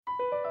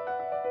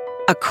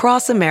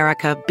Across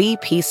America,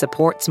 BP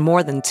supports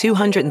more than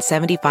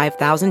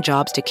 275,000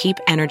 jobs to keep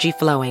energy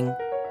flowing.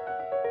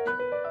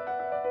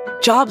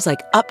 Jobs like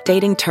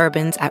updating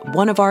turbines at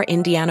one of our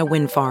Indiana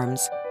wind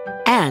farms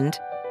and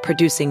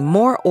producing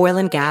more oil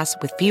and gas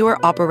with fewer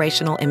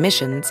operational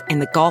emissions in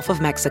the Gulf of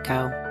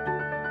Mexico.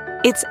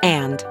 It's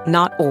and,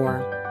 not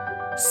or.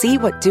 See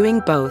what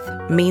doing both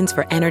means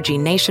for energy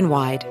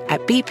nationwide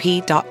at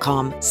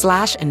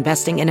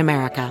bp.com/investing in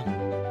America.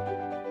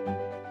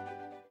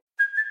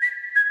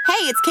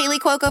 Hey, it's Kaylee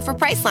Cuoco for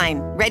Priceline.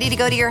 Ready to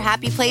go to your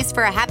happy place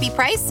for a happy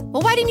price?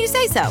 Well, why didn't you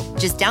say so?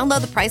 Just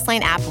download the Priceline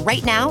app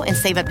right now and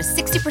save up to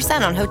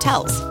 60% on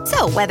hotels.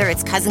 So whether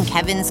it's Cousin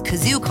Kevin's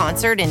Kazoo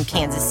Concert in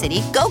Kansas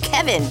City, go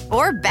Kevin,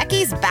 or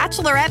Becky's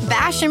Bachelorette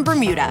Bash in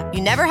Bermuda,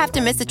 you never have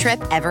to miss a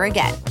trip ever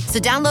again. So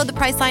download the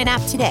Priceline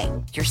app today.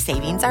 Your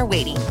savings are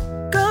waiting.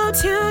 Go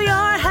to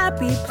your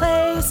happy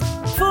place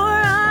for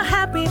a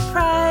happy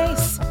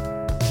price.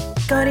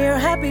 Go to your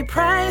happy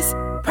price,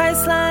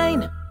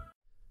 Priceline.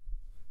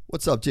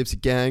 What's up, Gypsy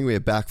Gang? We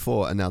are back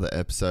for another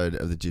episode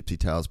of the Gypsy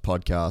Tales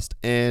podcast,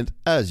 and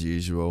as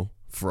usual,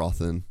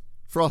 frothing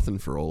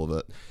for all of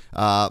it.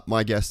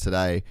 My guest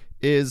today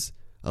is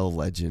a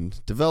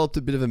legend. Developed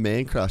a bit of a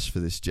man crush for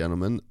this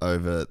gentleman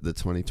over the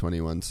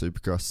 2021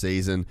 Supercross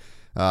season.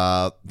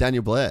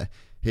 Daniel Blair.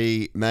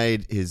 He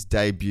made his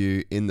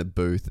debut in the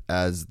booth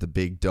as the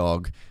big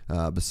dog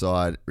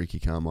beside Ricky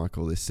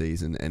Carmichael this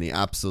season, and he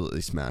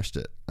absolutely smashed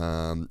it.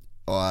 I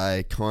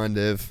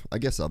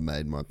guess I've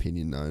made my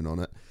opinion known on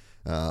it.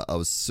 I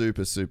was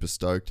super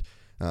stoked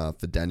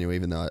for Daniel,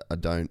 even though I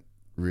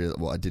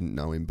didn't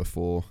know him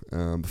before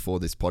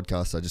this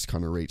podcast. I just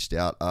kind of reached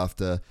out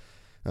after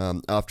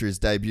his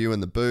debut in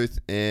the booth,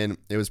 and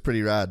it was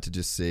pretty rad to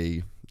just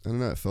see. I don't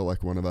know, it felt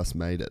like one of us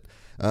made it.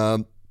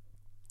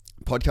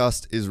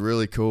 Podcast is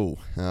really cool.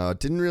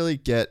 Didn't really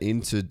get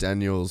into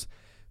Daniel's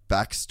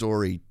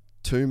backstory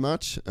too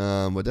much.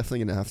 We're definitely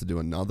going to have to do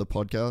another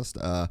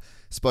podcast.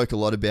 Spoke a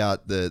lot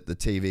about the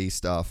TV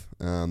stuff,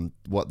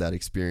 what that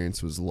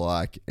experience was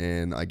like,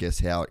 and I guess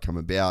how it come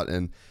about,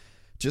 and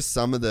just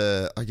some of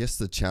the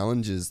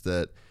challenges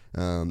that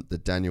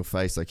Daniel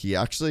faced. Like, he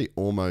actually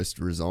almost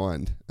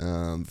resigned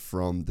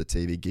from the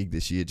TV gig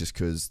this year just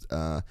because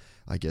I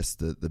guess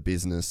the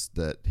business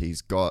that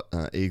he's got,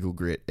 Eagle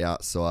Grit,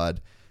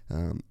 outside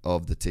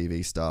of the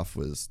TV stuff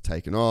was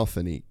taken off,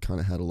 and he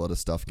kind of had a lot of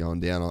stuff going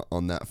down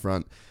on that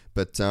front.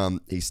 But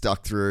he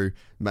stuck through,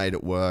 made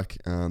it work.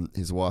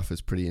 His wife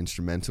was pretty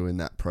instrumental in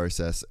that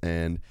process,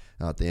 and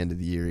at the end of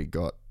the year, he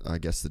got, I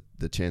guess,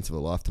 the chance of a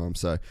lifetime.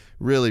 So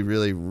really,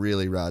 really,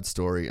 really rad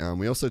story.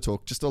 We also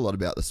talked just a lot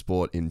about the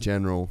sport in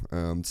general,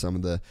 some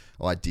of the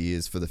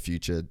ideas for the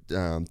future.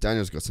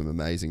 Daniel's got some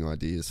amazing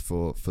ideas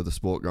for the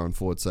sport going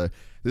forward. So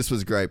this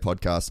was a great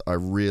podcast. I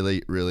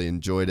really, really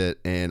enjoyed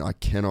it, and I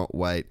cannot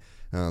wait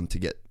to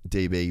get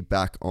DB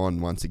back on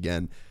once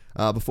again.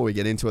 Before we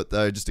get into it,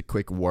 though, just a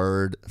quick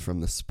word from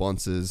the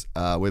sponsors.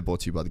 We're brought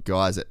to you by the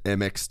guys at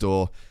MX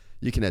Store.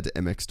 You can head to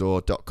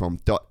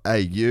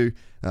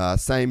mxstore.com.au.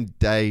 Same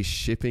day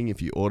shipping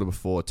if you order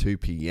before 2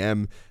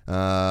 p.m.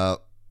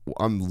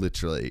 I'm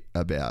literally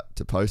about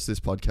to post this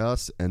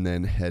podcast and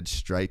then head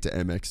straight to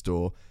MX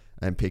Store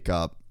and pick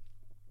up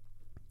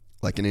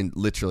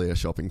literally a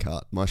shopping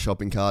cart. My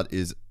shopping cart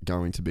is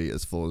going to be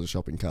as full as a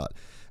shopping cart.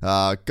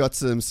 Got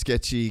some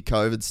sketchy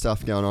COVID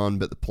stuff going on,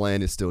 but the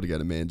plan is still to go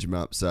to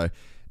Manjimup up. So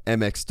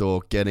MX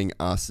Store getting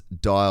us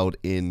dialed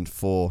in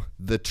for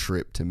the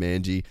trip to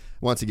Manji.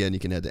 Once again, you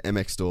can head to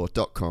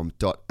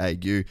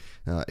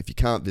mxstore.com.au. If you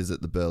can't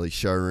visit the Burleigh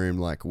showroom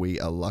like we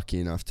are lucky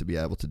enough to be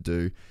able to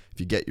do, if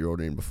you get your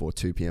order in before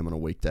 2 p.m. on a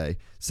weekday,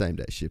 same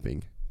day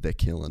shipping. They're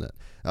killing it.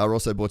 We're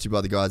also brought to you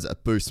by the guys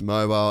at Boost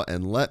Mobile,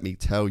 and let me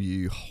tell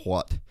you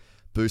what,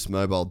 Boost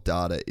Mobile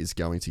data is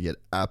going to get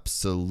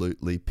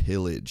absolutely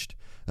pillaged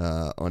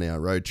on our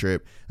road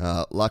trip.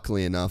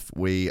 Luckily enough,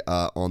 we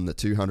are on the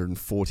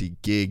 240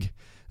 gig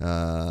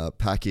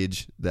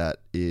package that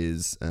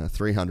is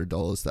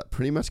 $300. That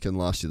pretty much can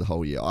last you the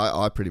whole year.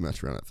 I pretty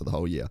much run it for the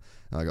whole year.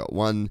 I got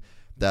one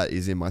that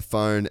is in my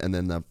phone, and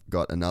then I've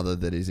got another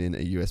that is in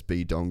a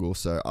USB dongle,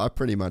 so I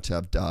pretty much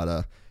have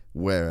data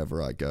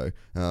wherever I go.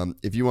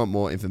 If you want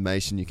more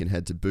information, you can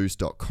head to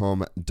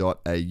boost.com.au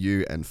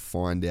and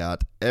find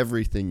out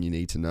everything you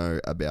need to know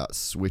about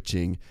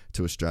switching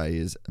to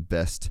Australia's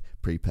best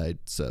prepaid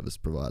service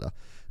provider.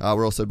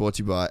 We're also brought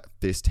to you by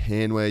Fist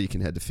Handwear. You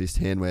can head to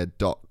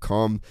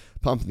fisthandwear.com,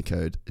 pump in the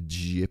code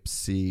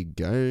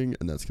GYPSYGANG,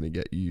 and that's going to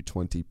get you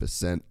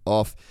 20%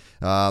 off.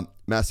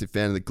 Massive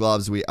fan of the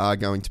gloves. We are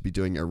going to be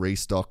doing a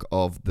restock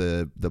of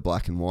the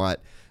black and white,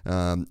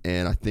 and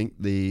I think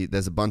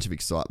there's a bunch of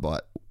Excite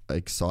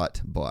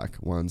Bike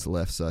ones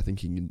left, so I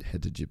think you can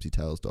head to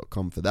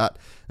gypsytales.com for that.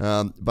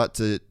 But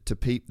to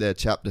peep their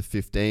chapter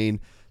 15,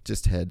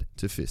 just head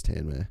to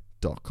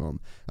fisthandwear.com.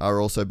 Are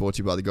also brought to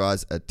you by the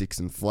guys at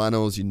Dixon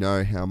Flannels. You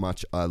know how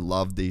much I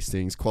love these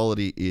things.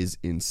 Quality is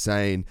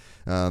insane.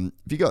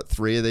 If you got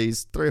three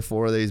or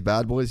four of these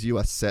bad boys, you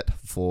are set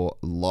for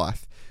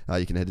life.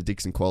 You can head to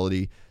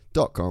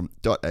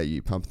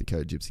gypsytales.com.au. Pump the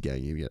code Gypsy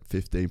Gang, you get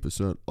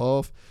 15%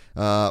 off.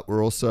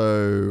 We're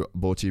also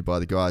brought to you by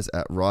the guys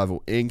at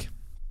Rival Inc.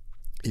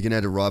 You can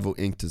head to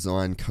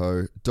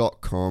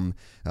rivalinkdesignco.com.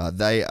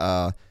 They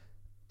are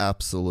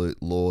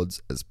absolute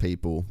lords as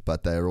people,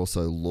 but they are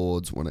also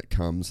lords when it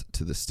comes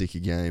to the sticker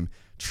game.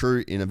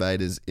 True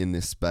innovators in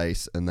this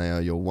space, and they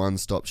are your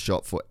one-stop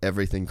shop for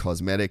everything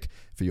cosmetic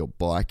for your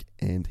bike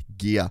and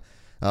gear.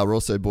 We're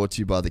also brought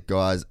to you by the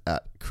guys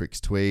at Cricks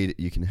Tweed.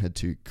 You can head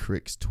to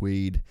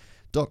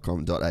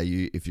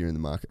crickstweed.com.au if you're in the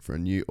market for a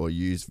new or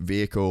used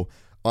vehicle.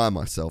 I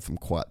myself am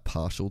quite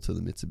partial to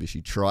the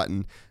Mitsubishi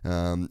Triton,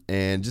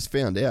 and just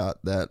found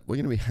out that we're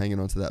going to be hanging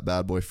on to that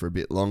bad boy for a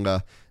bit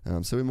longer,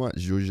 so we might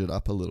zhuzh it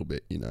up a little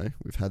bit.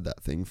 We've had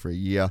that thing for a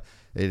year.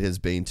 It has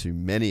been to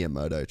many a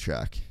moto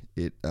track.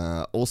 It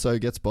also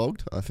gets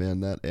bogged. I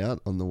found that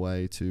out on the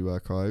way to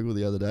Kyogle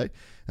the other day.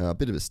 A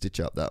bit of a stitch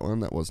up, that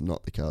one. That was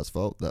not the car's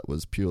fault. That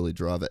was purely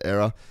driver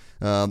error.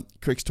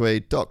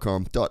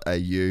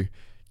 crickstweed.com.au.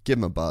 Give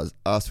him a buzz.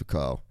 Ask for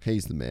Kyle.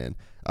 He's the man.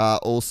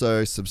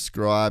 Also,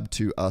 subscribe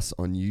to us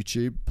on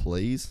YouTube,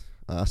 please.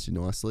 I asked you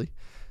nicely.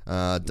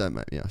 Don't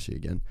make me ask you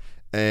again.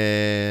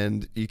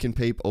 And you can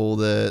peep all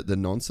the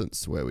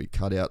nonsense where we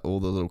cut out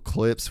all the little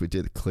clips. We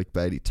did the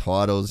clickbaity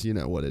titles. You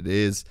know what it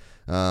is.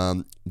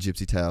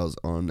 Gypsy Tales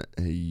on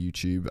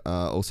YouTube.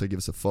 Also give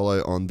us a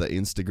follow on the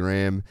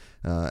Instagram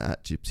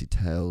at Gypsy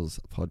Tales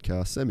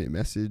Podcast. Send me a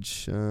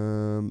message.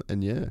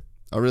 And yeah,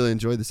 I really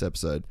enjoyed this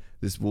episode.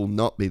 This will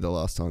not be the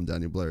last time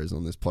Daniel Blair is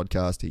on this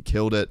podcast. He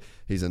killed it.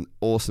 He's an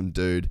awesome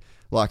dude.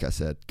 Like I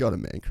said, got a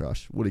man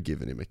crush. Would have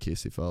given him a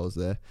kiss if I was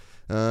there.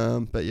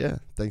 But yeah,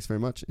 thanks very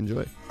much.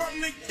 Enjoy.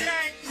 From the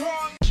gang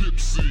called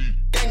Gypsy.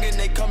 Gang and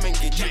they come and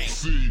get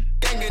Gypsy.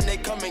 Gang and they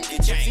come and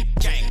get Gypsy.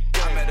 Gang.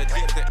 I met a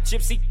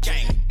Gypsy.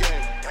 Gang.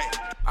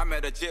 I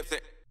met a Gypsy.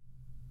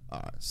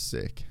 Alright,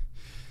 sick.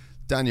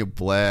 Daniel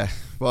Blair,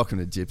 welcome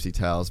to Gypsy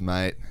Tales,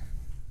 mate.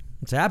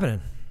 What's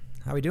happening?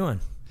 How we doing?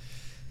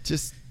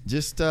 Just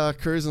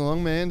cruising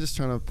along, man. Just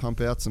trying to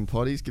pump out some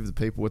potties, give the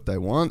people what they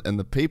want, and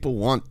the people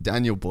want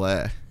Daniel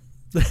Blair.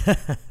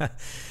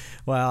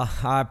 Well,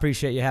 I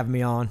appreciate you having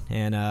me on,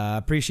 and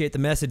appreciate the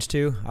message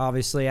too.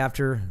 Obviously,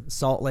 after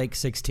Salt Lake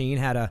 16,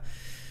 had a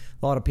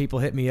lot of people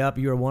hit me up.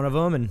 You were one of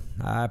them, and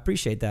I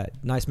appreciate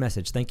that. Nice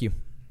message. Thank you.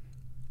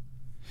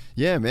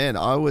 Yeah, man.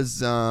 I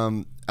was.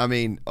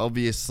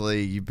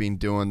 Obviously, you've been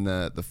doing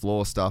the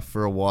floor stuff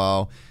for a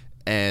while,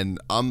 and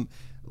I'm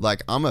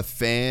a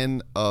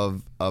fan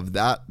of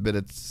that, but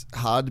it's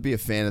hard to be a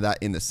fan of that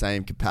in the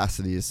same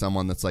capacity as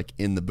someone that's like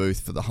in the booth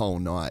for the whole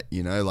night,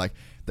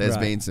 there's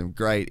been some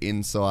great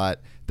insight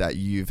that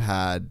you've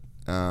had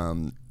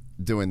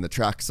doing the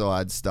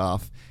trackside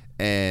stuff,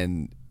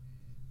 and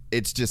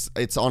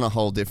it's on a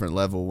whole different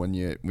level when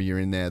you're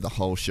in there the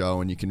whole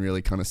show, and you can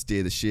really kind of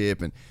steer the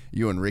ship, and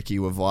you and Ricky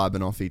were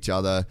vibing off each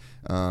other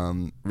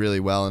really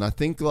well. And I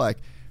think I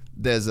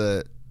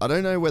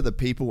don't know whether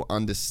people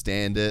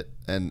understand it,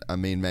 and I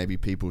mean maybe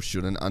people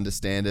shouldn't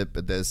understand it,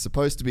 but there's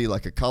supposed to be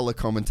like a color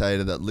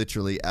commentator that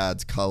literally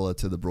adds color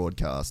to the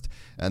broadcast,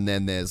 and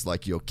then there's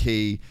like your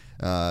key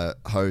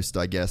host,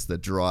 I guess,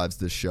 that drives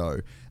the show,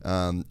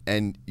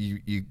 and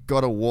you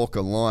got to walk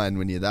a line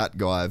when you're that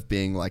guy of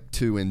being like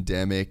too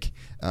endemic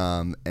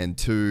and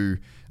too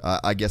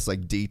I guess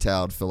like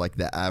detailed for like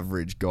the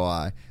average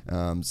guy,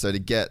 so to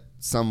get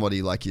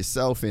somebody like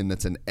yourself in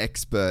that's an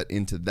expert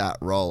into that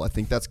role, I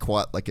think that's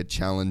quite like a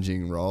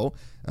challenging role,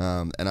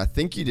 and I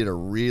think you did a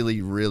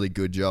really, really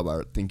good job.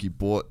 I think you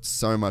brought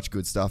so much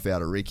good stuff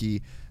out of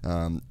Ricky,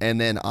 and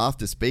then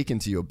after speaking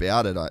to you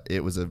about it,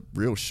 it was a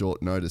real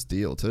short notice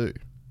deal too.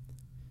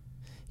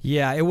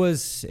 Yeah, it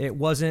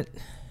wasn't,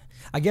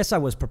 I guess I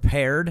was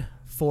prepared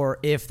for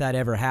if that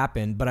ever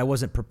happened, but I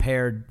wasn't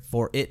prepared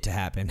for it to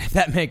happen, if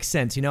that makes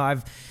sense.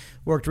 I've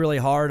worked really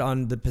hard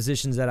on the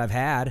positions that I've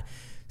had,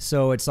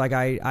 so it's like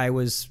I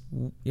was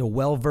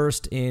well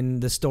versed in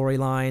the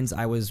storylines.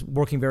 I was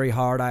working very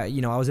hard. I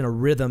was in a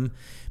rhythm,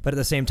 but at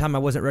the same time I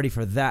wasn't ready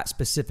for that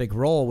specific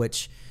role,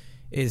 which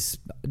is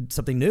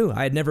something new.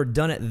 I had never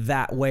done it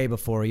that way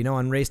before.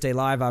 On Race Day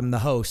Live, I'm the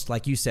host,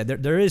 like you said.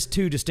 There is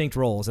two distinct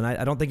roles, and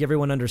I don't think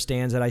everyone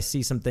understands that. I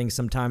see some things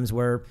sometimes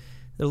where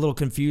they're a little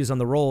confused on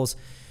the roles.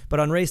 But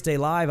on Race Day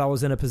Live, I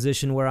was in a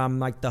position where I'm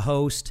like the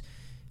host.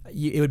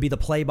 It would be the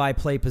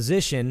play-by-play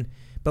position.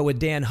 But with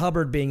Dan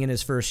Hubbard being in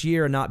his first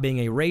year and not being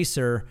a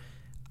racer,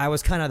 I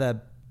was kind of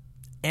the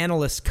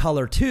analyst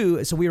color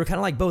too. So we were kind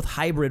of like both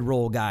hybrid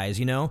role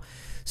guys,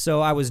 So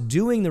I was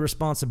doing the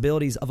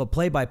responsibilities of a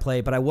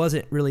play-by-play, but I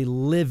wasn't really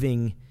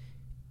living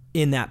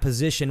in that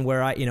position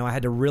where I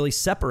had to really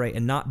separate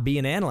and not be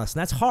an analyst.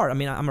 And that's hard. I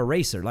mean, I'm a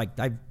racer. Like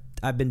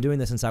I've been doing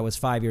this since I was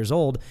 5 years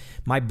old.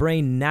 My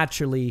brain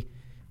naturally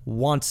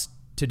wants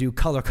to do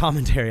color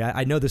commentary.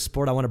 I know the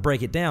sport. I want to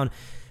break it down.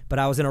 But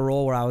I was in a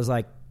role where I was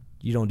like,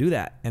 you don't do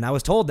that. And I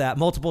was told that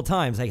multiple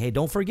times. Like, hey,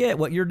 don't forget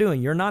what you're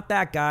doing. You're not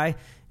that guy.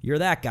 You're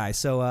that guy.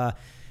 So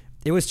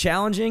it was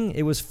challenging.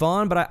 It was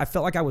fun. But I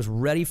felt like I was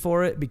ready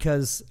for it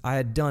because I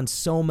had done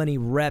so many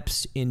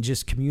reps in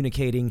just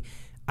communicating.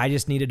 I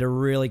just needed to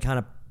really kind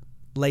of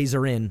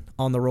laser in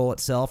on the role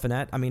itself. And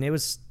that, I mean, it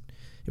was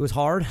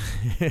hard.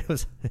 it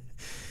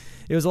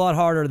was a lot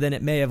harder than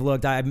it may have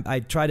looked. I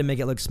tried to make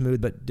it look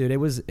smooth, but dude, it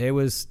was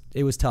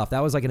tough.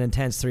 That was like an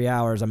intense 3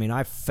 hours. I mean,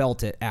 I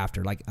felt it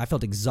after. Like, I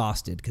felt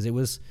exhausted because it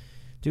was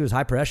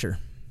high pressure.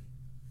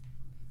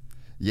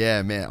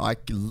 Yeah, man,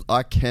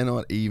 I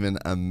cannot even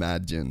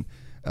imagine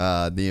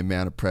the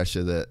amount of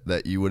pressure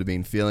that you would have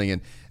been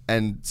feeling.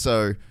 And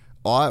so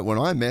when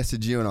I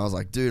messaged you and I was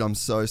like, dude, I'm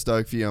so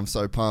stoked for you. I'm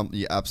so pumped.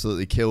 You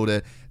absolutely killed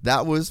it.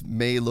 That was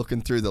me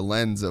looking through the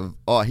lens of,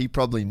 he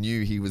probably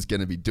knew he was going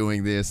to be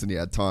doing this and he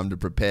had time to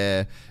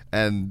prepare.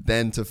 And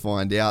then to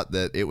find out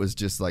that it was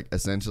just like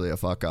essentially a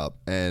fuck up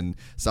and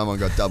someone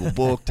got double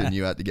booked and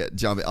you had to get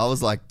jumping. I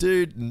was like,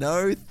 dude,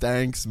 no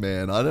thanks,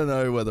 man. I don't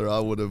know whether I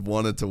would have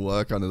wanted to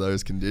work under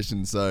those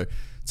conditions. So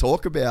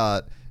talk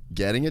about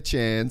getting a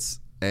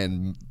chance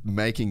and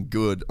making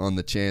good on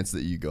the chance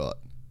that you got.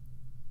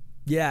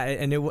 Yeah,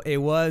 and it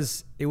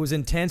was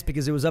intense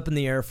because it was up in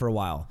the air for a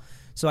while.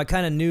 So I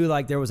kind of knew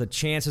like there was a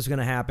chance this was going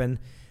to happen.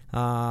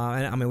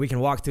 And I mean, we can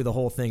walk through the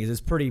whole thing. It's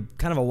pretty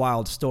kind of a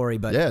wild story,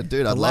 but yeah,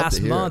 dude, I'd love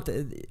to hear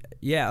it.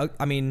 Yeah,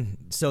 I mean,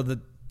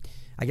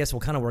 I guess we'll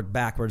kind of work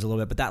backwards a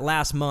little bit, but that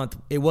last month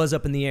it was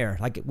up in the air.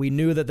 Like, we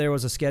knew that there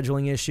was a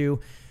scheduling issue.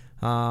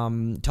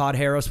 Todd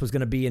Harris was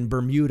going to be in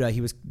Bermuda.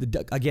 He was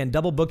again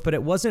double booked, but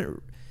it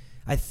wasn't.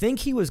 I think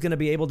he was going to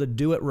be able to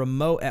do it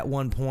remote at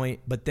one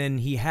point, but then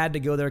he had to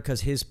go there because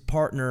his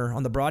partner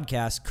on the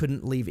broadcast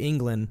couldn't leave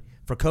England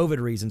for COVID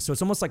reasons. So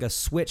it's almost like a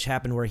switch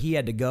happened where he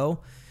had to go,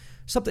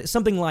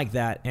 something like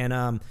that.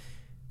 And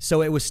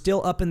so it was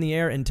still up in the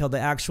air until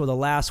the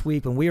last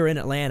week when we were in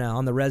Atlanta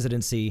on the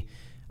residency.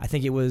 I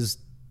think it was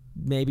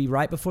maybe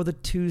right before the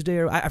Tuesday,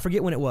 or I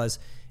forget when it was.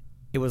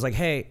 It was like,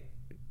 hey,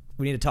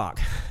 we need to talk.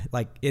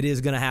 Like, it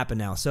is going to happen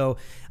now. So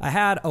I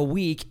had a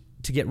week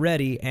to get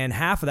ready, and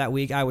half of that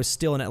week I was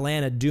still in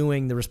Atlanta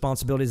doing the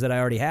responsibilities that I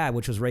already had,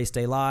 which was Race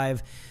Day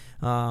Live,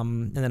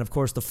 and then of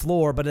course the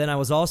floor. But then I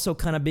was also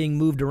kind of being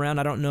moved around.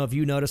 I don't know if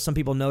you noticed, some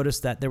people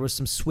noticed that there was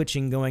some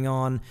switching going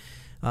on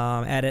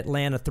at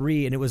Atlanta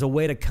 3, and it was a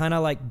way to kind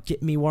of like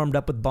get me warmed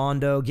up with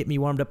Bondo, get me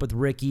warmed up with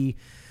Ricky.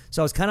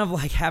 So I was kind of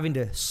like having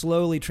to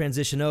slowly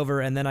transition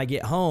over, and then I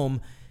get home,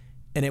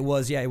 and it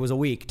was a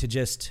week to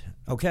just,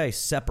 okay,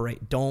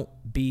 separate. Don't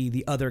be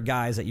the other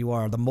guys that you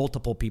are, the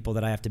multiple people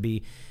that I have to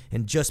be,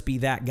 and just be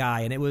that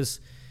guy. And it was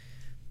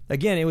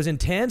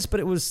intense, but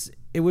it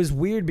was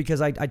weird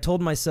because I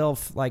told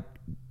myself, like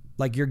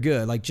you're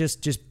good. Like,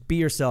 just be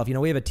yourself. You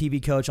know, we have a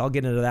TV coach. I'll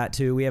get into that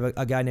too. We have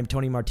a guy named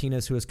Tony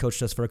Martinez who has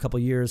coached us for a couple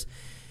of years.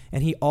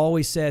 And he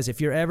always says,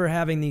 if you're ever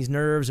having these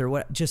nerves or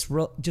what, just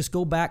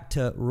go back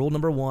to rule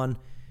number 1.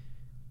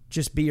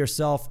 Just be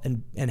yourself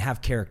and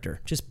have character.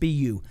 Just be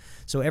you.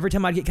 So every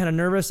time I'd get kind of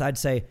nervous, I'd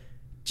say,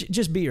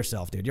 just be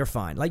yourself, dude. You're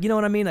fine. Like, you know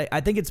what I mean?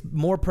 I think it's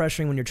more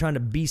pressuring when you're trying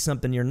to be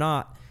something you're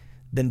not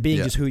than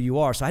being just who you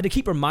are. So I had to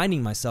keep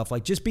reminding myself,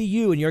 like, just be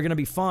you and you're going to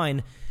be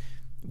fine.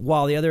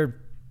 While the other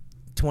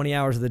 20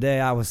 hours of the day,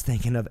 I was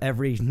thinking of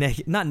every,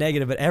 not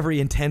negative, but every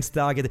intense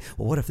thought. Well,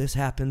 what if this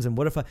happens? And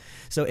what if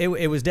So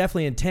it was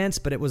definitely intense,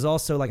 but it was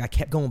also like I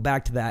kept going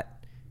back to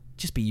that.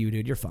 Just be you,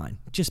 dude. You're fine.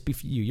 Just be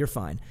you. You're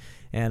fine.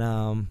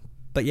 And,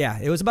 but yeah,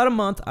 it was about a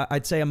month.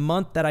 I'd say a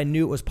month that I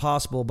knew it was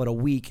possible, but a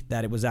week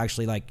that it was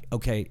actually like,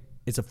 okay,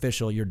 it's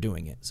official. You're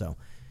doing it. So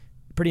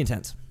pretty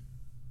intense.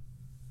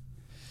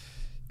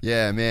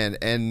 Yeah, man.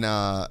 And,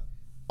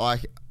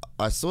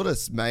 I sort of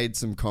made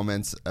some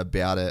comments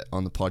about it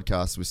on the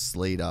podcast with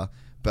Sleater,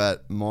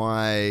 but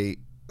my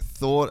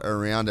thought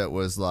around it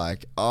was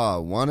like,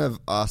 one of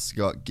us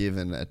got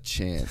given a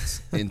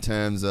chance in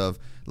terms of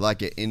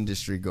like an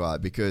industry guy,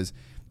 because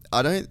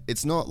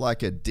it's not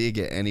like a dig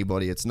at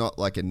anybody. It's not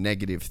like a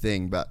negative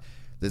thing, but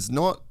there's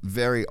not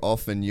very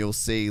often you'll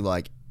see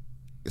like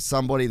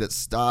somebody that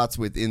starts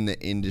within the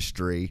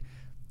industry,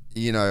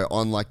 you know,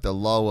 on like the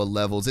lower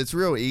levels. It's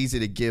real easy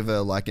to give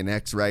like an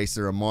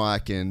ex-racer a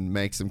mic and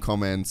make some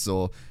comments,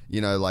 or,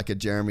 you know, like a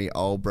Jeremy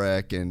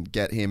Albrecht and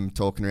get him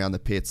talking around the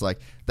pits. Like,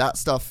 that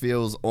stuff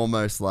feels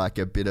almost like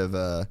a bit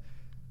of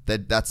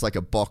that's like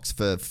a box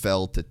for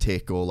Fell to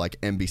tick, or like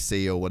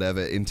NBC or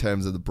whatever in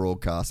terms of the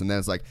broadcast. And then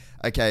it's like,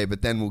 okay,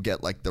 but then we'll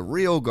get like the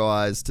real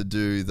guys to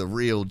do the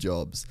real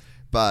jobs.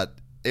 But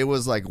it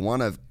was like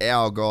one of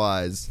our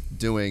guys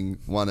doing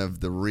one of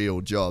the real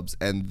jobs.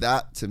 And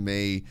that to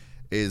me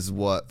is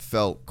what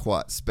felt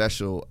quite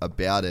special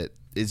about it,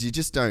 is you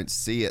just don't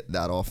see it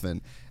that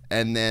often.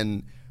 And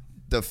then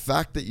the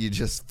fact that you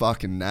just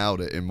fucking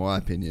nailed it, in my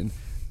opinion,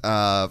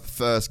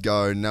 first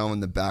go, knowing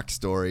the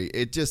backstory,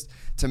 it just,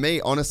 to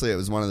me, honestly, it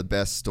was one of the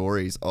best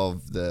stories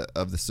of the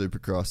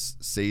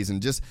Supercross season.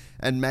 Just,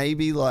 and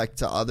maybe like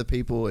to other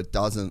people it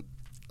doesn't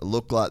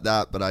look like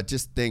that, but I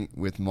just think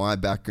with my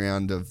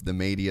background of the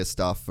media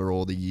stuff for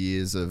all the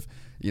years of,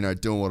 you know,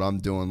 doing what I'm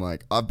doing,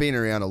 like, I've been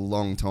around a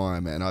long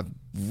time and I've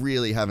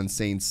really haven't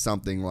seen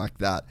something like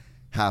that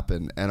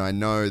happen. And I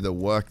know the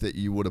work that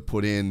you would have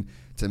put in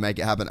to make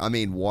it happen. I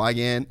mean,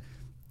 Wygant,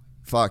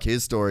 fuck,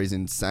 his story is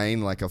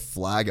insane. Like a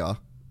flagger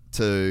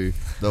to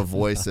the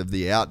voice of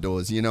the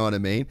outdoors. You know what I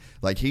mean?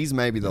 Like, he's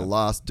maybe the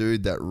last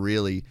dude that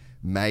really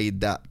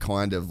made that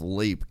kind of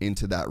leap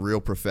into that real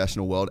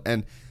professional world.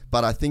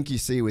 But I think you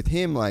see with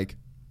him, like,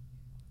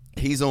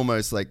 he's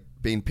almost like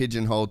been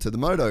pigeonholed to the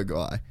moto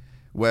guy,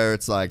 where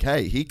it's like,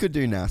 hey, he could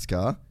do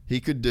NASCAR, he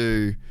could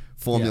do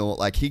Formula,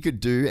 like, he could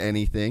do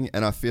anything,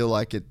 and I feel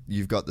like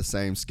you've got the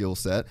same skill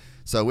set.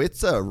 So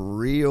it's a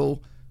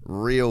real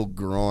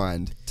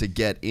grind to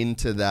get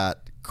into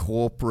that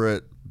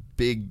corporate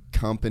big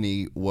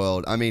company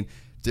world. I mean,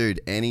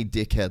 dude, any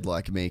dickhead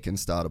like me can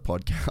start a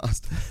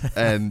podcast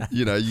and,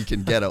 you know, you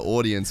can get an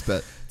audience,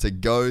 but to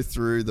go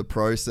through the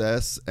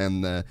process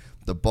and the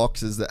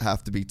boxes that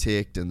have to be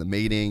ticked and the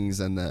meetings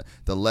and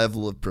the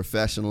level of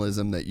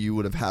professionalism that you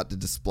would have had to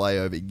display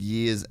over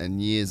years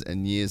and years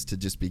and years to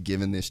just be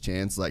given this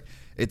chance, like,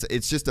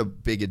 it's just a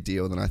bigger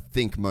deal than I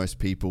think most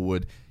people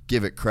would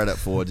give it credit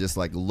for, just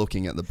like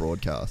looking at the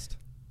broadcast.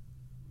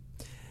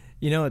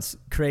 You know, it's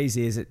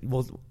crazy. Is it?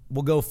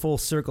 We'll go full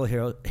circle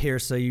here.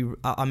 So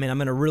I'm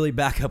going to really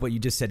back up what you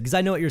just said, because I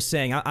know what you're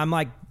saying. I'm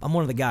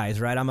one of the guys,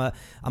 right? I'm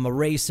a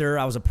racer.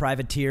 I was a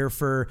privateer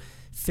for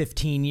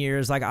 15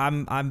 years. Like,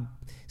 I'm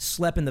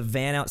slept in the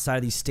van outside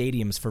of these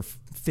stadiums for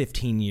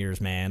 15 years,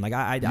 man. Like,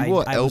 I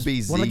wore I was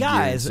LBZ one of the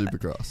guys. gear in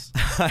Supercross.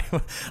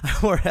 I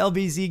wore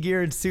LBZ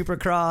gear in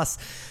Supercross.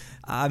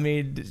 I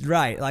mean,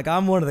 right. Like,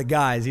 I'm one of the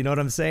guys, you know what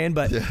I'm saying?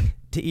 But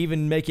to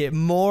even make it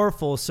more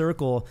full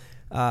circle,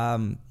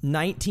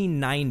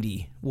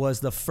 1990 was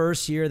the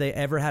first year they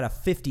ever had a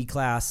 50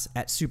 class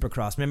at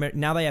Supercross. Remember,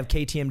 now they have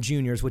KTM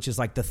Juniors, which is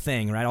like the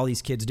thing, right? All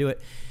these kids do it.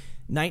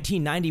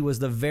 1990 was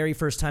the very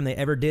first time they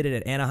ever did it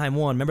at Anaheim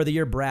 1. Remember the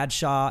year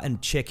Bradshaw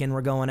and Chicken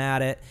were going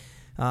at it?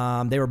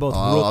 They were both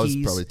rookies. I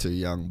was probably too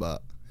young,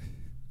 but...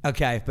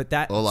 Okay, but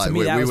that... Or like, to me,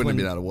 we that wouldn't have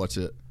been able to watch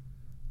it.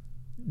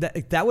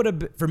 That would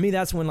have... For me,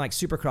 that's when, like,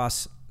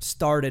 Supercross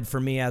started for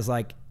me as,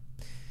 like...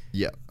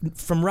 Yeah.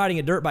 From riding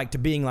a dirt bike to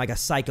being like a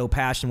psycho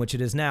passion, which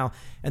it is now.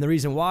 And the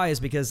reason why is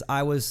because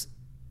I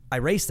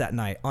raced that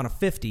night on a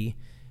 50,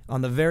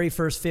 on the very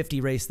first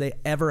 50 race they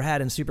ever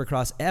had in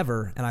Supercross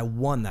ever, and I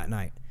won that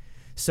night.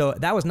 So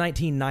that was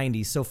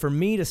 1990. So for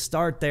me to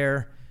start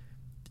there,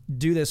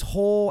 do this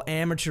whole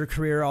amateur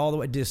career all the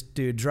way, just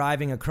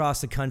driving across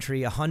the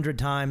country 100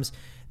 times,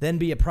 then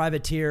be a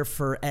privateer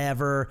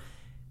forever,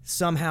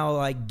 somehow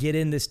like get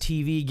in this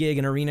TV gig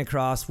in Arena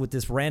Cross with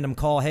this random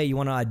call, hey, you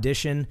want to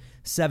audition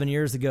 7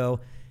 years ago,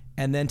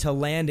 and then to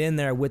land in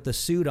there with the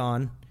suit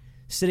on,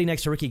 sitting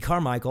next to Ricky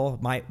Carmichael,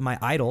 my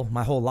idol,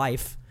 my whole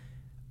life.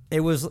 It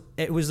was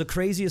the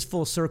craziest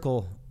full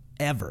circle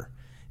ever.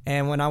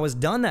 And when I was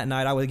done that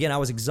night, I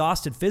was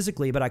exhausted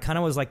physically, but I kind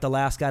of was like the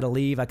last guy to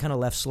leave. I kind of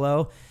left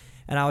slow,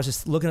 and I was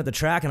just looking at the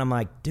track, and I'm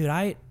like, dude,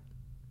 I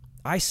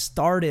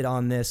started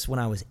on this when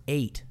I was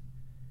 8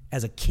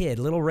 as a kid,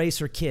 little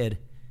racer kid.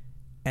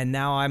 And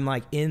now I'm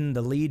like in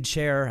the lead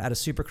chair at a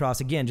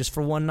Supercross again, just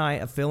for one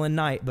night, a fill-in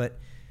night. But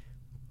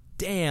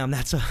damn,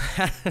 that's a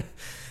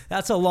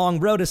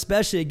long road.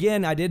 Especially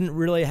again, I didn't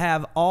really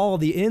have all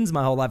the ins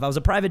my whole life. I was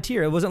a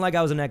privateer. It wasn't like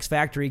I was an X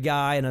Factory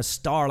guy and a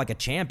star, like a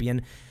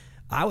champion.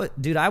 I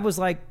was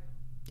like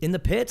in the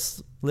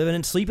pits, living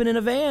and sleeping in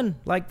a van,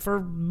 like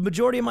for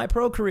majority of my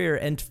pro career,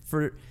 and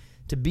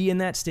to be in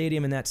that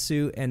stadium in that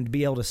suit and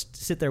be able to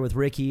sit there with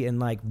Ricky and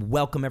like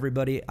welcome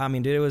everybody. I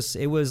mean, dude,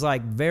 it was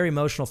like very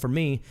emotional for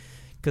me,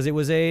 because it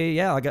was a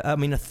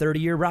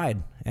 30-year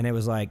ride, and it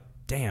was like,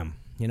 damn,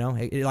 you know,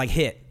 it like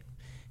hit.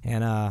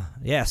 And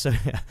so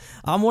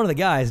I'm one of the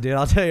guys, dude.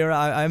 I'll tell you,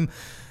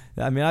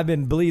 I've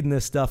been bleeding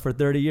this stuff for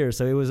 30 years,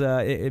 so it was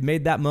it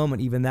made that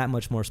moment even that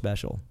much more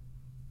special.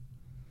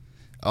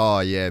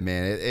 Oh yeah,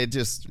 man. It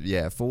just,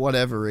 for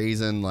whatever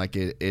reason, like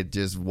it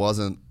just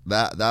wasn't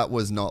that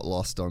was not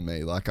lost on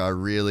me. Like, I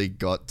really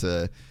got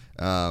to,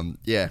 I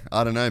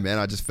don't know, man.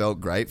 I just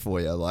felt great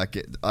for you.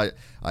 Like,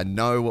 I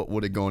know what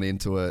would have gone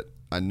into it.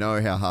 I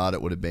know how hard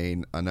it would have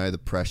been. I know the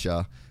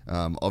pressure.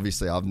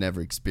 Obviously I've never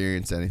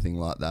experienced anything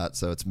like that,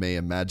 so it's me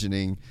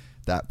imagining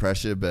that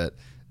pressure. But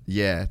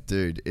yeah,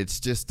 dude, it's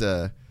just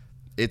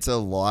it's a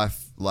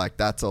life, like,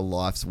 that's a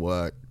life's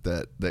work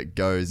that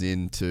goes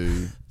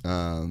into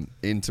a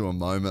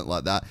moment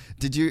like that.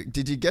 Did you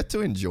get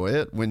to enjoy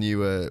it when you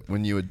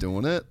were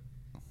doing it?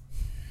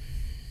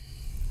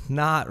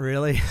 Not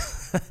really.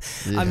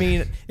 Yeah. I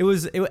mean,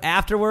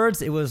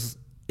 afterwards it was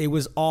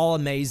all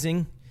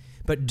amazing,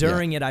 but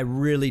during it I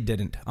really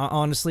didn't.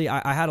 Honestly,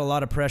 I had a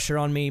lot of pressure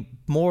on me,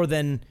 more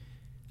than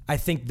I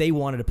think they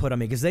wanted to put on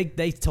me, because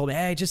they told me,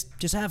 hey,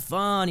 just have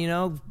fun, you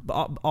know,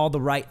 all the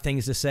right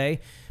things to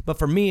say. But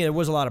for me, there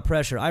was a lot of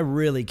pressure. I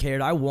really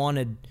cared. I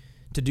wanted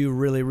to do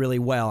really, really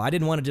well. I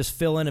didn't want to just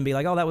fill in and be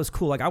like, oh, that was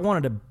cool. Like, I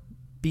wanted to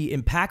be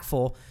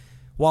impactful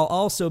while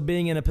also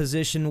being in a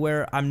position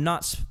where I'm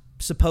not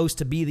supposed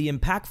to be the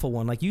impactful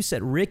one. Like you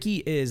said, Ricky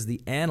is the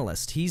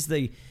analyst. He's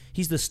the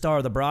star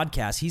of the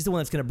broadcast. He's the one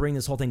that's going to bring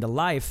this whole thing to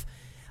life.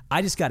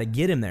 I just got to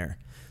get him there.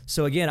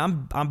 So again,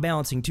 I'm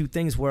balancing two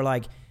things where,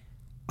 like,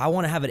 I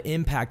want to have an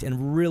impact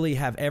and really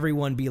have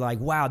everyone be like,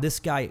 wow, this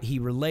guy, he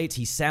relates,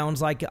 he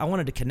sounds like it. I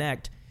wanted to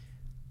connect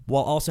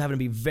while also having to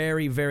be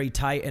very, very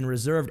tight and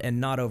reserved and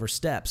not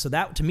overstep. So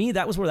that, to me,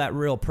 that was where that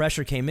real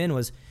pressure came in,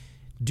 was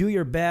do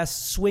your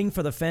best, swing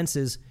for the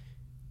fences,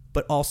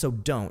 but also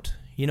don't.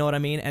 You know what I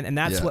mean? And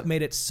that's what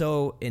made it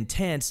so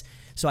intense.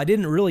 So I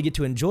didn't really get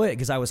to enjoy it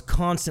because I was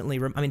constantly,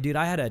 dude,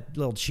 I had a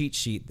little cheat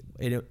sheet.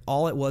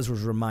 All it was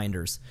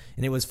reminders.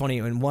 And it was funny.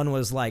 And one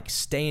was like,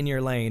 stay in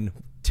your lane.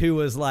 2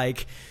 was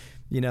like,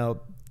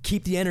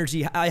 keep the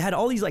energy. I had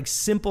all these like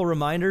simple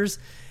reminders,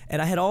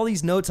 and I had all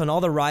these notes on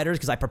all the riders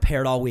because I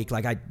prepared all week.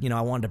 Like I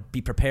wanted to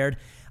be prepared.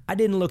 I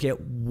didn't look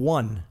at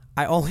one.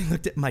 I only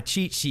looked at my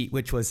cheat sheet,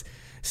 which was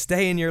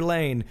stay in your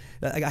lane.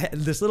 Like I had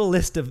this little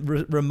list of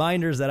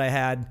reminders that I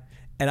had,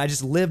 and I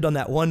just lived on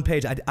that one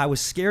page. I was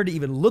scared to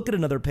even look at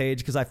another page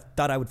because I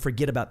thought I would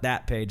forget about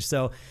that page.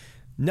 So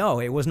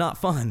no, it was not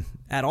fun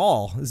at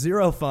all.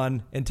 0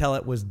 fun until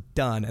it was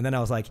done. And then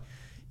I was like,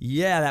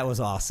 yeah, that was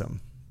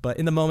awesome. But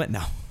in the moment,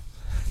 no,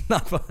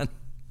 not fun.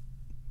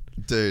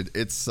 Dude,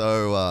 it's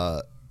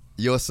so,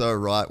 you're so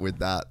right with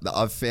that.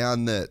 I've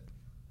found that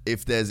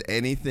if there's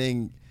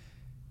anything,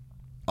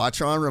 I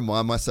try and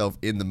remind myself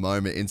in the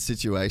moment in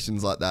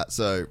situations like that.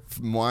 So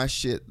my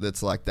shit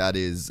that's like that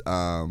is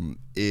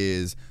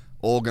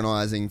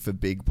organizing for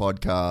big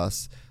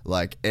podcasts.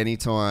 Like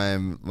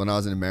anytime when I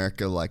was in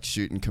America, like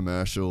shooting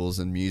commercials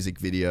and music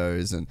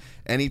videos, and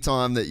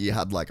anytime that you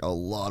had like a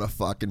lot of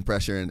fucking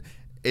pressure, and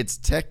it's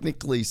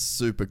technically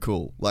super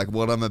cool. Like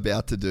what I'm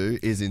about to do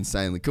is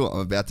insanely cool.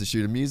 I'm about to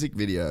shoot a music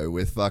video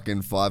with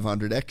fucking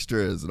 500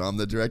 extras and I'm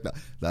the director.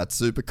 That's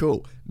super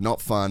cool. Not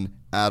fun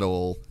at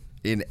all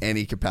in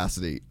any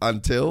capacity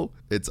until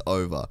it's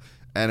over.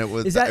 And it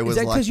was that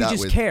because you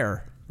just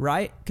care,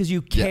 right? Because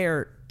you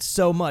care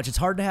so much. It's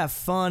hard to have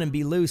fun and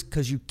be loose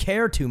because you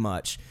care too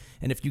much.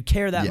 And if you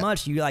care that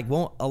much, you like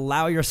won't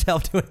allow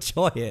yourself to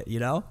enjoy it,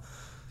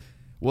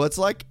 Well, it's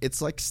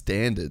like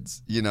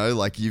standards,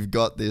 like you've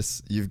got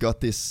this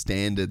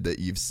standard that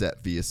you've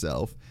set for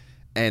yourself,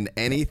 and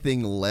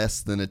anything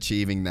less than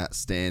achieving that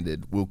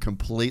standard will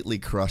completely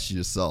crush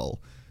your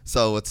soul.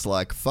 So it's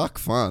like, fuck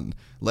fun.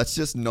 Let's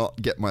just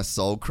not get my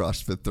soul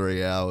crushed for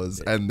 3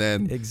 hours, and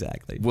then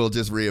we'll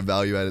just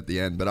reevaluate at the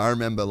end. But I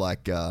remember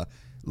like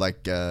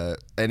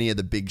any of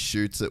the big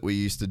shoots that we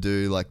used to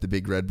do, like the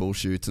big Red Bull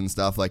shoots and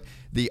stuff, like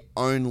the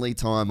only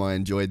time I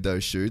enjoyed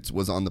those shoots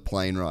was on the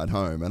plane ride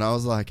home. And I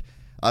was like,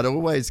 I'd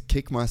always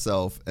kick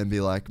myself and be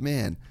like,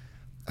 man,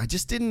 I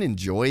just didn't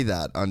enjoy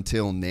that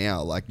until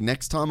now. Like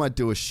next time I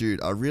do a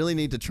shoot, I really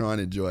need to try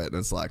and enjoy it. And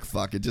it's like,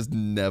 fuck, it just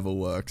never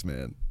works,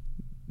 man.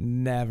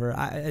 Never.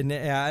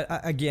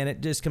 Again, it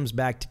just comes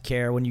back to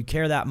care. When you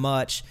care that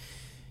much,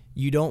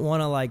 you don't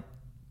want to like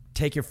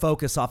take your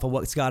focus off of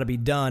what's got to be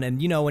done. And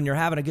when you're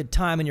having a good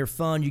time and you're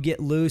fun, you get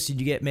loose and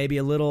you get maybe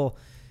a little,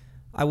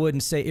 I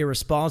wouldn't say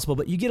irresponsible,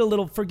 but you get a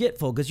little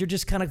forgetful because you're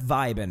just kind of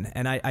vibing.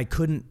 And I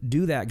couldn't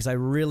do that because I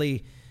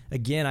really,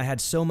 again, I had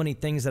so many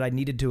things that I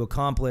needed to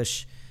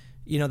accomplish,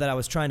 that I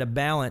was trying to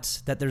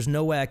balance, that there's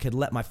no way I could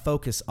let my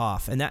focus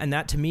off. And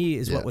that to me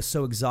is what was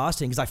so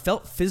exhausting, because I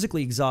felt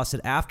physically exhausted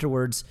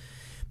afterwards.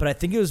 But I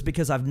think it was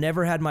because I've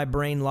never had my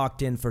brain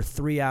locked in for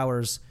 3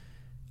 hours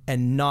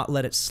and not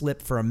let it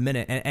slip for a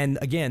minute. And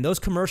again, those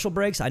commercial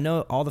breaks, I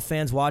know all the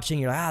fans watching,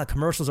 you're like, the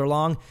commercials are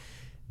long.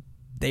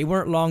 They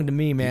weren't long to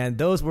me, man.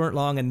 Those weren't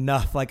long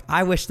enough. Like,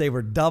 I wish they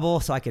were double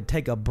so I could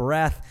take a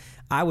breath.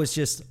 I was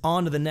just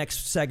on to the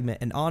next segment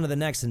and on to the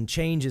next and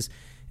changes.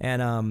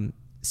 And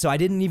so I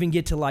didn't even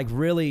get to, like,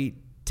 really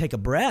take a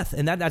breath.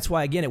 And that's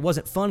why, again, it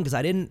wasn't fun, because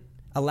I didn't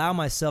allow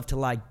myself to,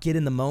 like, get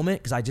in the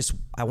moment, because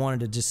I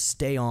wanted to just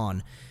stay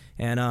on.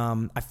 And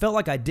I felt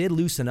like I did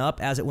loosen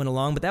up as it went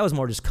along, but that was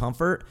more just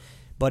comfort.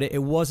 But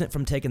it wasn't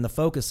from taking the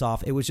focus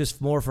off. It was just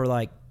more for,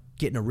 like,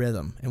 getting a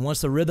rhythm. And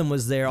once the rhythm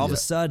was there, all of a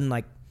sudden,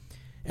 like,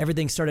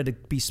 everything started to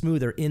be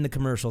smoother in the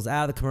commercials,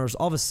 out of the commercials.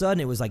 All of a sudden,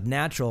 it was like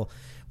natural.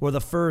 Where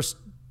the first,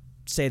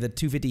 say, the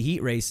 250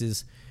 heat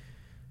races,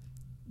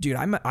 dude,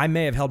 I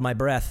may have held my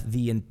breath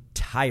the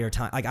entire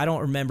time. Like, I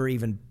don't remember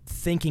even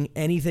thinking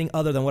anything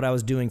other than what I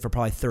was doing for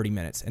probably 30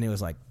 minutes. And it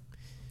was like,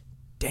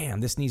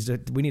 damn,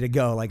 we need to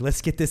go. Like,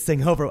 let's get this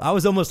thing over. I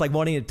was almost like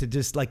wanting it to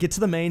just like get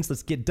to the mains.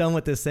 Let's get done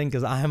with this thing,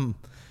 because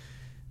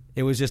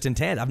it was just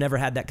intense. I've never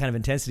had that kind of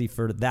intensity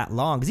for that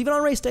long. Because even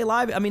on Race Day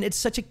Live, I mean,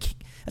 it's a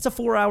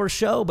 4-hour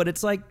show, but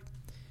it's like,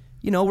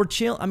 we're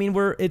chill. I mean,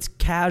 it's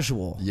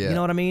casual. Yeah. You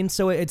know what I mean?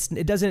 So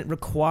it doesn't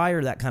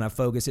require that kind of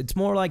focus. It's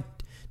more like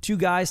two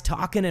guys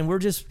talking, and we're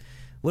just,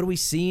 what are we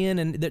seeing?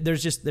 And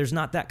there's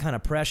not that kind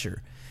of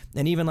pressure.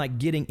 And even like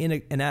getting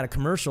in and out of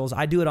commercials,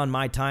 I do it on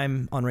my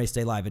time on Race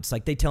Day Live. It's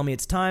like they tell me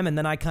it's time, and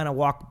then I kind of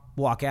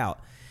walk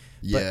out.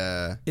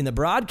 Yeah. But in the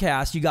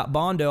broadcast, you got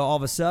Bondo all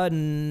of a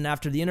sudden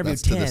after the interview.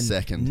 That's 10, to the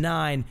second.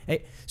 9,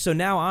 8. So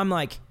now I'm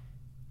like,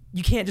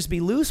 you can't just be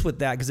loose with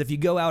that, because if you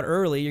go out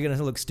early, you're going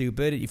to look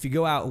stupid. If you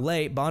go out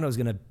late, Bondo's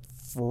going to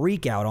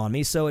freak out on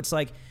me. So it's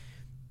like,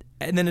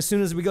 and then as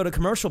soon as we go to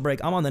commercial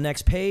break, I'm on the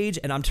next page,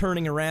 and I'm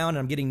turning around, and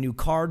I'm getting new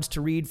cards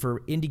to read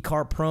for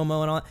IndyCar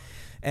promo and all.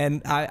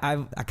 And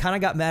I kind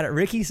of got mad at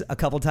Ricky a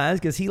couple times,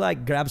 because he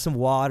like grabbed some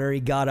water, he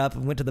got up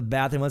and went to the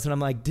bathroom once, and I'm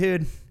like,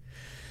 dude,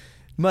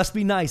 must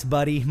be nice,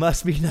 buddy.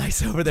 Must be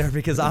nice over there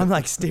because I'm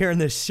like steering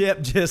the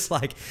ship, just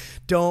like,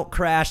 don't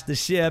crash the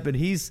ship.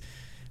 And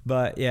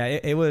but yeah,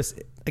 it was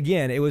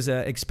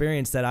an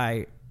experience that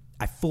I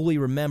fully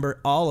remember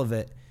all of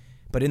it.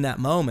 But in that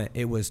moment,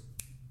 it was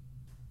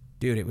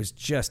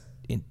just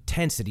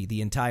intensity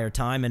the entire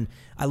time. And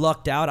I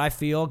lucked out, I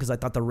feel, because I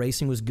thought the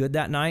racing was good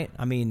that night.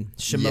 I mean,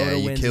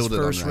 Shimoda wins his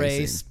first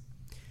race.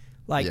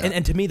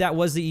 And to me, that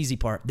was the easy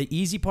part. The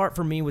easy part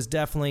for me was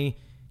definitely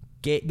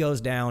gate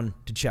goes down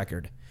to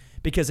checkered.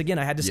 Because again,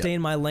 I had to stay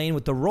in my lane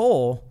with the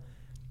roll,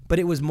 but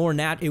it was more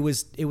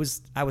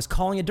I was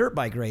calling a dirt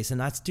bike race,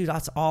 and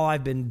that's all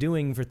I've been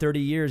doing for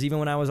 30 years. Even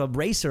when I was a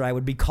racer, I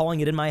would be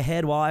calling it in my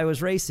head while I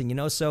was racing, you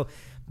know? So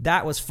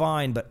that was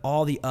fine, but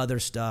all the other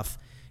stuff,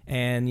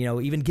 and, you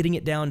know, even getting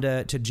it down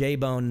to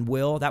J-Bone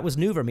Will, that was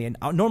new for me. And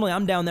normally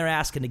I'm down there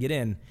asking to get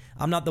in.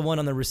 I'm not the one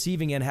on the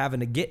receiving end having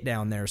to get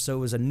down there. So it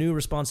was a new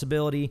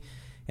responsibility.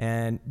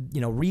 And,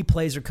 you know,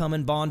 replays are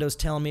coming. Bondo's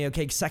telling me,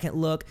 okay, second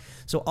look.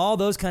 So all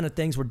those kind of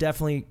things were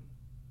definitely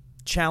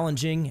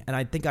challenging. And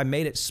I think I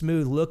made it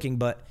smooth looking,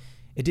 but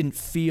it didn't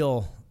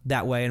feel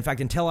that way. In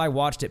fact, until I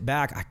watched it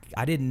back,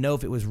 I didn't know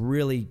if it was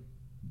really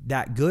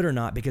that good or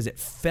not because it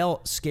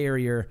felt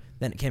scarier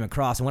than it came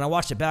across. And when I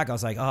watched it back, I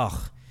was like,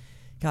 oh,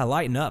 God,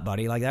 lighten up,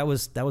 buddy. Like that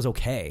was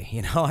okay,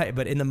 you know.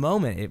 But in the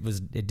moment,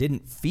 it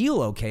didn't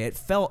feel okay.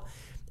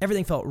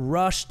 Everything felt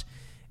rushed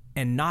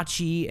and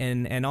notchy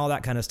and all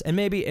that kind of stuff. And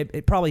maybe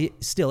it probably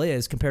still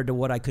is compared to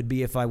what I could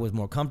be if I was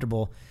more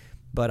comfortable.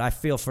 But I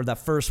feel for that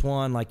first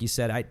one, like you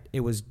said,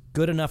 it was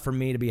good enough for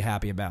me to be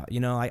happy about.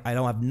 You know, I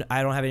don't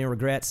have any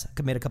regrets.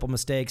 I made a couple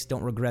mistakes,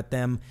 don't regret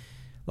them.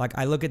 Like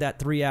I look at that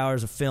 3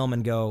 hours of film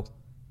and go,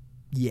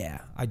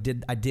 yeah, I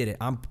did it.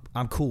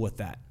 I'm cool with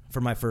that. For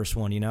my first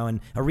one, you know,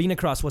 and arena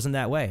cross wasn't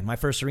that way. My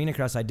first arena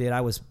cross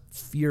I was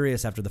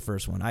furious after the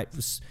first one. I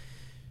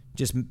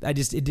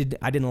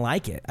didn't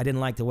like it. I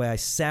didn't like the way I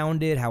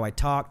sounded, how I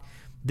talked.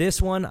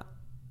 This one,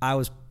 I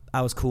was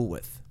cool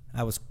with.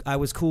 I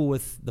was cool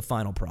with the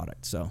final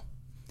product. So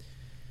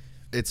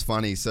it's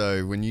funny.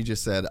 So when you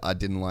just said I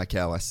didn't like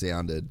how I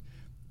sounded,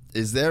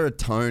 is there a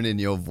tone in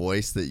your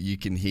voice that you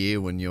can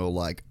hear when you're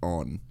like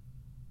on?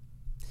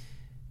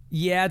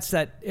 Yeah,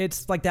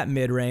 it's like that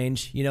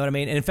mid-range, you know what I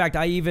mean? And in fact,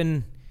 I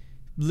even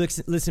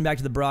listening back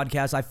to the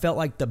broadcast, I felt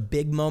like the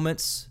big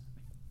moments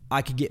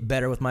I could get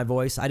better with my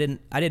voice. I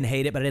didn't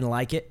hate it, but I didn't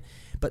like it.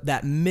 But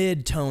that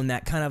mid-tone,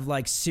 that kind of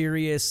like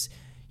serious,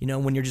 you know,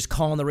 when you're just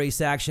calling the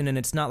race action and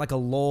it's not like a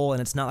lull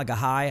and it's not like a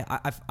high,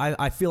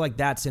 I feel like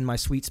that's in my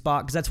sweet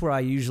spot because that's where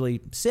I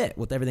usually sit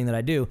with everything that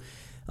I do.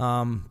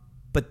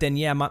 But then,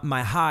 yeah,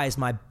 my highs,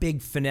 my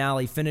big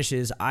finale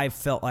finishes, I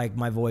felt like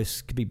my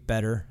voice could be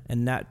better.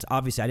 And that,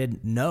 obviously, I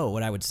didn't know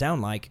what I would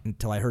sound like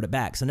until I heard it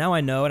back. So now I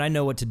know, and I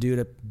know what to do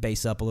to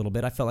bass up a little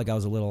bit. I felt like I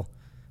was a little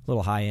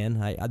high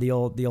end. The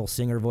old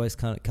singer voice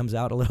kind of comes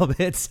out a little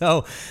bit.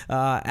 So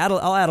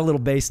I'll add a little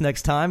bass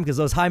next time because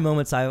those high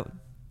moments, they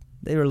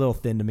were a little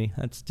thin to me.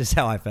 That's just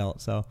how I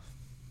felt. So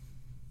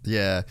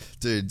yeah,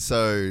 dude.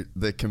 So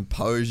the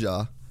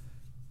composure.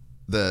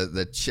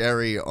 The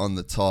cherry on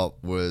the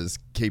top was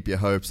keep your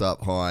hopes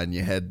up high and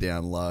your head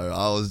down low.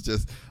 I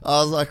was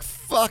like,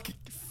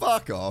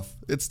 fuck off.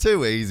 It's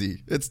too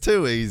easy.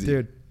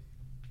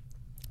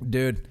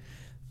 Dude,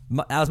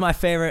 that was my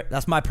favorite.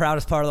 That's my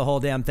proudest part of the whole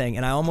damn thing.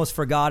 And I almost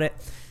forgot it.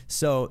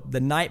 So the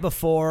night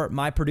before,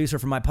 my producer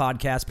for my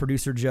podcast,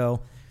 producer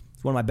Joe,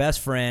 one of my best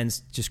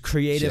friends, just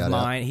creative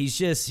mind. He's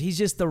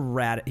just the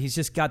rat. He's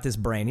just got this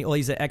brain.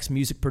 He's an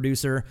ex-music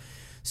producer.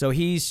 So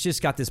he's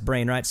just got this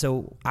brain, right?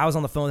 So I was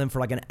on the phone with him for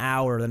like an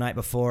hour the night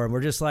before, and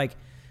we're just like,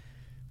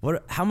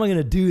 how am I going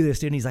to do this,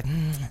 dude? And he's like,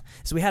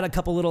 So we had a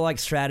couple little like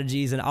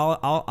strategies, and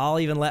I'll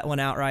even let one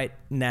out right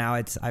now.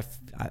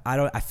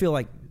 I feel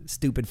like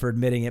stupid for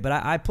admitting it, but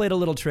I played a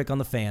little trick on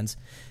the fans.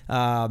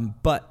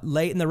 But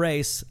late in the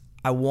race,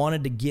 I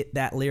wanted to get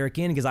that lyric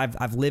in because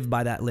I've lived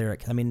by that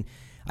lyric. I mean,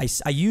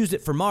 I used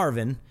it for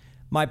Marvin.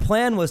 My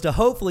plan was to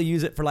hopefully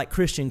use it for like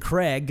Christian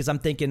Craig because I'm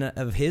thinking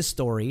of his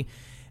story.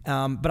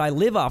 But I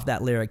live off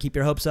that lyric, keep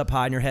your hopes up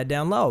high and your head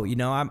down low. You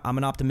know, I'm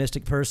an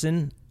optimistic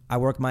person. I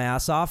work my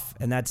ass off,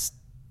 and that's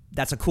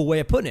a cool way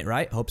of putting it,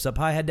 right? Hopes up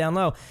high, head down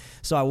low.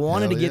 So I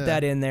wanted to get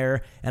that in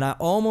there, and I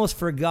almost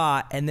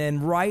forgot. And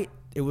then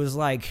it was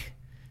like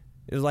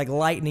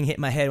lightning hit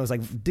my head. It was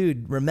like,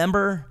 dude,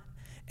 remember?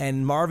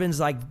 And Marvin's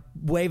like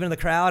waving to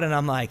the crowd, and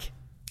I'm like,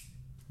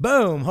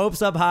 boom,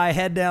 hopes up high,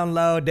 head down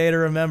low, day to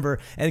remember.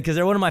 And because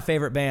they're one of my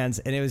favorite bands,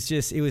 and it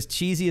was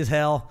cheesy as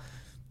hell.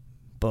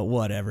 But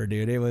whatever,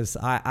 dude. It was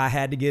I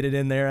had to get it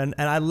in there, and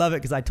I love it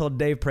because I told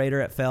Dave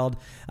Prater at Feld.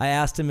 I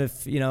asked him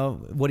if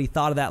what he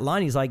thought of that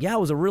line. He's like, yeah, it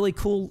was a really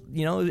cool.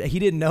 He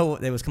didn't know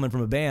it was coming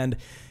from a band.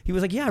 He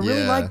was like, yeah, I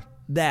really like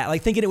that.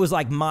 Like thinking it was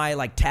like my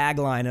like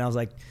tagline, and I was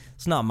like,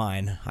 it's not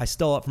mine. I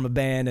stole it from a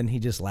band, and he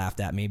just laughed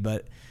at me.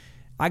 But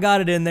I got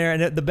it in there,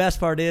 and the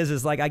best part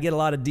is like I get a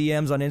lot of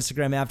DMs on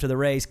Instagram after the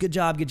race. Good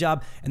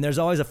job, and there's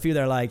always a few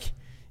that are like,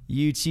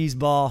 you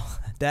cheeseball,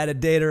 that a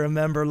day to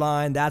remember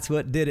line, that's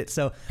what did it.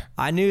 So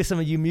I knew some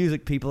of you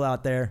music people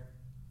out there,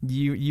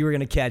 you were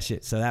gonna catch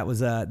it. So that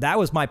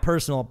was my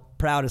personal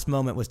proudest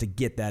moment, was to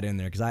get that in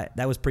there, because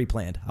that was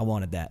pre-planned. I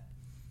wanted that.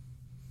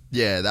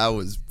 Yeah, that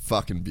was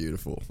fucking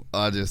beautiful.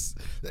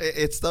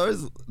 It's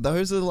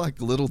those are like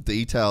little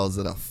details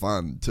that are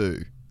fun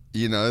too.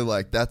 You know,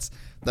 like that's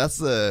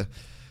the,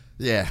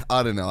 yeah,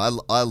 I don't know.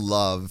 I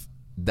love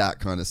that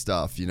kind of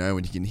stuff, you know,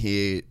 when you can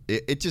hear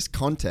it just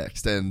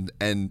context and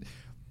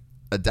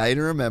a day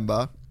to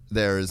remember.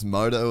 They're as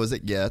moto as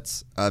it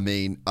gets. I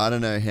mean, I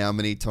don't know how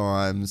many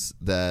times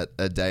that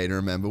A Day to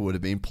Remember would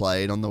have been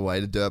played on the way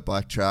to dirt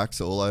bike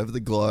tracks all over the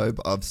globe.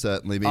 I've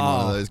certainly been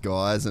one of those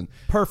guys. And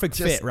perfect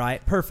fit,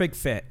 right? Perfect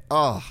fit.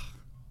 Oh,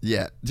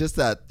 yeah. Just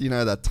that, you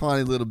know, that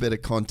tiny little bit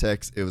of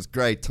context. It was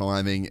great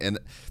timing. And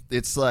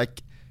it's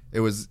like,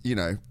 it was, you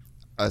know,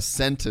 a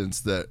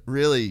sentence that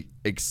really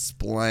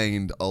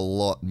explained a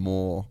lot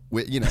more,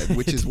 you know,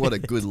 which is what a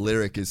good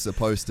lyric is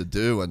supposed to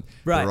do, and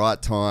the right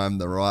time,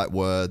 the right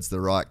words, the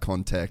right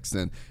context,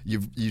 and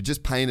you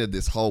just painted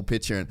this whole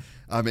picture. And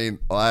I mean,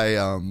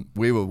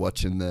 we were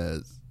watching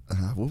were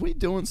we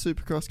doing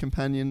Supercross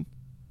Companion?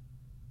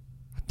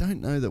 I don't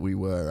know that we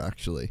were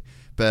actually,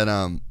 but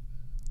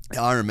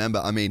I remember.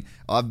 I mean,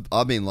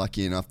 I've been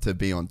lucky enough to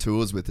be on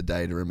tours with A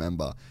Day to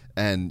Remember.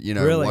 And, you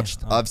know, really?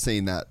 I've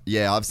seen that.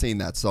 Yeah, I've seen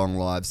that song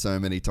live so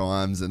many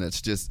times, and it's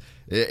just,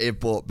 it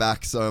brought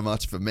back so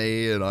much for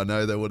me. And I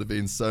know there would have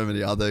been so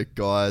many other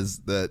guys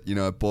that, you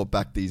know, it brought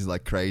back these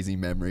like crazy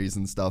memories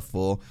and stuff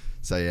for.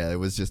 So yeah,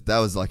 that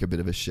was like a bit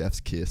of a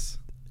chef's kiss.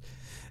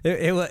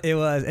 It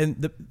was.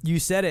 And you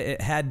said it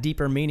had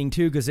deeper meaning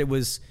too, because it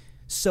was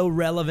so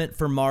relevant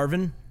for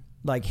Marvin,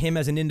 like him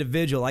as an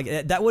individual.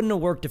 Like that wouldn't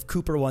have worked if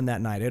Cooper won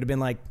that night. It would have been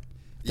like,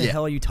 the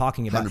hell are you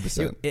talking about?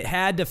 100%. It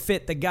had to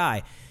fit the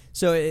guy.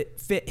 So it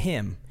fit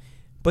him.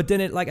 But then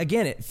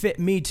it fit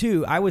me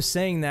too. I was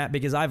saying that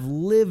because I've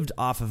lived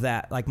off of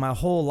that like my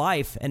whole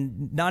life,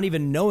 and not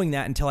even knowing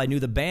that until I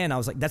knew the band. I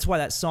was like, that's why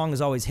that song has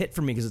always hit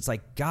for me, because it's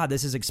like, God,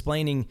 this is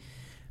explaining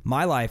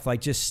my life. Like,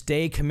 just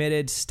stay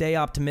committed, stay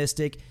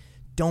optimistic,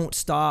 don't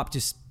stop,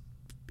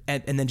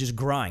 and then just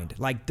grind.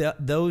 Like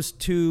those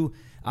two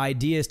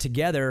ideas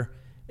together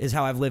is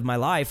how I've lived my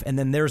life. And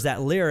then there's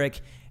that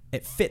lyric.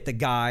 It fit the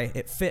guy.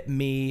 It fit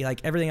me.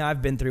 Like everything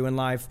I've been through in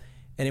life.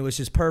 And it was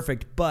just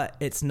perfect, but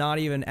it's not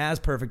even as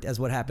perfect as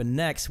what happened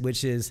next,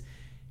 which is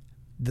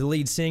the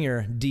lead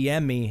singer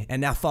DM me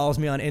and now follows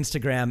me on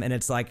Instagram, and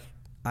it's like,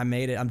 I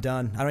made it, I'm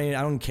done. I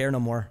don't care no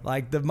more.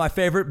 Like my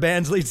favorite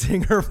band's lead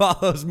singer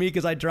follows me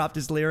because I dropped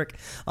his lyric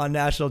on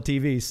national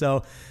TV.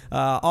 So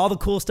all the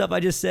cool stuff I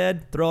just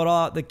said, throw it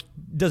all.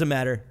 Doesn't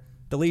matter.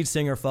 The lead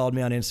singer followed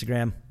me on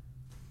Instagram.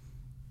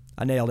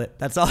 I nailed it.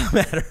 That's all that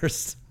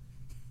matters.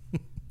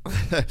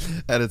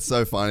 And it's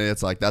so funny.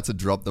 It's like, that's a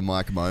drop the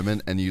mic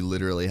moment, and you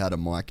literally had a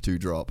mic to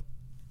drop.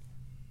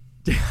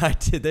 I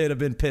did. They'd have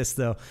been pissed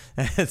though.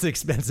 That's an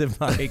expensive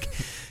mic.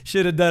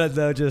 Should have done it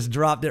though. Just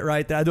dropped it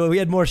right there. We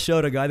had more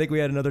show to go. I think we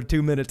had another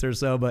 2 minutes or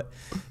so. But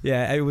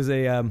yeah, it was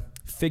a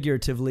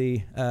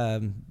figuratively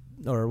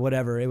or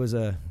whatever. It was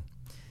a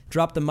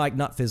drop the mic,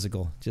 not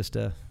physical. Just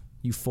a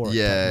euphoric.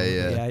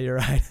 Yeah. You're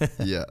right.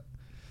 Yeah.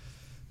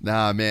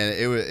 Nah, man,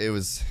 it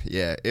was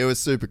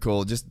super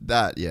cool. Just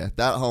that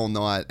whole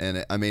night,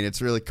 and I mean,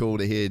 it's really cool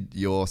to hear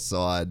your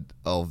side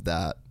of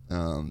that,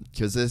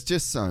 because there's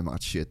just so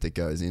much shit that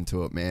goes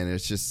into it, man.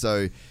 It's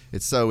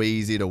so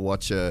easy to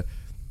watch a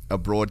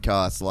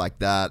broadcast like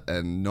that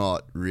and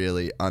not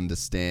really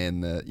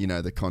understand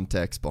the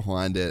context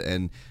behind it,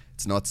 and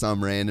it's not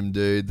some random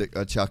dude that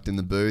got chucked in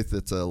the booth.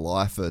 It's a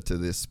lifer to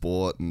this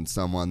sport, and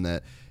someone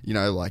that,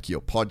 like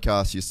your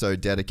podcast you're so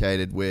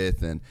dedicated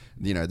with, and,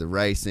 the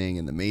racing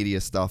and the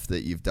media stuff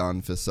that you've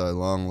done for so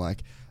long.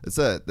 Like,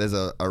 there's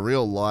a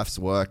real life's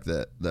work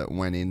that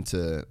went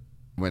into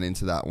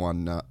that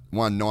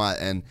one night.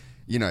 And,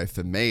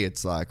 for me,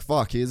 it's like,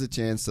 fuck, here's a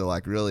chance to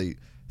like really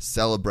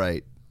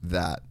celebrate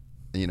that.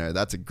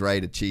 That's a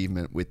great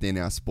achievement within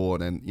our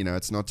sport. And,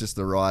 it's not just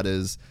the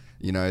riders,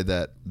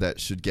 that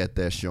should get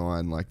their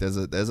shine. Like, there's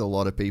a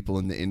lot of people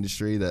in the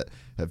industry that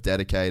have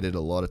dedicated a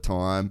lot of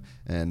time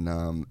and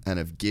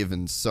have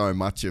given so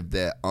much of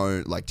their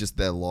own, like, just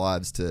their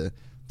lives to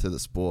the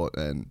sport.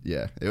 And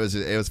yeah, it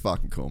was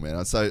fucking cool, man.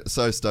 I'm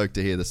so stoked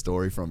to hear the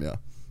story from you.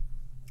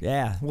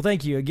 Yeah, well,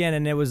 thank you again.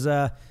 And it was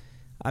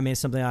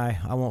something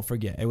I won't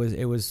forget. It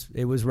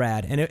was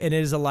rad, and it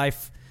is a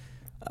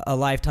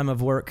lifetime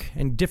of work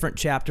and different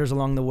chapters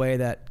along the way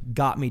that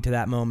got me to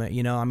that moment.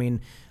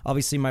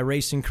 Obviously my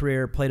racing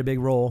career played a big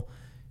role,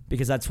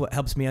 because that's what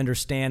helps me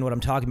understand what I'm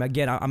talking about.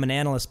 Again, I'm an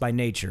analyst by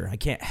nature. I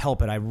can't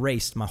help it. I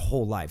raced my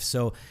whole life.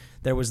 So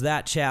there was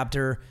that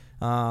chapter.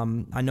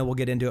 I know we'll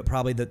get into it,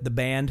 probably the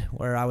band,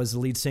 where I was the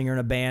lead singer in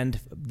a band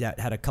that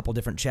had a couple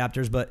different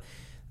chapters, but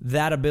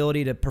that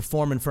ability to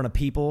perform in front of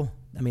people,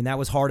 that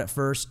was hard at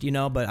first,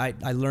 but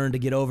I learned to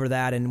get over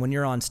that. And when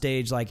you're on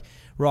stage, like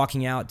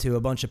rocking out to a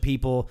bunch of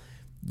people,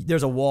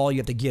 there's a wall you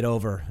have to get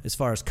over as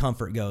far as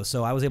comfort goes.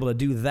 So I was able to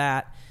do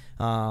that.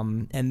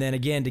 And then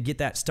again, to get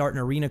that start in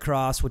arena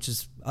cross, which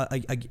is,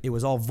 it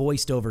was all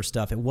voiced over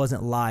stuff. It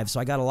wasn't live. So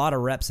I got a lot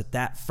of reps at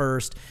that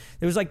first.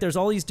 There's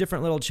all these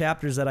different little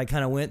chapters that I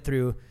kind of went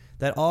through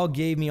that all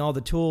gave me all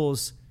the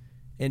tools.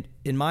 And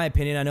in my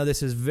opinion, I know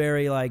this is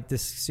very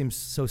this seems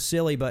so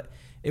silly, but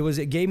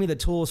it gave me the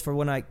tools for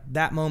when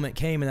that moment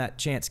came and that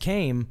chance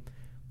came.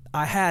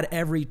 I had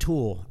every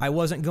tool. I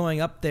wasn't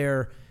going up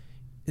there.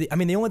 I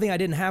mean, the only thing I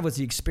didn't have was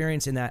the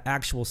experience in that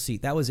actual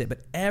seat. That was it. But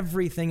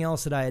everything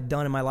else that I had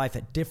done in my life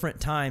at different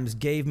times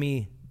gave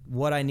me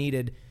what I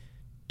needed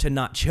to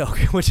not choke,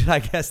 which I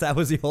guess that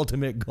was the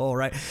ultimate goal,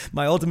 right?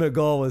 My ultimate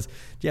goal was,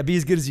 be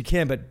as good as you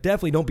can, but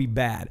definitely don't be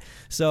bad.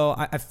 So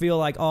I feel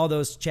like all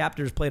those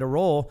chapters played a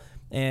role,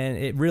 and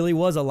it really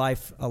was a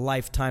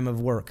lifetime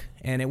of work.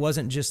 And it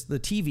wasn't just the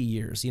TV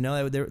years,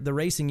 the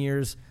racing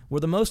years were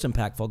the most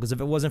impactful, because if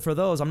it wasn't for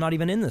those, I'm not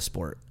even in the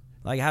sport.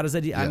 How does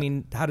that? Yeah. I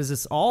mean, how does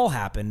this all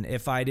happen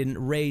if I didn't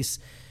race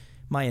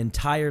my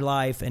entire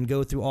life and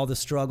go through all the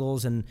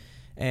struggles and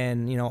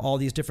all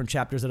these different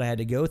chapters that I had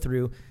to go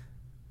through?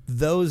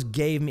 Those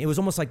gave me. It was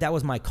almost like that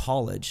was my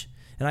college.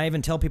 And I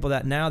even tell people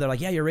that now. They're like,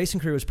 "Yeah, your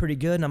racing career was pretty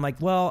good." And I'm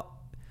like, "Well,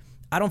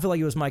 I don't feel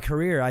like it was my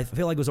career. I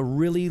feel like it was a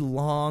really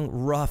long,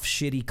 rough,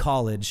 shitty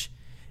college,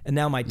 and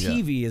now my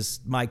TV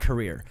is my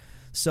career."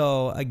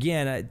 So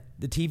again,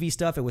 the TV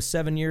stuff. It was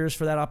 7 years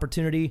for that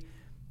opportunity.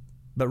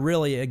 But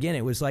really, again,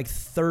 it was like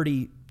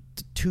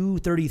 32,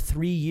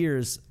 33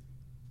 years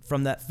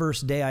from that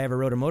first day I ever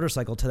rode a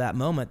motorcycle to that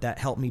moment that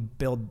helped me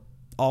build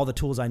all the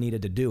tools I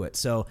needed to do it.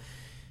 So,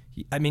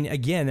 I mean,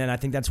 again, and I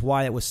think that's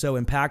why it was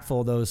so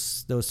impactful,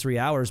 those 3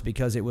 hours,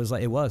 because it was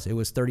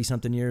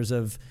 30-something years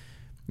of,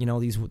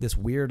 this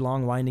weird,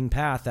 long, winding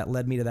path that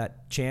led me to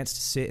that chance to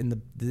sit in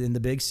the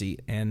big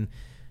seat. And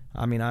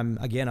I mean,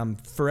 I'm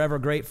forever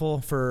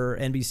grateful for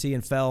NBC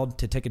and Feld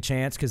to take a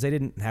chance, because they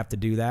didn't have to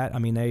do that. I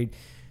mean,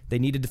 they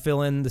needed to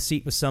fill in the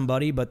seat with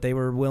somebody, but they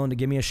were willing to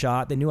give me a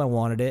shot. They knew I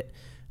wanted it.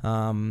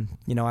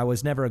 I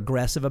was never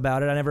aggressive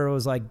about it. I never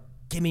was like,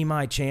 give me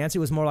my chance. It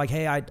was more like,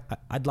 hey,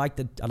 I'd like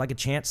a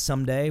chance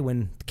someday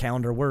when the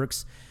calendar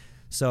works.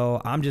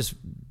 So I'm just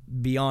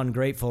beyond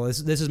grateful.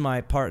 This is my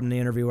part in the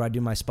interview where I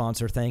do my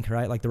sponsor thank,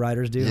 right? Like the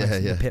riders do,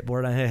 the pit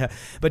board.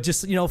 But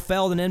just,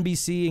 Feld and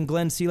NBC and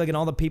Glenn Seelig and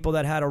all the people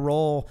that had a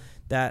role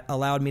that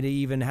allowed me to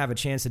even have a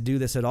chance to do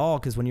this at all.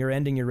 Because when you're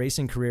ending your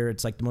racing career,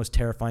 it's like the most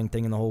terrifying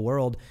thing in the whole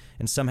world.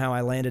 And somehow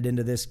I landed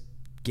into this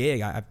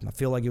gig. I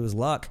feel like it was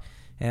luck.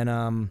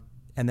 And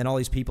then all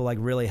these people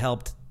really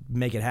helped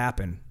make it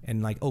happen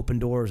and open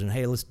doors and,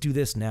 hey, let's do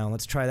this now.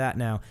 Let's try that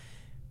now.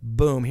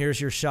 Boom, here's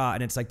your shot.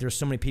 And it's like there's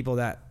so many people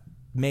that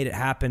made it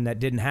happen that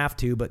didn't have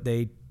to, but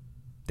they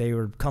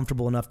were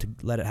comfortable enough to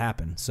let it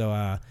happen. So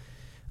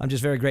I'm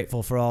just very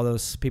grateful for all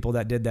those people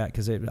that did that,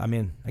 because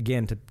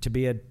again, to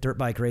be a dirt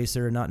bike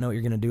racer and not know what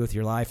you're going to do with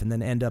your life and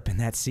then end up in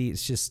that seat,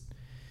 it's just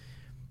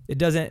it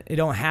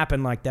don't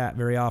happen like that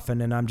very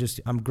often. And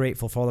I'm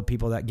grateful for all the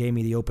people that gave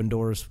me the open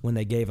doors when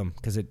they gave them,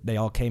 because they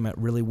all came at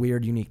really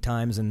weird, unique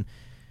times and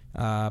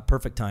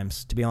perfect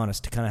times, to be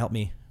honest, to kind of help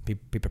me be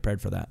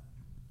prepared for that.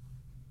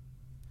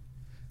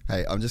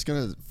 Hey, I'm just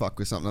going to fuck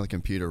with something on the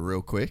computer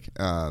real quick.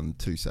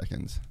 2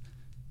 seconds.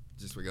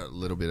 We got a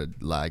little bit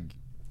of lag.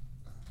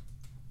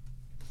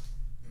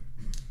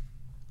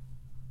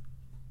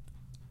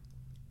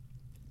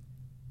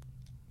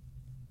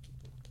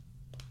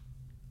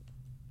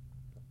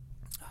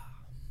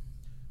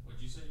 What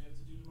did you say you have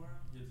to do tomorrow?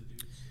 You have to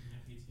do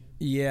KTM?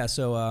 Yeah,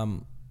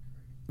 so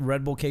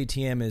Red Bull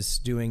KTM is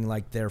doing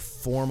their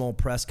formal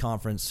press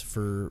conference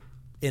for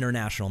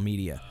international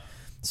media.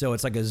 So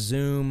it's like a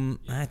Zoom.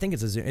 I think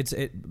it's a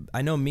Zoom.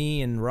 I know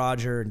me and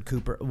Roger and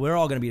Cooper, we're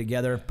all going to be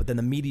together, but then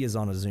the media's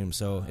on a Zoom.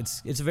 So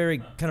it's a very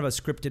kind of a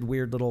scripted,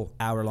 weird little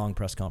hour-long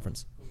press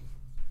conference.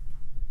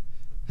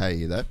 Hey,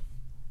 you there?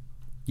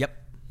 Yep.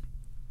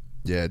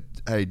 Yeah.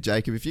 Hey,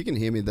 Jacob, if you can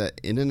hear me, the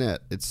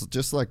internet, it's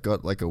just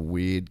got a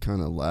weird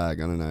kind of lag.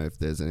 I don't know if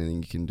there's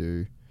anything you can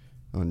do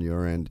on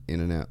your end,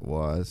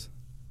 internet-wise.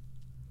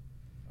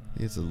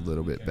 It's a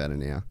little bit better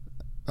now.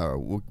 All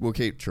right, we'll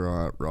keep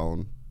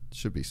rolling.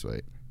 Should be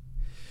sweet.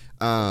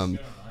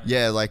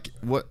 Yeah,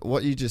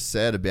 what you just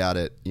said about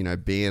it,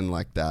 being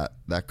like that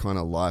kind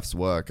of life's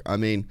work. I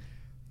mean,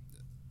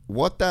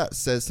 what that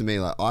says to me,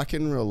 I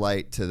can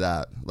relate to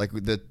that.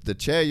 The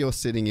chair you're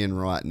sitting in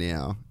right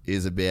now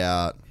is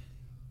about,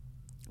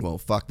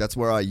 that's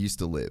where I used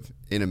to live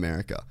in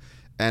America.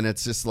 And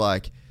it's just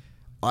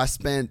I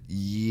spent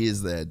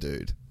years there,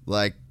 dude.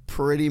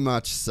 Pretty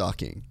much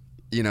sucking.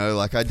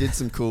 I did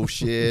some cool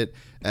shit,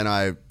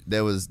 and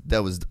there was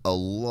a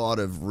lot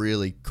of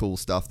really cool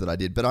stuff that I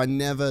did, but I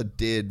never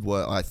did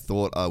what I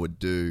thought I would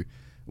do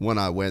when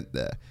I went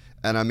there.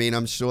 And I mean,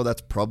 I'm sure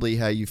that's probably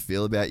how you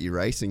feel about your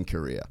racing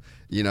career.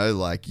 You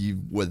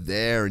were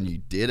there and you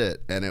did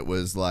it, and it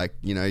was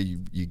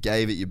you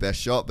gave it your best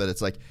shot, but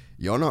it's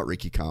you're not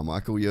Ricky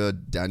Carmichael, you're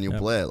Daniel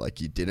Blair.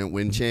 You didn't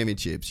win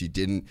championships, you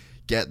didn't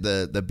get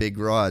the big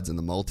rides and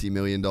the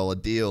multi-million-dollar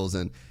deals,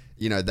 and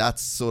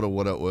that's sort of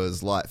what it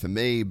was like for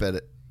me.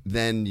 But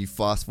then you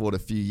fast forward a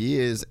few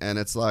years and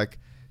it's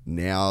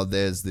now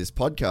there's this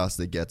podcast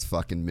that gets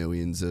fucking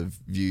millions of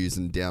views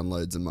and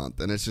downloads a month.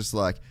 And it's just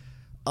like,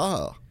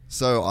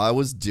 so I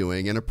was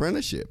doing an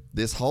apprenticeship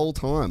this whole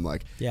time.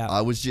 Like,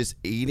 I was just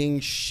eating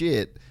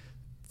shit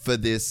for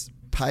this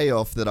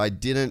payoff that I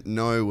didn't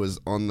know was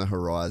on the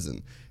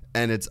horizon.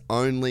 And it's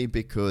only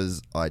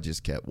because I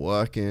just kept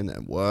working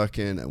and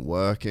working and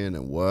working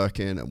and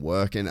working and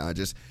working. I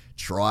just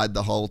tried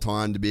the whole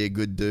time to be a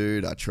good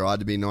dude. I tried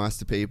to be nice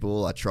to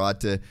people. I tried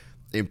to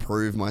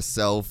improve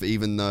myself,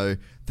 even though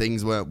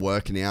things weren't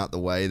working out the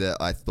way that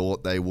I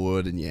thought they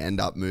would. And you end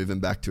up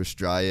moving back to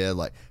Australia,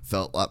 like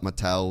felt like my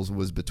tail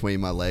was between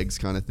my legs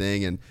kind of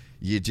thing. And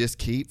you just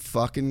keep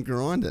fucking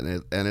grinding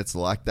it. And it's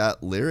like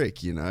that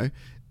lyric, you know,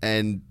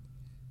 and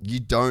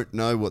you don't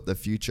know what the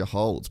future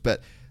holds.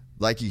 But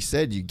like you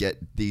said, you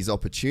get these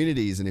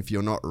opportunities, and if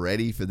you're not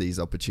ready for these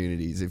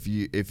opportunities, if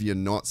you're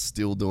not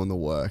still doing the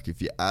work,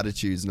 if your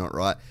attitude's not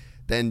right,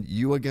 then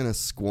you are going to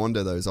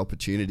squander those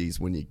opportunities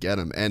when you get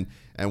them. And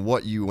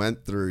what you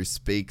went through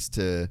speaks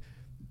to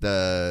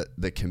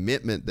the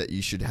commitment that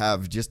you should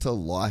have just to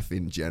life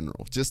in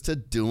general, just to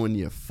doing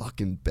your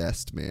fucking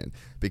best, man,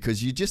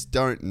 because you just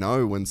don't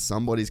know when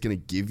somebody's going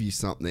to give you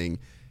something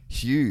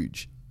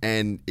huge.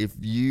 And if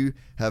you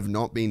have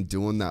not been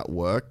doing that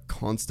work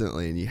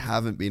constantly and you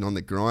haven't been on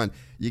the grind,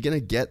 you're going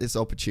to get this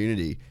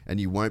opportunity and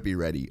you won't be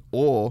ready.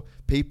 Or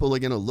people are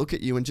going to look at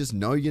you and just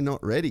know you're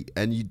not ready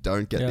and you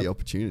don't get the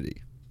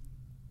opportunity.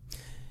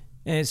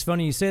 And it's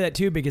funny you say that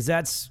too, because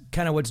that's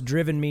kind of what's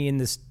driven me in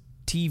this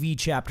TV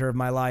chapter of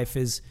my life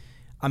is,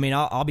 I mean,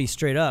 I'll be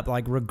straight up,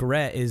 like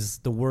regret is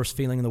the worst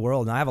feeling in the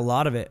world. And I have a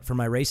lot of it from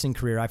my racing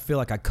career. I feel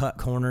like I cut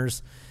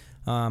corners.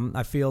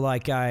 I feel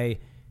like I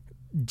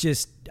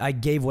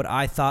gave what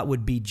I thought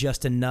would be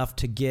just enough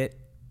to get.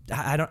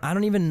 I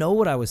don't even know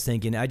what I was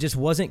thinking. I just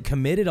wasn't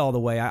committed all the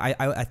way.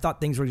 I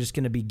thought things were just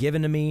going to be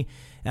given to me,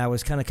 and I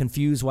was kind of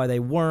confused why they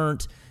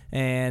weren't.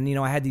 And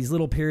I had these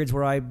little periods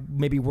where I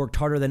maybe worked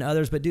harder than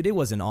others, but dude, it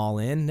wasn't all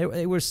in.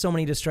 There were so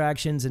many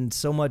distractions and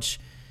so much,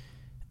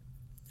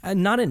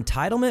 not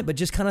entitlement, but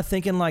just kind of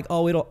thinking like,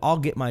 I'll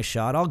get my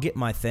shot, I'll get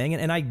my thing,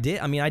 and I did.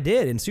 I mean, I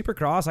did in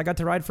Supercross. I got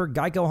to ride for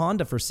Geico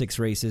Honda for 6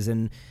 races,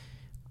 and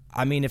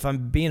I mean, if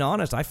I'm being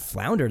honest, I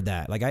floundered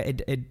that. Like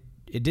it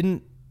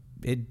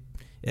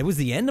was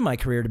the end of my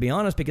career, to be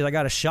honest, because I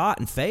got a shot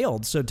and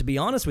failed. So to be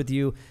honest with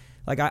you,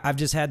 like I've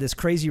just had this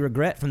crazy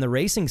regret from the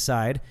racing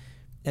side.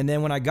 And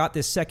then when I got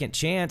this second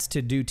chance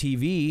to do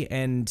TV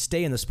and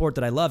stay in the sport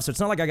that I love, so it's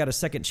not like I got a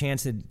second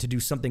chance to do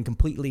something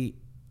completely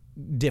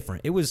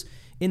different. It was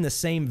in the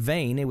same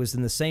vein. It was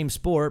in the same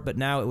sport, but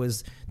now it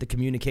was the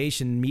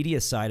communication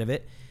media side of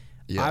it.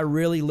 Yeah. I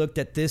really looked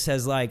at this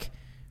as like,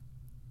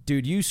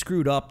 dude, you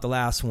screwed up the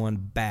last one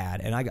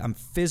bad. And I'm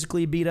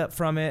physically beat up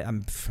from it.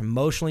 I'm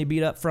emotionally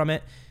beat up from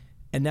it.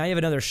 And now you have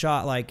another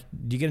shot. Like,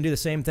 you going to do the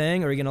same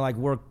thing? Or are you going to like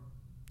work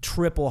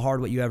triple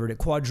hard what you ever did,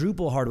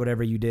 quadruple hard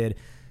whatever you did?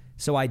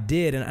 So I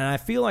did. And I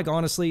feel like,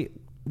 honestly,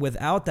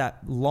 without that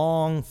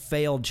long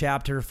failed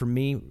chapter for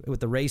me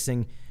with the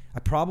racing, I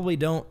probably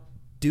don't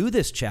do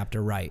this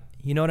chapter right.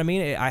 You know what I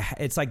mean?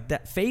 It's like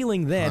that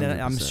failing then, 100%.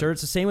 And I'm sure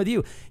it's the same with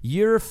you.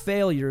 Your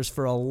failures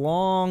for a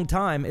long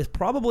time is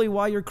probably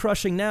why you're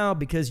crushing now,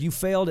 because you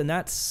failed, and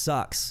that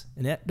sucks,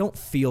 and that don't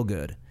feel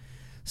good.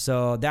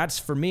 So that's,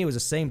 for me, it was the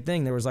same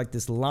thing. There was like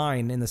this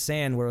line in the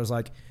sand where it was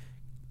like,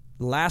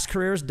 last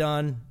career's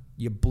done,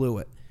 you blew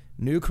it.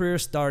 New career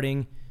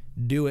starting,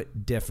 do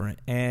it different.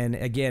 And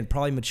again,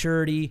 probably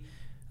maturity.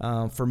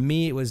 For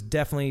me, it was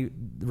definitely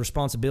the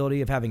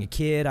responsibility of having a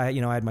kid. I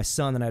had my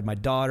son, then I had my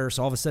daughter.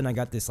 So all of a sudden I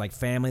got this like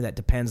family that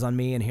depends on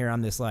me. And here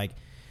I'm this like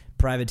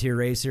privateer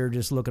racer,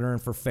 just looking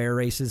around for fair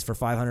races for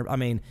 500. I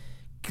mean,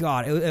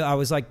 God, I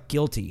was like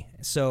guilty.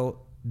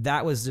 So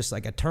that was just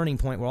like a turning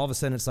point where all of a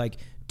sudden it's like,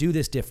 do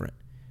this different,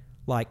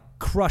 like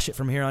crush it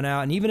from here on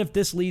out. And even if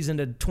this leads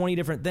into 20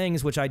 different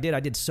things, which I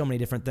did so many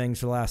different things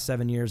for the last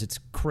 7 years. It's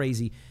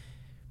crazy.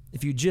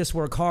 If you just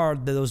work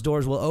hard, those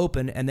doors will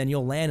open, and then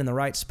you'll land in the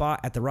right spot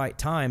at the right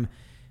time.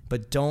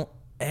 But don't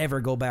ever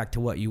go back to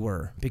what you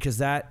were, because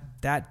that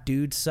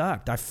dude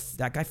sucked.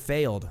 That guy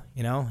failed,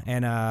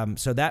 And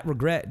so that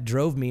regret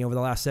drove me over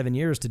the last 7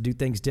 years to do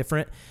things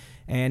different.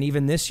 And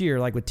even this year,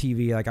 like with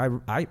TV, like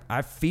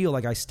I feel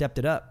like I stepped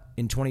it up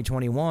in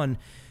 2021,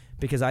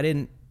 because I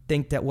didn't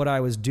think that what I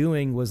was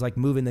doing was like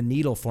moving the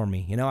needle for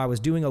me. I was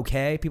doing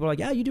okay. People are like,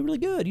 yeah, you do really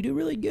good. You do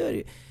really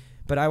good.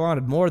 But I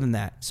wanted more than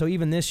that. So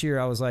even this year,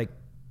 I was like,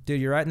 dude,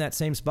 you're right in that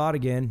same spot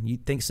again. You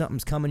think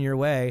something's coming your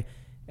way,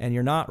 and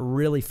you're not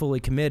really fully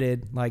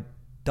committed. Like,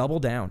 double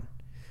down.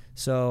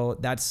 So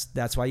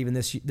that's why even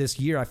this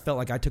year, I felt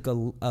like I took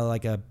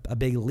a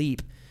big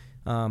leap,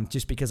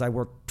 just because I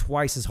worked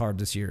twice as hard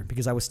this year,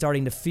 because I was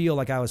starting to feel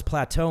like I was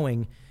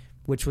plateauing,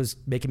 which was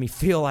making me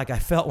feel like I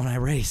felt when I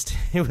raced.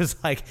 It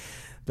was like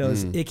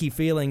those icky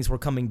feelings were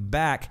coming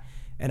back,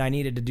 and I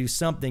needed to do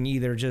something,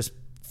 either just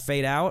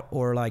fade out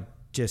or like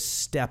just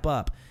step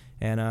up.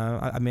 And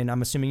I mean,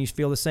 I'm assuming you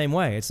feel the same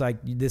way. It's like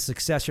the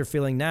success you're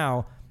feeling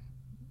now,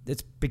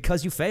 it's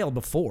because you failed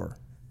before.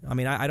 I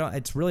mean, I don't.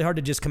 It's really hard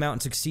to just come out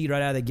and succeed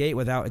right out of the gate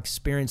without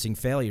experiencing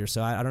failure.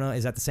 So I don't know.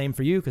 Is that the same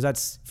for you?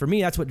 Because for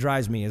me, that's what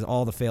drives me. Is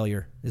all the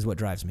failure is what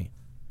drives me.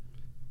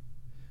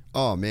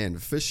 Oh man,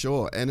 for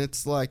sure. And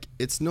it's like,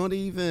 it's not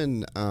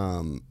even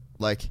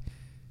like,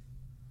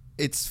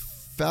 it's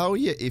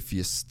failure if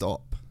you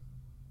stop.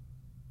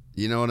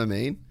 You know what I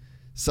mean?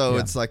 So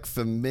it's like,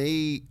 for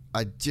me,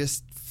 I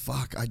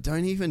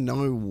don't even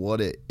know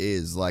what it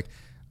is. Like,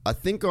 I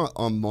think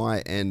on my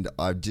end,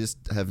 I just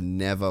have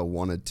never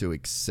wanted to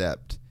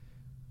accept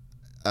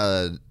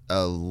a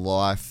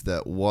life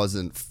that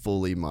wasn't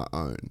fully my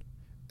own.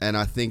 And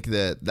I think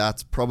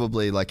that's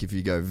probably, like, if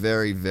you go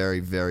very, very,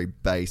 very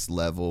base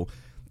level,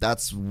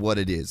 that's what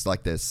it is.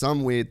 Like, there's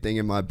some weird thing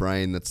in my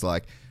brain that's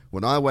like,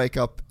 when I wake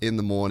up in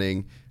the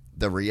morning,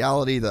 the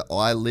reality that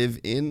I live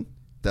in,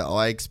 that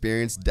I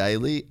experience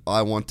daily,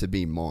 I want to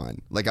be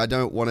mine. Like, I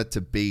don't want it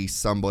to be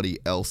somebody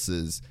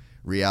else's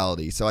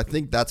reality. So I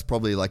think that's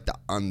probably like the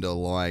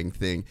underlying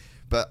thing.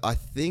 But I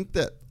think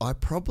that I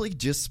probably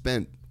just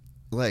spent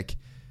like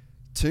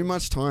too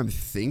much time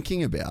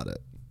thinking about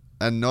it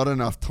and not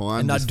enough time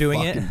and not just doing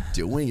fucking it.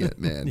 doing it,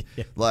 man.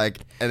 Yeah. Like,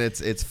 and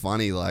it's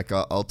funny. Like,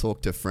 I'll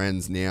talk to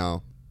friends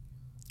now,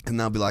 and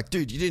they'll be like,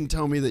 "Dude, you didn't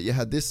tell me that you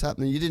had this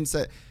happening. You didn't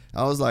say."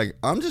 I was like,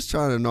 I'm just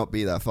trying to not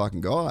be that fucking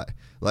guy.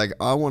 Like,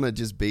 I want to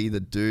just be the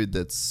dude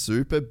that's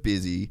super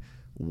busy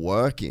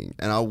working,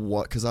 and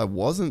because I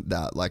wasn't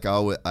that. Like,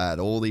 I had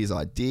all these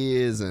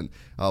ideas, and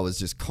I was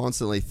just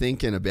constantly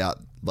thinking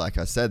about, like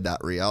I said, that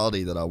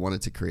reality that I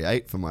wanted to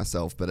create for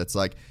myself. But it's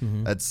like,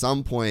 at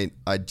some point,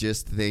 I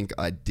just think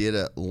I did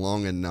it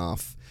long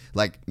enough.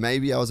 Like,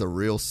 maybe I was a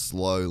real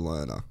slow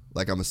learner.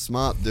 Like, I'm a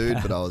smart dude,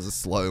 but I was a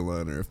slow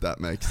learner, if that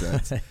makes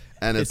sense.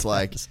 And it's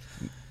like,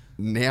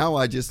 now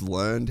I just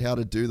learned how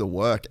to do the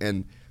work.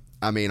 And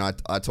I mean,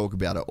 I talk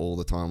about it all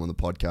the time on the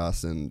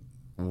podcast, and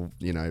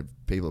you know,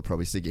 people are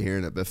probably sick of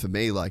hearing it, but for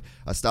me, like,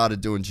 I started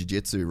doing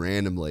jiu-jitsu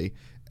randomly,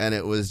 and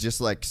it was just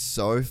like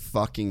so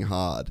fucking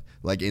hard,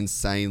 like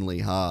insanely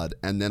hard.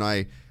 And then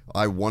I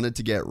wanted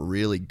to get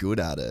really good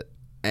at it,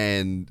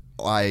 and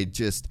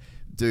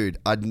dude,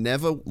 I'd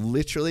never,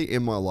 literally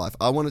in my life,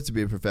 I wanted to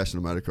be a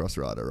professional motocross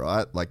rider,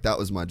 right? Like, that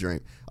was my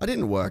dream. I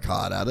didn't work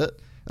hard at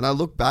it. And I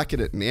look back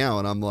at it now,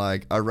 and I'm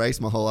like, I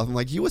raced my whole life. I'm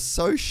like, you were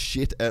so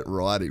shit at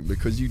riding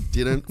because you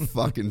didn't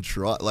fucking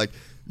try. Like,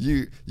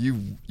 you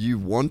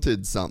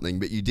wanted something,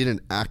 but you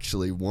didn't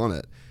actually want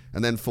it.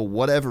 And then for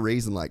whatever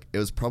reason, like, it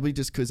was probably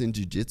just because in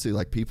jiu-jitsu,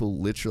 like, people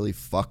literally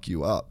fuck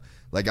you up.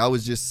 Like, I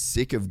was just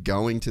sick of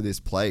going to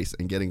this place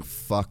and getting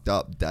fucked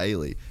up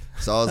daily.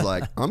 So I was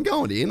like, I'm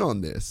going in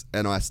on this.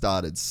 And I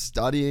started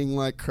studying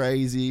like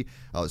crazy.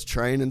 I was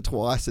training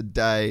twice a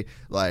day.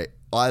 Like,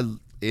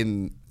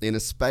 in a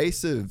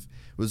space of,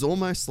 it was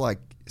almost like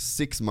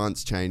 6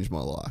 months changed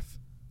my life.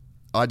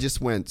 I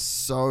just went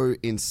so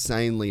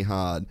insanely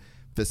hard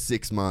for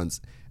 6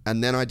 months.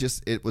 And then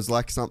it was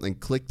like something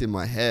clicked in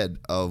my head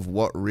of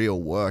what real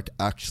work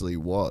actually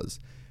was.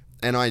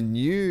 And I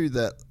knew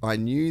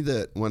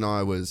that when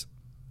I was,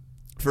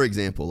 for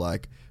example,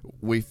 like,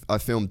 I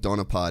filmed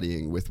Donna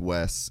Partying with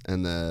Wes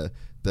and the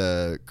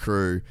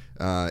crew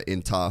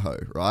in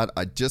Tahoe, right?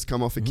 I'd just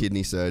come off a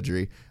kidney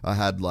surgery. I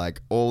had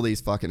like all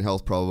these fucking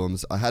health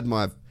problems. I had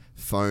my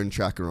phone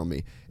tracker on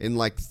me. In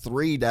like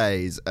 3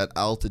 days at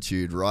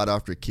altitude right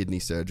after a kidney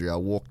surgery, I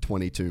walked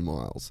 22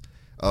 miles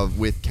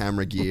with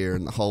camera gear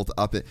and the whole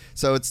up it.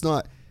 So it's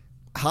not,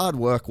 hard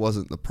work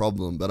wasn't the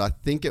problem, but I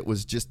think it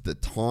was just the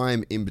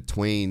time in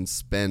between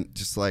spent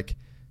just like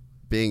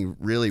being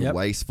really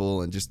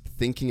wasteful and just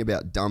thinking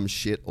about dumb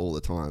shit all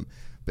the time.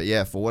 But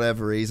yeah, for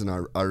whatever reason,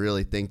 I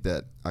really think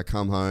that I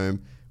come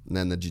home, and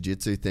then the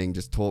jiu-jitsu thing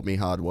just taught me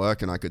hard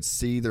work, and I could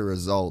see the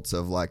results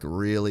of like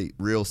really,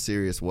 real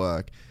serious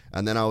work.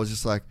 And then I was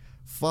just like,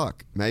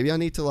 fuck, maybe I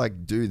need to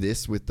like do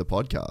this with the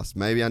podcast.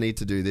 Maybe I need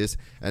to do this.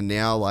 And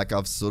now like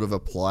I've sort of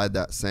applied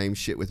that same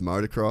shit with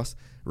motocross.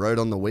 Rode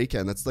on the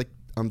weekend. That's like,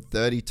 I'm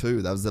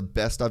 32. That was the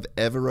best I've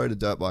ever rode a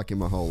dirt bike in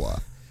my whole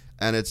life.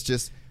 And it's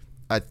just,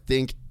 I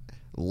think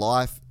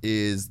life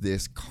is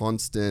this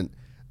constant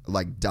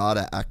like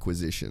data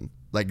acquisition.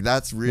 Like,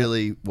 that's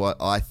really what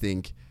I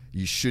think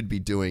you should be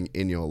doing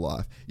in your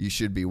life. You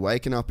should be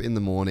waking up in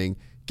the morning,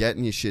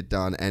 getting your shit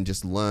done, and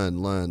just learn.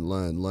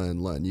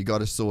 You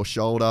got a sore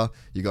shoulder,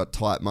 you got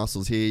tight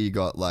muscles here, you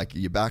got like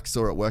your back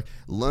sore at work.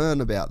 Learn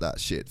about that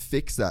shit,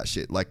 fix that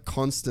shit, like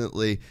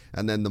constantly.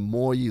 And then the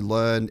more you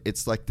learn,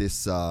 it's like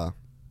this,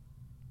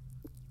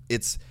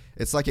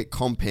 it's like it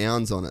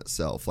compounds on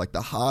itself. Like,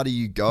 the harder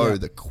you go,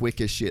 the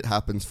quicker shit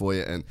happens for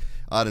you. And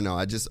I don't know,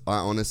 I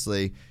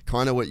honestly,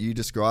 kind of what you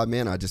described,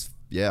 man, I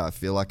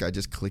feel like I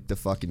just clicked the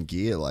fucking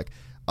gear. Like,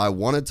 I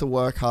wanted to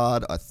work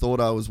hard. I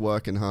thought I was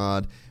working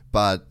hard.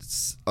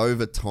 But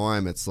over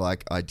time, it's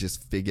like I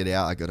just figured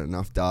out, I got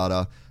enough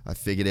data. I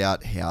figured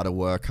out how to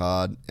work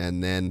hard.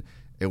 And then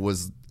it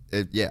was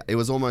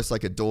almost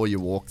like a door you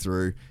walk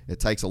through. It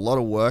takes a lot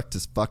of work to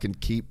fucking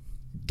keep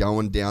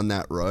going down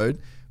that road.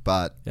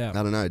 But I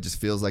don't know, it just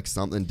feels like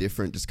something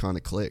different just kind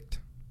of clicked.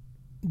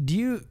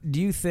 Do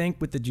you think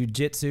with the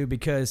jiu-jitsu,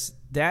 because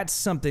that's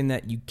something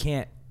that you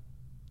can't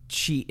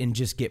cheat and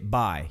just get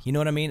by. You know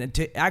what I mean? And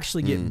to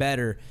actually get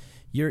better,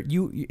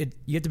 you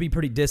have to be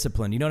pretty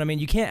disciplined. You know what I mean?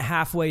 You can't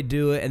halfway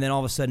do it and then all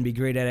of a sudden be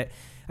great at it.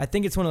 I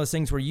think it's one of those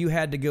things where you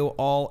had to go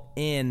all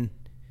in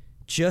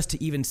just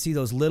to even see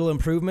those little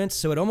improvements.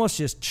 So it almost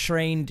just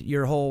trained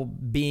your whole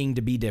being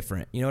to be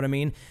different. You know what I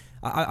mean?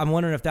 I'm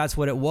wondering if that's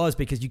what it was,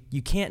 because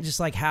you can't just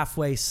like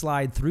halfway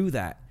slide through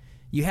that.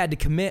 You had to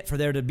commit for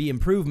there to be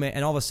improvement,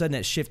 and all of a sudden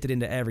it shifted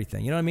into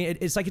everything. You know what I mean?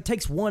 It's like it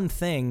takes one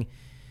thing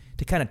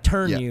to kind of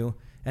turn you,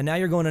 and now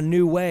you're going a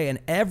new way, and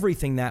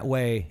everything that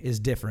way is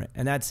different.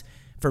 And that's,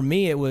 for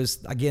me, it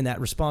was, again, that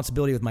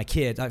responsibility with my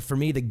kids. For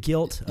me, the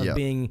guilt of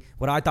being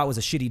what I thought was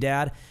a shitty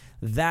dad,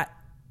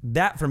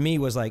 that for me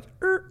was like,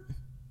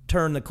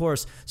 turn the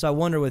course. So I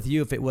wonder with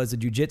you if it was the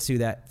jiu-jitsu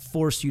that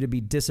forced you to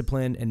be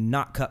disciplined and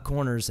not cut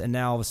corners, and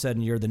now all of a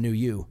sudden you're the new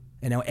you,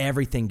 and now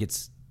everything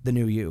gets the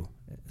new you.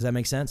 Does that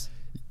make sense?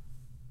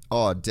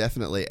 Oh,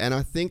 definitely. And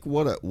I think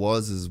what it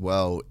was as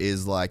well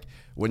is like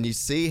when you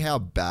see how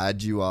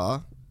bad you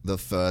are the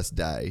first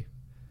day,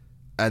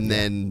 and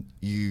then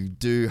you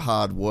do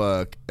hard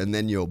work and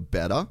then you're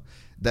better.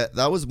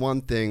 That was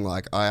one thing.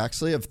 Like, I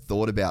actually have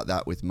thought about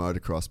that with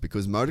motocross,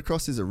 because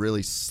motocross is a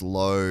really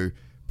slow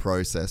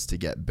process to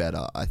get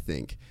better, I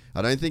think.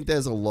 I don't think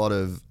there's a lot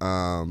of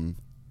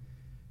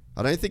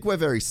I don't think we're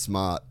very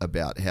smart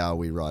about how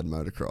we ride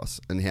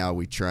motocross and how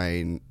we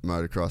train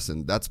motocross.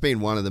 And that's been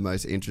one of the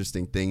most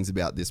interesting things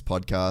about this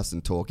podcast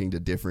and talking to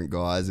different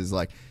guys, is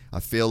like, I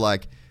feel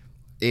like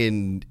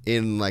in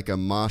like a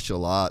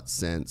martial arts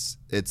sense,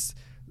 it's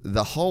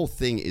the whole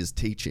thing is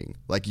teaching.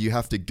 Like, you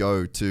have to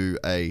go to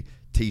a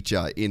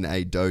teacher in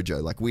a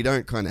dojo. Like, we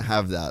don't kind of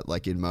have that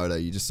like in moto.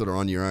 You just sort of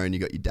on your own, you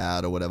got your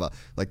dad or whatever.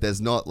 Like,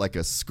 there's not like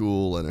a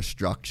school and a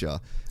structure.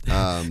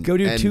 Go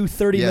do 2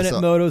 30-minute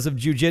motos of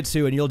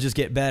jiu-jitsu and you'll just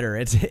get better.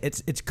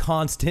 It's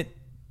constant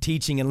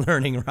teaching and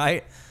learning,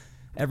 right?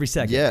 Every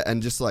second. Yeah,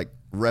 and just like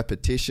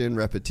repetition.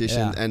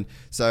 Yeah. And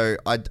so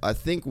I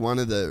think one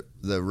of the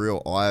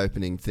real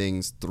eye-opening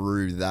things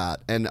through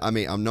that, and I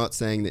mean, I'm not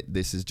saying that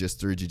this is just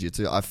through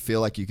jiu-jitsu. I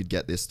feel like you could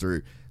get this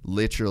through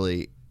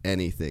literally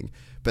anything.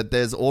 But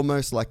there's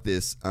almost like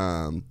this,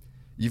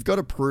 you've got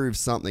to prove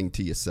something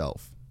to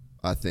yourself,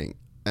 I think.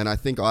 And I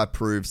think I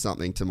proved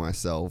something to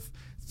myself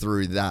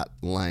through that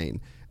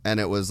lane. And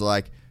it was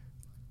like,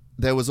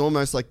 there was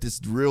almost like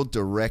this real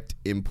direct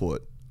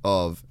input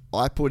of,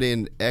 I put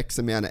in X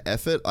amount of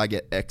effort, I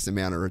get X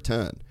amount of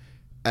return.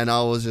 And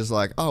I was just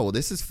like, oh, well,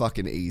 this is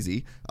fucking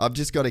easy. I've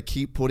just got to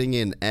keep putting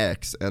in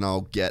X and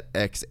I'll get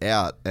X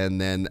out.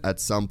 And then at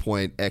some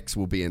point, X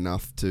will be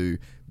enough to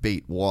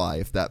beat Y,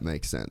 if that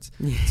makes sense.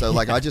 So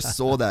like, I just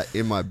saw that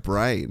in my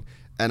brain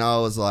and I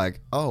was like,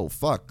 oh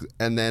fuck.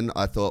 And then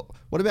I thought,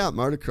 what about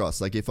motocross?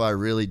 Like, if I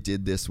really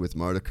did this with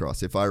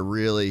motocross, if I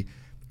really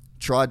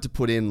tried to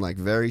put in like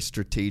very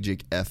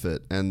strategic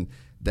effort, and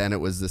then it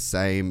was the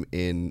same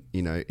in,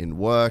 you know, in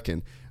work.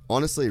 And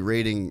honestly,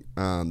 reading,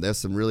 there's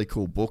some really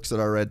cool books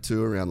that I read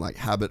too around like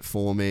habit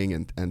forming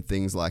and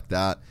things like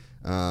that.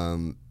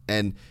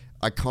 And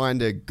I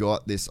kind of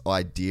got this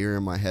idea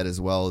in my head as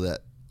well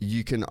that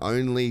you can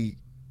only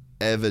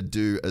ever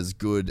do as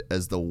good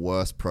as the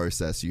worst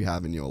process you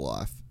have in your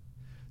life.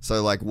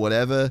 So like,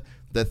 whatever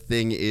the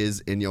thing is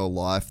in your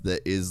life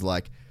that is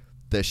like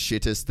the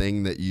shittest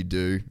thing that you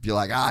do, if you're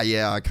like,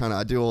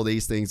 I do all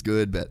these things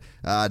good, but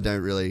I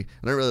don't really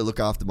look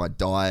after my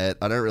diet,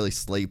 I don't really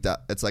sleep,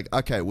 that it's like,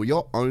 okay, well,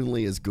 you're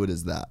only as good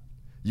as that.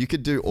 You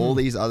could do all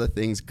these other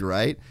things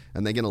great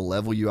and they're going to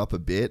level you up a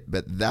bit,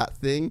 but that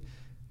thing,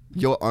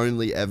 you're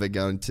only ever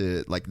going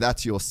to, like,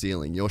 that's your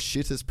ceiling. Your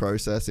shittest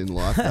process in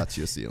life, that's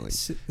your ceiling.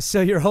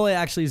 So you're only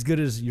actually as good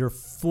as your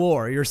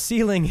floor. Your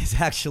ceiling is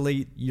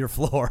actually your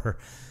floor.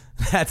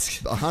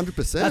 That's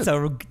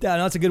 100%.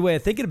 That's a good way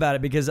of thinking about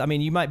it, because, I mean,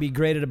 you might be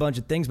great at a bunch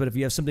of things, but if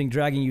you have something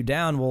dragging you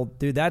down, well,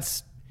 dude,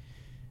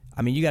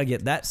 you got to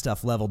get that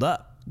stuff leveled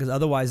up, because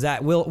otherwise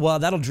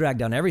that'll drag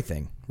down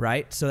everything,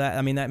 right? So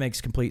that makes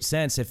complete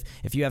sense.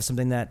 If you have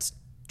something that's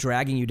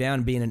dragging you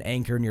down, being an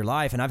anchor in your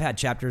life. And I've had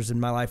chapters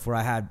in my life where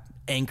I had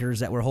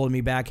anchors that were holding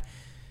me back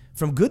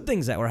from good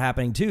things that were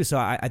happening too. So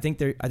I think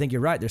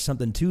you're right. There's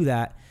something to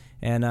that.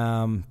 And,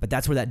 but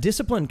that's where that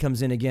discipline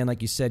comes in again.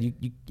 Like you said,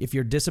 you if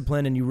you're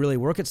disciplined and you really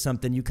work at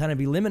something, you kind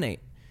of eliminate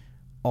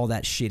all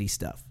that shitty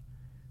stuff.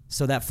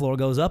 So that floor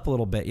goes up a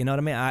little bit. You know what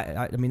I mean?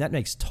 I mean, that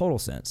makes total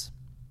sense.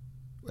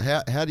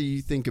 How do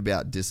you think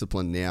about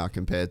discipline now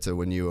compared to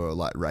when you were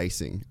like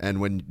racing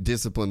and when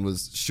discipline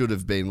should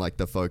have been like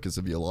the focus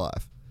of your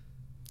life?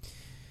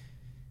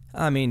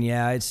 I mean,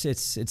 yeah,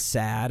 it's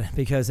sad,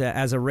 because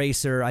as a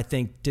racer, I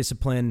think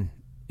discipline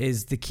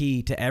is the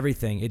key to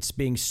everything. It's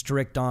being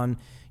strict on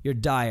your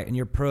diet and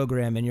your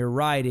program and your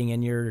riding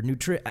and your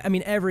nutrition. I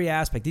mean, every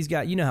aspect. These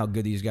guys, you know how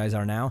good these guys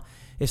are now.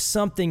 If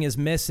something is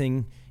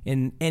missing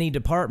in any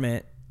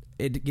department,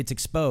 it gets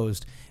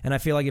exposed. And I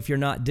feel like if you're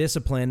not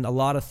disciplined, a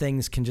lot of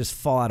things can just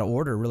fall out of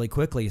order really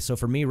quickly. So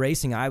for me,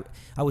 racing, I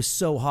was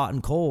so hot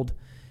and cold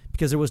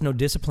because there was no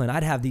discipline.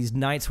 I'd have these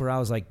nights where I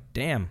was like,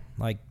 damn,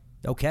 like,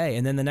 okay.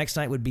 And then the next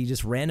night would be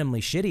just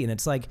randomly shitty. And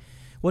it's like,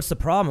 What's the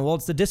problem? Well,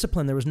 it's the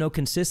discipline. There was no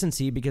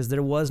consistency because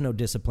there was no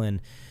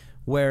discipline.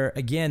 Where,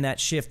 again, that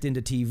shift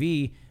into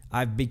TV,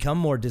 I've become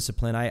more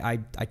disciplined. I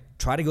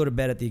try to go to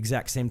bed at the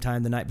exact same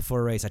time the night before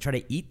a race. I try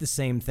to eat the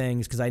same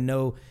things because I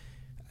know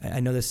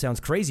this sounds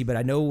crazy, but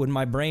I know when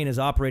my brain is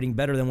operating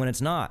better than when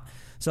it's not.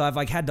 So I've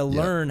had to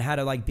learn how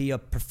to be a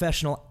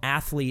professional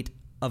athlete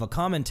of a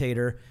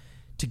commentator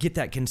to get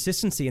that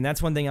consistency. And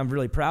that's one thing I'm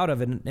really proud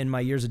of in my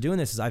years of doing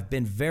this is I've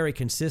been very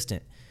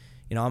consistent.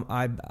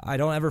 I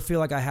don't ever feel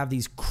like I have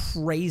these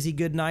crazy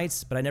good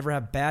nights, but I never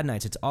have bad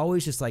nights. It's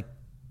always just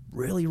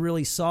really,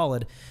 really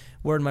solid.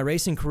 Where in my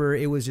racing career,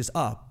 it was just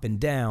up and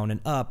down and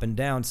up and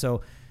down.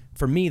 So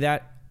for me,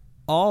 that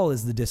all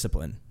is the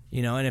discipline,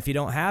 and if you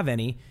don't have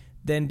any,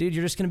 then dude,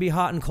 you're just going to be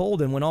hot and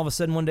cold. And when all of a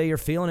sudden one day you're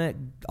feeling it,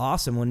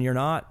 awesome. When you're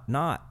not.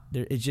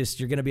 It's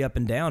just, you're going to be up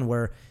and down,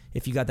 where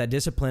if you got that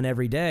discipline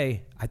every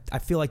day, I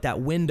feel like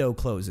that window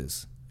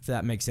closes, if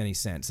that makes any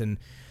sense. And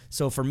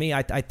so for me,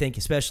 I think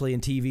especially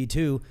in TV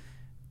too,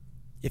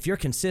 if you're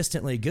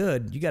consistently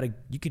good,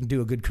 you can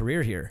do a good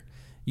career here.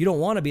 You don't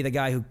want to be the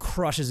guy who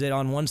crushes it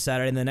on one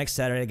Saturday and the next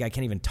Saturday the guy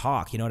can't even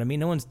talk. You know what I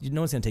mean? No one's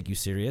going to take you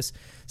serious.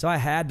 So I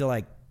had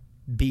to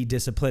be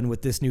disciplined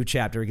with this new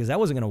chapter because that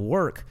wasn't going to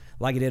work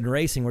like it did in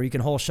racing, where you can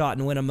whole shot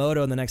and win a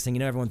moto and the next thing you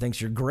know, everyone thinks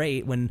you're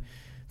great when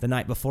the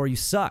night before you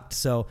sucked.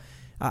 So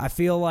I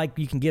feel like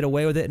you can get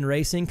away with it in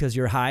racing because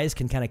your highs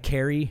can kind of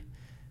carry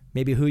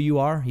maybe who you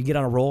are. You get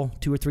on a roll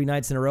 2 or 3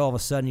 nights in a row, all of a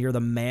sudden you're the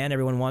man,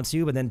 everyone wants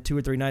you, but then 2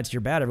 or 3 nights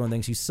you're bad, everyone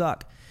thinks you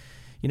suck.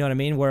 You know what I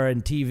mean? Where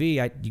in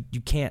TV,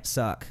 you can't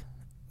suck,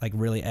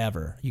 really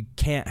ever. You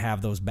can't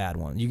have those bad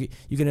ones.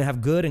 You can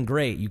have good and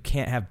great. You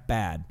can't have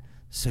bad.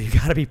 So you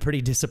got to be pretty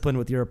disciplined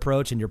with your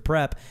approach and your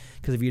prep,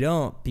 because if you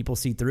don't, people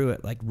see through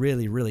it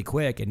really, really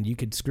quick, and you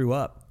could screw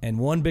up. And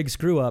one big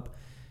screw up,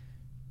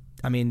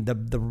 I mean,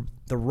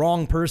 the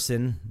wrong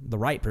person, the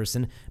right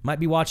person, might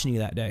be watching you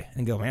that day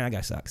and go, man, that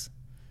guy sucks.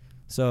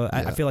 So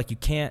I feel like you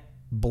can't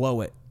blow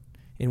it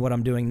in what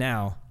I'm doing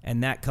now,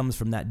 and that comes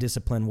from that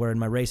discipline, where in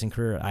my racing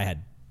career, I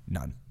had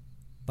none.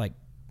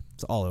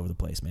 It's all over the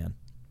place, man.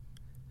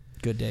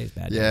 Good days,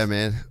 bad days. Yeah,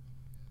 man.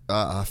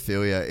 I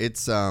feel you.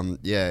 It's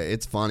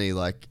it's funny,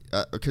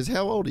 because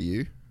how old are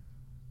you?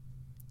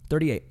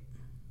 38.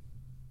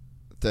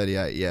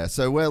 38, yeah.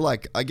 So we're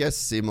I guess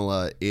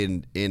similar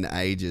in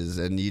ages,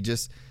 and you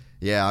just,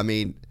 I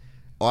mean,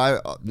 I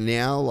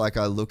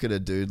look at a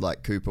dude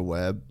like Cooper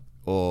Webb,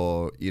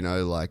 or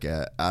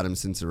Adam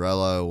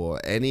Cincerello,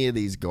 or any of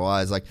these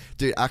guys,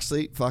 dude,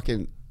 actually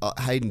fucking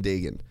Hayden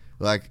Deegan,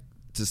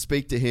 to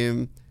speak to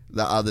him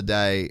the other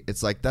day,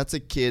 it's that's a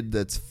kid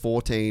that's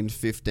 14,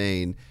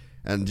 15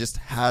 and just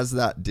has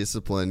that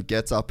discipline,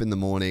 gets up in the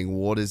morning,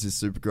 waters his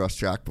supercross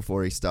track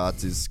before he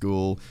starts his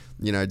school,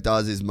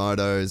 does his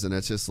motos, and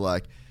it's just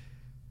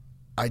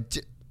I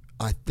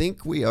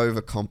think we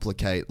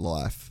overcomplicate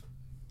life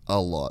a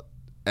lot.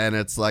 And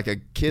it's a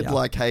kid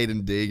like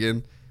Hayden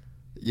Deegan,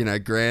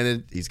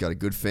 granted, he's got a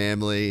good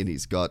family and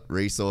he's got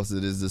resources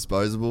at his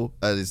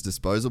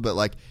disposal,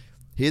 but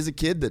here's a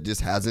kid that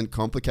just hasn't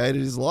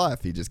complicated his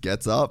life. He just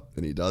gets up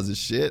and he does his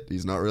shit.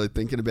 He's not really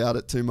thinking about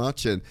it too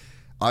much. And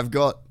I've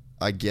got,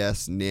 I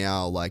guess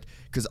now,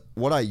 because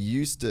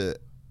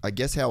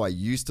how I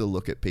used to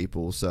look at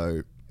people.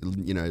 So,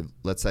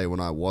 let's say when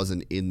I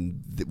wasn't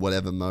in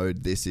whatever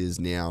mode this is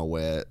now,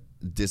 where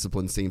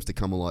discipline seems to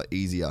come a lot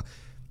easier,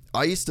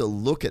 I used to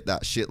look at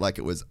that shit like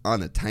it was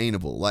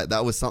unattainable.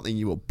 That was something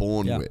you were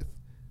born with.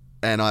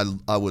 And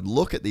I would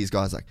look at these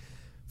guys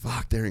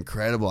fuck, they're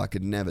incredible. I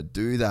could never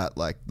do that.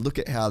 Look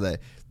at how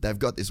they've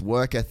got this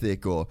work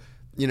ethic, or,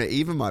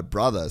 even my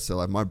brother.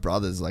 So my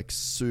brother's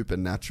super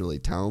naturally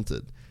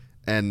talented.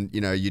 And,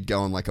 you'd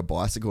go on a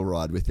bicycle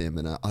ride with him,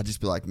 and I'd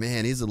just be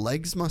man, his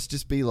legs must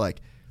just be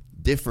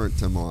different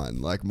to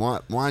mine.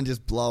 Mine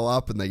just blow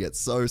up and they get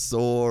so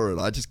sore,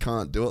 and I just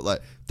can't do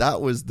it.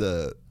 That was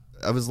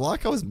I was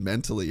I was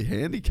mentally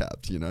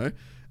handicapped,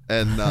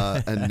 and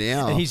now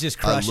and he's just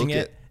crushing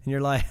it, and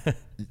you're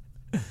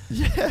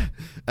yeah.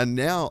 And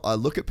now I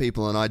look at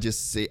people and I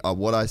just see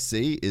what I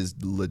see is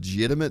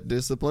legitimate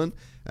discipline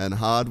and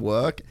hard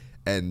work,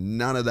 and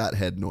none of that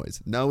head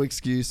noise. No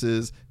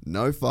excuses,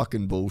 no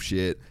fucking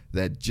bullshit.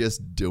 They're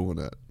just doing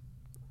it.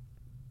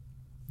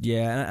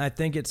 Yeah, and I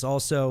think it's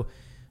also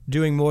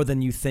doing more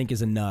than you think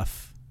is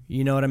enough.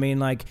 You know what I mean?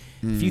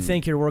 If you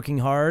think you're working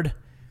hard,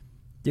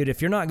 dude,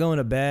 if you're not going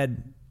to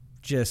bed,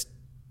 just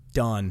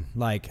done.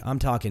 I'm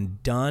talking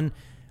done.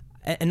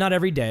 And not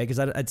every day, because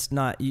it's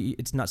not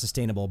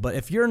sustainable. But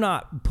if you're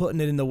not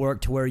putting it in the work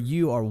to where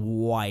you are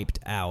wiped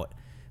out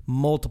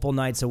multiple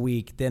nights a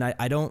week, then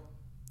I don't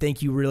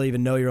think you really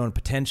even know your own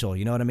potential.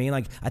 You know what I mean?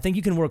 I think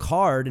you can work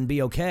hard and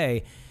be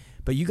okay,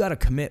 but you got to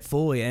commit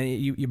fully. And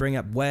you bring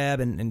up Webb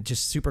and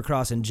just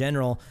Supercross in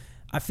general.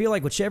 I feel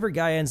like whichever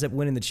guy ends up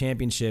winning the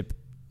championship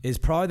is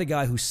probably the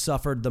guy who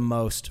suffered the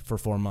most for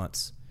 4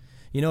 months.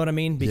 You know what I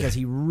mean? Because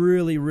he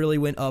really, really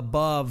went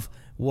above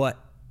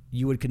what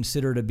you would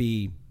consider to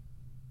be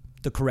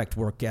the correct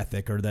work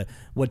ethic or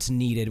what's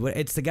needed.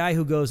 It's the guy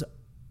who goes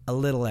a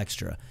little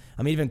extra.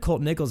 I mean, even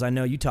Colt Nichols, I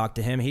know you talked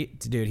to him.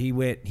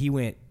 He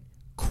went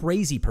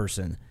crazy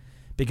person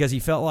because he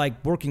felt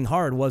like working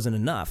hard wasn't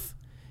enough.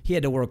 He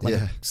had to work like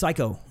a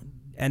psycho.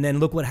 And then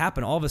look what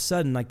happened. All of a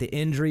sudden, like the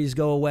injuries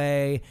go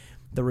away,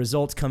 the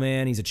results come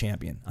in, he's a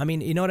champion. I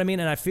mean, you know what I mean?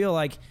 And I feel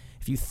like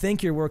if you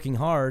think you're working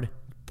hard,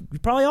 you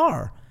probably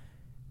are.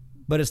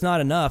 But it's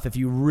not enough. If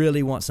you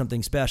really want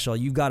something special,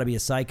 you've got to be a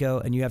psycho,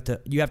 and you have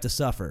to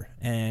suffer.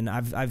 And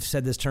I've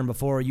said this term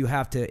before. You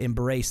have to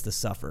embrace the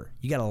suffer.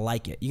 You got to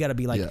like it. You got to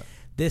be like,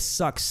 this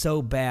sucks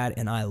so bad,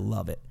 and I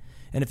love it.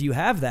 And if you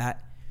have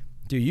that,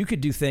 dude, you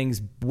could do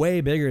things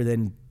way bigger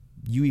than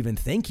you even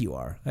think you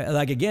are.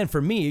 Like, again,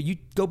 for me, you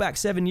go back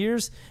 7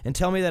 years and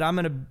tell me that I'm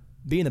going to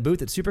be in the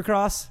booth at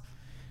Supercross.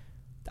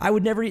 I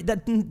would never,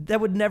 that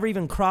would never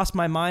even cross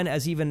my mind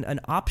as even an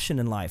option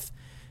in life.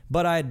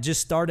 But I had just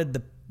started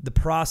the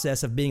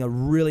process of being a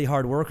really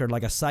hard worker,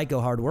 like a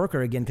psycho hard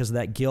worker again, because of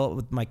that guilt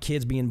with my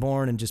kids being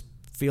born and just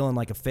feeling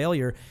like a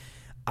failure.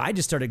 I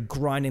just started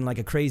grinding like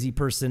a crazy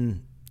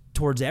person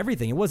towards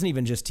everything. It wasn't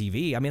even just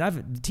TV. I mean,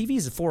 TV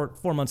is 4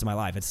 months of my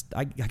life.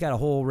 I got a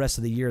whole rest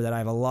of the year that I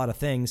have a lot of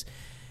things,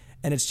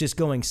 and it's just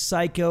going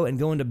psycho and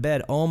going to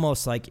bed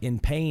almost like in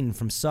pain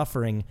from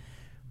suffering.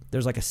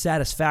 There's like a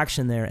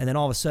satisfaction there, and then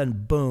all of a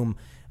sudden, boom,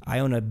 I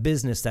own a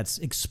business that's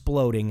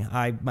exploding.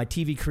 My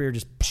TV career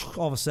just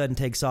all of a sudden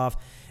takes off.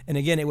 And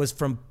again, it was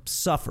from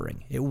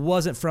suffering. It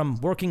wasn't from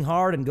working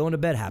hard and going to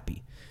bed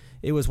happy.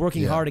 It was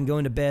working hard and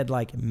going to bed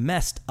like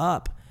messed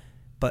up,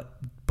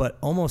 but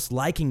almost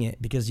liking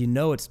it because you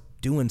know it's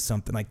doing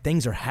something. Like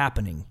things are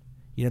happening.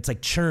 You know, it's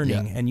like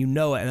churning and you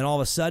know it. And then all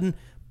of a sudden,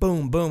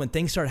 boom, boom, and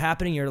things start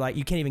happening. You're like,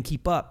 you can't even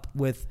keep up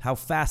with how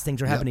fast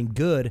things are happening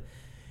good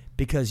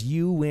because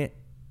you went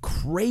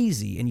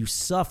crazy and you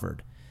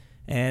suffered.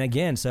 And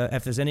again, so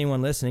if there's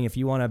anyone listening, if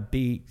you want to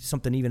be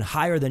something even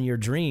higher than your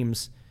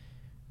dreams,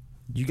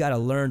 you got to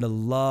learn to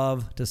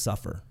love to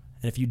suffer.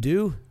 And if you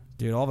do,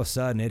 dude, all of a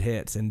sudden it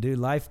hits. And dude,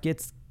 life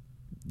gets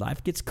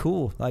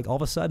cool. Like all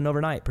of a sudden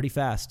overnight, pretty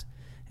fast.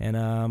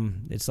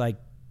 And it's like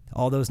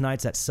all those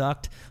nights that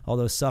sucked, all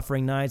those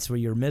suffering nights where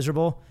you're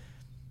miserable,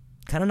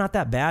 kind of not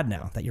that bad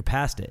now that you're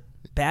past it.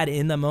 Bad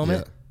in the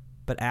moment,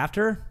 but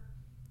after,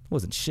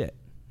 wasn't shit.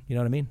 You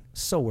know what I mean?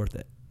 So worth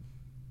it.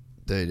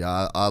 Dude,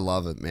 I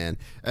love it, man.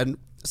 And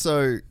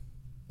so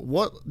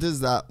what does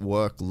that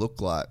work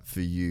look like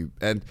for you?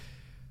 And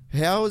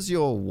how is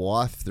your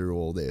wife through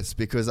all this?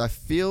 Because I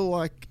feel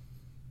like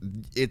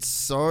it's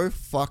so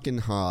fucking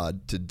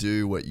hard to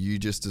do what you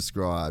just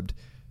described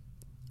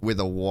with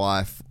a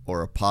wife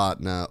or a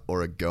partner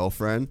or a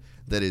girlfriend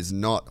that is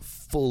not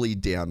fully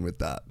down with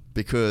that.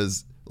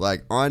 Because,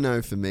 like, I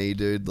know for me,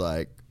 dude,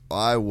 like,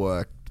 I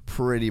work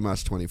pretty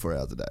much 24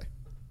 hours a day.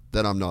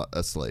 Then I'm not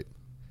asleep.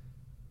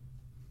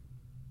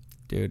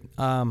 Dude,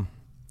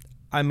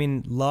 I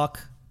mean, luck,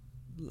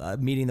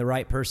 meeting the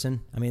right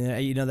person. I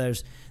mean, you know,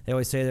 they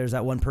always say there's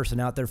that one person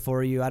out there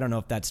for you. I don't know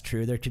if that's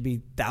true. There could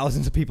be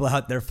thousands of people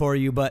out there for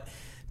you, but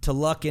to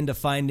luck into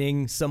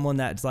finding someone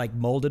that's like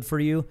molded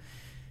for you,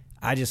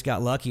 I just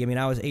got lucky. I mean,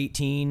 I was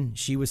 18,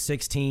 she was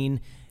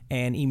 16,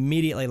 and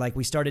immediately, like,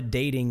 we started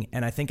dating,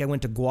 and I think I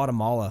went to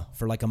Guatemala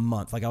for like a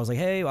month. Like, I was like,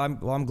 hey,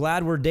 I'm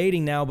glad we're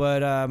dating now,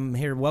 but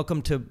here,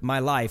 welcome to my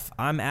life.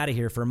 I'm out of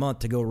here for a month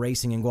to go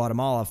racing in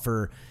Guatemala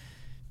for,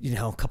 you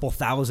know, a couple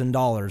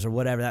 $1,000s or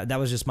whatever. That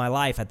was just my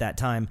life at that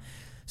time.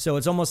 So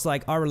it's almost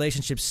like our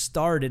relationship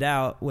started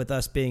out with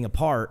us being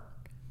apart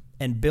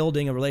and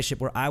building a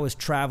relationship where I was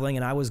traveling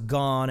and I was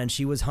gone and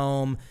she was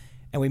home,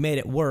 and we made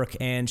it work.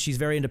 And she's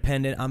very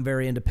independent. I'm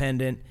very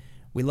independent.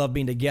 We love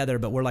being together,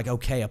 but we're like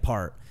okay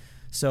apart.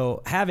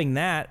 So having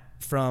that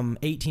from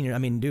 18 years, I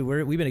mean, dude,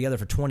 we've been together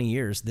for 20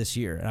 years this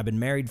year, and I've been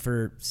married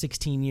for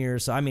 16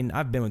 years. So, I mean,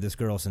 I've been with this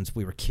girl since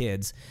we were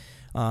kids.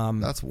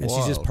 That's wild. And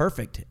she's just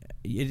perfect.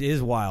 It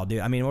is wild,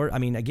 dude. I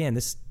mean, again,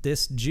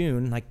 this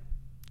June, like,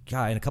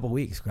 God, in a couple of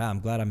weeks, God,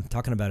 I'm glad I'm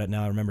talking about it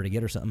now. I remember to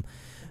get her something.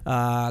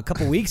 A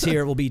couple of weeks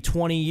here, it will be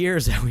 20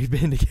 years that we've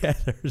been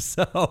together.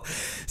 So,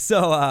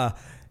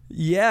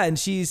 yeah, and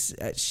she's,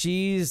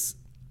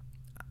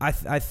 I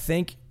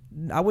think,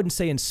 I wouldn't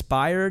say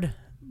inspired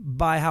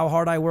by how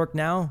hard I work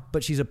now,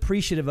 but she's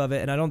appreciative of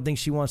it, and I don't think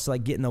she wants to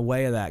like get in the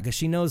way of that because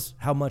she knows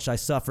how much I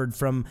suffered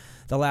from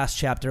the last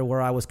chapter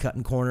where I was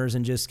cutting corners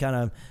and just kind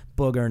of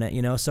boogering it,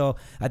 you know. So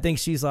I think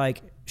she's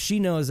like, she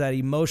knows that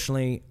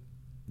emotionally,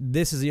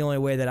 this is the only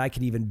way that I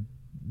could even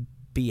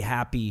be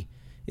happy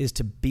is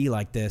to be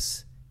like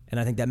this, and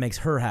I think that makes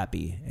her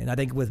happy. And I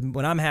think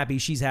when I'm happy,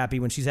 she's happy.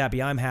 When she's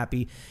happy, I'm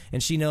happy,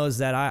 and she knows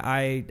that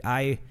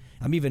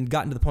I'm even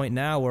gotten to the point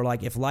now where,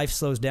 like, if life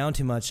slows down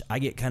too much, I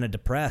get kind of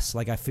depressed.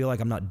 Like, I feel like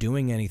I'm not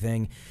doing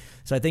anything.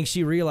 So I think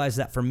she realized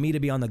that for me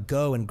to be on the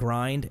go and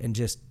grind and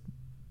just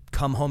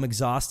come home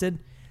exhausted,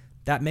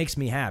 that makes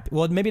me happy.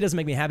 Well, maybe it doesn't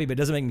make me happy, but it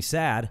doesn't make me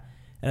sad.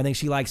 And I think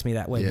she likes me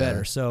that way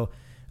better. So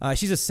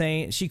she's a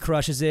saint. She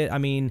crushes it. I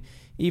mean,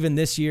 even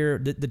this year,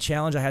 the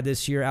challenge I had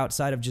this year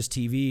outside of just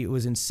TV, it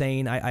was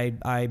insane.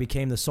 I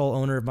became the sole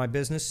owner of my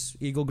business,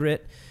 Eagle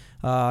Grit,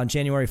 on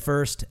January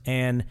 1st,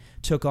 and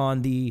took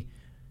on the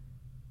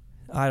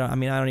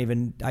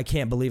I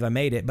can't believe I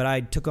made it, but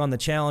I took on the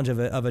challenge of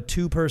a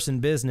 2-person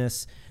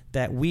business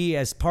that we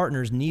as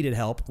partners needed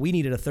help. We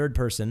needed a third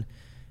person.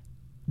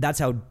 That's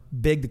how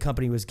big the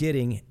company was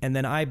getting. And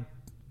then I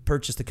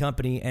purchased the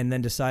company and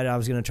then decided I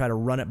was going to try to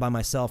run it by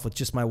myself with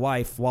just my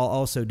wife while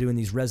also doing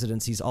these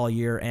residencies all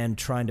year and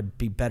trying to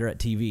be better at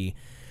TV.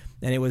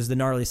 And it was the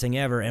gnarliest thing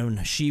ever.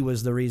 And she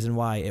was the reason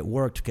why it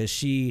worked, because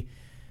she's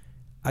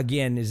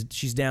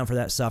down for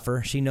that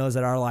suffer. She knows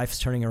that our life's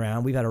turning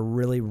around. We've had a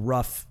really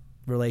rough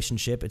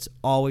relationship. It's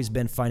always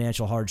been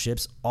financial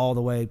hardships all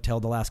the way till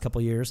the last couple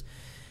of years.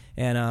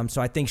 And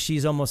so I think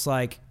she's almost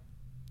like,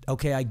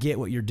 okay, I get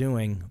what you're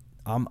doing.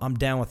 I'm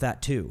down with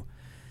that too.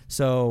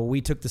 So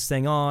we took this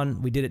thing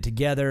on. We did it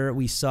together.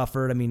 We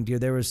suffered. I mean,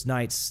 dude, there was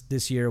nights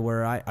this year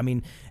where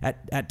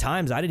at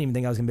times I didn't even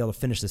think I was going to be able to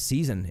finish the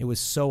season. It was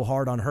so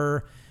hard on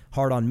her,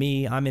 hard on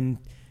me. I'm in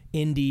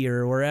Indy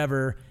or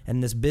wherever,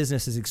 and this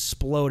business is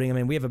exploding.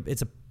 I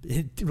mean,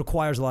 it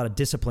requires a lot of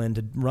discipline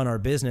to run our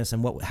business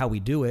and how we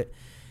do it.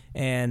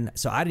 And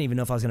so I didn't even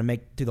know if I was going to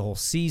make it through the whole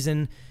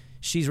season.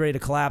 She's ready to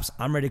collapse.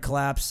 I'm ready to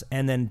collapse.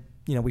 And then,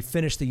 we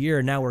finished the year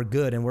and now we're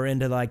good. And we're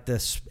into like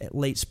this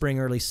late spring,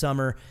 early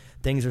summer.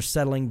 Things are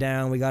settling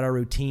down. We got our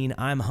routine.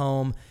 I'm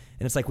home.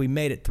 And it's like we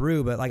made it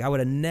through, but like I would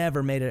have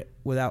never made it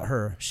without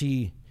her.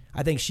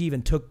 I think she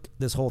even took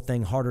this whole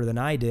thing harder than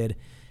I did.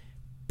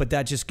 But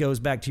that just goes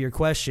back to your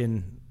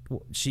question.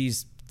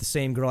 She's the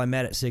same girl I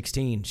met at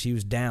 16. She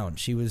was down.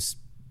 She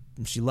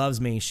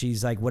loves me.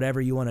 She's like,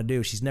 whatever you want to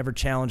do. She's never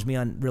challenged me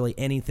on really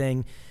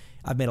anything.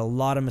 I've made a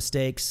lot of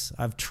mistakes.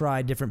 I've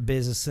tried different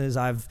businesses.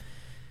 I've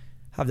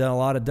done a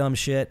lot of dumb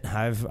shit.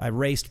 I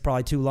raced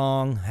probably too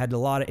long, had a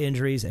lot of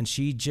injuries, and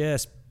she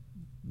just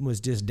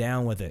was just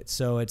down with it.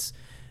 So it's,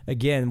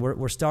 again,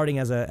 we're starting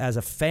as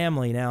a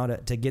family now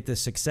to get this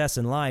success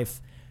in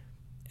life.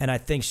 And I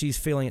think she's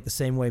feeling it the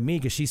same way me,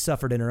 because she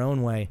suffered in her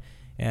own way.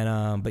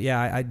 And but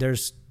yeah,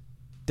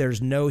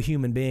 there's no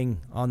human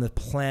being on the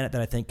planet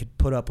that I think could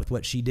put up with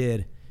what she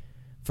did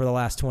for the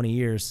last 20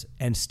 years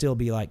and still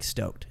be like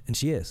stoked. And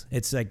she is.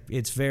 It's like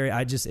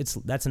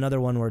that's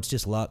another one where it's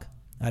just luck.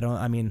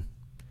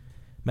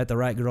 Met the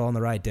right girl on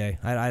the right day.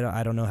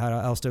 I don't know how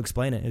else to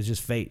explain it. It's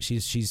just fate.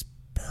 She's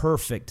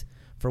perfect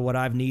for what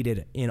I've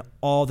needed in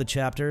all the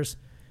chapters.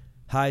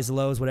 Highs,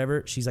 lows,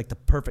 whatever. She's like the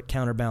perfect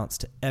counterbalance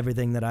to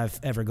everything that I've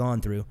ever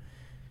gone through.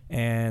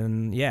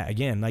 And yeah,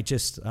 again,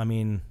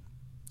 gnarliest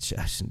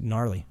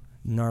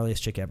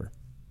chick ever.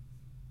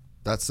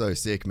 That's so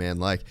sick, man.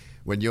 Like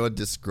when you're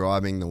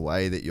describing the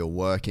way that you're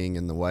working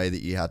and the way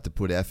that you had to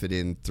put effort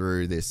in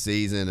through this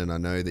season, and I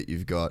know that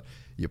you've got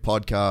your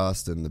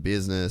podcast and the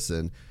business,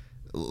 and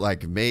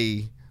like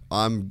me,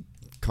 I've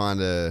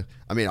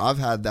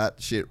had that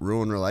shit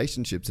ruin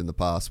relationships in the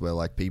past where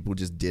like people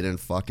just didn't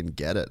fucking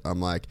get it. I'm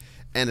like,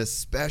 and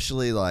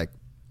especially like,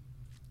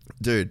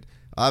 dude,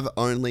 I've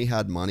only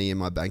had money in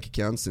my bank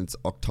account since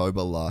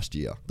October last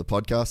year. The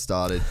podcast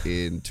started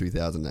in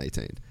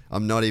 2018.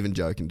 I'm not even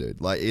joking, dude.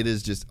 Like it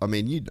is just,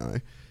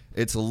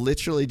 it's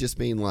literally just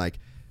been like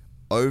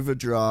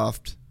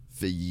overdraft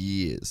for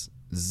years,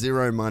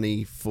 zero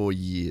money for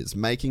years,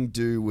 making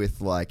do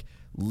with like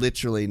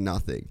literally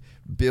nothing,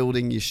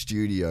 building your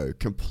studio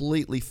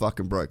completely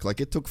fucking broke.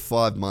 Like it took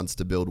 5 months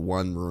to build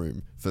one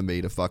room for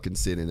me to fucking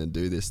sit in and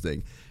do this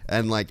thing.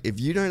 And like if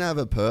you don't have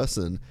a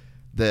person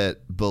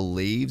that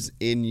believes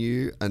in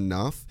you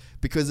enough,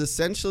 because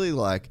essentially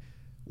like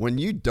when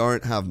you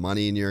don't have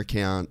money in your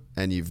account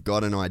and you've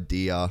got an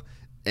idea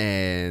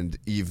and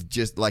you've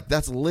just like,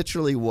 that's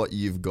literally what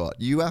you've got.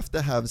 You have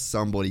to have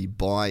somebody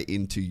buy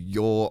into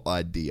your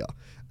idea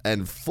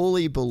and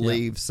fully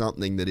believe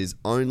something that is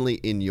only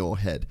in your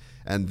head.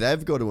 And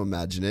they've got to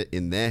imagine it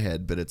in their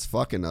head, but it's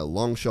fucking a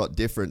long shot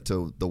different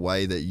to the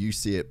way that you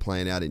see it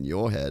playing out in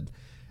your head.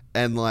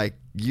 And like,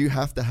 you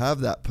have to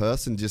have that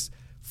person just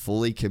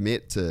fully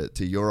commit to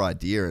your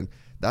idea. And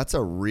that's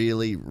a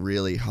really,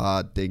 really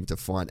hard thing to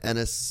find. And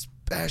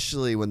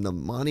especially when the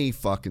money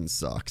fucking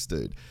sucks,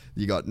 dude.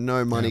 You got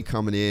no money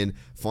coming in,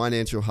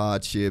 financial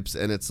hardships.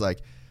 And it's like,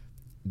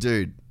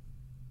 dude,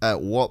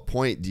 at what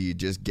point do you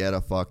just get a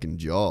fucking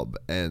job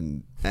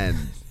and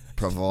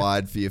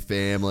provide for your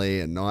family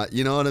and not,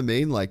 you know what I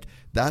mean? Like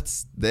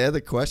they're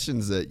the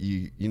questions that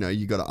you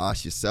got to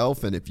ask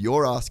yourself. And if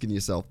you're asking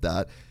yourself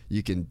that,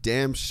 you can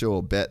damn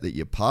sure bet that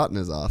your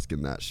partner's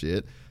asking that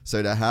shit.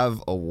 So to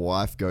have a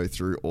wife go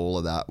through all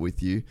of that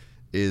with you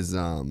is,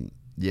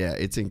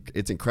 it's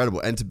incredible.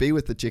 And to be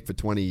with the chick for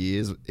 20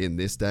 years in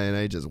this day and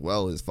age as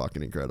well is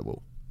fucking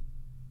incredible.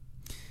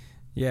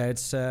 Yeah,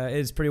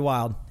 it's pretty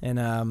wild. And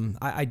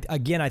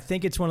I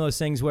think it's one of those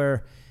things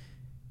where,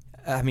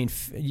 I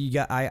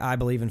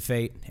believe in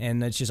fate,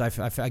 and it's just I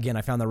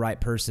found the right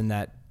person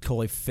that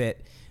totally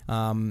fit.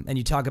 And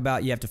you talk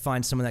about you have to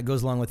find someone that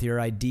goes along with your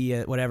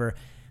idea, whatever.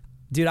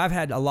 Dude, I've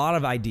had a lot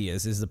of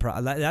ideas.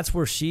 That's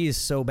where she's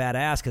so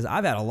badass, because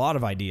I've had a lot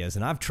of ideas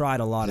and I've tried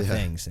a lot of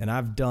things, and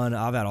I've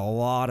had a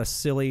lot of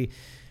silly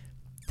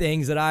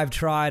things that I've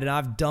tried,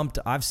 and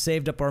I've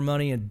saved up our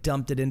money and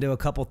dumped it into a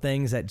couple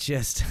things that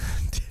just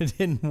it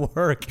didn't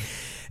work.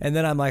 And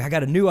then I'm like, I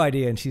got a new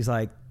idea. And she's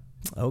like,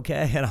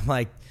 okay. And I'm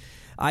like,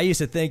 I used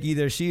to think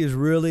either she is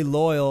really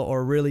loyal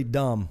or really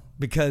dumb,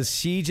 because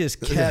she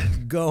just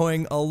kept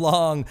going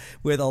along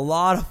with a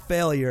lot of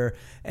failure.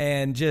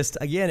 And just,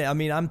 again, I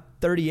mean, I'm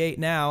 38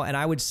 now, and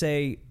I would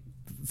say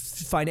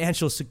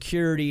financial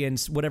security and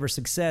whatever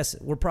success,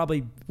 we're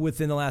probably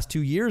within the last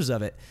 2 years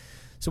of it.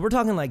 So we're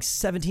talking like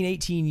 17,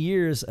 18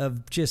 years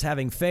of just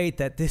having faith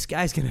that this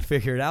guy's going to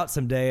figure it out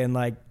someday and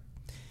like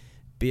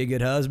be a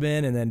good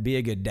husband and then be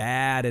a good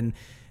dad.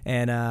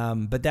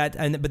 But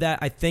that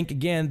I think,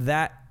 again,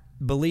 that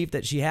belief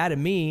that she had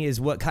in me is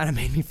what kind of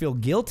made me feel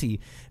guilty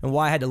and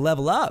why I had to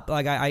level up.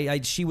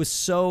 Like she was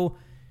so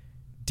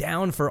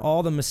down for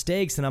all the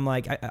mistakes. And I'm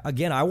like,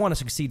 I want to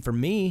succeed for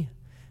me,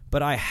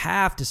 but I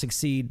have to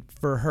succeed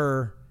for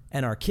her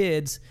and our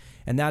kids.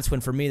 And that's when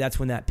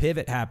that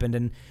pivot happened.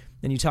 And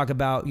then you talk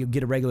about, you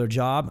get a regular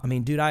job. I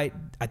mean, dude, I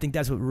think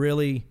that's what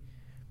really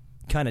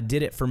kind of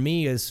did it for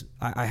me. Is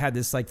I had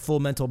this like full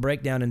mental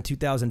breakdown in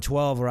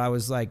 2012 where I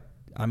was like,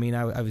 I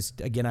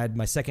had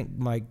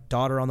my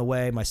daughter on the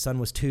way. My son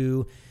was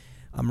 2.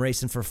 I'm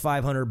racing for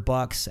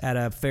 $500 at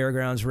a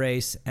fairgrounds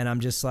race. And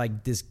I'm just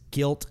like, this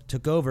guilt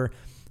took over.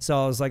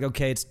 So I was like,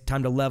 okay, it's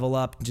time to level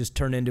up and just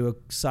turn into a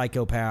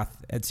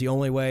psychopath. It's the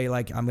only way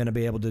like I'm going to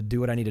be able to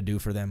do what I need to do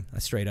for them,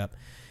 straight up.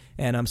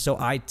 And so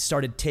I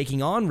started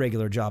taking on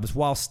regular jobs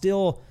while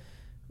still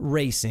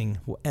racing.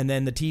 And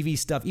then the TV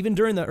stuff, even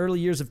during the early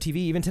years of TV,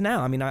 even to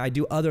now, I mean, I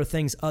do other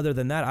things other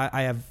than that.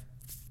 I have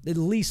at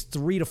least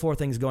 3 to 4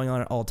 things going on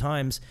at all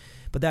times.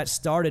 But that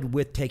started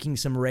with taking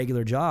some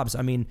regular jobs.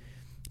 I mean,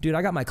 dude,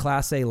 I got my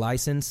Class A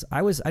license.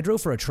 I drove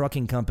for a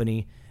trucking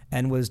company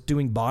and was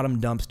doing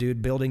bottom dumps,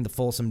 dude, building the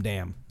Folsom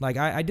Dam. Like,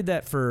 I did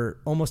that for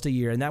almost a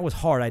year, and that was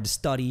hard. I had to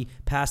study,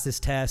 pass this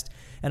test.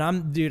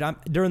 And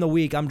during the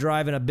week, I'm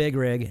driving a big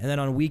rig, and then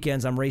on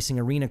weekends, I'm racing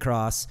arena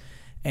cross.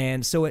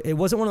 And so it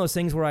wasn't one of those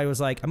things where I was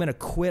like, I'm going to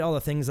quit all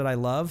the things that I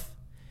love.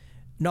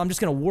 No, I'm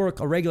just going to work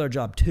a regular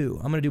job too.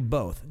 I'm going to do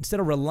both. Instead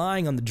of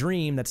relying on the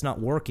dream that's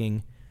not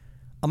working,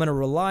 I'm going to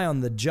rely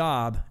on the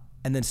job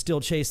and then still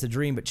chase the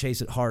dream, but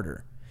chase it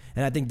harder.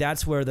 And I think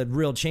that's where the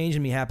real change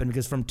in me happened,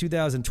 because from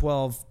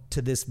 2012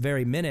 to this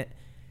very minute,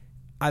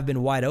 I've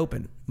been wide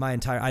open my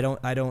entire.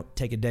 I don't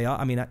take a day off.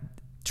 I mean,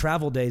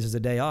 travel days is a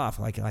day off.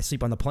 Like, I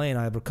sleep on the plane,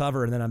 I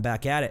recover, and then I'm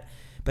back at it.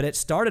 But it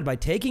started by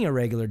taking a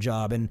regular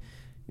job and,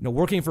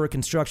 working for a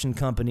construction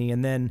company,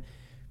 and then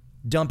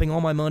dumping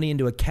all my money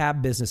into a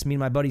cab business. Me and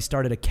my buddy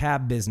started a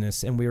cab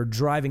business, and we were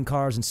driving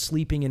cars and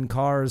sleeping in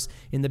cars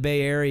in the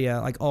Bay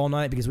Area like all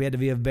night because we had to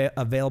be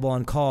available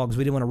on call because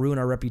we didn't want to ruin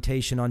our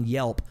reputation on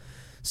Yelp.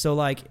 So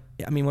like,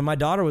 I mean, when my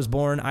daughter was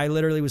born, I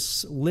literally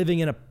was living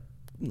in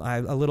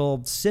a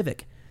little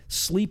Civic,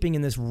 sleeping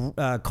in this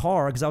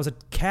car because I was a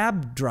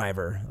cab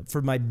driver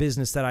for my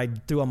business that I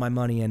threw all my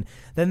money in.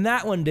 Then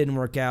that one didn't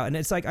work out. And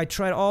it's like, I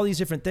tried all these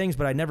different things,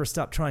 but I never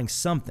stopped trying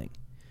something.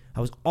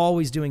 I was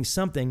always doing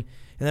something.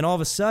 And then all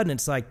of a sudden,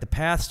 it's like the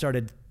path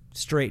started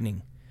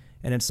straightening.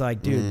 And it's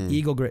like, dude,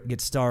 Eagle Grit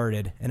gets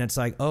started. And it's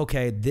like,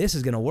 okay, this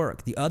is going to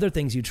work. The other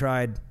things you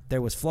tried,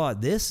 there was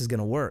flawed. This is going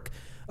to work.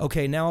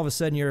 Okay, now all of a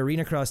sudden your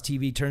arena cross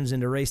TV turns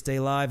into Race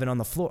Day Live and on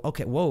the floor.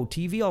 Okay, whoa,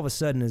 TV all of a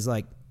sudden is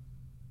like,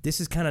 this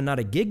is kind of not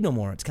a gig no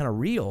more. It's kind of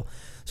real.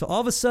 So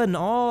all of a sudden,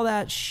 all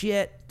that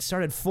shit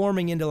started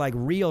forming into like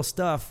real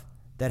stuff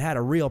that had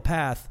a real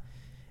path.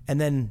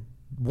 And then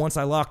once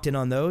I locked in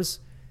on those,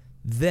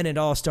 then it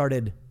all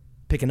started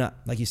picking up,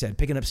 like you said,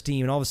 picking up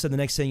steam. And all of a sudden,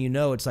 the next thing you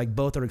know, it's like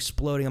both are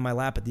exploding on my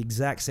lap at the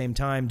exact same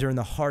time during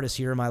the hardest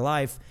year of my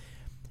life.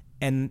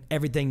 And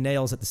everything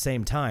nails at the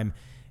same time.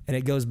 And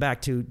it goes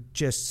back to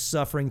just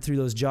suffering through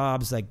those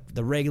jobs, like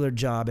the regular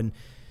job and,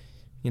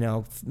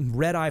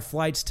 red-eye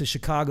flights to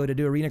Chicago to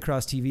do arena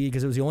cross TV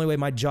because it was the only way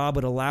my job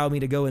would allow me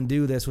to go and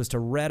do this was to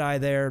red-eye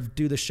there,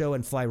 do the show,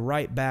 and fly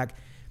right back.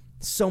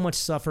 So much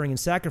suffering and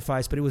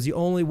sacrifice, but it was the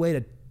only way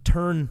to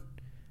turn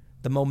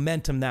the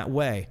momentum that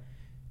way.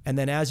 And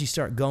then as you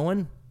start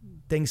going,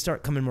 things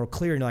start coming more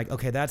clear, and you're like,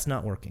 okay, that's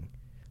not working.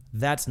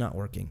 That's not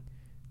working.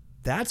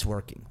 That's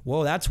working.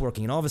 Whoa, that's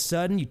working. And all of a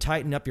sudden, you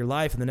tighten up your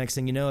life, and the next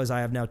thing you know is I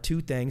have now 2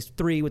 things,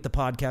 3 with the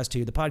podcast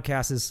too. The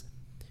podcast is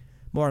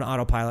more on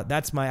autopilot.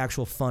 That's my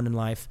actual fun in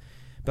life.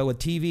 But with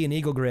TV and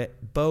Eagle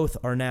Grit, both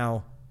are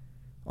now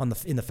in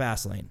the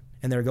fast lane,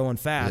 and they're going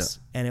fast.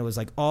 Yeah. And it was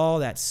like all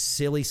that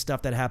silly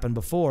stuff that happened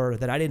before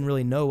that I didn't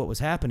really know what was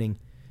happening,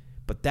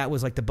 but that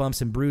was like the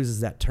bumps and bruises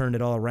that turned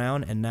it all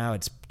around. And now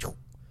it's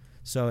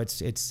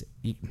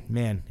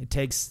man, it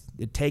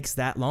takes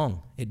that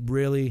long. It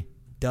really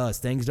does.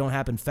 Things don't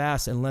happen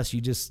fast unless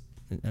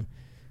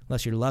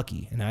you're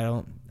lucky. And I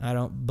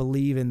don't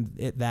believe in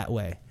it that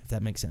way, if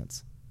that makes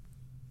sense.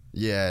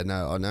 Yeah,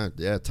 no, I know.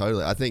 Yeah,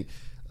 totally. I think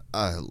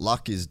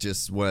luck is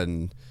just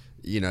when,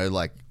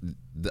 like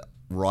the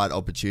right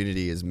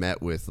opportunity is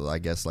met with, I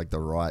guess, like the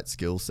right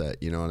skill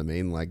set. You know what I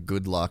mean? Like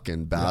good luck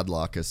and bad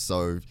luck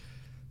are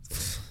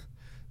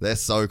they're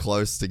so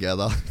close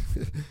together.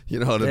 You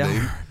know what I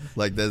mean?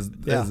 Like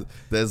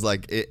there's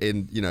like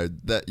in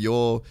that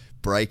your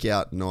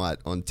breakout night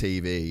on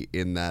TV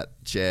in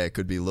that chair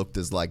could be looked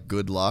as like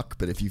good luck,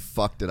 but if you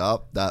fucked it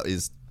up, that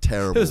is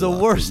terrible. It was the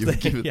luck worst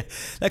that thing. Yeah.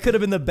 That could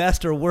have been the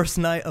best or worst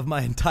night of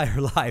my entire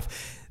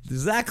life.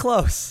 It's that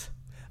close.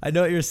 I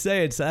know what you're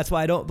saying, so that's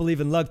why I don't believe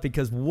in luck,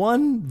 because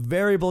one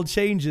variable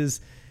changes,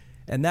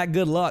 and that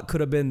good luck could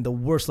have been the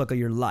worst luck of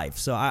your life.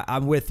 So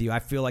I'm with you. I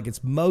feel like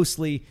it's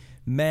mostly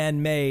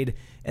man-made,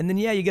 and then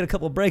you get a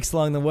couple breaks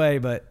along the way,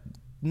 but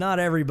not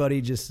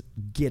everybody just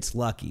gets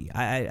lucky.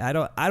 I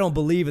don't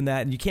believe in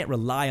that, and you can't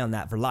rely on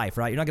that for life,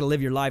 right? You're not going to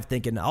live your life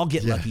thinking I'll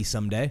get lucky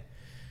someday.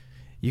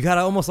 You got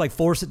to almost like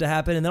force it to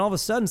happen, and then all of a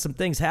sudden some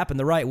things happen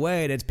the right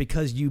way, and it's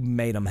because you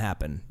made them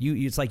happen.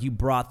 It's like you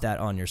brought that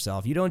on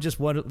yourself. You don't just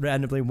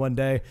randomly one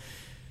day.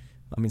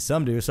 I mean,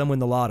 some do. Some win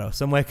the lotto.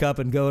 Some wake up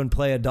and go and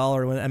play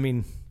 $1. I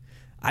mean,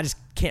 I just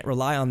can't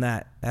rely on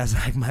that as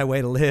like my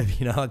way to live.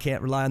 I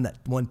can't rely on that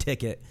one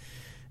ticket.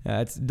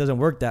 It doesn't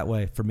work that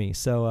way for me.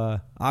 So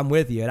I'm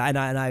with you, and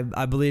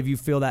I believe you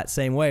feel that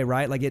same way,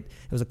 right? Like it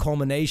was a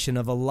culmination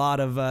of a lot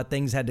of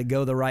things had to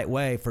go the right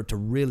way for it to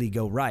really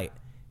go right.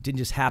 Didn't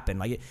just happen.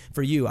 Like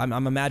for you,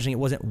 I'm imagining it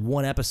wasn't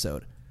one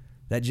episode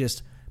that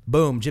just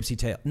boom, Gypsy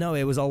Tale. No,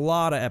 it was a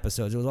lot of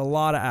episodes. It was a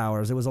lot of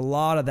hours. It was a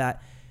lot of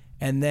that,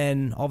 and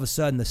then all of a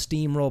sudden the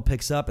steamroll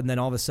picks up, and then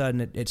all of a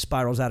sudden it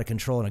spirals out of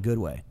control in a good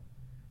way.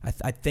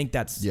 I think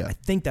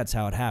that's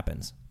how it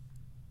happens.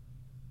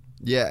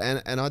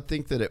 Yeah, and I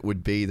think that it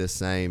would be the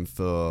same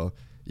for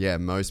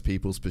most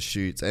people's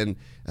pursuits. And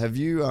have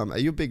you are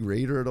you a big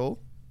reader at all?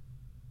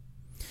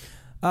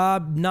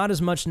 Not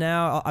as much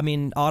now. I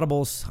mean,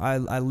 Audibles.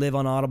 I live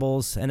on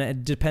Audibles, and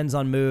it depends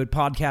on mood.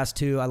 Podcasts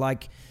too. I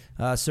like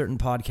certain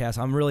podcasts.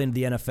 I'm really into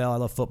the NFL. I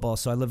love football,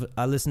 so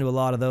I listen to a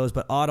lot of those.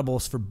 But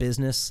Audibles for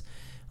business,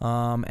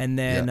 and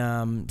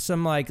then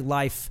some like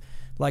life.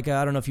 Like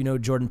I don't know if you know who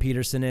Jordan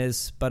Peterson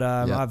is, but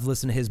I've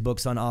listened to his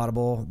books on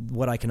Audible.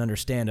 What I can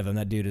understand of him,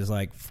 that dude is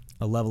like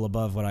a level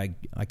above what I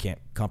can't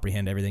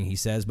comprehend everything he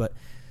says, but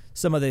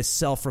some of this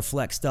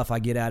self-reflect stuff I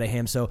get out of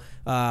him. So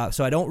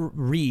I don't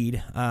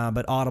read,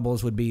 but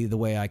Audibles would be the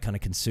way I kind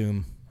of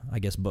consume, I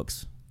guess,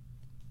 books.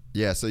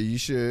 Yeah, so you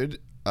should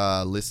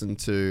listen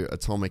to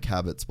Atomic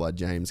Habits by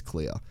James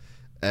Clear.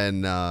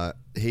 And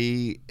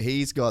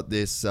he's got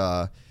this...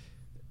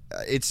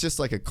 it's just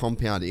like a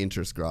compound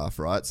interest graph,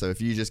 right? So if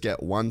you just get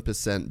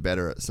 1%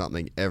 better at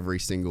something every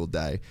single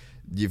day,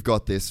 you've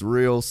got this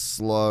real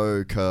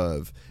slow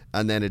curve,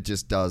 and then it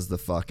just does the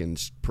fucking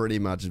pretty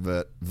much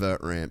vert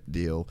ramp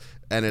deal.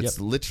 And it's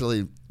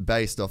literally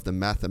based off the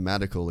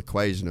mathematical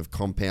equation of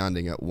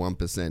compounding at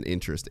 1%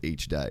 interest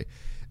each day.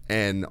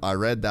 And I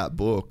read that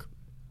book,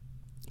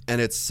 and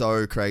it's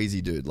so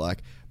crazy, dude.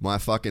 Like my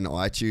fucking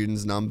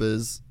iTunes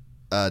numbers...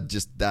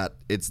 just that,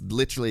 it's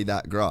literally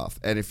that graph.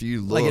 And if you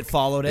look... Like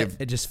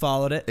it just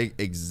followed it?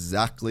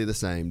 Exactly the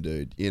same,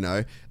 dude,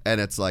 And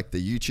it's like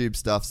the YouTube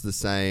stuff's the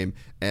same.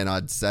 And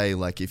I'd say,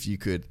 like, if you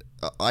could...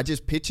 I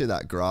just picture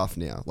that graph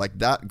now. Like,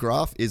 that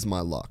graph is my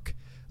luck.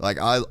 Like,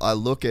 I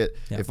look at...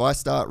 If I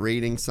start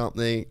reading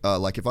something...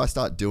 like, if I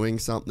start doing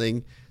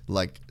something,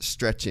 like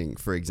stretching,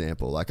 for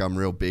example. Like, I'm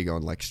real big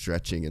on, like,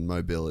 stretching and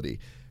mobility.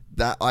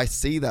 That I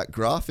see that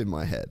graph in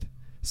my head.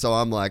 So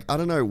I'm like, I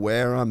don't know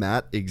where I'm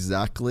at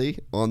exactly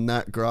on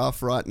that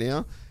graph right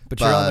now. But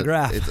you're on the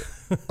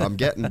graph. I'm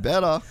getting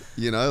better,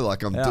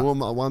 like I'm doing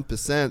my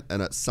 1%,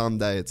 and at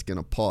someday it's going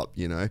to pop,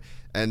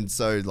 And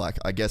so, like,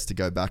 I guess to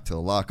go back to the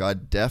luck, I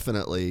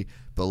definitely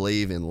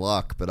believe in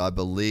luck, but I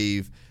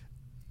believe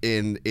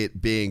in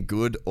it being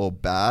good or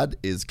bad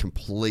is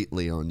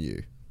completely on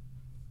you.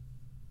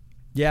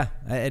 Yeah,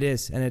 it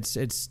is. And it's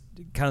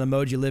kind of the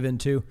mode you live in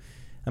too.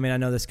 I mean, I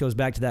know this goes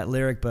back to that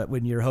lyric, but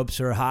when your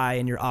hopes are high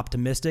and you're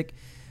optimistic,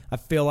 I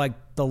feel like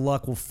the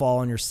luck will fall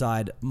on your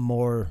side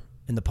more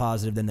in the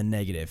positive than the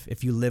negative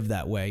if you live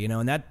that way,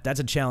 and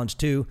that's a challenge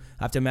too.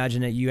 I have to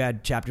imagine that you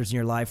had chapters in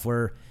your life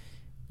where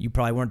you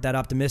probably weren't that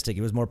optimistic.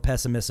 It was more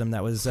pessimism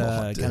that was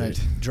kind of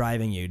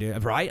driving you,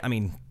 dude. Right? I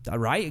mean,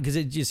 right? Because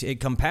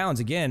it compounds.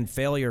 Again,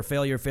 failure,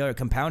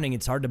 compounding.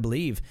 It's hard to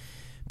believe.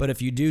 But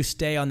if you do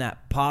stay on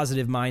that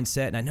positive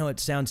mindset, and I know it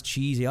sounds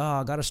cheesy,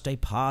 I got to stay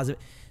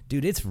positive.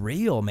 Dude, it's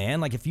real,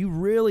 man. Like if you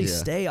really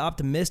stay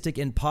optimistic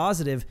and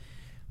positive,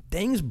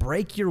 things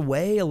break your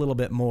way a little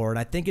bit more. And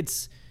I think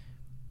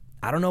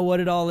I don't know what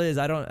it all is.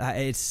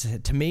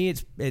 To me,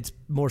 it's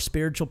more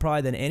spiritual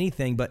probably than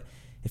anything. But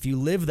if you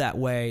live that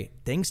way,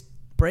 things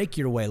break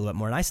your way a little bit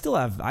more. And I still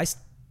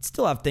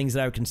have things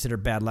that I would consider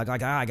bad luck.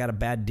 Like, I got a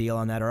bad deal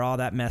on that, or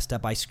that messed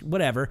up.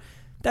 Whatever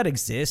that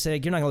exists.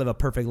 Like, you're not gonna live a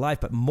perfect life,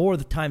 but more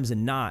the times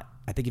than not,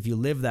 I think if you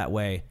live that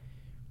way,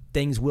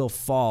 things will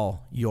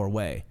fall your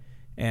way.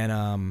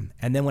 And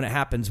then when it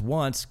happens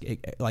once,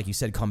 like you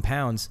said,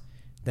 compounds,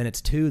 then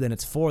it's 2, then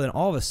it's 4, then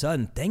all of a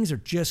sudden things are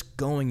just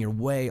going your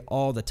way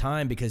all the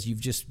time because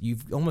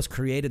you've almost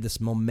created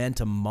this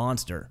momentum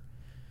monster.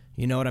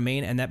 You know what I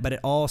mean? But it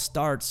all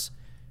starts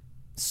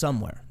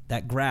somewhere.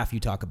 That graph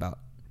you talk about,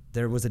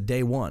 there was a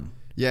day 1.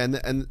 Yeah, you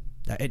can't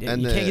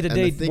get to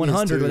day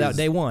 100 without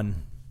day 1.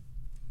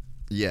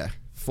 Yeah,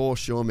 for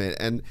sure, man.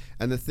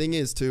 And the thing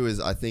is too is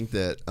I think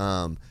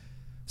that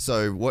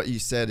So what you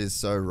said is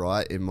so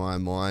right in my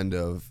mind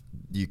of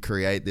you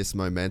create this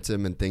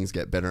momentum and things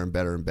get better and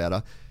better and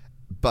better.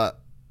 But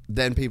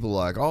then people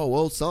are like, oh,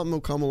 well, something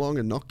will come along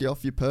and knock you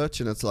off your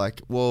perch. And it's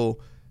like, well,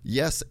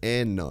 yes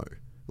and no.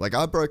 Like,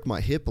 I broke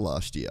my hip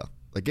last year.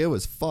 Like, it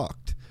was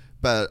fucked.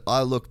 But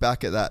I look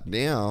back at that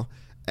now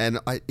and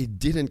it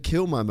didn't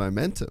kill my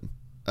momentum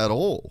at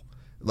all.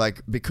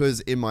 Like, because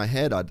in my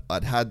head,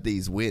 I'd had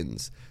these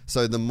wins.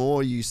 So the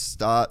more you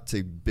start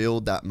to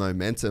build that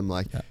momentum,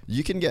 like,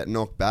 you can get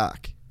knocked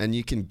back and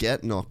you can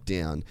get knocked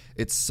down.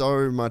 It's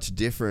so much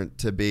different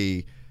to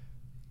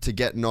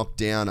get knocked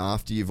down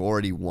after you've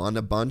already won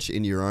a bunch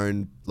in your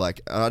own,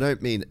 like, I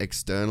don't mean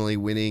externally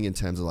winning in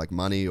terms of like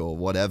money or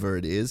whatever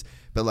it is,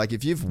 but like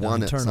if you've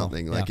won at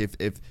something, like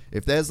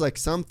if there's like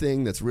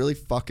something that's really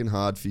fucking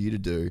hard for you to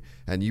do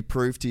and you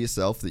prove to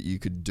yourself that you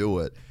could do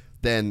it,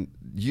 then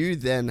you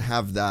then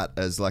have that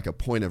as like a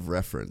point of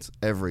reference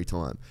every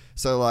time.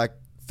 So like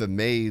for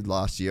me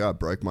last year, I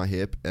broke my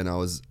hip and I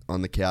was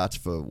on the couch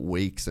for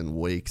weeks and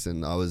weeks,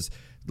 and I was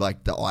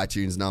like, the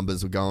iTunes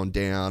numbers were going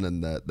down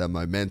and the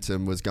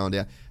momentum was going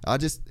down.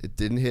 It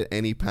didn't hit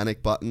any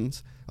panic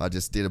buttons. I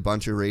just did a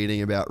bunch of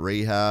reading about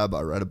rehab.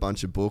 I read a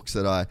bunch of books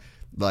that I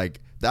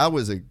like. That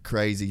was a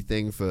crazy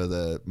thing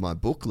for my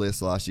book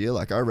list last year.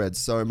 Like, I read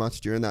so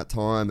much during that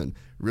time and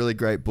really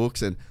great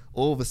books, and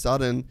all of a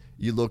sudden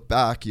you look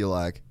back, you're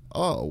like,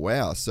 oh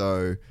wow,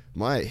 so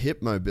my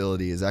hip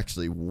mobility is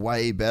actually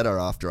way better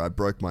after I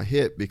broke my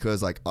hip,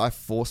 because like I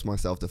forced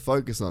myself to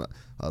focus on it.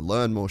 I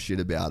learned more shit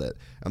about it,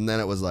 and then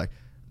it was like,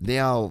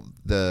 now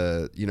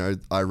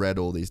I read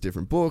all these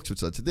different books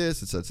which led to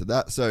this, which led to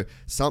that. So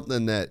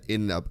something that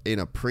in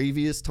a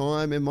previous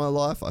time in my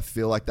life, I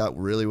feel like that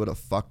really would have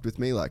fucked with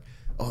me. Like,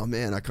 oh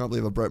man, I can't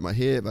believe I broke my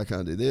hip. I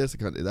can't do this. I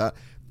can't do that.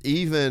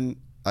 Even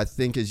I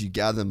think as you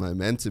gather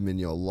momentum in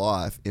your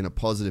life in a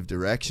positive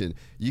direction,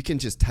 you can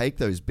just take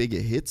those bigger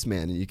hits,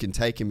 man, and you can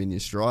take them in your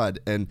stride,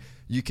 and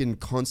you can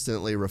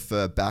constantly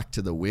refer back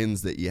to the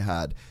wins that you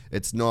had.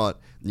 It's not,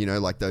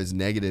 like those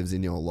negatives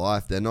in your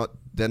life. They're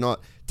not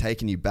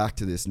taking you back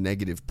to this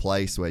negative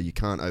place where you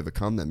can't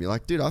overcome them. You're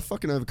like, dude, I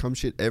fucking overcome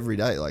shit every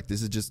day. Like,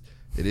 this is just,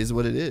 it is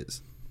what it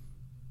is.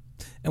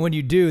 And when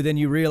you do, then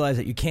you realize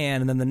that you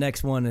can, and then the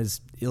next one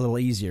is a little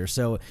easier.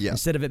 So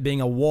instead of it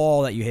being a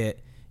wall that you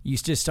hit, you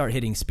just start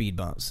hitting speed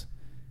bumps.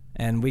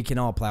 And we can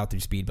all plow through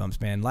speed bumps,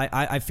 man.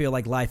 I feel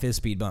like life is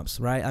speed bumps,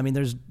 right? I mean,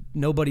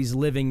 nobody's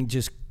living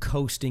just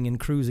coasting and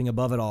cruising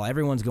above it all.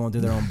 Everyone's going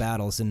through their own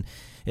battles. And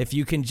if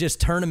you can just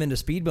turn them into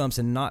speed bumps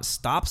and not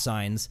stop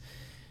signs,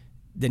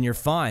 then you're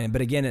fine.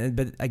 But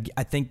again,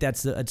 I think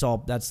that's the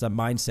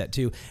mindset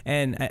too.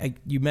 And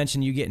you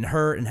mentioned you getting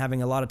hurt and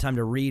having a lot of time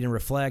to read and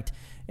reflect.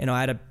 I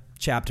had a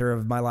chapter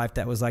of my life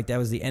that was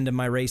the end of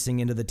my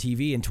racing into the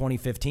TV in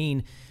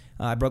 2015.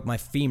 I broke my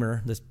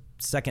femur, the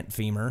second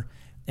femur,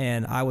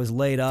 and I was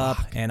laid up.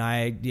 Fuck. And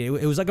it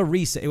was like a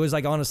reset. It was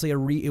like, honestly,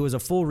 it was a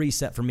full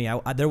reset for me.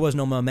 There was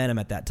no momentum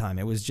at that time.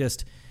 I was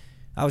just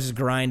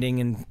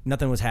grinding and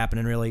nothing was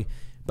happening really.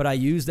 But I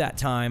used that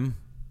time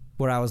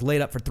where I was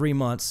laid up for 3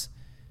 months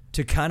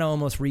to kind of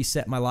almost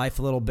reset my life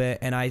a little bit.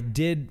 And I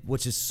did,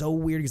 which is so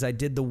weird, because I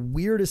did the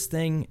weirdest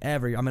thing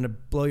ever. I'm going to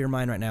blow your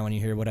mind right now when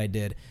you hear what I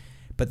did.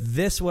 But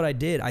what I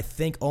did, I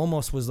think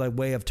almost was a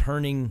way of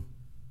turning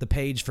the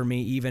page for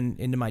me even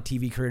into my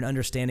TV career and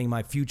understanding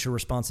my future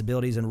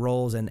responsibilities and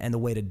roles and the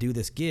way to do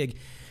this gig.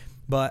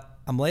 But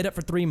I'm laid up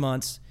for 3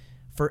 months.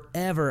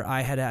 Forever,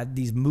 I had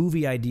these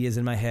movie ideas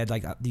in my head,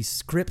 like these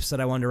scripts that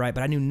I wanted to write,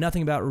 but I knew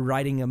nothing about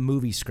writing a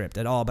movie script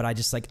at all. But I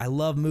just I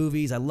love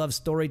movies, I love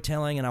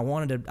storytelling, and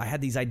I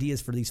had these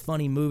ideas for these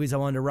funny movies I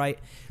wanted to write.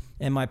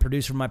 And my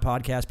producer, my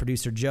podcast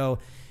producer, Joe,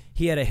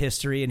 he had a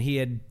history and he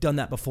had done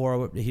that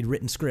before. He'd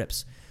written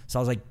scripts. So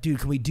I was like, dude,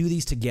 can we do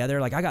these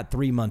together? Like, I got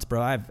 3 months, bro.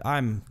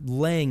 I'm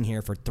laying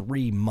here for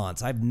 3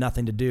 months. I have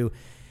nothing to do.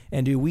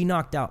 And dude, we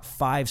knocked out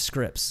 5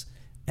 scripts.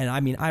 And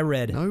I mean, I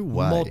read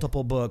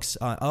multiple books.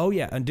 Oh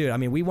yeah. And dude, I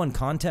mean, we won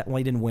contest. Well,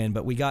 we didn't win,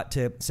 but we got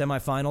to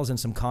semifinals and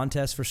some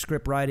contests for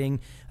script writing.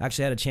 I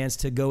actually had a chance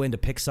to go into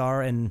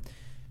Pixar, and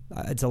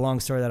it's a long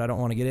story that I don't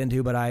want to get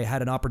into, but I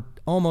had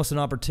almost an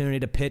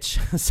opportunity to pitch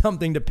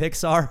something to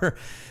Pixar,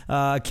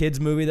 a kids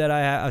movie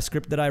a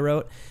script that I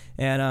wrote.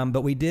 And,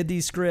 but we did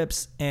these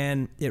scripts,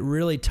 and it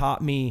really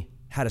taught me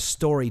how to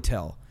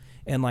storytell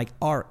and like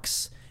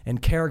arcs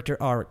and character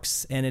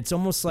arcs. And it's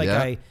almost like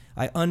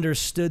I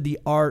understood the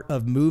art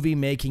of movie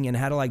making and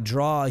how to like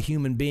draw a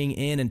human being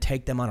in and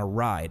take them on a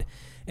ride.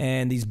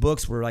 And these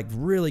books were like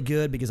really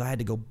good because I had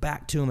to go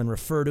back to them and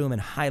refer to them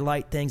and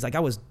highlight things. Like I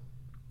was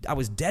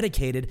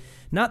dedicated,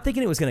 not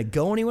thinking it was going to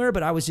go anywhere,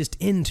 but I was just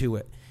into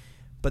it.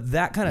 But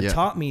that kind of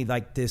taught me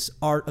like this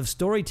art of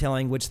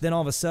storytelling, which then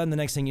all of a sudden, the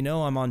next thing you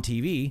know, I'm on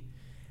TV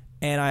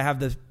and I have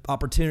the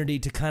opportunity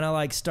to kind of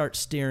like start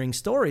steering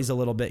stories a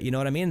little bit. You know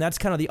what I mean? That's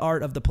kind of the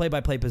art of the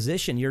play-by-play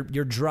position. You're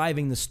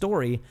driving the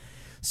story.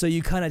 So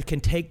you kind of can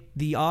take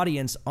the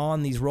audience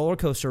on these roller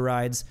coaster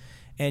rides,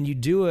 and you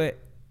do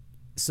it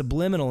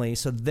subliminally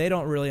so they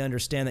don't really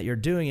understand that you're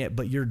doing it,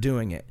 but you're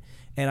doing it.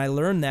 And I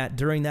learned that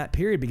during that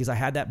period because I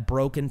had that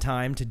broken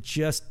time to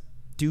just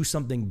do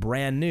something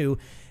brand new.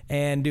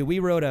 And dude, we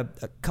wrote a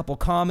couple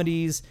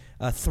comedies,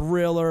 a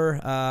thriller,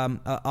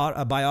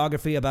 a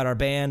biography about our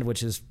band,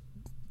 which is,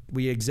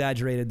 we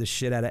exaggerated the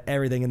shit out of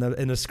everything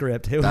in the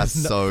script. That's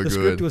so good. The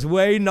script was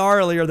way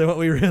gnarlier than what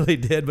we really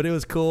did, but it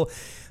was cool.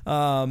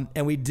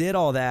 And we did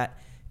all that,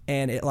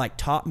 and it like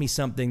taught me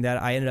something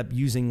that I ended up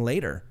using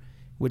later,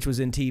 which was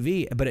in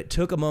TV. But it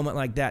took a moment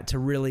like that to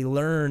really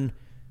learn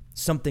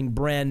something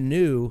brand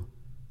new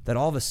that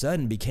all of a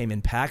sudden became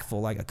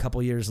impactful like a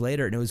couple years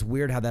later. And it was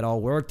weird how that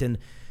all worked. And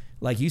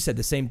like you said,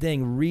 the same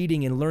thing,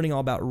 reading and learning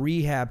all about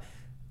rehab.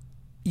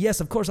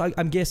 Yes, of course,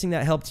 I'm guessing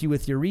that helped you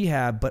with your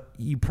rehab, but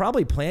you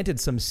probably planted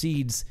some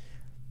seeds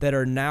that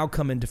are now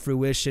coming to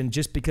fruition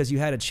just because you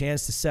had a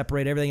chance to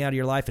separate everything out of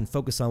your life and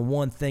focus on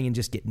one thing and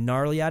just get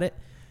gnarly at it.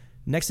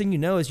 Next thing you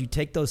know is you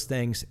take those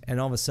things and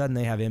all of a sudden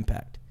they have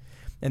impact.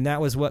 And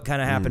that was what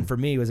kind of happened for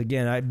me was,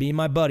 again, I'd be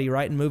my buddy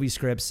writing movie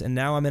scripts, and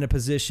now I'm in a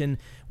position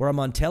where I'm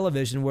on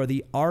television where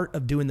the art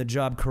of doing the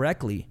job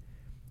correctly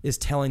is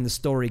telling the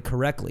story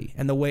correctly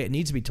and the way it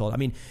needs to be told. I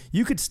mean,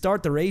 you could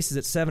start the races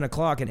at 7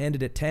 o'clock and end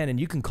it at 10, and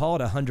you can call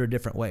it 100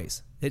 different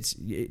ways.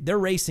 They're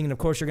racing, and of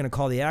course you're going to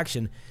call the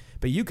action,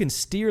 but you can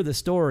steer the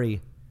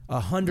story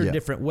 100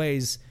 different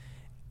ways.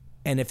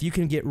 And if you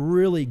can get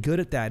really good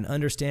at that and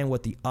understand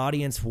what the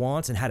audience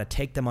wants and how to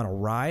take them on a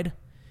ride,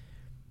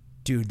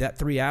 dude, that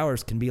 3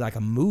 hours can be like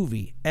a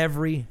movie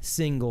every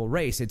single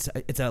race. It's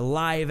a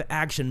live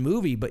action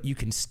movie, but you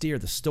can steer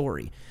the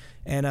story.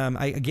 And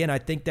I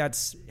think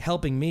that's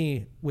helping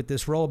me with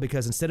this role,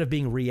 because instead of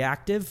being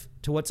reactive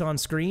to what's on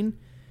screen,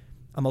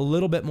 I'm a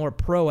little bit more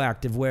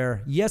proactive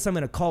where, yes, I'm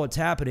going to call what's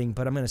happening,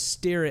 but I'm going to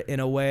steer it in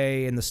a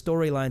way and the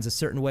storyline's a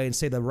certain way and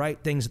say the right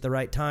things at the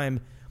right time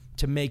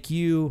to make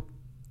you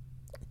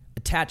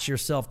attach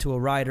yourself to a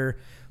writer,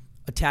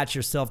 attach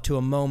yourself to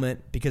a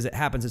moment, because it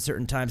happens at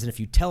certain times. And if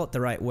you tell it the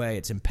right way,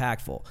 it's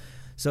impactful.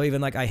 So even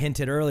like I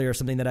hinted earlier,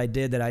 something that I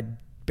did that I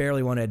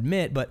barely want to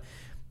admit, but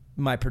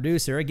my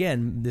producer,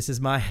 again, this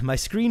is my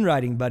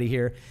screenwriting buddy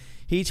here.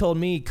 He told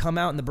me, come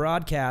out in the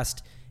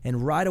broadcast,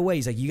 and right away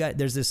he's like,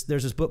 there's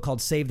this book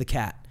called Save the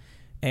Cat.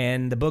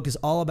 And the book is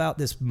all about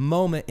this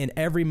moment in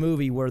every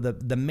movie where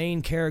the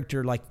main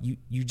character, like you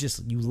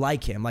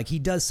like him. Like he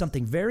does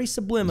something very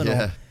subliminal.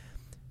 Yeah.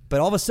 But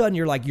all of a sudden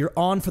you're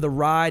on for the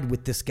ride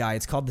with this guy.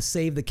 It's called the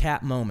Save the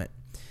Cat moment.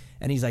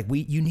 And he's like,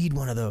 you need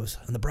one of those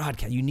on the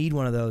broadcast. You need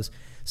one of those.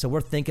 So we're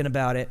thinking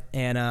about it.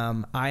 And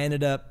I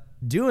ended up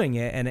doing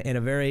it in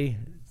a very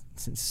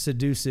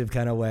seductive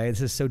kind of way.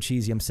 This is so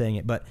cheesy, I'm saying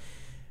it. But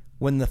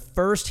when the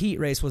first heat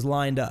race was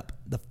lined up,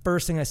 the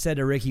first thing I said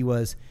to Ricky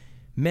was,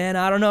 man,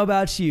 I don't know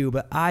about you,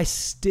 but I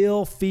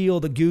still feel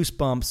the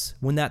goosebumps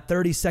when that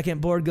 30-second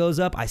board goes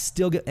up. I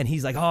still get, and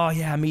he's like, oh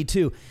yeah, me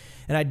too.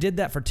 And I did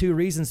that for two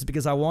reasons,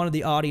 because I wanted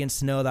the audience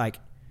to know, like,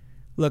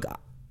 look,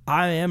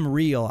 I am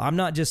real. I'm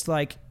not just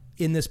like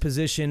in this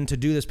position to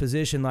do this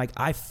position. Like,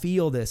 I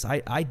feel this.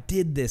 I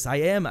did this.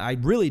 I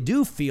really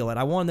do feel it.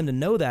 I wanted them to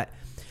know that,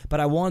 but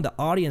I wanted the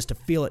audience to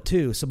feel it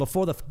too. So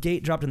before the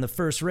gate dropped in the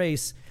first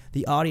race,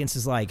 the audience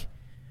is like,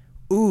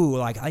 ooh,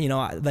 like, you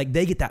know, like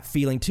they get that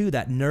feeling too,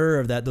 that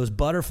nerve, those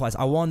butterflies.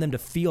 I wanted them to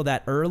feel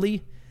that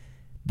early.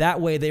 That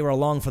way they were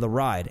along for the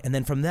ride. And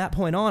then from that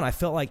point on, I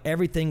felt like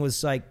everything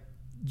was like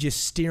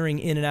just steering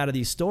in and out of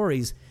these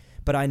stories.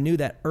 But I knew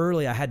that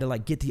early I had to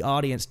like get the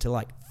audience to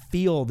like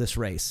feel this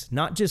race,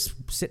 not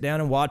just sit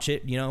down and watch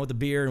it, you know, with the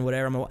beer and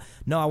whatever.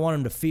 No, I want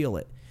them to feel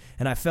it.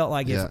 And I felt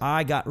like if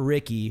I got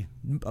Ricky,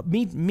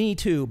 me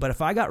too, but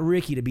if I got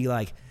Ricky to be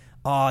like,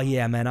 oh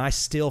yeah, man, I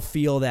still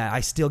feel that,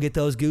 I still get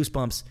those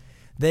goosebumps,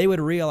 they would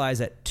realize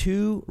that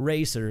two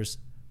racers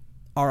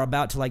are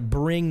about to like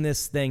bring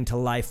this thing to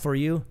life for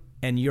you,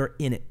 and you're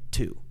in it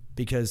too,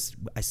 because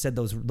I said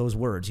those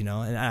words, you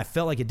know, and I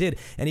felt like it did.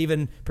 And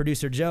even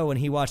producer Joe, when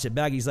he watched it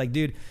back, he's like,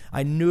 dude,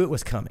 I knew it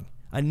was coming.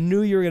 I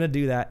knew you were going to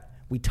do that.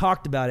 We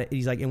talked about it.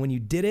 He's like, and when you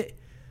did it,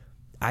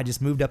 I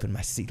just moved up in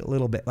my seat a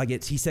little bit. Like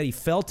he said he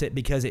felt it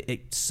because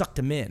it sucked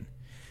him in.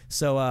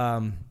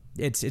 So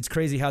it's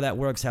crazy how that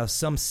works, how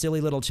some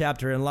silly little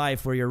chapter in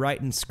life where you're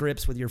writing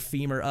scripts with your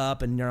femur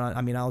up and you're on,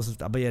 I mean, I'll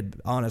be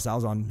honest, I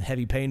was on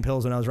heavy pain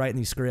pills when I was writing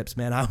these scripts,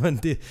 man. I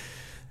went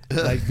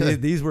like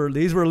these were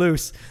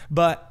loose.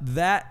 But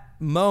that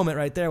moment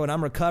right there when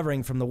I'm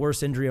recovering from the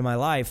worst injury of my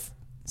life,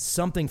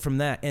 something from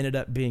that ended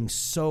up being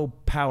so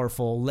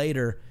powerful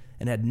later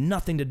and had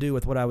nothing to do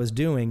with what I was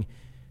doing.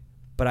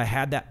 But I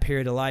had that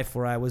period of life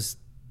where I was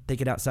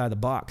thinking outside the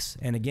box.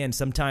 And again,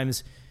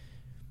 sometimes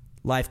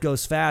life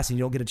goes fast and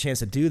you don't get a chance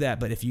to do that.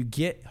 But if you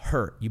get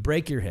hurt, you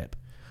break your hip,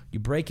 you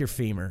break your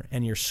femur,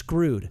 and you're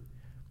screwed,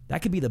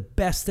 that could be the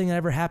best thing that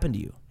ever happened to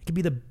you. It could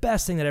be the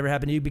best thing that ever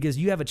happened to you, because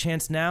you have a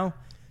chance now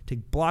to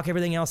block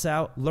everything else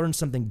out, learn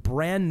something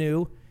brand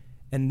new,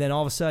 and then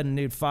all of a sudden,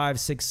 dude, 5,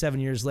 6, 7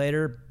 years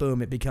later,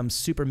 boom, it becomes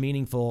super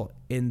meaningful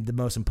in the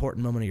most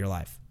important moment of your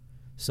life.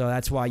 So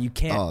that's why you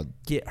can't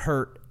get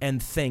hurt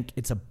and think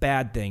it's a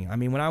bad thing. I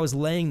mean, when I was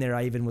laying there,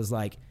 I even was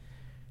like,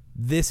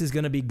 this is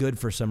going to be good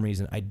for some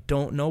reason. I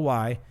don't know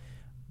why.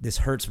 This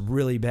hurts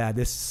really bad.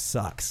 This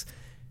sucks.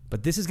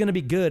 but this is going to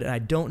be good, and I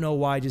don't know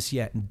why just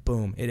yet. And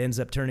boom, it ends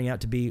up turning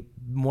out to be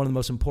one of the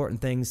most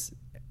important things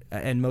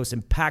and most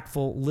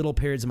impactful little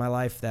periods of my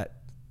life that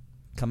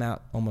come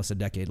out almost a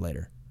decade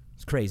later.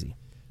 It's crazy.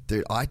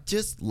 Dude, I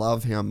just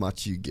love how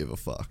much you give a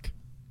fuck.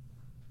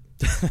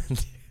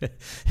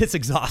 It's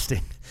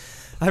exhausting.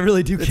 I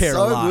really do care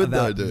so a lot good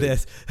about though, dude.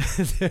 this.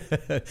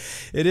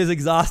 It is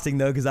exhausting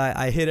though, because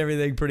I hit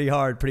everything pretty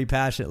hard, pretty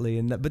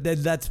passionately, but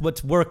then that's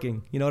what's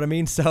working. You know what I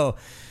mean? So,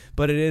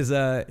 but it is.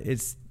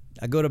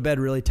 I go to bed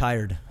really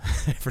tired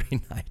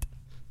every night.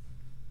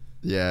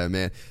 Yeah,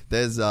 man.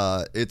 There's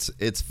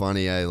it's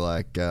funny.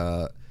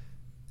 I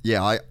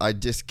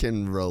just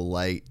can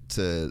relate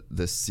to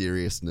the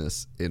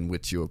seriousness in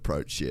which you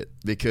approach shit,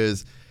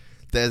 because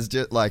there's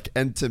just like,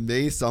 and to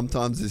me,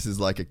 sometimes this is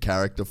like a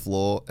character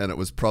flaw, and it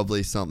was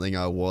probably something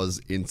I was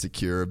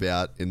insecure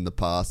about in the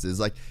past. Is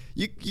like,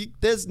 you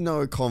there's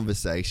no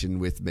conversation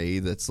with me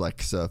that's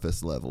like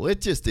surface level.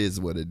 It just is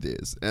what it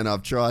is, and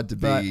I've tried to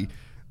be,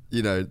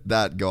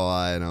 that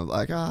guy, and I'm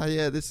like,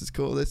 yeah, this is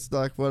cool. This is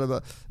like, what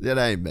about, that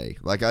ain't me.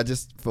 Like, I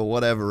just, for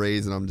whatever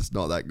reason, I'm just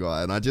not that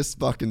guy. And I just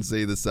fucking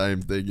see the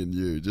same thing in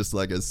you. Just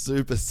like a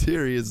super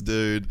serious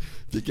dude.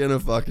 If you're gonna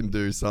fucking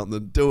do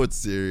something, do it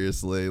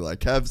seriously.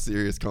 Like, have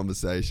serious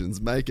conversations.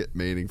 Make it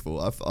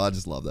meaningful. I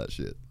just love that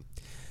shit.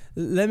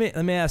 Let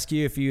me ask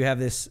you if you have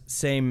this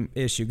same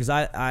issue, because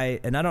I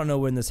don't know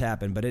when this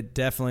happened, but it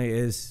definitely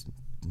is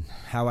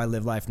how I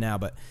live life now.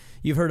 But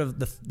you've heard of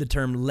the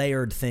term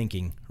layered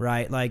thinking,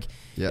 right? Like,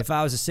 if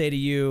I was to say to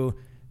you,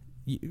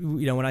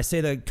 when I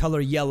say the color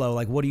yellow,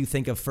 like, what do you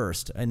think of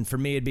first? And for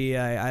me, it'd be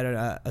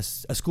a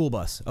school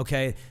bus.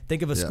 Okay,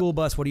 think of a school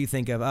bus. What do you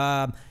think of?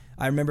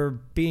 I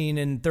remember being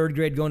in third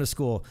grade going to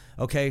school.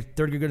 Okay,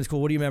 third grade going to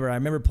school. What do you remember? I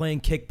remember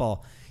playing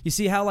kickball. You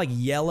see how like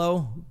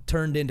yellow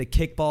turned into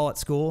kickball at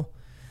school?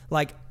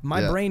 Like,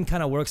 my brain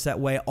kind of works that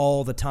way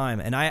all the time.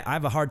 And I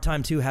have a hard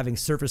time, too, having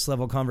surface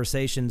level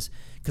conversations,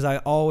 because I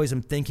always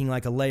am thinking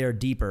like a layer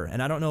deeper.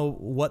 And I don't know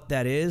what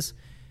that is,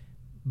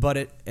 but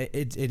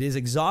it is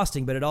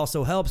exhausting, but it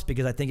also helps,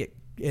 because I think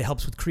it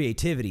helps with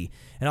creativity.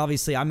 And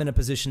obviously, I'm in a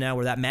position now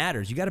where that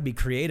matters. You got to be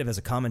creative as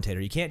a commentator.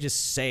 You can't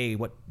just say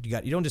what you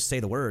got. You don't just say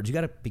the words. You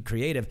got to be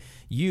creative.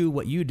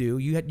 What you do,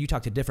 you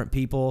talk to different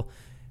people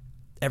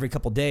every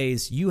couple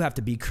days. You have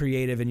to be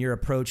creative in your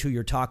approach, who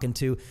you're talking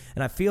to.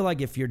 And I feel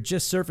like if you're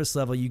just surface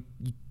level, you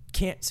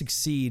can't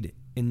succeed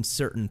in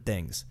certain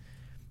things.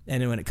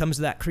 And when it comes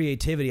to that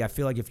creativity, I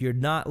feel like if you're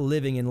not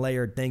living in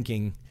layered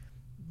thinking,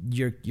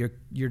 you're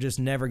just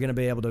never going to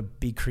be able to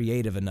be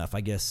creative enough,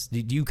 I guess.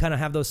 Do you kind of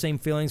have those same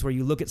feelings where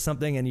you look at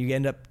something and you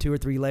end up 2 or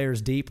 3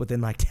 layers deep within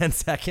like 10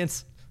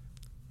 seconds?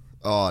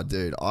 Oh,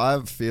 dude,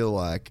 I feel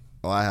like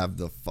I have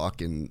the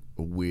fucking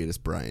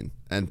weirdest brain,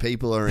 and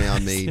people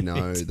around me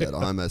know that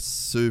I'm a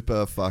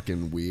super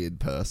fucking weird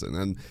person.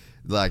 And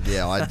like,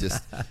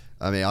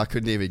 I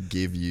couldn't even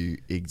give you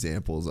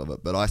examples of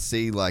it, but I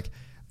see, like,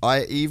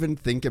 I even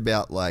think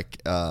about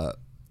like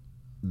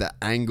the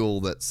angle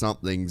that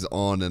something's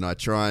on, and I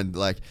try and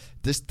like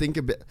just think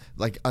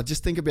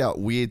about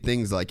weird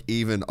things, like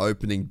even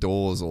opening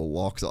doors or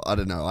locks, or I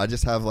don't know. I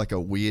just have like a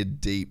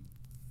weird deep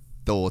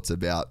thoughts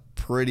about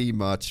pretty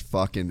much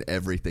fucking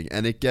everything,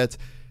 and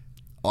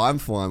I'm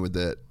fine with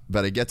it,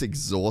 but it gets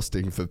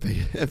exhausting for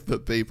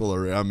people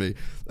around me,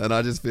 and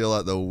I just feel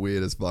like the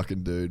weirdest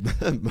fucking dude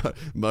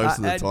most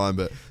of the time.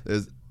 But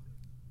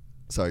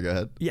sorry, go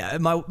ahead. Yeah,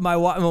 my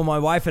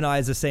wife and I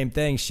is the same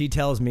thing. She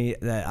tells me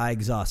that I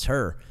exhaust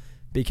her,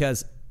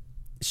 because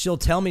she'll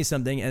tell me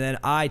something and then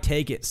I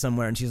take it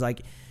somewhere, and she's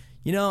like,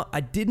 I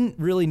didn't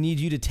really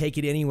need you to take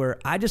it anywhere.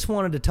 I just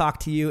wanted to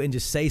talk to you and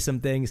just say some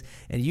things,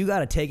 and you got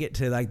to take it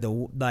to like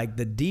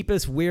the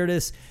deepest,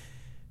 weirdest.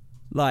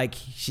 Like,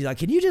 she's like,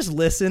 can you just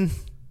listen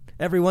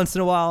every once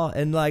in a while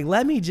and like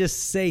let me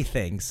just say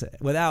things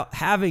without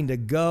having to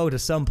go to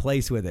some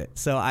place with it.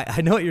 So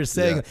I know what you're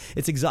saying. Yeah.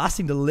 It's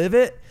exhausting to live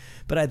it,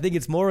 but I think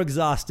it's more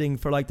exhausting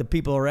for like the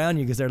people around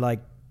you, because they're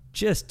like,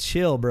 just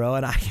chill, bro.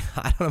 And I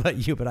don't know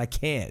about you, but I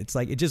can't. It's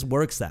like, it just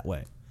works that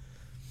way.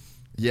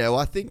 Yeah, well,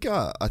 I think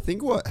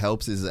what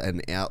helps is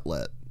an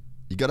outlet.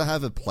 You got to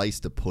have a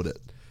place to put it,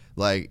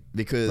 like,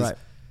 because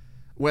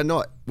we're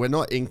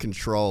not in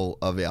control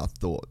of our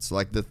thoughts.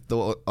 Like the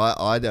thought,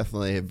 I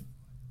definitely have.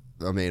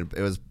 I mean,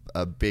 it was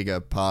a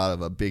bigger part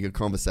of a bigger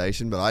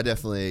conversation, but I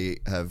definitely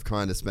have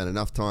kind of spent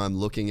enough time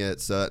looking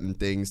at certain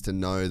things to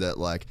know that,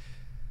 like,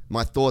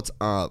 my thoughts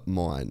aren't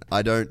mine.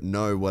 I don't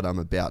know what I'm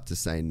about to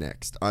say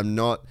next. I'm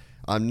not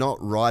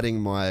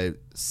writing my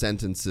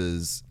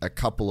sentences a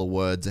couple of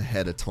words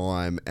ahead of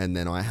time, and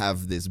then I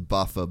have this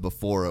buffer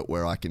before it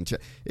where I can check.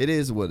 It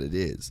is what it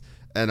is.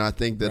 And I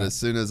think that as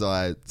soon as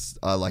I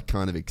like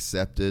kind of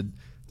accepted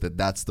that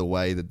that's the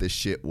way that this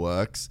shit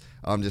works,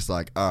 I'm just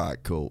like, all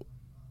right, cool.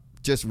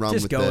 Just run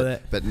with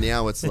it. But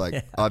now it's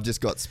like, I've just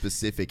got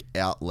specific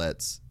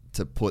outlets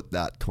to put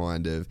that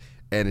kind of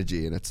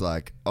energy. And it's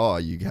like, oh,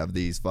 you have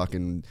these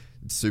fucking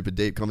super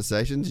deep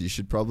conversations, you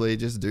should probably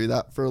just do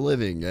that for a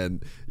living.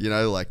 And, you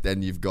know, like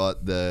then you've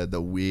got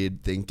the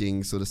weird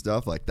thinking sort of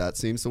stuff, like that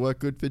seems to work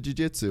good for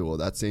jiu-jitsu, or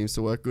that seems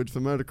to work good for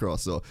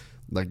motocross, or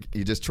like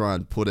you just try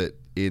and put it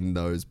in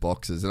those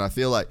boxes. And I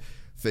feel like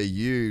for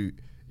you,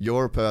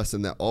 you're a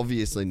person that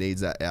obviously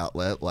needs that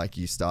outlet. Like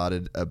you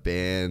started a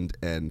band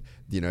and,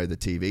 you know, the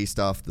TV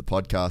stuff, the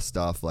podcast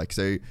stuff. Like,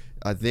 so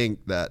I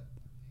think that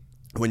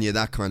when you're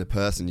that kind of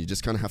person, you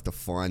just kind of have to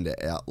find an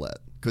outlet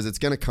because it's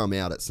going to come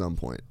out at some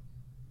point.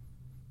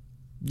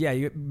 Yeah,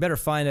 you better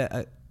find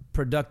a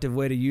productive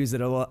way to use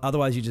it.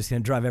 Otherwise, you're just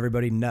going to drive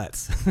everybody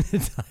nuts.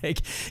 It's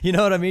like, you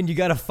know what I mean? You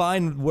got to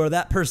find where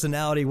that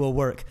personality will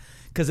work.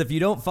 Because if you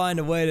don't find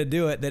a way to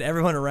do it, then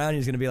everyone around you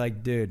is going to be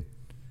like, dude,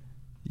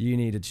 you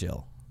need to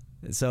chill.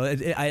 So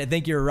I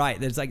think you're right.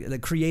 There's like the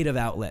creative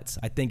outlets,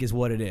 I think, is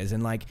what it is.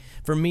 And like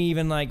for me,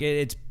 even like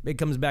it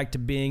comes back to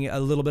being a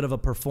little bit of a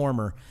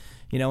performer.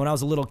 You know, when I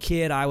was a little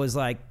kid, I was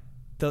like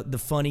the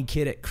funny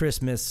kid at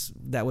Christmas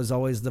that was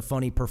always the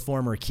funny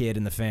performer kid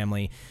in the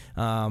family.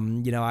 You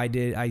know,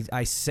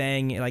 I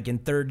sang like in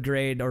 3rd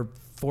grade or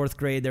 4th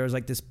grade. There was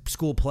like this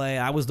school play.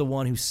 I was the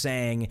one who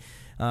sang.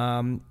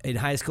 In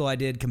high school, I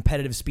did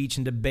competitive speech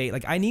and debate.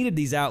 Like I needed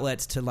these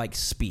outlets to like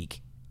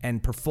speak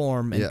and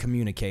perform and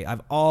communicate.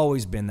 I've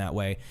always been that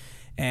way.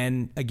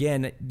 And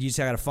again, you just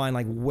got to find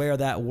like where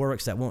that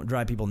works that won't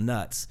drive people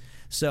nuts.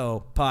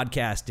 So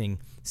podcasting,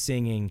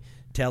 singing,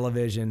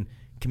 television,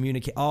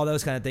 communicate, all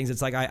those kind of things.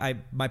 It's like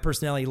my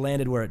personality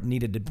landed where it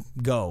needed to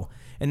go.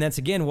 And that's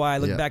again why I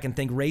look back and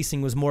think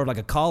racing was more of like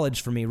a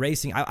college for me.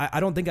 Racing, I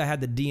don't think I had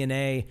the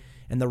DNA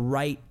and the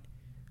right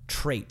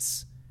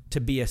traits to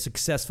be a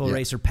successful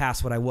racer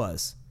past what I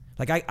was.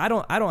 Like I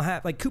don't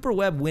have like Cooper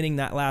Webb winning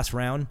that last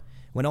round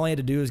when all he had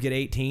to do was get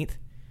 18th.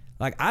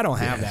 Like I don't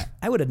have that.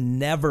 I would have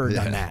never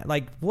done that.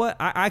 Like what?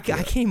 I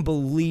can't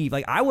believe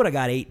like I would have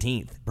got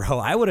 18th, bro.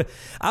 I would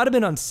have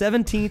been on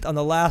 17th on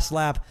the last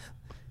lap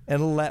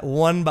and let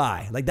one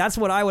by. Like that's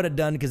what I would have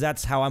done because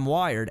that's how I'm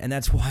wired, and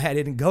that's why I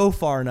didn't go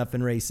far enough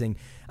in racing.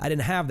 I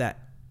didn't have that.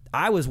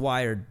 I was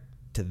wired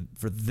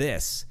for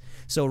this.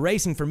 So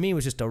racing for me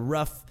was just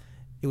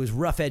it was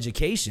rough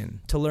education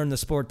to learn the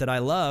sport that I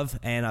love.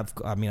 And I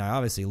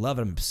obviously love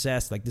it. I'm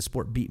obsessed. Like this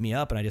sport beat me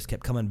up and I just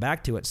kept coming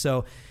back to it.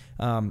 So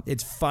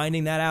it's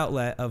finding that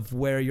outlet of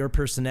where your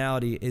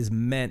personality is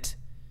meant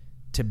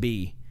to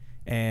be.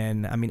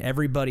 And I mean,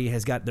 everybody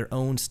has got their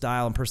own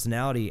style and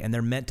personality and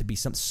they're meant to be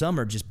some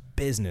are just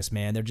business,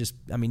 man. They're just,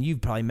 I mean,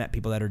 you've probably met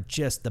people that are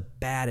just the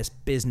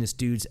baddest business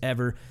dudes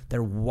ever.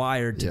 They're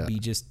wired to be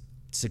just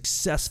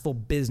successful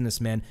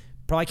businessmen.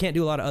 Probably can't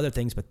do a lot of other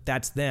things, but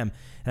that's them.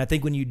 And I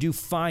think when you do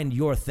find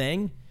your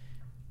thing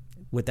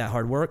with that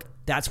hard work,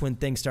 that's when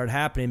things start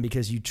happening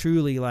because you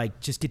truly like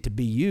just get to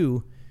be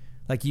you,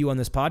 like you on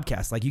this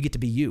podcast. Like you get to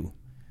be you.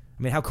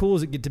 I mean, how cool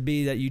does it get to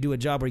be that you do a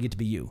job where you get to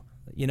be you?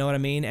 You know what I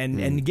mean? And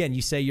again,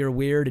 you say you're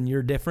weird and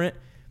you're different.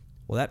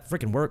 Well, that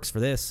freaking works for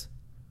this.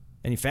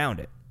 And you found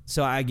it.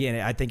 So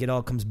again, I think it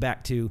all comes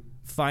back to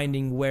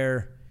finding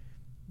where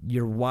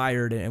you're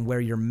wired and where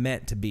you're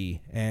meant to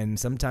be. And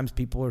sometimes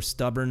people are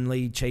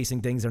stubbornly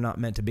chasing things they're not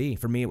meant to be.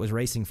 For me, it was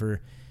racing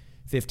for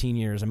 15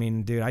 years. I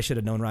mean, dude, I should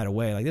have known right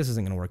away. Like, this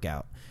isn't going to work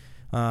out.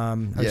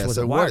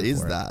 So what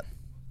is that?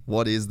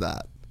 What is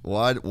that?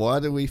 Why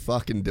do we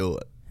fucking do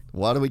it?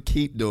 Why do we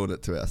keep doing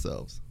it to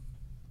ourselves?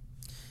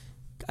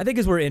 I think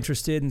because we're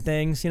interested in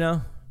things, you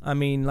know? I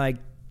mean, like,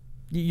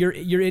 you're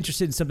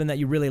interested in something that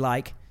you really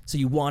like, so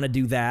you want to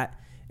do that,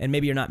 and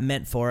maybe you're not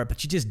meant for it,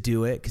 but you just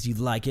do it because you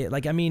like it.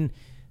 Like, I mean,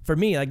 for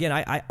me, again,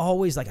 I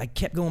always, like, I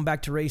kept going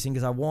back to racing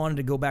because I wanted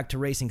to go back to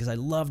racing because I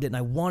loved it and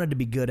I wanted to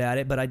be good at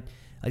it, but I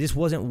just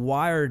wasn't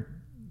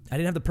wired. I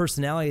didn't have the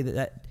personality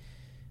that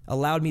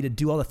allowed me to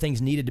do all the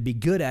things needed to be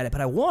good at it,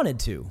 but I wanted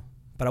to,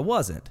 but I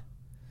wasn't.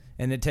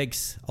 And it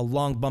takes a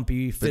long,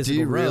 bumpy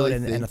physical road. But do you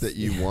really think that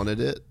you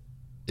wanted it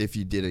if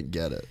you didn't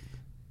get it?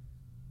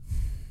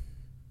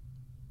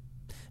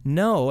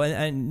 No,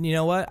 and you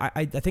know what?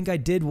 I think I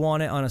did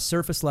want it on a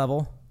surface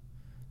level.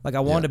 Like, I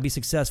wanted to be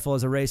successful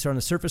as a racer on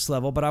the surface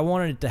level, but I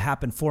wanted it to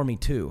happen for me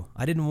too.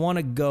 I didn't want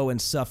to go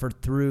and suffer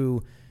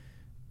through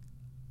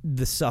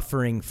the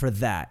suffering for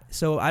that.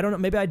 So I don't know.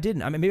 Maybe I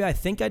didn't. I mean, maybe I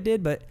think I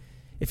did, but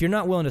if you're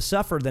not willing to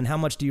suffer, then how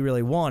much do you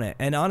really want it?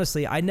 And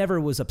honestly, I never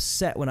was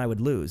upset when I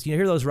would lose. You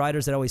hear those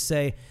riders that always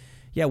say,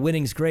 yeah,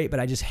 winning's great, but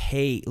I just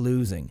hate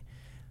losing.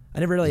 I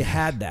never really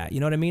had that.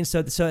 You know what I mean?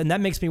 So, and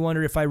that makes me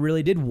wonder if I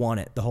really did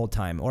want it the whole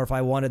time, or if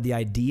I wanted the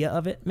idea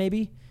of it,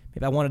 maybe.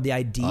 Maybe I wanted the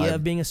idea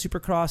of being a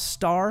Supercross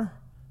star,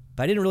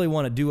 but I didn't really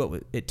want to do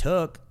what it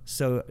took.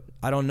 So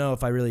I don't know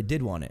if I really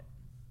did want it.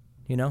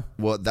 You know?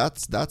 Well,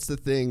 that's the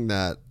thing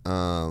that,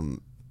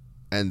 and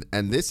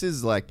this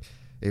is like,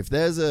 if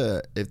there's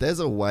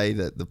a way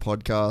that the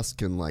podcast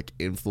can like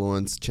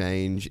influence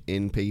change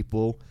in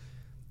people,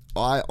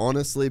 I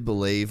honestly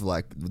believe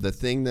like the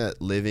thing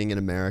that living in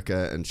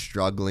America and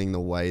struggling the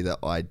way that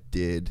I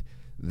did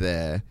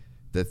there,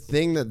 the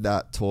thing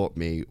that taught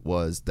me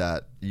was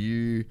that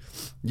you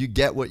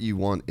get what you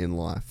want in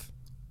life,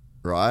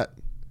 right?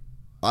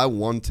 I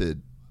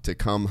wanted to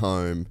come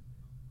home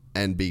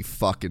and be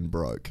fucking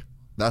broke.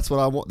 That's what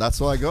I want. That's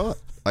what I got.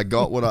 I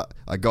got what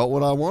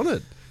I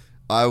wanted.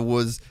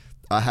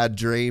 I had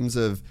dreams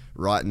of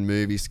writing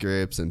movie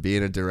scripts and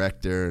being a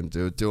director and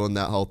doing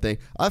that whole thing.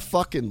 I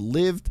fucking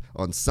lived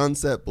on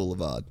Sunset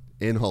Boulevard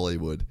in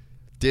Hollywood.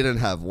 Didn't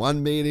have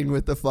one meeting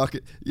with the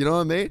fucking, you know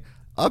what I mean?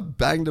 I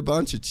banged a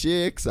bunch of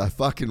chicks. I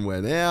fucking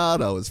went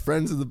out. I was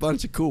friends with a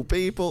bunch of cool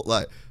people.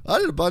 Like, I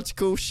did a bunch of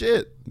cool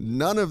shit.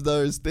 None of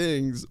those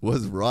things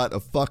was write a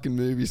fucking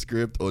movie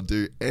script or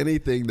do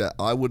anything that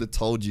I would have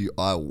told you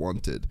I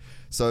wanted.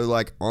 So,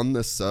 like, on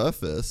the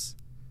surface,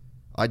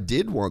 I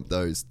did want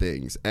those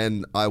things,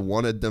 and I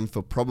wanted them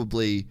for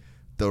probably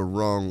the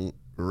wrong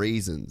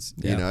reasons,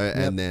 you know? Yep.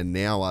 And then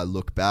now I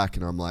look back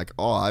and I'm like,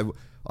 oh,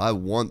 I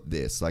want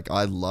this. Like,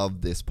 I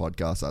love this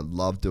podcast. I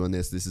love doing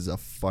this. This is a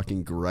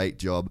fucking great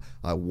job.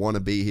 I want to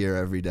be here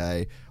every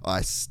day.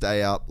 I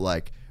stay up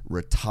like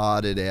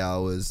retarded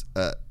hours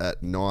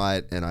at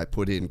night, and I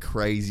put in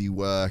crazy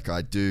work.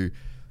 I do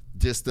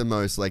just the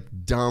most like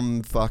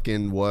dumb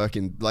fucking work,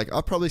 and like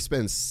I probably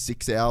spend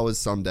 6 hours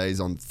some days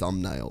on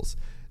thumbnails.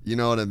 You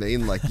know what I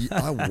mean? Like,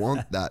 I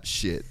want that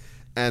shit.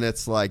 And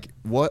it's like,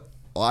 what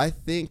I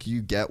think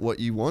you get what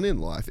you want in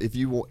life. If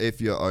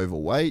you're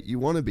overweight, you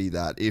want to be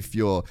that. If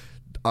you're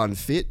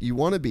unfit, you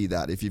want to be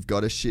that. If you've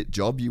got a shit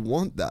job, you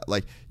want that.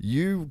 Like,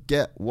 you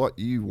get what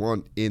you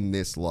want in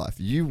this life.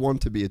 You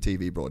want to be a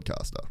TV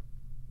broadcaster.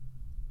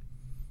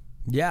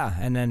 Yeah,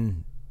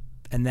 and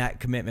that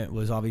commitment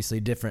was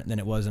obviously different than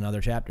it was in other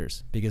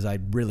chapters, because I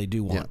really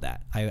do want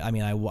that. I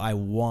mean, I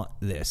want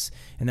this,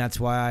 and that's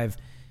why I've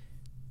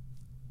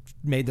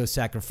made those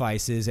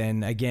sacrifices.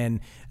 And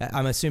again,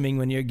 I'm assuming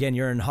when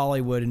you're in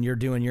Hollywood and you're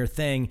doing your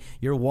thing,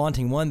 you're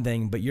wanting one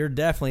thing, but you're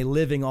definitely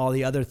living all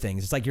the other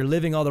things. It's like you're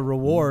living all the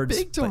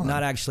rewards, but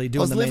not actually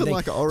doing the main thing. I was living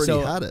like I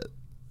already had it.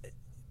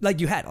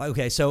 Like you had,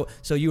 okay, so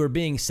you were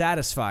being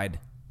satisfied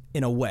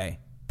in a way.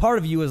 Part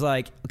of you was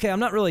like, okay, I'm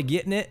not really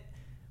getting it,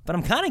 but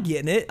I'm kind of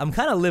getting it. I'm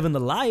kind of living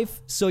the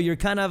life. So you're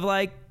kind of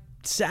like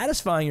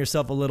satisfying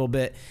yourself a little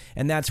bit.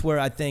 And that's where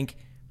I think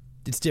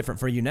it's different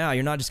for you now.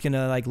 You're not just going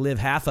to like live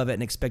half of it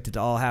and expect it to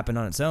all happen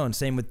on its own.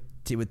 Same with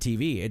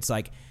TV. It's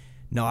like,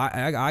 no,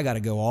 I got to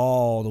go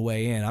all the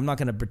way in. I'm not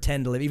going to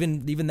pretend to live.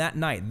 Even that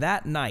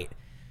night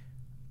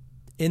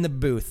in the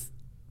booth,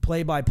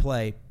 play by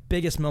play,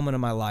 biggest moment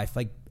of my life,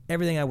 like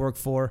everything I worked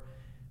for.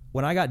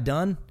 When I got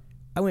done,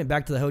 I went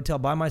back to the hotel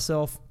by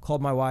myself,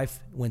 called my wife,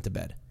 went to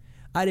bed.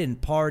 I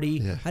didn't party.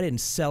 Yeah. I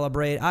didn't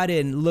celebrate. I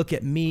didn't look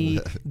at me,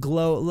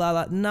 glow, la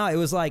la. No, it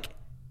was like,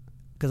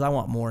 because I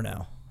want more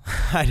now.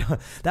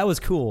 That was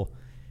cool,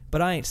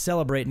 but I ain't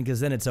celebrating because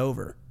then it's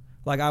over.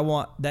 Like, I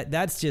want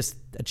that's just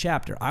a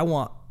chapter. I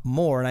want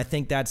more, and I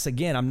think that's,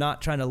 again, I'm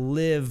not trying to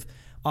live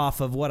off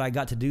of what I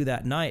got to do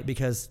that night,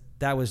 because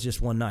that was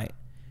just one night.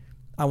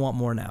 I want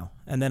more now,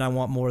 and then I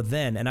want more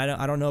then, and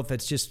I don't know if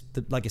it's just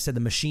like I said,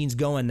 the machine's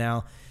going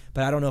now,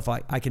 but I don't know if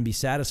I can be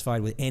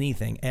satisfied with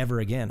anything ever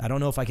again. I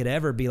don't know if I could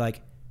ever be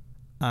like,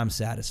 I'm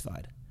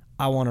satisfied.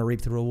 I want to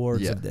reap the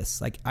rewards of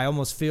this. Like, I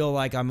almost feel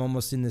like I'm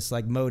almost in this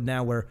like mode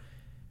now where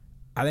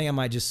I think I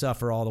might just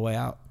suffer all the way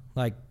out,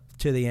 like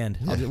to the end.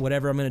 Yeah.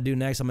 Whatever I'm going to do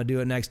next, I'm going to do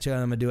it next. I'm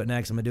going to do it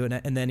next. I'm going to do it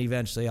next. And then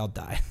eventually I'll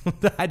die.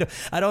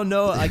 I don't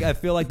know. Like, I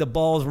feel like the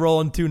ball's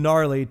rolling too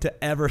gnarly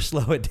to ever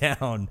slow it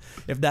down,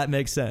 if that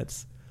makes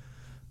sense.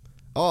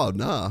 Oh,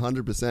 no,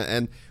 100%.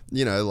 And,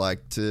 you know,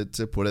 like, to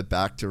put it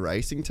back to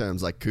racing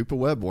terms, like, Cooper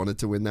Webb wanted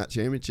to win that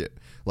championship.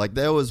 Like,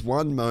 there was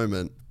one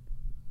moment,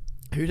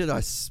 who did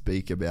I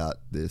speak about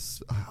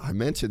this? I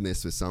mentioned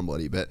this with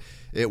somebody, but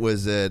it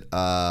was at,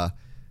 I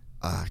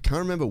can't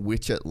remember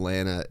which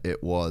Atlanta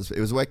it was. It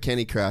was where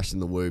Kenny crashed in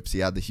the whoops. He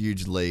had the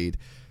huge lead,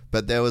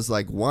 but there was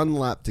like one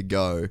lap to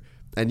go.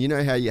 And you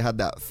know how you had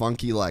that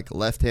funky, like,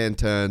 left-hand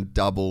turn,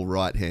 double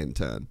right-hand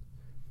turn?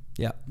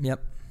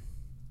 Yep.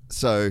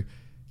 So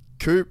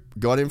Coop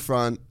got in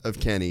front of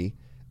Kenny,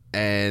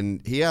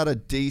 and he had a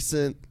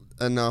decent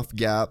enough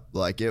gap.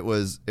 Like, it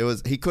was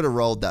he could have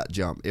rolled that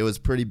jump. It was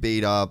pretty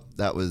beat up.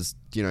 That was,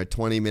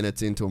 20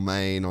 minutes into a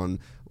main on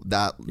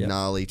that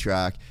gnarly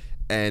track,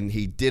 and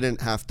he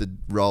didn't have to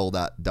roll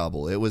that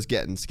double. It was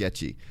getting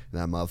sketchy.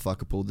 And that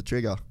motherfucker pulled the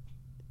trigger.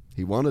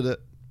 He wanted it.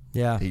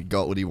 Yeah. He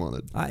got what he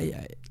wanted.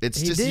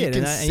 It's just, you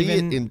can see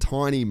it in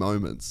tiny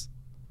moments.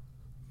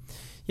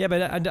 Yeah,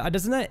 but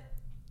doesn't that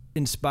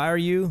inspire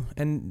you?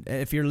 And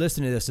if you're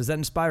listening to this, does that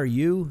inspire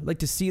you? Like,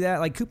 to see that?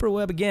 Like, Cooper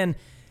Webb, again,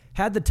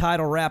 had the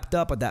title wrapped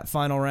up at that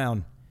final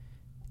round,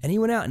 and he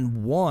went out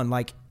and won.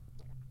 Like,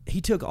 he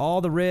took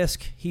all the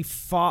risk. He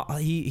fought.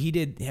 He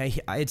did.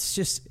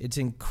 It's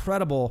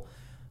incredible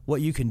what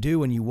you can do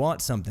when you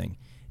want something.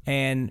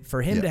 And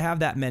for him to have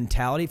that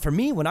mentality, for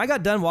me, when I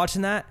got done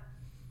watching that,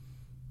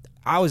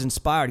 I was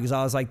inspired, because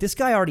I was like, this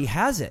guy already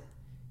has it.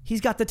 He's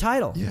got the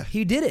title. Yeah.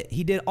 He did it.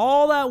 He did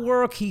all that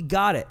work. He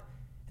got it.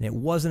 And it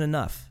wasn't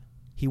enough.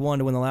 He wanted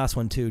to win the last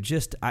one too.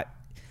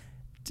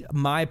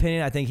 My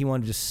opinion, I think he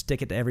wanted to just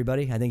stick it to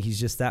everybody. I think he's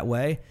just that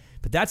way,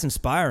 But that's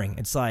inspiring.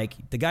 It's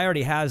like the guy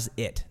already has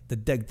it.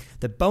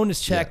 The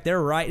bonus check,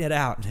 they're writing it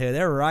out.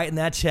 They're writing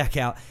that check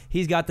out.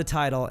 He's got the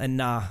title,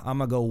 and I'm going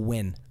to go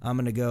win. I'm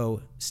going to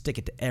go stick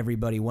it to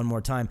everybody one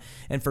more time.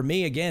 And for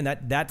me, again,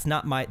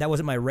 that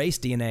wasn't my race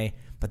DNA,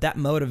 but that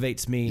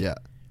motivates me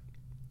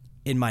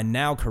in my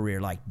now career.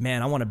 Like,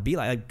 man, I want to be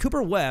like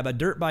Cooper Webb, a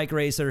dirt bike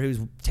racer who's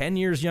 10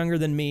 years younger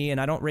than me, and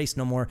I don't race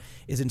no more,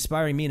 is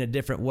inspiring me in a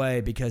different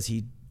way because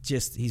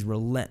he's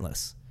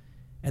relentless.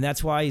 And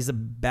that's why he's the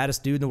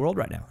baddest dude in the world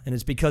right now. And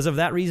it's because of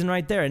that reason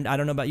right there. And I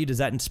don't know about you. Does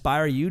that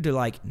inspire you to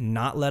like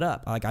not let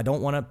up? Like, I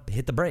don't want to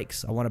hit the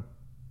brakes. I want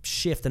to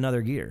shift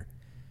another gear.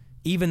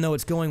 Even though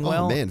it's going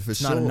well,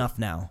 it's not enough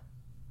now.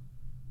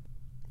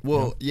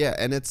 Well, yeah.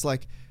 And it's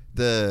like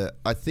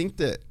I think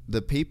that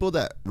the people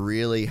that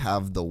really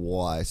have the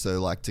why, so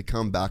like to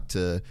come back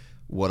to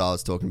what I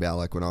was talking about,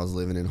 like when I was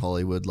living in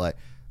Hollywood, like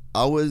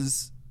I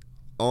was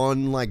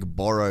on like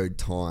borrowed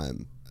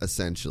time,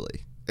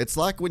 essentially. It's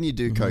like when you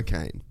do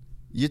cocaine.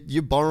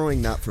 You're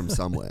borrowing that from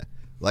somewhere.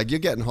 Like,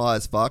 you're getting high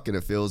as fuck and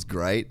it feels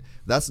great.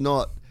 That's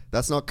not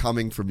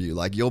coming from you.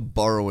 Like, you're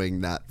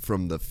borrowing that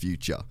from the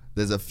future.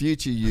 There's a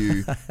future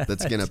you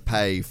that's going to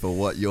pay for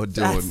what you're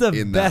doing in that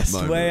moment. That's the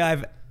best way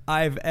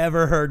I've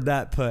ever heard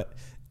that put.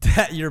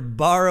 That you're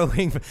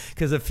borrowing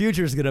because the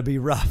future is going to be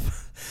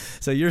rough.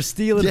 So you're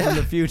stealing from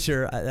the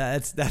future.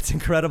 That's an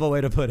incredible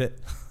way to put it.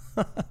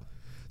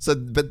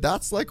 But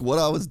that's like what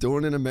I was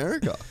doing in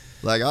America.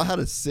 Like, I had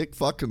a sick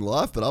fucking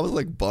life, but I was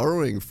like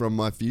borrowing from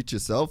my future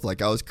self.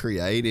 Like, I was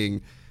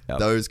creating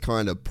those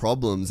kind of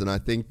problems. And I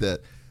think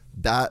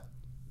that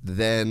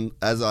then,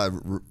 as I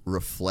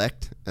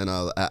reflect and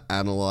I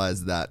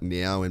analyze that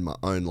now in my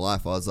own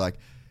life, I was like,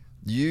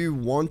 you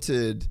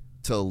wanted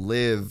to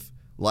live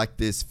like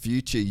this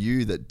future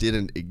you that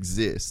didn't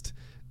exist.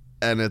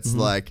 And it's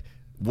like,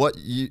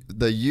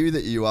 the you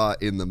that you are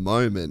in the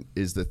moment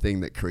is the thing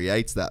that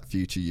creates that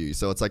future you.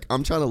 So it's like,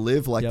 I'm trying to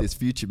live like this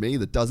future me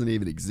that doesn't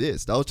even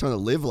exist. I was trying to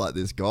live like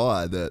this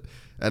guy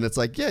and it's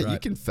like, you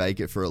can fake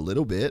it for a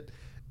little bit.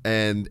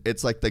 And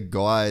it's like the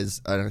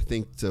guys, and I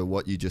think to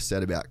what you just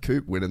said about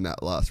Coop winning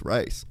that last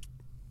race,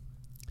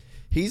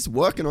 he's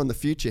working on the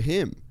future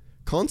him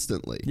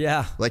constantly.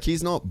 Yeah. Like,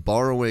 he's not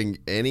borrowing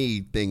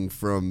anything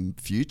from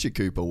future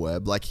Cooper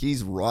Webb. Like,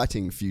 he's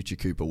writing future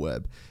Cooper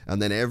Webb.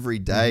 And then every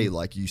day,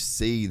 like, you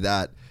see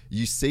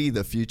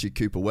the future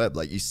Cooper Webb.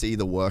 Like, you see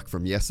the work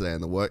from yesterday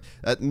and the work.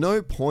 At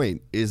no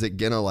point is it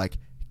gonna, like,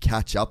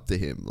 catch up to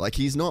him. Like,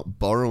 he's not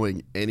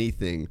borrowing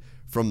anything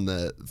from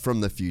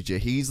the future.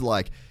 He's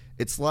like,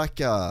 it's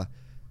like, I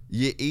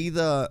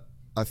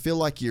feel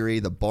like you're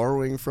either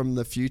borrowing from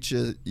the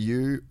future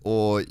you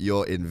or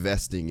you're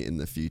investing in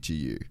the future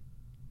you.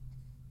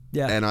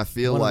 Yeah. And I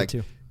feel like,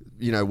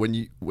 you know, when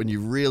you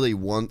really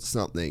want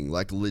something,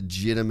 like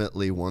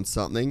legitimately want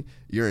something,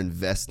 you're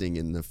investing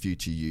in the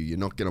future you. You're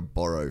not going to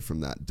borrow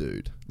from that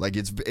dude. Like,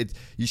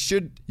 you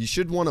should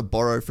want to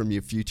borrow from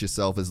your future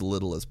self as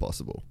little as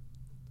possible.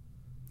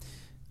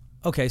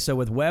 Okay, so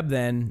with Webb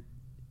then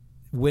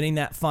winning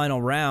that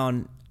final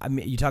round, I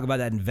mean, you talk about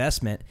that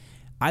investment.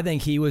 I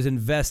think he was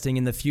investing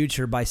in the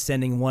future by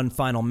sending one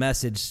final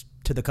message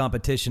to the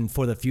competition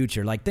for the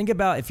future. Like, think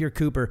about if you're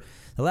Cooper,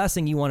 the last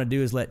thing you want to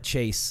do is let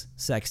Chase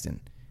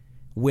Sexton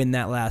win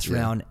that last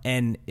round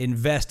and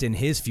invest in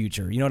his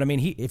future. You know what I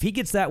mean? If he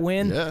gets that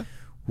win,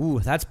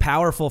 that's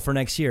powerful for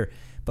next year.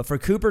 But for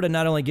Cooper to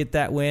not only get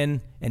that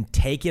win and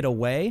take it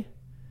away,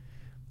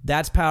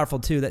 that's powerful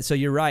too. So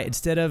you're right.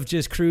 Instead of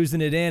just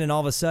cruising it in and all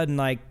of a sudden,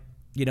 like,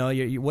 you know,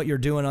 what you're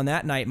doing on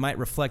that night might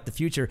reflect the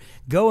future.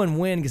 Go and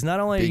win, because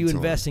not only are you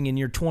investing in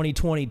your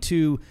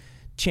 2022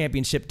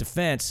 championship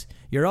defense,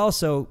 you're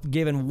also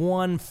giving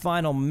one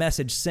final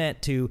message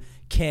sent to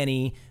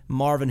Kenny,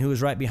 Marvin, who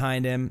was right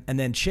behind him, and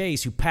then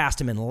Chase, who passed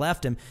him and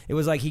left him. It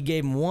was like he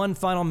gave him one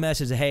final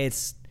message. Hey,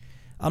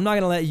 I'm not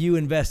going to let you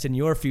invest in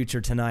your future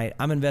tonight.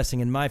 I'm investing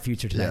in my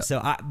future tonight. Yeah.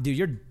 So, dude,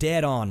 you're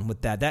dead on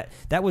with that.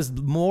 That was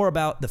more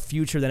about the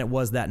future than it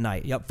was that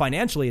night. Yep,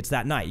 financially, it's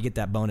that night. You get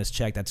that bonus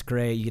check. That's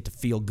great. You get to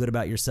feel good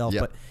about yourself.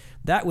 Yep. But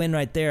that win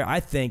right there, I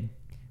think,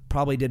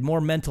 probably did more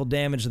mental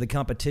damage to the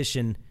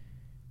competition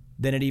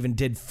than it even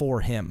did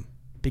for him,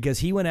 because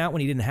he went out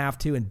when he didn't have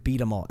to and beat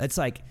them all. It's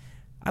like,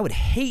 I would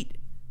hate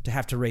to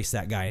have to race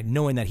that guy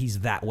knowing that he's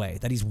that way,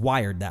 that he's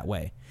wired that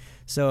way.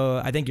 So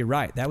I think you're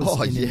right. That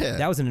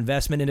was an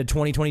investment into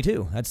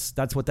 2022.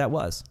 That's what that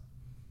was.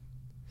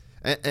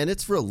 And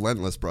it's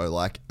relentless, bro.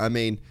 Like, I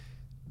mean,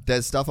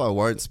 there's stuff I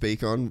won't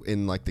speak on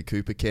in like the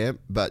Cooper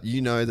camp, but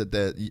you know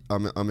that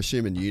I'm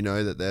assuming you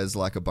know that there's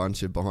like a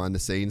bunch of behind the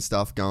scenes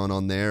stuff going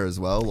on there as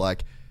well.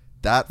 Like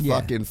that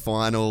fucking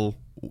final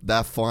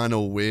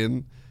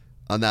win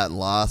on that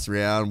last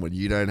round when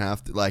you don't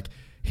have to, like,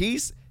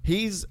 he's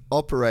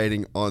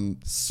operating on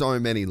so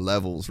many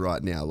levels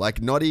right now.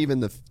 Like, not even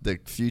the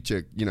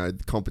future, you know,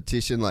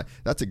 competition. Like,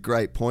 that's a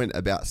great point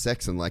about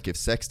Sexton. Like, if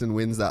Sexton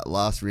wins that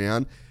last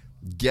round,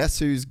 guess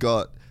who's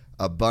got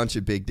a bunch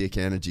of big dick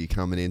energy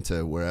coming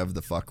into wherever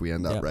the fuck we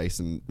end up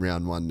racing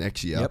round 1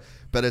 next year.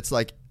 But it's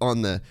like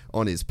on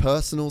his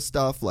personal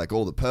stuff, like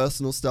all the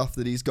personal stuff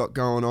that he's got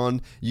going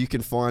on, you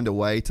can find a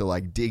way to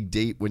like dig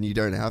deep when you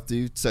don't have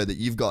to, so that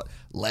you've got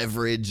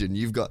leverage and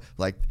you've got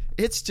like,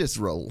 it's just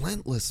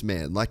relentless,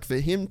 man. Like for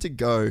him to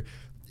go,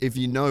 if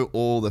you know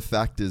all the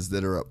factors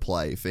that are at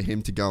play, for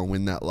him to go and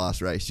win that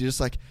last race, you're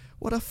just like,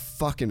 what a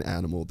fucking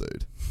animal,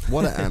 dude.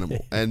 What an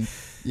animal. And,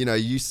 you know,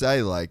 you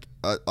say, like,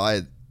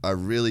 I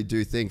really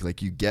do think,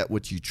 like, you get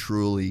what you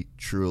truly,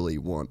 truly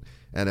want.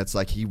 And it's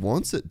like, he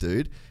wants it,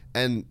 dude.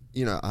 And,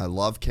 you know, I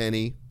love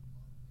Kenny,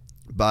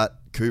 but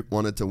Coop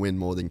wanted to win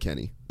more than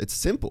Kenny. It's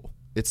simple.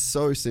 It's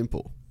so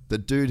simple. The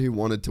dude who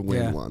wanted to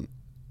win won.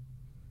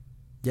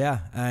 Yeah,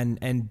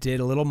 and did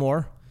a little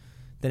more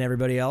than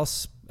everybody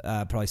else.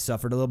 Probably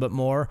suffered a little bit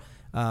more.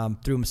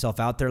 Threw himself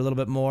out there a little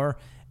bit more.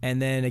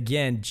 And then,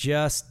 again,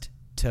 just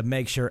to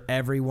make sure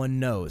everyone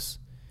knows,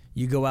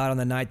 you go out on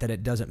the night that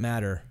it doesn't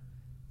matter,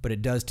 but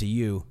it does to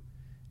you,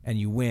 and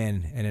you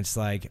win, and it's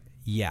like,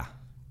 yeah,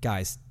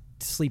 guys,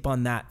 sleep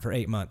on that for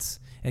 8 months.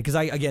 And because,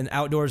 again,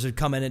 outdoors are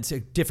coming, it's a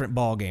different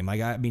ball game.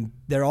 Like, I mean,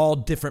 they're all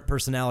different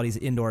personalities,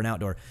 indoor and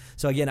outdoor.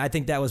 So, again, I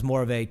think that was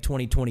more of a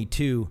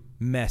 2022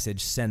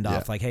 message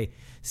send-off. Like, hey,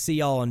 see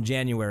y'all in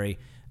January.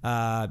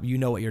 You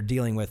know what you're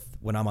dealing with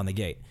when I'm on the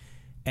gate.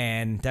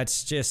 And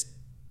that's just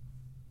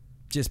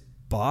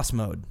boss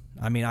mode.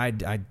 I mean,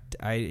 I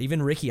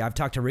even Ricky, I've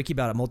talked to Ricky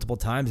about it multiple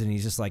times, and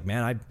he's just like,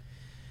 man, I'm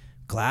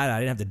glad I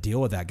didn't have to deal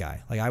with that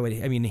guy. Like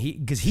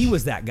because he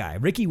was that guy.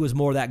 Ricky was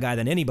more that guy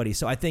than anybody.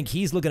 So I think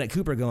he's looking at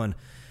Cooper going,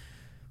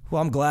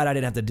 well, I'm glad I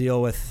didn't have to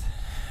deal with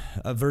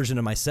a version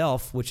of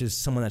myself, which is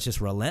someone that's just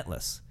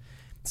relentless.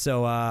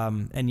 So,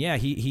 and yeah,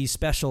 he's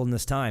special in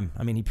this time.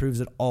 I mean, he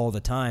proves it all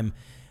the time.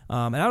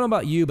 And I don't know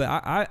about you, but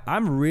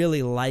I'm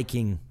really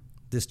liking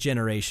this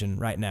generation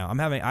right now.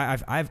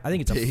 I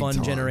think it's a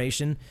fun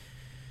generation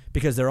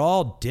because they're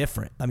all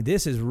different. I mean,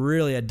 this is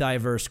really a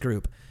diverse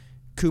group.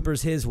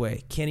 Cooper's his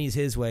way, Kenny's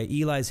his way,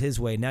 Eli's his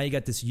way. Now you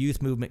got this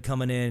youth movement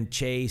coming in,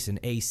 Chase and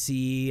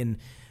AC and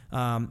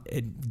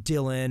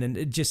Dylan,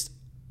 and just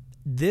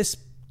this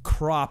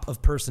crop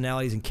of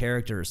personalities and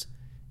characters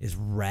is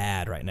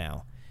rad right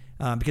now.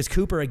 Because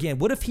Cooper, again,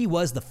 what if he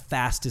was the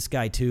fastest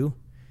guy too?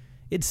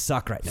 It'd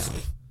suck right now.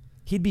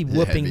 He'd be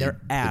whooping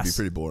their ass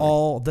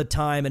all the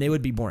time, and it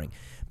would be boring.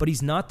 But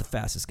he's not the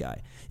fastest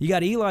guy. You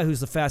got Eli,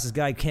 who's the fastest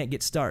guy, can't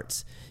get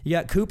starts. You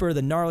got Cooper,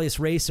 the gnarliest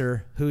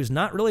racer, who's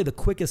not really the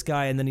quickest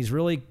guy, and then he's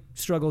really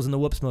struggles in the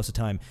whoops most of the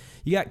time.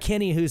 You got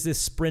Kenny, who's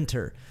this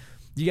sprinter.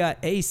 You got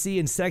AC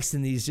and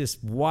Sexton, these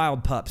just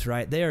wild pups,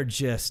 right? They are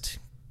just,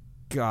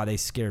 God, they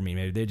scare me.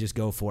 Maybe they just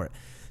go for it.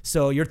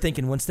 So you're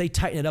thinking, once they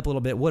tighten it up a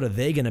little bit, what are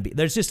they going to be?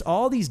 There's just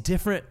all these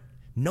different,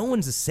 no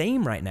one's the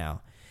same right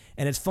now.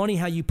 And it's funny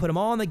how you put them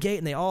all on the gate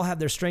and they all have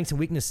their strengths and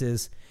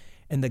weaknesses.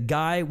 And the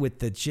guy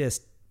with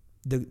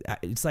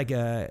it's like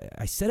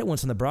I said it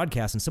once on the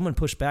broadcast and someone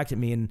pushed back at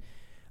me and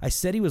I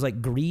said he was like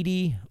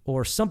greedy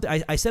or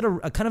something. I said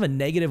a kind of a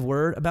negative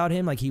word about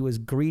him, like he was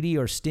greedy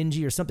or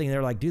stingy or something. And they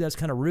were like, dude, that's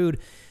kind of rude.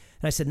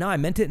 And I said, no, I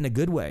meant it in a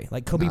good way.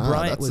 Like Kobe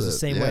Bryant was the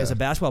same way as a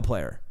basketball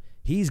player.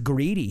 He's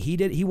greedy.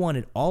 He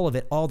wanted all of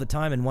it all the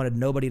time and wanted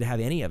nobody to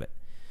have any of it.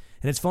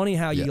 And it's funny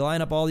how you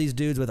line up all these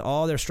dudes with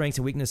all their strengths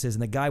and weaknesses,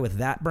 and the guy with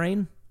that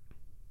brain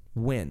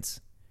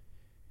wins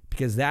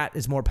because that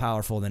is more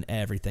powerful than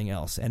everything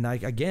else. And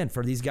like, again,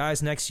 for these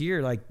guys next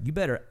year, like you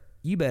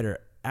better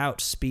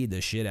outspeed the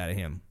shit out of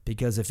him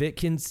because if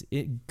it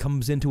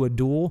comes into a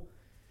duel,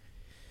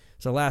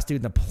 it's the last dude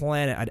on the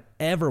planet I'd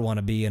ever want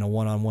to be in a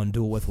one-on-one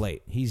duel with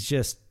late. He's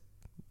just,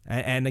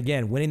 and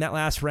again, winning that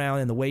last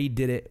round and the way he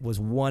did it was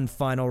one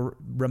final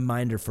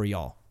reminder for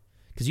y'all.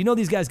 Because you know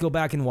these guys go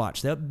back and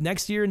watch.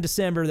 Next year in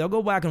December, they'll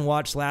go back and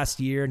watch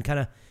last year and kind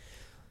of,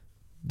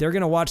 they're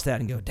going to watch that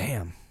and go,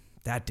 damn,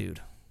 that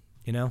dude.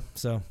 You know?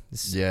 So,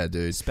 it's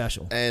dude.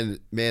 Special. And,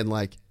 man,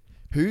 like,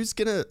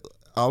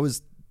 I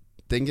was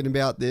thinking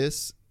about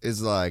this,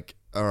 is like,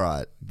 all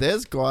right,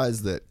 there's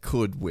guys that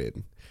could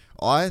win.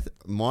 My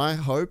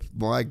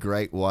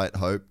great white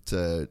hope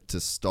to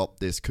stop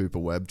this Cooper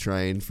Webb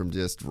train from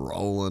just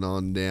rolling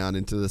on down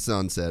into the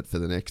sunset for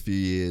the next few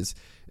years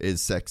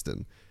is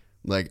Sexton.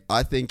 Like,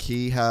 I think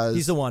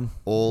he's the one.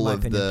 All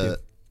of the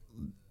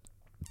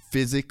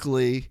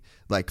physically,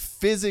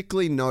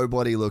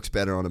 nobody looks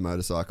better on a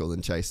motorcycle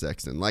than Chase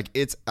Sexton. Like,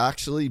 it's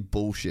actually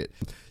bullshit.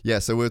 Yeah,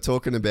 so we're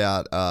talking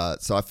about,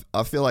 so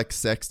I feel like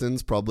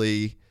Sexton's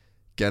probably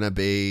going to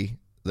be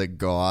the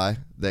guy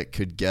that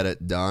could get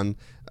it done.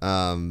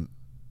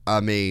 I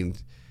mean,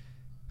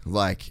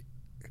 like,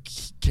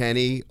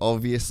 Kenny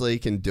obviously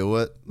can do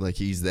it. Like,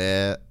 he's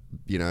there,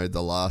 you know,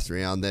 the last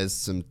round. There's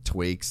some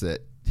tweaks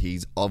that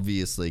he's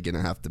obviously going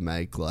to have to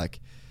make.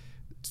 Like,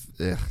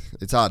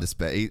 it's hard to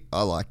spell.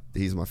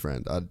 He's my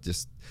friend. At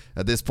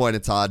this point,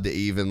 it's hard to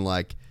even,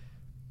 like,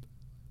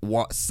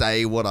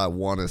 say what I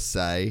want to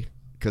say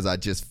because I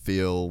just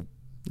feel,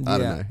 I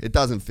don't know. It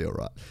doesn't feel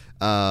right.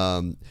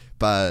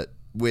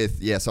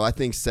 So I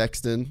think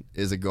Sexton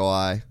is a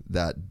guy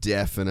that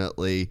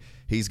definitely,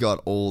 He's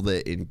got all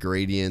the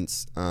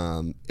ingredients.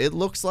 It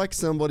looks like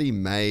somebody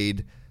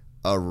made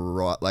a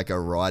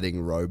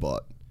riding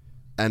robot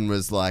and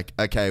was like,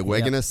 okay, we're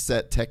going to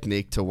set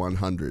technique to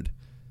 100.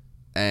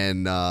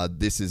 And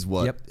this is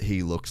what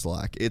he looks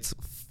like. It's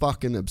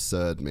fucking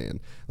absurd,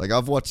 man. Like,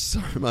 I've watched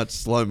so much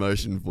slow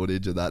motion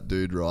footage of that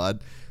dude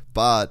ride,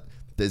 but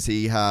does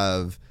he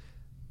have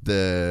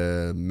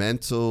the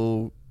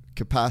mental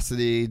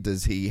capacity?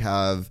 Does he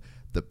have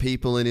the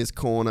people in his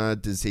corner?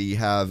 Does he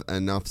have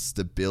enough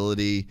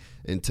stability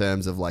in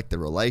terms of like the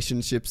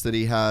relationships that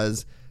he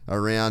has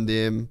around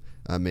him?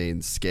 I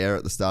mean, scare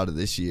at the start of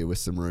this year with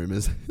some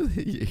rumors.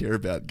 You hear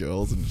about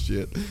girls and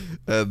shit.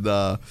 And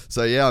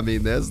so, yeah, I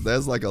mean,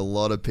 there's like a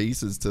lot of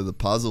pieces to the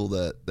puzzle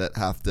that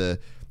have to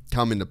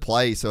come into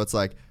play. So it's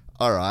like,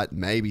 all right,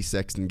 maybe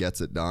Sexton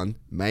gets it done.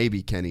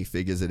 Maybe Kenny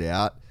figures it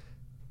out.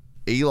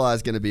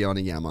 Eli's going to be on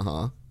a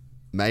Yamaha.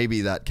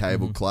 Maybe that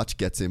cable clutch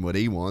gets him what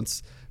he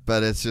wants.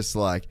 But it's just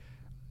like,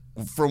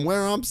 from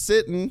where I'm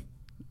sitting,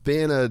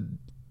 being a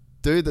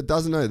dude that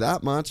doesn't know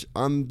that much,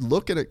 I'm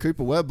looking at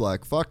Cooper Webb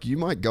like, fuck, you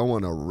might go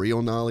on a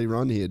real gnarly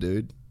run here,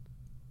 dude.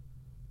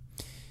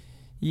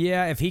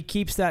 Yeah, if he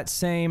keeps that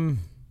same,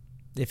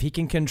 if he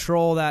can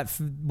control that,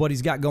 what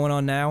he's got going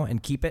on now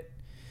and keep it,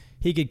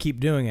 he could keep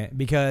doing it.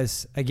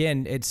 Because,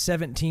 again, it's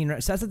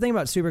 17. So that's the thing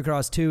about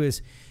Supercross, too,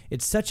 is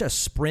it's such a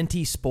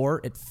sprinty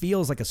sport. It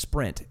feels like a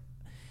sprint.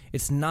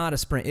 It's not a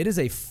sprint. It is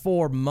a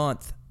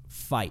 4-month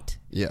fight.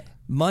 Yeah.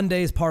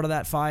 Monday is part of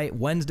that fight.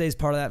 Wednesday is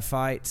part of that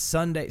fight.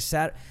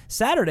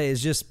 Saturday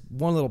is just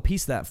one little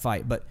piece of that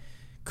fight. But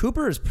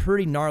Cooper is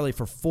pretty gnarly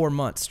for 4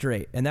 months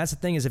straight. And that's the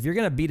thing, is if you're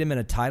going to beat him in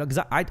a title,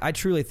 because I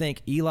truly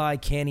think Eli,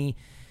 Kenny,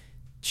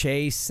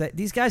 Chase,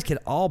 these guys could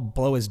all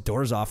blow his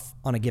doors off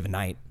on a given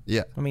night.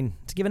 Yeah. I mean,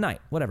 it's a given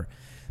night, whatever.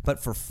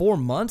 But for 4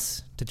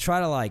 months to try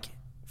to like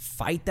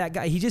fight that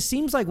guy, he just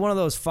seems like one of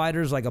those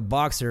fighters, like a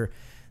boxer,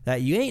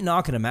 that you ain't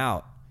knocking him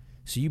out.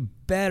 So you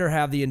better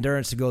have the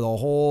endurance to go the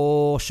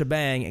whole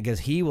shebang, because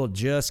he will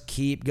just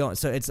keep going.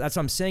 So that's what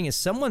I'm saying, is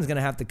someone's going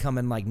to have to come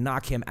and like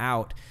knock him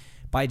out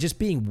by just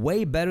being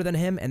way better than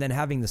him and then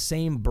having the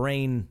same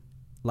brain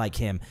like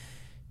him.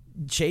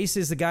 Chase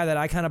is the guy that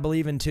I kind of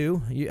believe in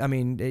too.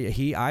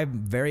 I'm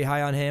very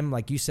high on him.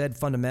 Like you said,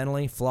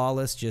 fundamentally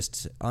flawless,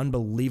 just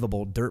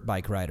unbelievable dirt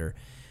bike rider.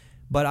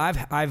 But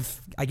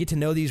I get to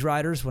know these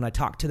riders when I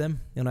talk to them,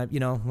 and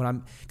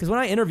because when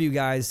I interview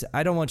guys,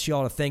 I don't want you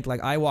all to think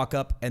like I walk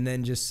up and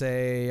then just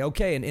say,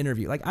 okay, an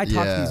interview. Like I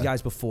talked to these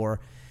guys before.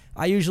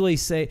 I usually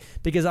say,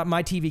 because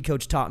my TV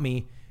coach taught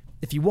me,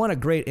 if you want a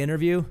great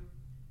interview,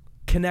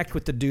 connect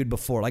with the dude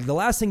before. Like the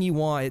last thing you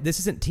want, this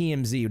isn't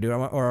TMZ, dude,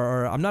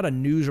 or I'm not a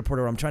news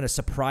reporter where I'm trying to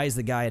surprise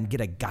the guy and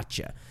get a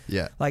gotcha.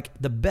 Yeah. Like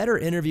the better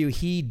interview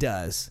he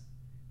does,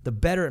 the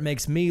better it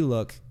makes me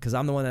look, because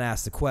I'm the one that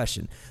asked the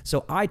question.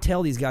 So I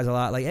tell these guys a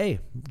lot, like,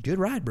 hey, good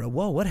ride, bro.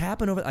 Whoa, what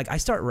happened over? Like I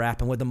start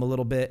rapping with them a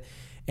little bit,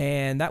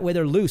 and that way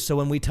they're loose. So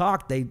when we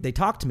talk, they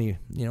talk to me.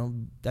 You know,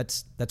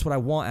 that's what I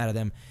want out of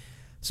them.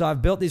 So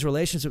I've built these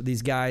relationships with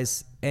these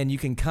guys, and you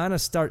can kind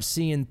of start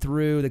seeing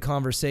through the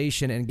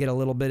conversation and get a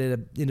little bit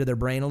into their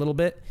brain a little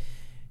bit.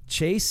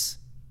 Chase,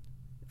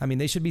 I mean,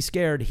 they should be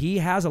scared. He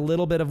has a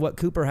little bit of what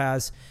Cooper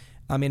has.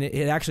 I mean,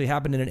 it actually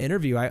happened in an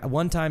interview.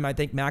 One time, I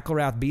think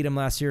McElrath beat him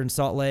last year in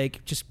Salt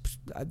Lake. Just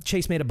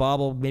Chase made a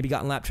bobble, maybe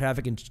got in lap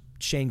traffic, and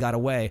Shane got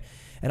away.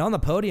 And on the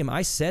podium,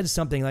 I said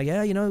something like,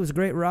 yeah, it was a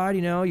great ride.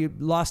 You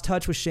lost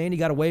touch with Shane. He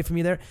got away from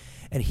you there.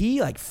 And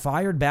he, like,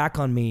 fired back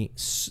on me,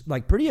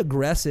 like, pretty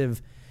aggressive.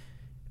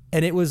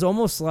 And it was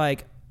almost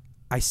like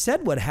I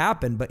said what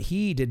happened, but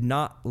he did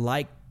not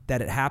like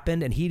that it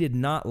happened, and he did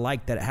not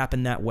like that it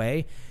happened that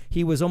way.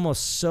 He was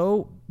almost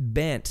so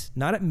bent,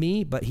 not at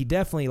me, but he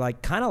definitely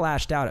like kind of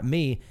lashed out at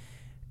me.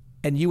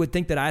 And you would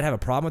think that I'd have a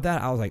problem with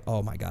that. I was like,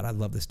 oh my God, I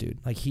love this dude.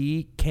 Like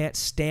he can't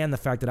stand the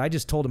fact that I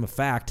just told him a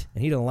fact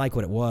and he didn't like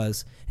what it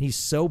was. And he's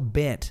so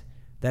bent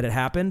that it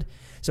happened.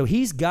 So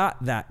he's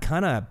got that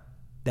kind of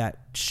that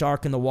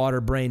shark in the water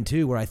brain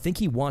too, where I think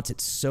he wants it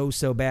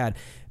so bad,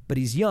 but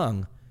he's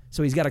young.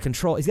 So he's got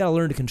to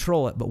learn to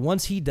control it. But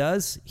once he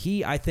does,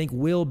 I think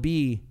will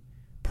be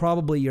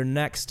probably your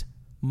next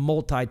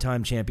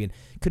multi-time champion.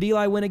 Could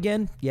Eli win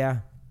again? Yeah.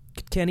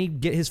 Can he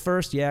get his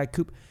first? Yeah.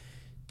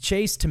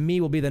 Chase, to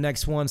me, will be the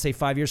next one, say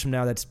 5 years from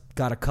now, that's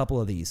got a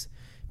couple of these.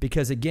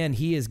 Because, again,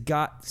 he has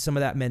got some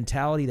of that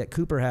mentality that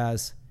Cooper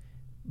has,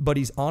 but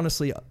he's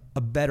honestly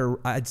a better,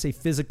 I'd say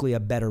physically a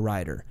better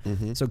rider.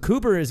 Mm-hmm. So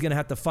Cooper is going to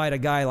have to fight a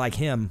guy like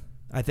him,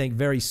 I think,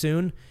 very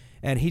soon.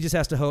 And he just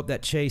has to hope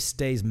that Chase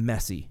stays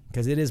messy,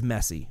 because it is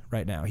messy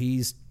right now.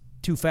 He's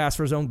too fast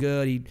for his own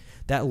good.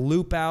 That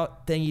loop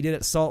out thing he did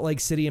at Salt Lake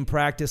City in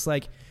practice,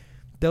 like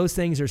those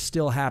things are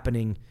still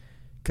happening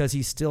because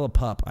he's still a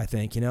pup, I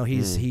think.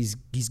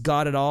 He's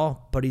got it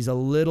all, but he's a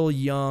little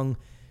young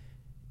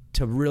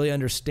to really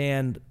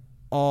understand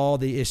all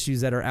the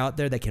issues that are out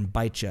there that can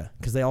bite you,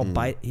 because they all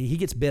bite. He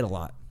gets bit a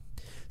lot.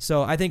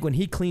 So I think when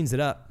he cleans it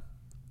up,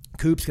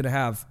 Coop's going to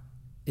have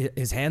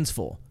his hands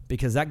full,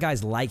 because that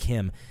guy's like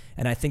him.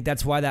 And I think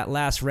that's why that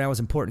last round was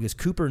important, because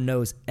Cooper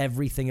knows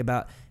everything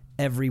about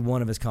every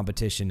one of his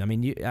competition. I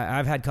mean,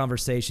 I've had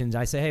conversations.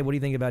 I say, hey, what do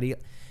you think about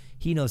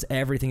he knows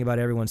everything about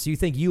everyone. So you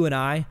think you and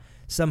I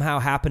somehow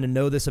happen to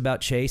know this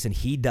about Chase and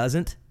he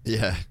doesn't?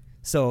 Yeah.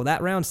 So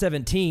that round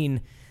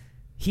 17,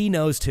 he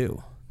knows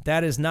too.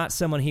 That is not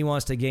someone he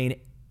wants to gain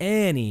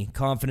any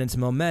confidence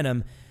and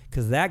momentum,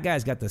 because that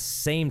guy's got the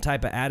same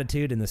type of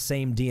attitude and the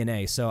same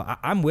DNA. So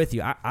I'm with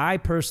you. I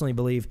personally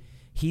believe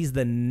he's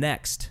the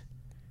next,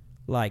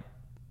 like,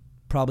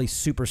 probably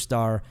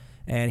superstar,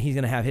 and he's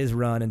going to have his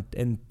run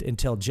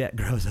until Jet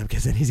grows up,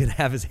 because then he's going to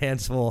have his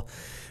hands full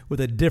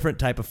with a different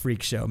type of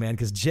freak show, man,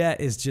 because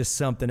Jet is just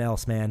something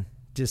else, man.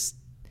 Just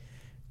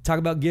talk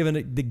about giving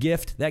the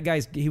gift. That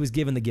he was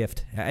given the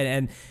gift.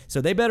 And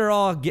so they better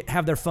all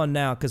have their fun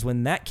now, because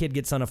when that kid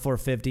gets on a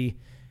 450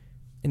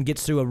 and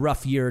gets through a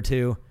rough year or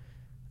two,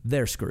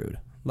 they're screwed,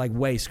 like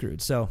way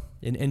screwed. So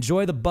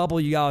enjoy the bubble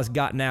you guys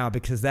got now,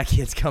 because that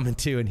kid's coming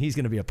too, and he's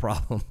going to be a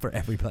problem for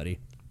everybody.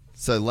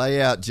 So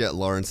lay out Jet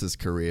Lawrence's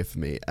career for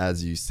me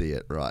as you see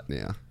it right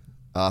now.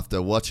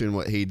 After watching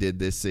what he did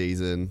this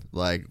season,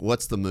 like,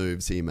 what's the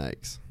moves he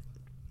makes?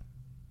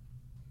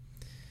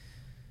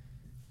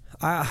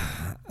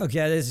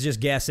 Okay, this is just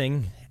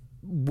guessing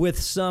with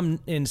some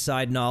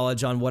inside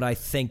knowledge on what I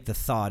think the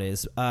thought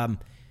is.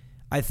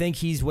 I think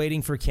he's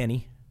waiting for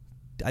Kenny.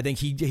 I think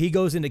he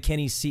goes into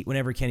Kenny's seat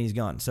whenever Kenny's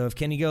gone. So if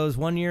Kenny goes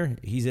 1 year,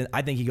 he's in.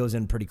 I think he goes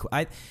in pretty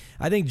quick.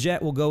 I think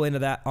Jet will go onto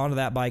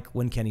that bike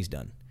when Kenny's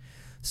done.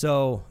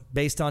 So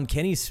based on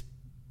Kenny's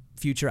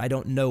future, I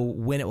don't know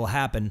when it will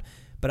happen,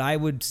 but I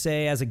would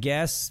say as a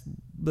guess,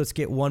 let's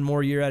get one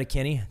more year out of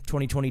Kenny,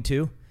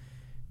 2022.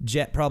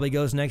 Jet probably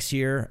goes next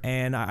year,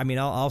 and I mean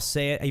I'll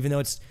say it, even though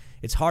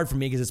it's hard for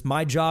me, because it's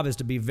my job is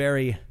to be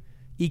very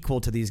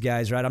equal to these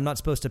guys, right? I'm not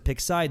supposed to pick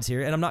sides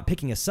here, and I'm not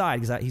picking a side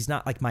because he's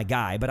not like my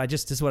guy, but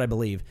this is what I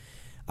believe.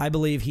 I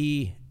believe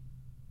he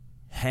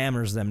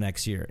hammers them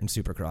next year in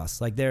Supercross.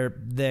 Like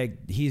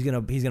he's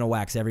gonna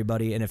wax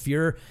everybody, and if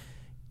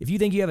you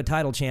think you have a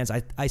title chance,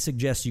 I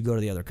suggest you go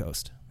to the other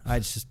coast.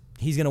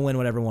 He's gonna win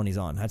whatever one he's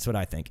on. That's what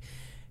I think,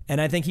 and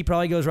I think he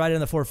probably goes right in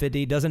the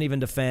 450, doesn't even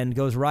defend,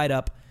 goes right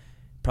up.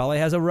 Probably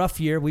has a rough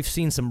year. We've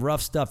seen some rough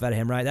stuff out of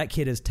him, right? That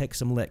kid has taken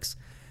some licks.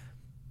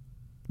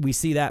 We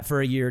see that for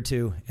a year or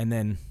two, and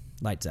then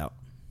lights out.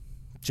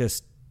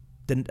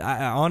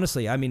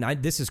 Honestly, I mean,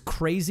 this is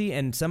crazy,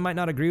 and some might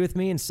not agree with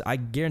me, and I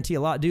guarantee a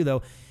lot do,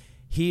 though.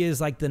 He is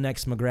like the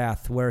next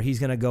McGrath, where he's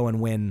going to go and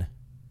win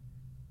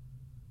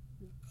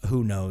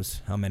who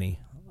knows how many,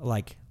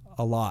 like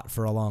a lot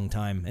for a long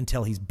time,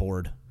 until he's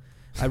bored.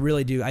 I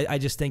really do. I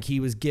just think he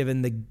was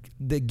given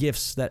the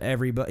gifts that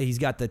everybody... He's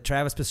got the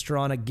Travis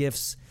Pastrana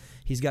gifts.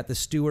 He's got the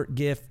Stewart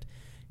gift.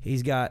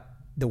 He's got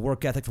the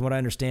work ethic, from what I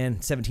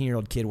understand.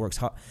 17-year-old kid works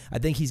hard. I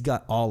think he's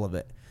got all of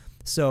it.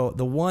 So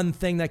the one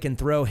thing that can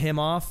throw him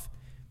off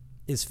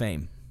is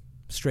fame.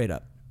 Straight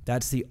up.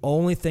 That's the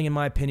only thing, in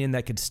my opinion,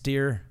 that could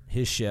steer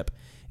his ship,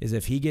 is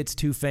if he gets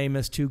too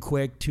famous, too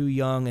quick, too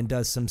young, and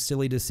does some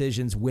silly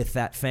decisions with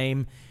that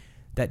fame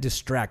that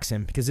distracts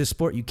him. Because this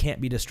sport, you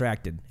can't be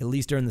distracted, at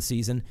least during the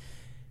season.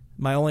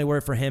 My only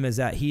word for him is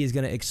that he is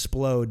going to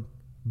explode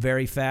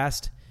very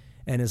fast.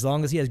 And as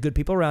long as he has good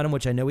people around him,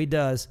 which I know he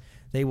does,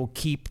 they will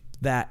keep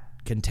that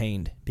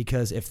contained.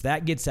 Because if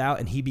that gets out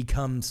and he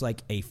becomes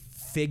like a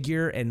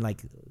figure and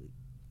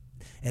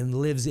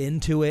lives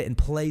into it and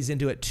plays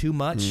into it too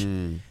much,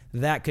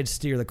 that could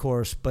steer the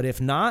course. But if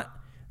not,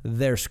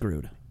 they're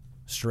screwed.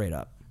 Straight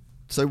up.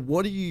 So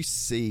what do you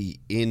see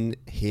in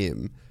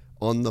him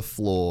on the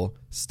floor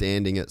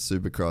standing at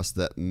Supercross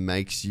that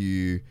makes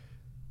you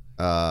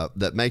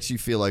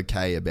feel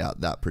okay about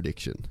that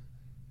prediction?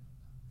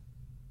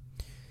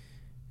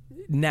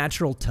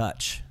 Natural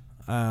touch.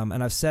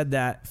 And I've said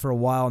that for a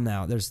while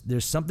now.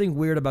 There's something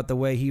weird about the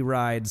way he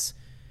rides,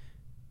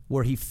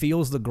 where he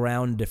feels the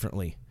ground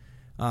differently.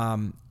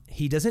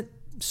 He doesn't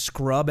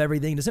scrub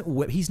everything, doesn't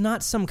whip. He's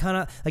not some kind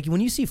of, like,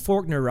 when you see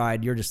Faulkner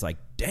ride, you're just like,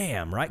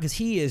 damn, right? Because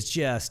he is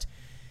just,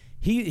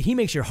 he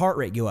makes your heart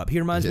rate go up. He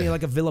reminds me of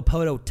like a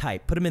Villapoto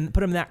type. Put him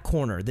in that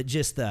corner, that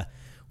just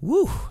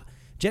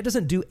Jet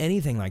doesn't do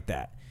anything like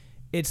that.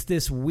 It's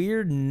this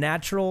weird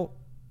natural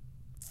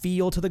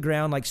feel to the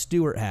ground like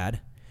Stewart had,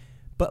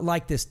 but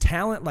like this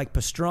talent like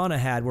Pastrana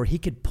had, where he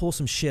could pull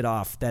some shit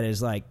off that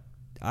is like,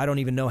 I don't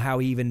even know how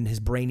his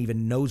brain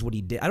even knows what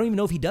he did. I don't even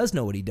know if he does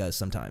know what he does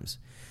sometimes.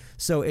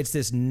 So it's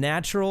this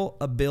natural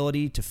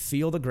ability to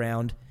feel the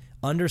ground,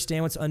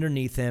 understand what's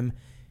underneath him,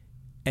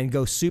 and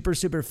go super,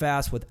 super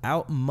fast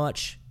without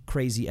much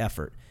crazy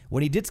effort.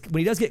 When he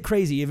does get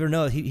crazy, you ever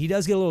know, he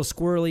does get a little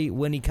squirrely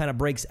when he kind of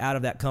breaks out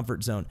of that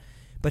comfort zone.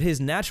 But his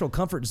natural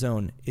comfort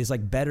zone is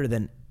like better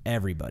than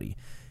everybody.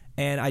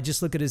 And I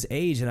just look at his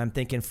age, and I'm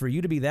thinking, for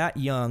you to be that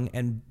young,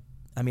 and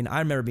I mean, I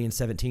remember being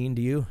 17.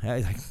 Do you?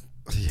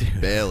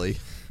 Barely.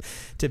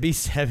 To be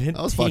 17.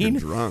 I was fucking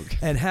drunk.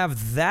 And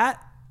have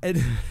that.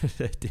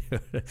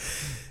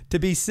 To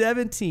be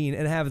 17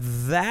 and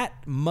have that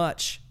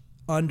much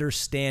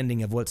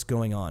understanding of what's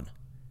going on.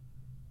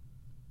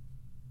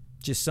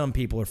 Just some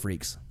people are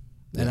freaks.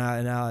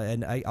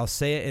 I'll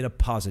say it in a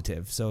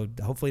positive. So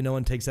hopefully no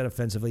one takes that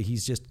offensively.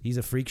 He's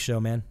a freak show,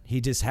 man.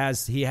 He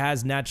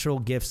has natural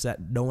gifts that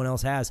no one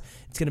else has.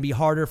 It's going to be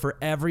harder for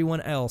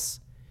everyone else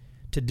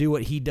to do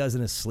what he does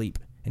in his sleep,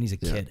 and he's a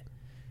kid.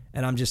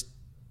 And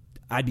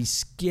I'd be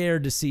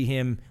scared to see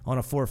him on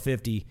a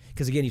 450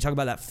 because, again, you talk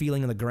about that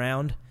feeling on the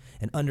ground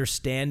and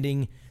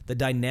understanding the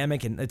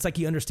dynamic, and it's like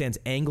he understands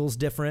angles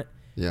different.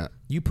 Yeah.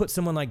 You put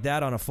someone like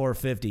that on a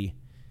 450,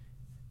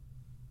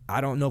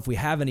 I don't know if we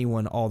have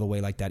anyone all the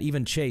way like that.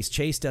 Even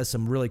Chase does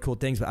some really cool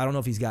things, but I don't know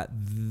if he's got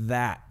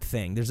that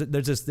thing.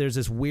 There's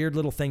this weird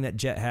little thing that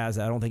Jet has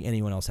that I don't think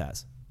anyone else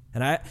has.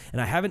 And I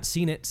haven't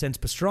seen it since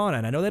Pastrana,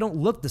 and I know they don't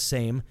look the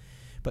same,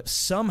 but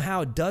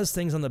somehow does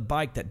things on the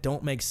bike that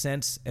don't make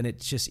sense, and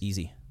it's just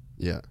easy.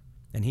 Yeah.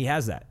 And he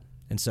has that.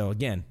 And so,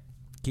 again,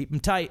 keep him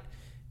tight.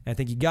 I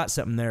think you got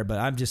something there,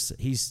 but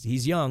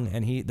he's young,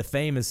 and the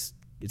fame is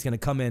going to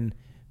come in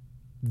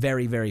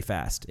very, very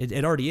fast.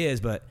 It already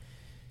is, but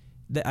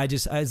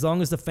as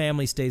long as the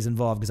family stays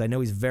involved, because I know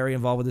he's very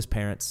involved with his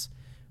parents.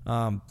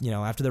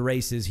 After the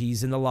races,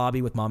 he's in the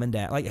lobby with mom and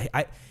dad.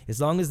 As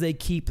long as they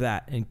keep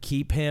that and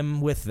keep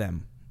him with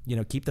them,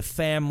 keep the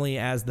family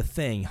as the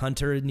thing.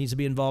 Hunter needs to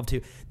be involved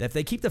too. If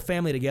they keep the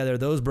family together,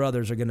 those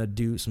brothers are going to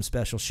do some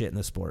special shit in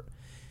the sport.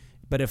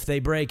 But if they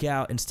break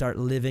out and start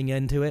living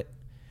into it,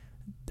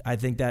 I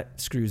think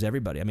that screws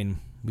everybody. I mean,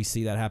 we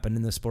see that happen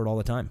in the sport all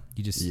the time.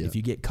 If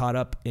you get caught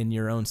up in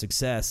your own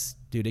success,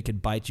 dude, it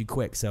could bite you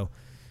quick. So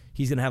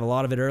he's going to have a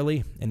lot of it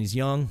early, and he's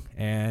young,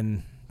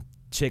 and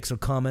chicks are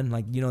coming.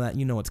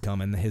 What's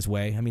coming his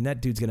way. I mean,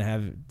 that dude's going to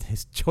have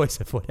his choice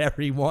of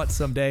whatever he wants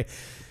someday.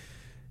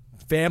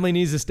 Family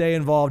needs to stay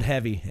involved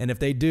heavy, and if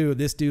they do,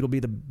 this dude will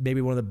be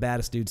maybe one of the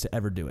baddest dudes to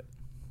ever do it.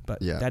 But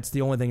that's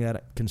the only thing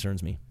that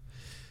concerns me.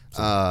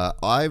 So.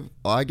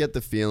 I get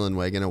the feeling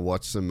we're going to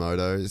watch some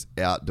motos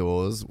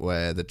outdoors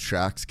where the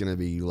track's going to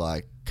be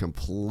like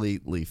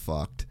completely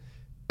fucked,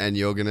 and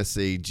you're going to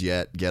see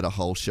Jet get a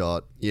whole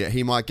shot. Yeah,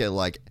 he might get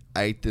like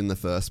 8th in the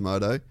first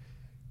moto,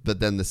 but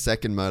then the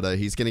second moto,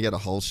 he's going to get a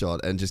whole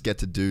shot and just get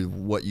to do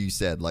what you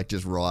said, like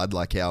just ride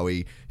like how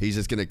he's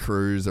just going to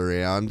cruise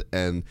around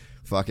and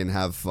fucking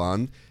have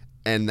fun,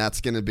 and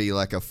that's going to be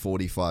like a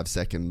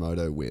 45-second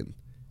moto win.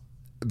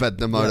 But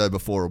the moto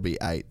before will be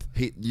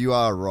 8th. You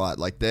are right.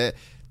 Like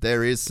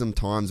there is some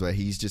times where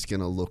he's just going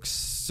to look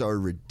so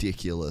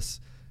ridiculous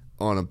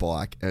on a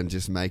bike and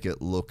just make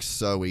it look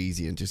so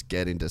easy and just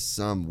get into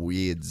some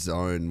weird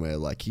zone where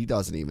like he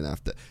doesn't even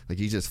have to, like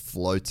he just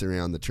floats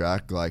around the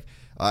track. Like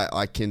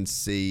I can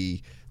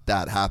see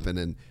that happen.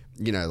 And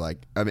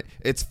I mean,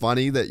 it's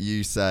funny that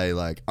you say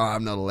like, oh,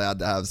 I'm not allowed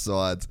to have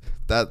sides.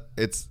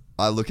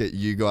 I look at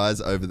you guys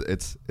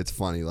it's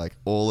funny, like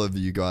all of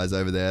you guys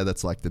over there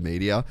that's like the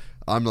media.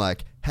 I'm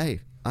like,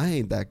 hey, I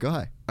ain't that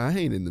guy. I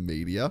ain't in the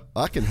media.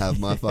 I can have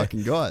my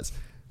fucking guys.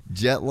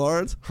 Jet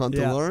Lawrence,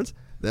 Hunter Lawrence,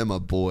 they're my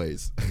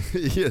boys.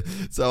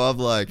 So I'm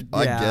like,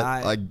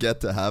 I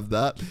get to have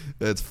that.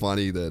 It's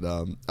funny that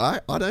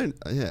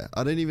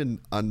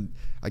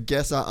I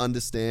guess I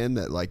understand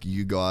that like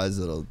you guys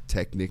that are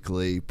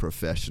technically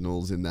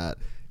professionals in that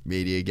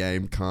media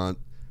game can't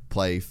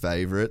play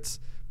favorites.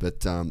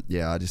 But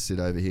I just sit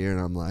over here and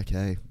I'm like,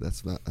 hey,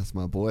 that's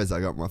my boys. I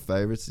got my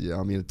favorites.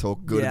 I'm going to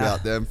talk good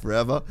about them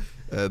forever,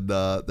 and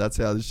that's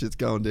how this shit's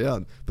going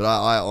down. But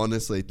I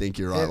honestly think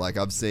you're right. Like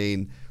I've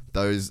seen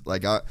those.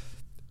 Like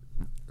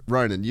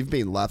Ronan, you've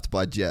been lapped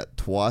by Jet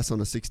twice on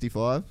a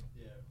 65.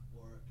 Yeah,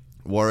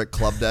 Warwick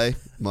Club Day.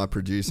 My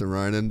producer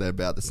Ronan, they're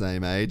about the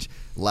same age.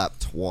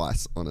 Lapped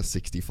twice on a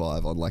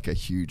 65 on like a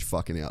huge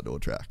fucking outdoor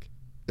track.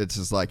 It's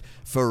just like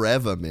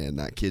forever, man.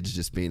 That kid's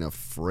just been a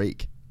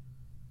freak.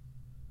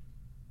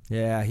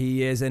 Yeah,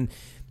 he is, and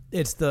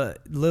it's the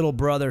little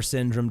brother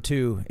syndrome,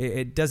 too.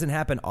 It doesn't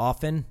happen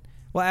often.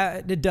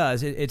 Well, it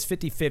does. It's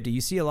 50-50.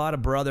 You see a lot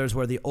of brothers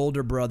where the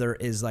older brother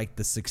is like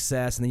the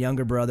success, and the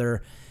younger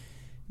brother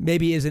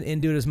maybe isn't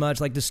into it as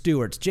much, like the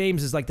Stewarts.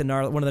 James is like one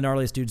of the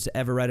gnarliest dudes to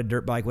ever ride a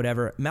dirt bike,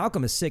 whatever.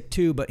 Malcolm is sick,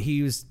 too, but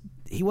he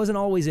wasn't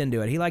always into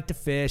it. He liked to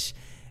fish,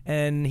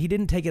 and he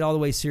didn't take it all the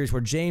way serious,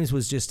 where James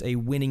was just a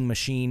winning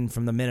machine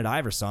from the minute I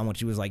ever saw him, when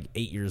he was like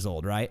 8 years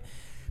old, right?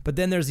 But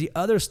then there's the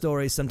other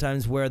stories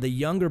sometimes where the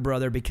younger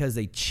brother, because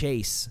they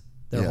chase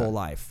their whole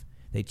life,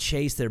 they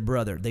chase their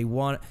brother.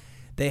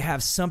 They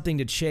have something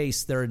to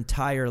chase their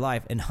entire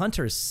life. And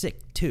Hunter is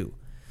sick too.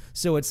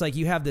 So it's like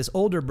you have this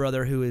older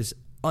brother who is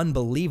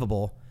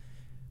unbelievable,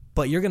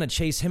 but you're going to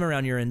chase him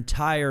around your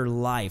entire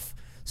life.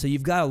 So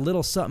you've got a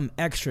little something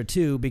extra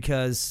too,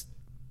 because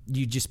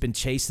you've just been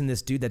chasing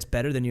this dude that's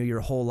better than you your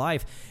whole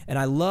life. And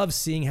I love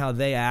seeing how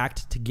they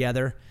act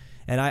together.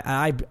 And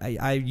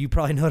I you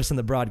probably noticed in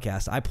the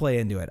broadcast, I play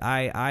into it.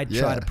 I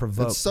try to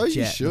provoke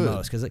Jet the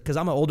most because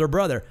I'm an older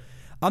brother.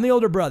 I'm the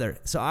older brother,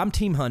 so I'm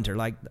Team Hunter.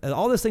 Like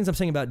all those things I'm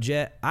saying about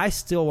Jet, I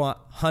still want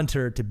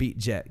Hunter to beat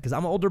Jet because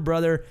I'm an older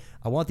brother.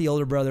 I want the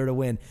older brother to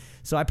win.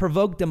 So I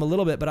provoked them a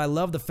little bit, but I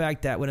love the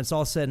fact that when it's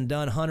all said and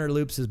done, Hunter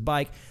loops his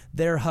bike.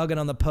 They're hugging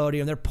on the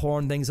podium. They're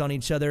pouring things on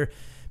each other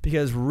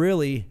because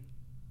really,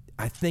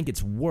 I think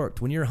it's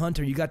worked. When you're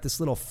Hunter, you got this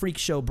little freak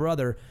show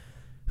brother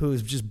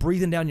who's just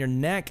breathing down your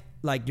neck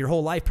like your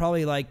whole life,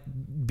 probably like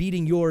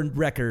beating your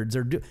records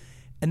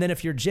and then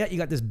if you're Jet, you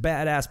got this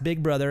badass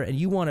big brother and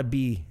you want to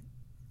be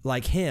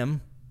like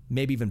him,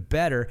 maybe even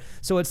better.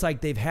 So it's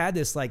like they've had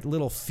this like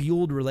little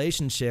fueled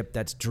relationship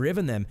that's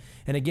driven them.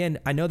 And again,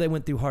 I know they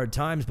went through hard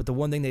times, but the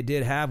one thing they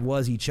did have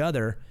was each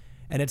other.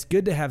 And it's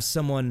good to have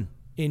someone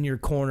in your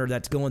corner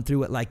that's going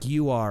through it like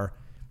you are,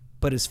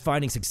 but is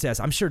finding success.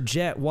 I'm sure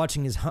Jet,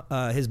 watching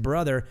his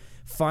brother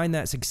find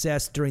that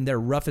success during their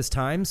roughest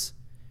times,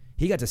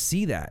 he got to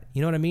see that.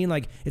 You know what I mean?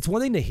 Like, it's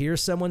one thing to hear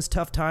someone's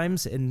tough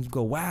times and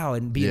go, wow,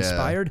 and be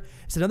inspired.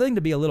 It's another thing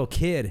to be a little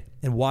kid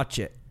and watch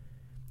it.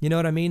 You know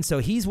what I mean? So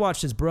he's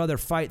watched his brother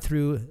fight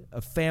through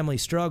a family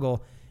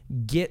struggle,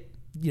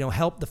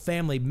 help the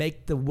family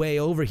make the way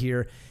over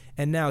here.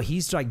 And now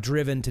he's like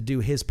driven to do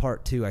his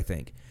part too, I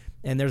think.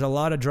 And there's a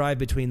lot of drive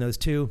between those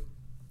two.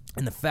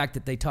 And the fact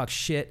that they talk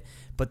shit,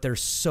 but they're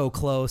so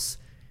close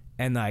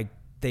and like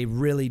they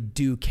really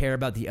do care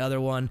about the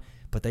other one,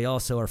 but they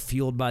also are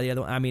fueled by the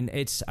other one. I mean,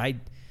 it's like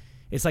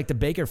the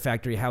Baker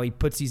factory, how he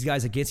puts these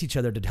guys against each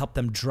other to help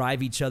them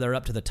drive each other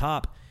up to the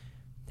top.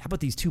 How about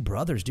these two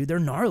brothers, dude? They're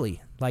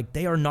gnarly. Like,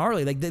 they are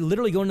gnarly. Like, they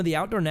literally go into the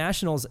outdoor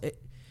nationals.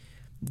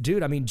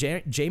 Dude, I mean,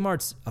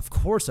 J-Mart's, of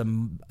course,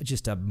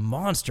 just a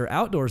monster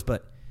outdoors,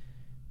 but,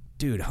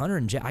 dude, Hunter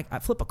and Jay, I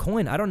flip a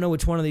coin. I don't know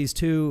which one of these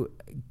two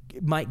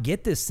might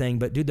get this thing,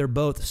 but, dude, they're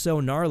both so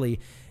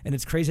gnarly, and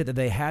it's crazy that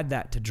they had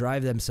that to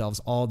drive themselves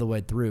all the way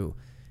through.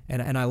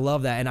 And I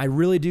love that, and I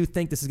really do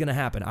think this is going to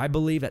happen. I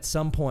believe at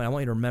some point, I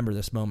want you to remember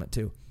this moment,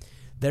 too.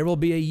 There will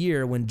be a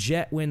year when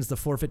Jet wins the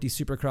 450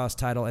 Supercross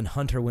title and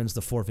Hunter wins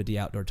the 450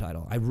 outdoor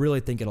title. I really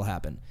think it'll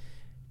happen.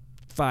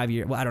 5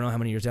 years, well, I don't know how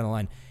many years down the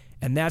line.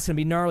 And that's going to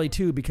be gnarly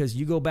too, because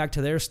you go back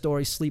to their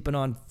story, sleeping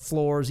on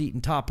floors,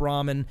 eating top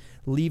ramen,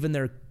 leaving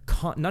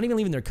not even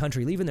leaving their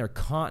country, leaving their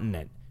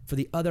continent for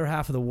the other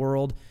half of the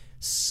world,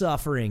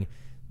 suffering.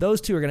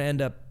 Those two are going to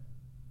end up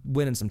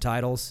winning some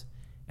titles.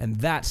 And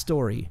that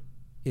story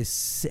is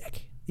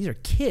sick. These are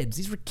kids.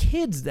 These were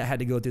kids that had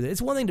to go through this.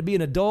 It's one thing to be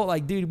an adult,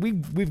 like, dude,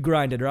 we've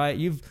grinded, right?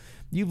 You've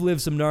lived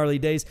some gnarly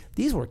days.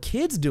 These were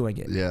kids doing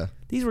it. Yeah.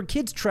 These were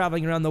kids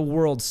traveling around the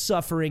world,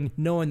 suffering,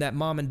 knowing that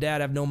mom and dad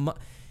have no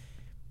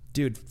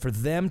Dude, for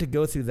them to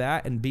go through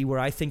that and be where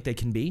I think they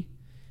can be,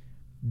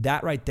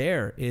 that right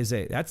there is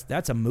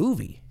that's a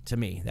movie to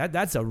me.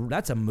 That's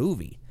a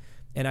movie.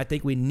 And I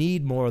think we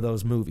need more of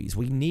those movies.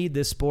 We need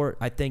this sport,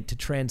 I think, to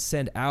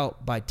transcend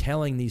out by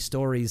telling these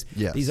stories.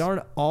 Yes. These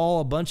aren't all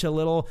a bunch of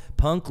little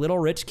punk, little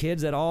rich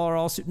kids that all are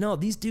all... No,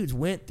 these dudes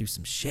went through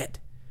some shit.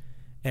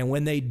 And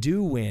when they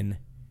do win,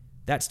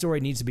 that story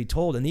needs to be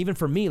told. And even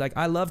for me, like,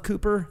 I love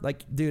Cooper.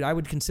 Like, dude, I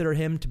would consider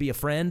him to be a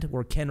friend,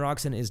 where Ken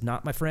Roxon is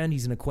not my friend.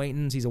 He's an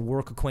acquaintance. He's a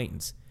work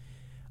acquaintance.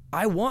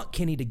 I want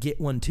Kenny to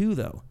get one too,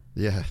 though.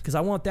 Yeah. Because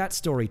I want that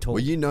story told.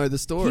 Well, you know the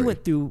story. He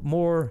went through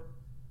more...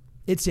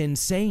 It's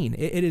insane.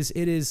 It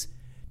is,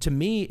 to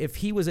me, if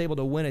he was able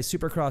to win a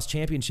Supercross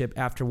championship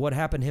after what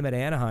happened to him at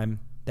Anaheim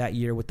that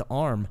year with the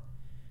arm,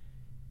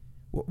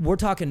 we're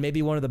talking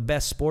maybe one of the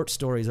best sports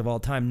stories of all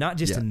time, not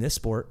just in this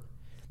sport.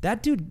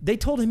 That dude, they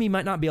told him he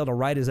might not be able to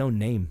write his own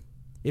name.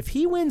 If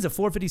he wins a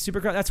 450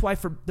 Supercross, that's why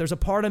there's a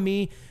part of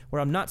me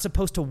where I'm not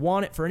supposed to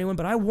want it for anyone,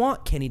 but I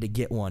want Kenny to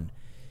get one,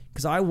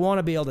 because I want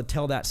to be able to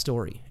tell that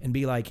story and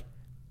be like,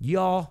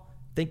 y'all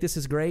think this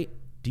is great?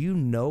 Do you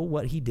know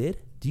what he did?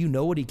 Do you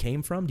know what he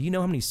came from? Do you know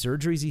how many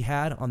surgeries he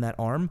had on that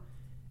arm?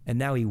 And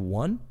now he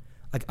won?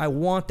 Like, I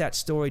want that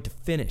story to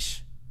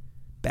finish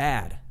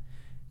bad.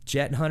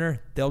 Jet and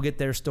Hunter, they'll get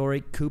their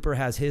story. Cooper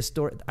has his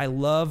story. I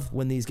love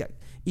when these guys...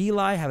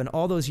 Eli, having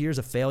all those years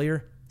of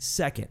failure,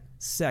 second,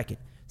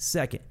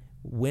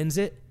 wins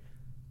it.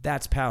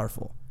 That's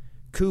powerful.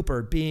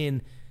 Cooper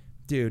being,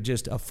 dude,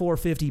 just a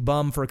 450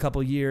 bum for a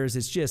couple years.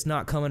 It's just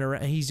not coming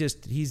around. He's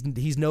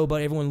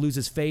nobody. Everyone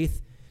loses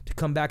faith to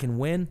come back and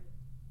win.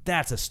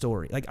 That's a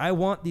story. Like, I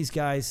want these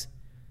guys,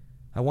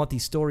 I want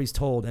these stories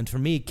told. And for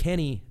me,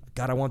 Kenny,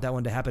 God, I want that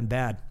one to happen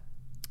bad.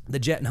 The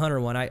Jet and Hunter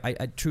one,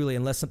 I truly,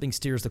 unless something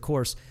steers the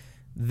course,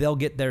 they'll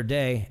get their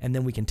day, and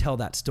then we can tell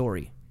that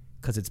story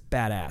because it's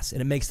badass.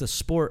 And it makes the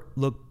sport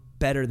look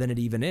better than it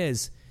even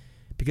is,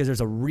 because there's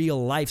a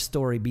real life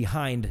story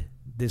behind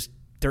this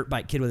dirt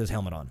bike kid with his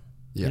helmet on.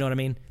 Yeah. You know what I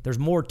mean? There's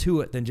more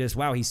to it than just,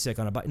 wow, he's sick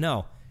on a bike.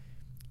 No.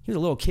 He was a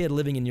little kid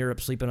living in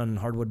Europe, sleeping on a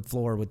hardwood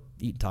floor with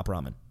eating top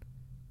ramen.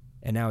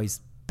 And now he's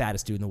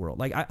baddest dude in the world.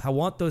 Like, I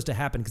want those to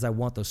happen because I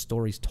want those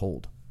stories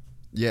told.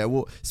 Yeah,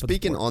 well,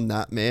 speaking on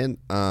that, man,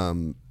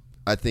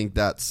 I think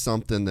that's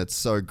something that's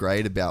so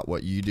great about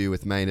what you do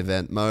with Main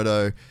Event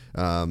Moto,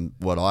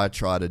 what I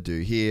try to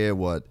do here,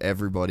 what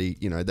everybody,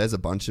 there's a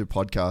bunch of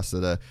podcasts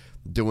that are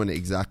doing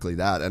exactly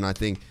that. And I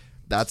think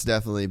that's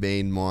definitely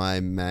been my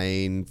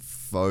main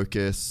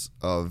focus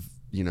of,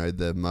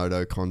 the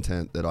moto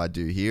content that I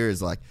do here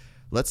is like,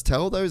 let's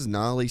tell those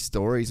gnarly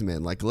stories,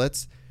 man. Like,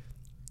 let's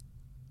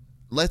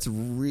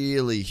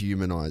really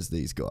humanize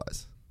these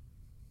guys,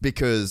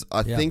 because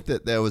I think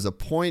that there was a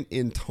point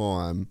in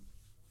time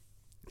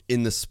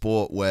in the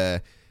sport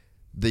where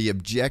the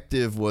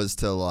objective was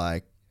to,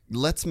 like,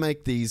 let's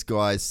make these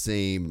guys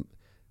seem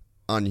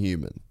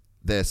unhuman.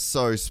 They're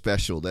so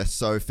special. They're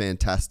so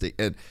fantastic.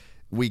 And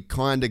we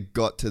kind of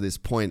got to this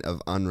point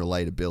of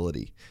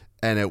unrelatability.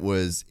 And it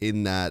was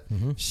in that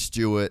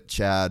Stuart,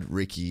 Chad,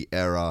 Ricky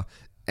era.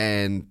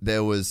 And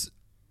there was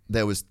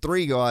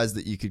 3 guys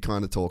that you could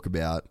kind of talk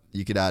about.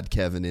 You could add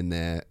Kevin in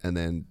there, and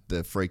then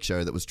the freak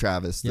show that was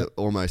Travis that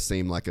almost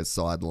seemed like a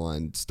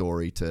sideline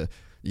story to,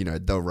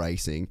 the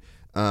racing.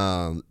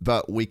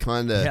 But we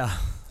kind of,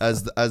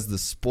 as the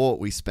sport,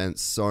 we spent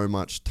so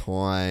much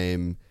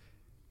time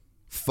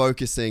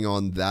focusing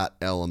on that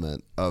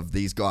element of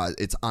these guys.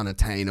 It's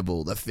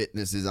unattainable. The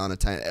fitness is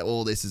unattainable.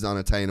 All this is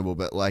unattainable.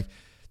 But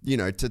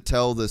to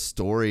tell the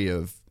story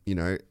of,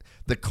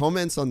 the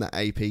comments on the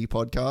AP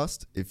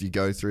podcast, if you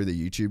go through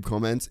the YouTube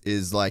comments,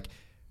 is like,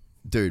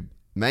 dude,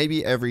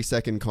 maybe every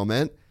second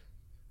comment,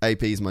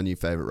 AP's my new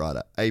favorite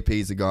rider.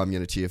 AP's the guy I'm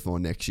going to cheer for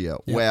next year.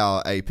 Yep.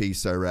 Wow,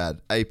 AP's so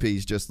rad.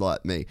 AP's just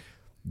like me.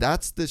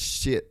 That's the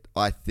shit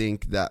I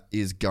think that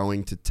is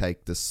going to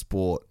take the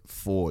sport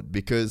forward.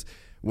 Because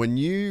when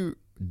you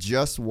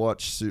just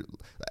watch,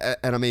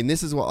 and I mean,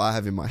 this is what I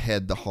have in my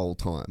head the whole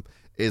time,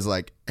 is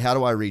like, how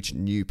do I reach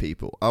new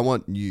people? I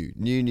want new.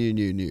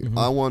 Mm-hmm.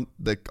 I want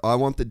the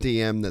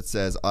DM that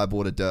says I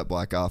bought a dirt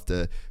bike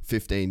after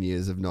 15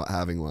 years of not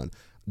having one.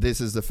 This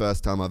is the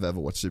first time I've ever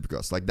watched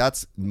Supercross. Like,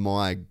 that's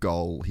my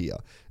goal here.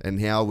 And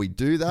how we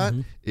do that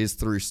is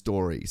through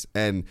stories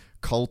and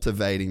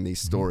cultivating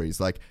these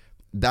stories. Like,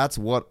 that's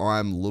what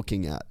I'm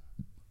looking at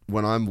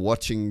when I'm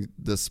watching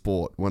the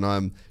sport, when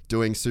I'm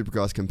doing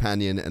Supercross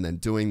Companion and then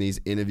doing these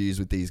interviews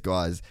with these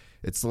guys.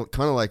 It's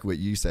kind of like what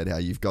you said, how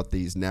you've got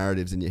these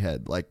narratives in your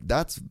head. Like,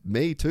 that's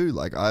me too.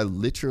 Like, I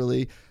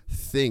literally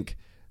think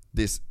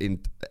this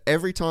in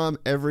every time,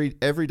 every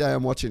day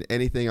I'm watching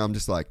anything, I'm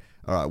just like,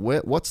 all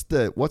right, what's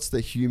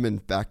the human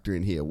factor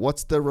in here?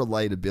 What's the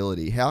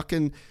relatability? How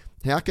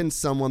can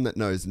someone that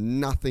knows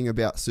nothing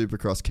about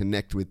Supercross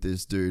connect with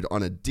this dude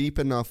on a deep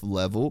enough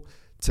level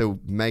to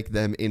make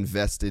them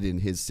invested in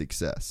his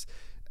success?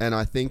 And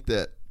I think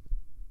that,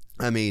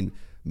 I mean,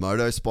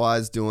 Moto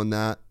Spy's doing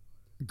that.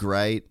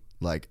 Great.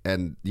 Like,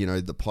 and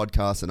the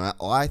podcast, and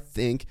I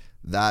think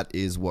that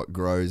is what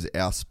grows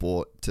our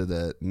sport to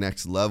the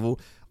next level.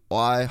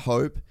 I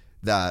hope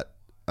that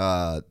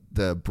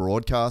the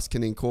broadcast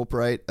can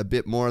incorporate a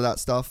bit more of that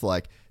stuff.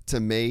 Like, to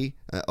me,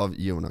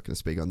 you're not going to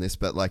speak on this,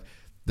 but like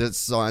the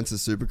science of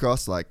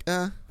Supercross, like,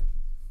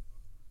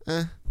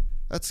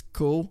 that's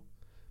cool,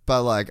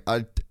 but like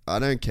I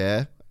don't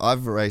care.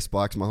 I've raced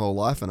bikes my whole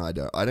life, and I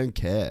don't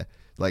care.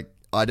 Like,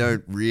 I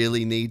don't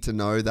really need to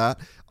know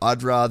that.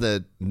 I'd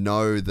rather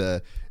know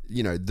the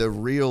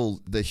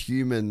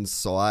human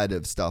side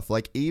of stuff.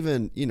 Like,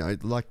 even,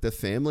 like the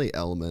family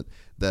element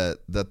that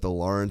the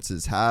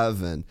Lawrences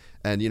have, and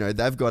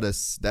they've got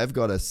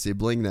a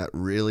sibling that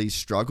really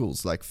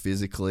struggles, like,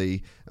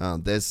 physically.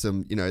 There's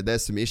some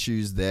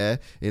issues there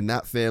in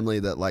that family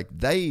that, like,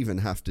 they even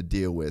have to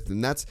deal with.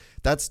 And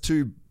that's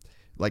two,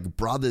 like,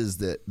 brothers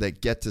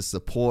that get to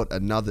support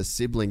another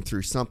sibling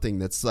through something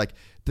that's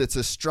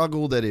a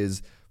struggle that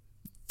is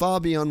far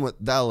beyond what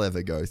they'll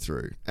ever go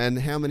through. And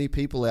how many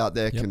people out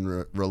there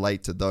can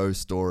relate to those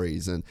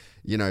stories? And,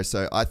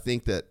 so I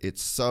think that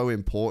it's so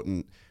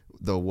important,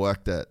 the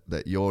work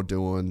that you're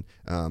doing,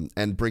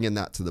 and bringing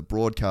that to the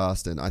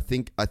broadcast. And I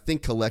think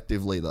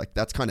collectively, like,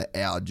 that's kind of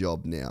our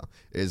job now,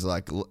 is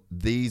like,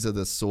 these are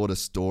the sort of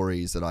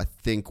stories that I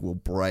think will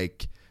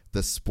break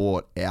the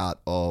sport out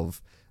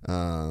of,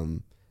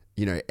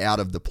 out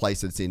of the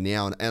place it's in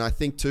now. And I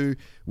think too,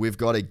 we've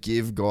got to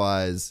give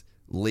guys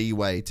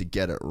leeway to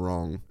get it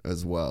wrong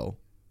as well.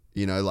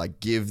 Like,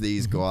 give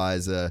these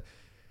guys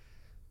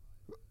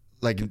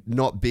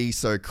not be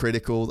so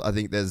critical. I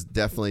think there's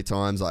definitely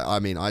times, like, I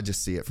mean, I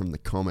just see it from the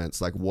comments,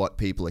 like, what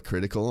people are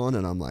critical on,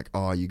 and I'm like,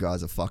 oh, you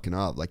guys are fucking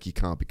up. Like, you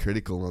can't be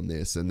critical on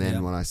this. And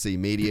then when I see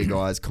media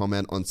guys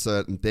comment on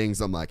certain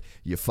things, I'm like,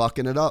 you're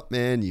fucking it up,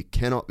 man. You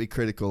cannot be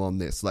critical on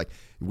this. Like,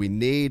 you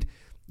need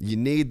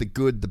the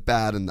good, the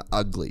bad, and the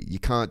ugly. You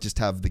can't just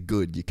have the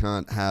good. You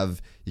can't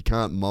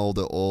mold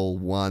it all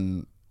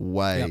one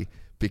way,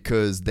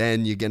 because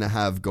then you're going to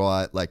have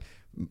like,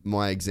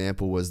 my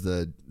example was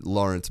the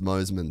Lawrence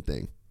Mosman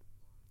thing.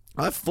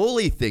 I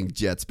fully think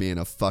Jet's being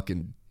a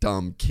fucking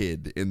dumb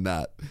kid in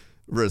that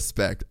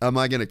respect. Am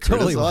I going to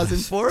criticize him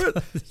for it?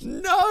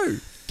 No.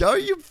 Go,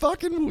 you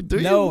fucking do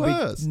your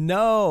worst.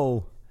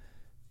 No,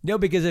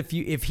 because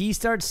if he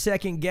starts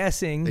second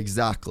guessing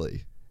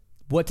exactly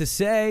what to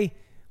say,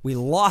 we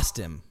lost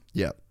him.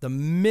 Yeah. The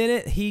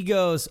minute he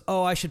goes,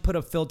 oh, I should put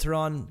a filter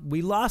on,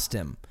 we lost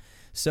him.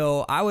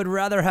 So I would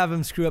rather have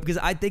him screw up, because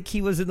I think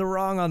he was in the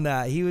wrong on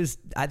that.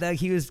 I think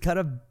he was kind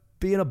of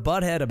being a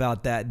butthead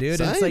about that, dude.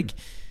 Same. It's like,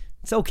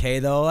 it's okay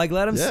though. Like,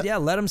 let him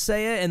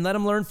say it and let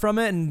him learn from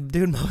it. And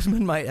dude,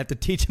 Mosman might have to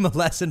teach him a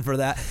lesson for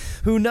that.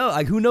 Who knows?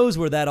 Like, who knows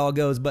where that all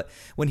goes? But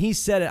when he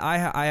said it,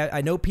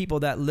 I know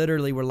people that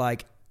literally were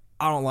like,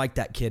 I don't like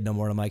that kid no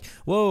more. And I'm like,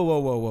 whoa.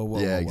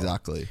 Yeah, whoa.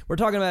 exactly. We're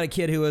talking about a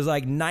kid who was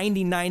like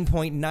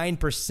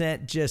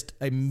 99.9% just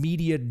a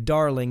media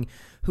darling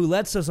who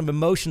lets some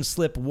emotion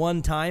slip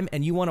one time,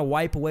 and you want to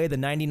wipe away the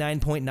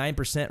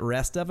 99.9%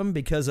 rest of them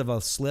because of a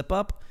slip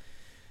up.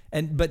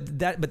 But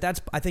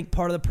that's I think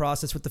part of the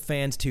process with the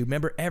fans too.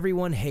 Remember,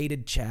 everyone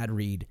hated Chad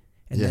Reed,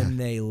 and then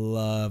they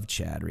loved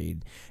Chad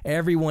Reed.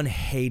 Everyone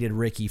hated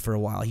Ricky for a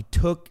while. He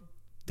took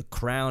the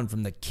crown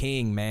from the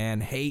king, man.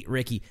 Hate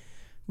Ricky.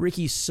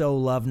 Ricky's so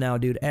loved now,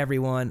 dude.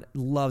 Everyone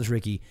loves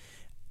Ricky.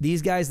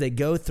 These guys, they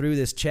go through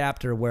this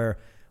chapter where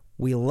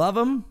we love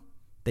them,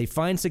 they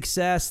find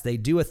success, they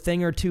do a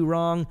thing or two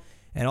wrong,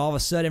 and all of a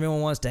sudden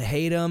everyone wants to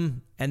hate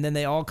them, and then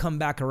they all come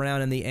back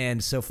around in the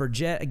end. So for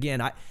Jet,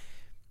 again,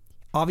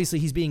 obviously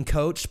he's being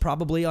coached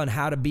probably on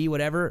how to be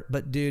whatever,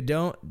 but dude,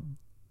 don't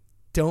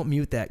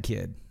mute that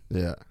kid.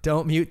 Yeah.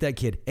 Don't mute that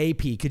kid.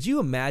 AP, could you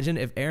imagine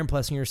if Aaron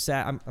Plessinger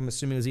sat, I'm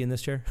assuming, was he in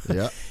this chair?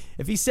 Yeah.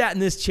 If he sat in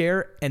this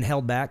chair and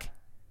held back,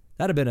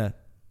 that'd have been a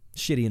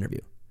shitty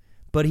interview.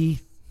 But he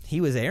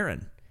was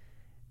Aaron.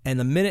 And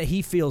the minute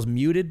he feels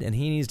muted and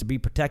he needs to be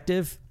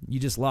protective, you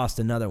just lost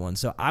another one.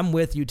 So I'm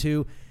with you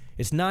too.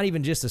 It's not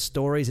even just the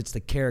stories, it's the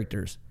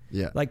characters.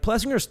 Yeah. Like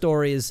Plessinger's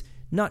story is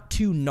not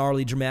too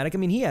gnarly dramatic. I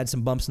mean, he had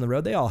some bumps in the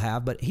road. They all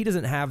have, but he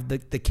doesn't have the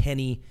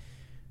Kenny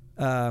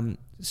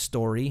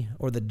story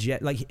or the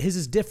Jet. Like his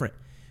is different.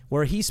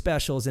 Where he's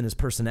special is in his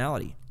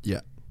personality.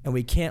 Yeah. And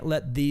we can't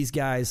let these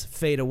guys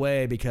fade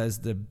away because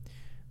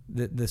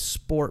the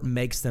sport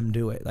makes them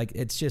do it. Like,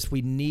 it's just,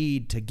 we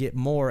need to get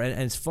more.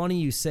 And it's funny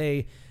you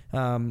say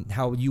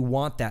how you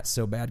want that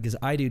so bad, because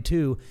I do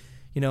too.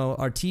 You know,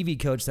 our TV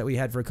coach that we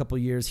had for a couple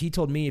of years, he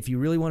told me if you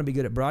really want to be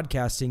good at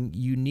broadcasting,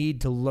 you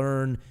need to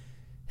learn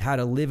how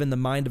to live in the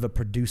mind of a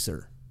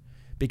producer.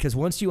 Because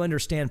once you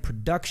understand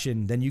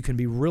production, then you can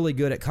be really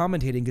good at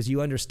commentating, because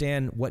you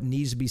understand what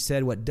needs to be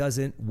said, what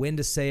doesn't, when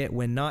to say it,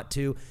 when not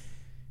to.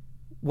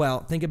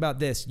 Well, think about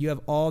this. You have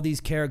all these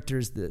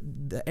characters,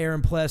 the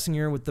Aaron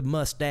Plessinger with the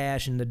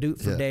mustache and the Duke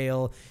for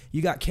Dale.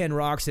 You got Ken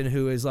Roxon,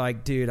 who is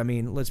like, dude, I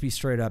mean, let's be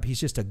straight up. He's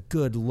just a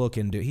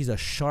good-looking dude. He's a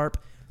sharp,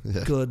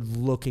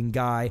 good-looking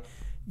guy.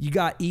 You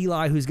got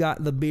Eli, who's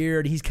got the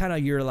beard. He's kind of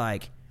your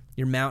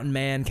mountain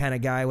man kind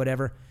of guy,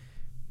 whatever.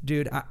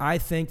 Dude, I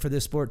think for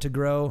this sport to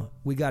grow,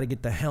 we got to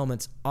get the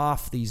helmets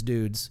off these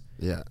dudes.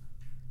 Yeah.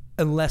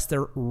 Unless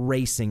they're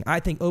racing.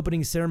 I think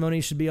opening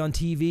ceremonies should be on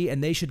TV,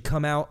 and they should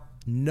come out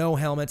no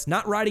helmets,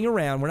 not riding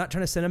around. We're not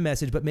trying to send a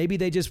message, but maybe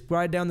they just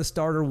ride down the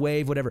starter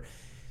wave, whatever.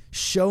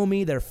 Show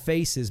me their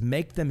faces.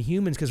 Make them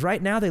humans, because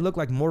right now they look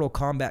like Mortal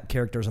Kombat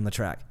characters on the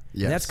track.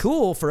 Yes. And that's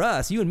cool for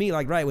us, you and me.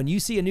 Like, right, when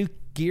you see a new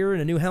gear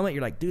and a new helmet,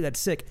 you're like, dude, that's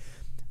sick.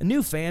 A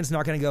new fan's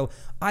not going to go,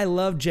 I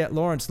love Jet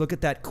Lawrence. Look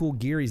at that cool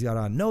gear he's got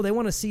on. No, they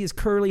want to see his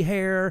curly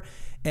hair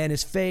and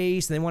his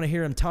face, and they want to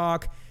hear him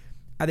talk.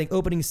 I think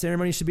opening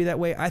ceremony should be that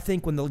way. I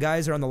think when the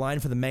guys are on the line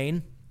for the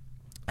main,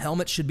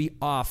 helmets should be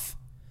off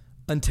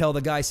until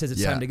the guy says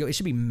it's time to go. It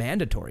should be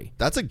mandatory.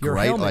 That's a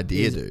great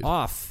idea, dude.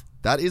 Off.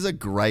 That is a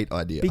great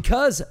idea.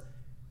 Because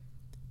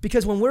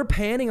when we're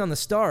panning on the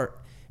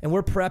start and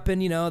we're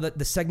prepping, you know,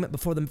 the segment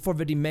before the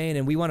 450 main,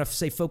 and we want to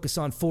say focus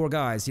on four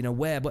guys, you know,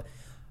 Webb.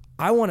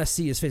 I want to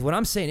see his face. When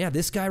I'm saying,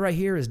 this guy right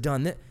here has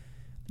done that.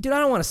 Dude, I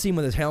don't want to see him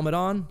with his helmet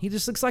on. He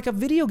just looks like a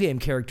video game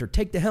character.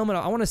 Take the helmet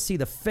off. I want to see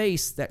the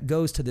face that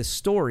goes to this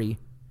story.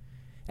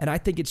 And I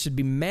think it should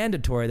be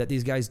mandatory that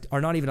these guys are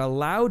not even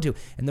allowed to.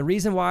 And the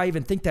reason why I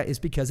even think that is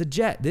because of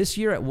Jet. This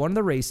year at one of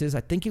the races,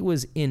 I think it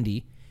was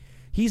Indy,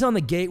 he's on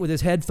the gate with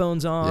his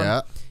headphones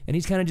on, and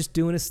he's kind of just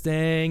doing his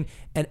thing.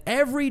 And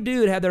every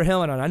dude had their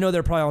helmet on. I know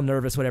they're probably all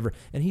nervous, whatever.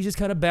 And he's just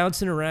kind of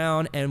bouncing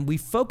around, and we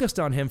focused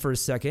on him for a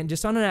second,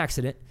 just on an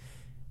accident.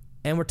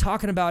 And we're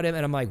talking about him,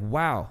 and I'm like,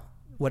 wow,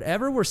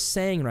 whatever we're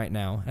saying right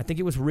now, I think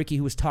it was Ricky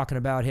who was talking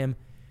about him,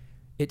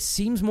 it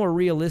seems more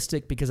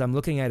realistic because I'm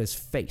looking at his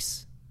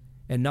face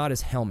and not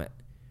his helmet.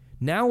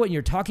 Now when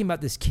you're talking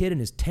about this kid and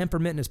his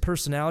temperament and his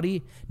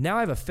personality, now I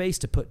have a face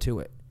to put to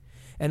it.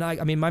 And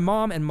I mean, my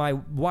mom and my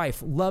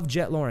wife love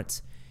Jet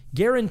Lawrence.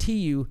 Guarantee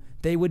you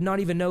they would not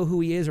even know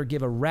who he is or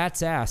give a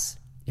rat's ass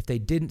if they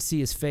didn't see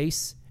his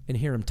face and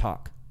hear him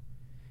talk.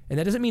 And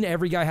that doesn't mean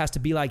every guy has to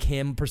be like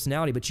him,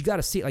 personality, but you got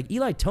to see it. Like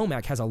Eli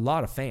Tomac has a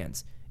lot of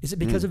fans. Is it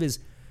because of his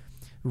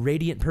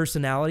radiant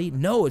personality?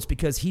 No, it's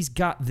because he's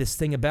got this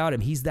thing about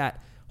him. He's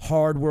that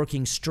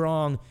hardworking,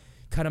 strong,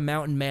 kind of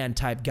mountain man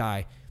type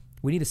guy.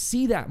 We need to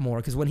see that more,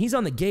 because when he's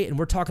on the gate and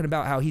we're talking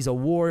about how he's a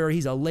warrior,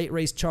 he's a late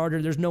race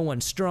charger, there's no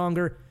one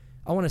stronger,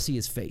 I want to see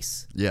his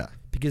face. Yeah.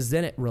 Because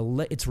then it's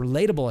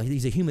relatable.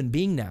 He's a human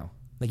being now.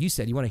 Like you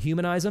said, you want to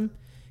humanize him?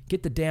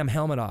 Get the damn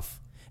helmet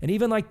off. And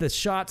even like the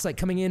shots like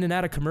coming in and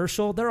out of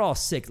commercial, they're all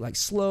sick. Like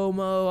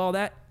slow-mo, all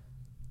that.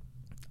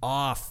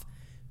 Off.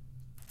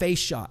 Face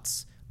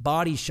shots.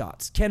 Body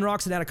shots. Ken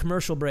Roxon at a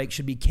commercial break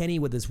should be Kenny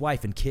with his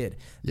wife and kid.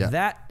 Yeah.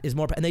 That is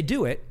more... And they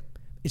do it.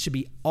 It should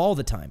be all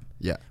the time.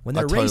 Yeah. When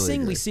they're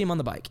racing, we see them on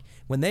the bike.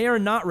 When they are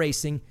not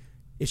racing,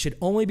 It should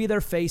only be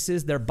their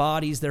faces, their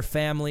bodies, their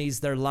families,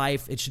 their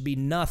life. It should be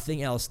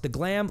nothing else. The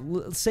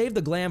glam, save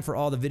the glam for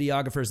all the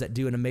videographers that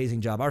do an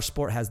amazing job. Our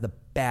sport has the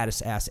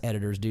baddest ass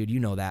editors, dude.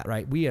 You know that,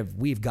 right?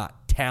 We've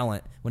got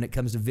talent when it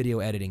comes to video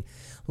editing.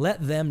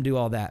 Let them do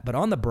all that. But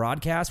on the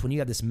broadcast, when you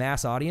have this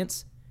mass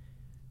audience,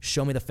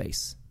 show me the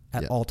face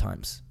at all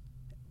times,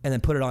 and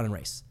then put it on and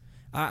race.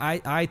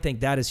 I think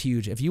that is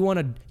huge. If you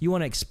want to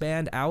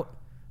expand out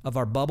of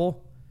our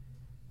bubble,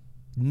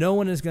 no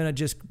one is going to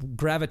just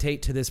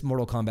gravitate to this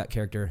Mortal Kombat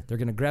character. They're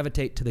going to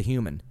gravitate to the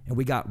human. And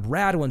we got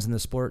rad ones in the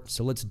sport,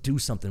 so let's do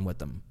something with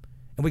them.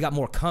 And we got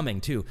more coming,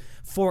 too.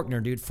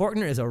 Faulkner, dude.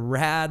 Faulkner is a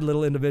rad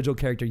little individual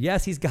character.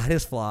 Yes, he's got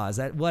his flaws.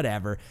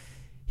 Whatever.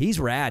 He's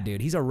rad, dude.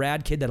 He's a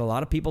rad kid that a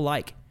lot of people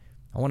like.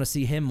 I want to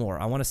see him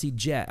more. I want to see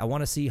Jet. I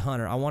want to see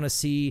Hunter. I want to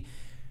see...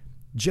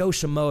 Joe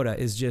Shimoda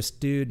is just,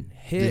 dude,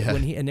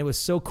 and it was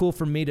so cool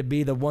for me to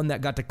be the one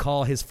that got to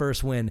call his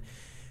first win.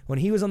 When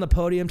he was on the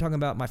podium talking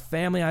about my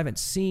family I haven't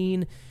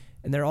seen,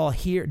 and they're all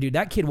here, dude,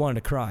 that kid wanted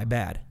to cry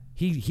bad.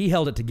 He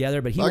held it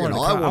together, but he wanted to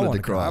cry. I wanted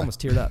to cry. I almost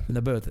teared up in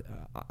the booth.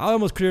 I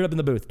almost teared up in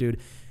the booth, dude.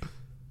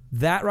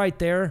 That right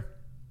there,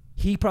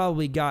 he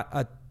probably got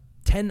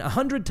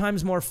 100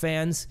 times more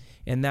fans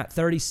in that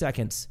 30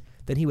 seconds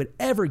than he would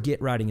ever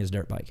get riding his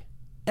dirt bike.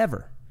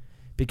 Ever.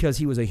 Because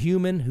he was a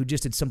human who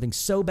just did something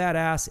so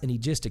badass, and he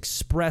just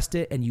expressed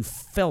it, and you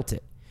felt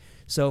it.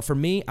 So for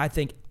me, I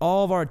think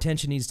all of our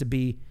attention needs to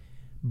be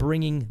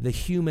bringing the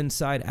human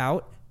side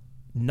out,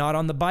 not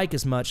on the bike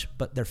as much,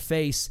 but their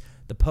face,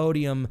 the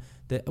podium.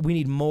 We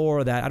need more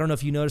of that. I don't know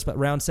if you noticed, but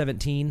round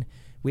 17,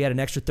 we had an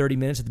extra 30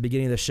 minutes at the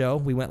beginning of the show.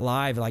 We went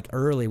live like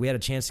early. We had a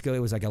chance to go. It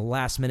was like a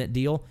last-minute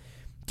deal.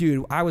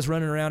 Dude, I was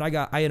running around.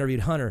 I interviewed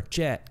Hunter,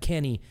 Jet,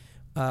 Kenny.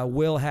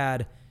 Will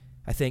had,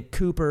 I think,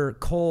 Cooper,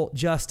 Cole,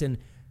 Justin,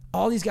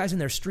 all these guys in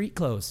their street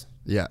clothes.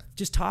 Yeah.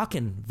 Just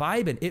talking,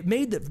 vibing. It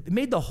made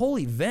the whole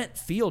event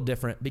feel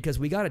different because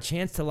we got a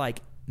chance to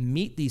like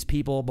meet these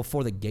people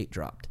before the gate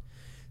dropped.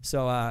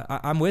 So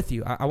I'm with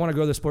you. I want to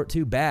grow the sport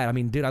too bad. I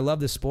mean, dude, I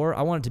love this sport.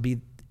 I want it to be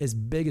as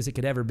big as it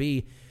could ever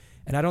be.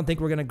 And I don't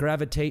think we're going to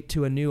gravitate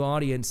to a new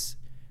audience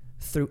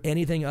through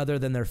anything other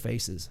than their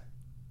faces.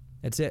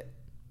 That's it.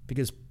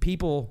 Because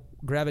people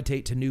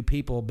gravitate to new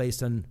people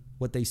based on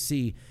what they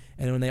see.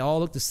 And when they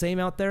all look the same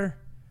out there,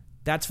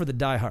 that's for the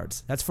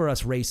diehards. That's for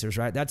us racers,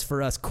 right? That's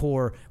for us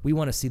core. We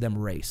want to see them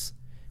race.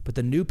 But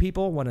the new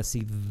people want to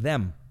see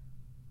them,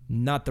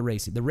 not the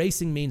racing. The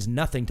racing means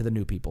nothing to the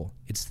new people.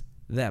 It's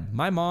them.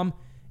 My mom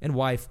and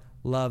wife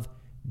love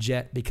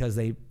Jet because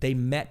they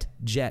met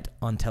Jet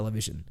on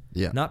television.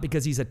 Yeah. Not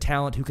because he's a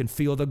talent who can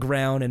feel the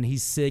ground and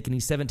he's sick and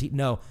he's 17.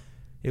 No,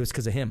 it was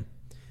because of him.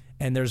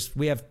 And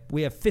we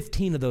have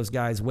 15 of those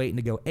guys waiting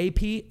to go.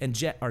 AP and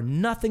Jet are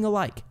nothing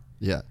alike.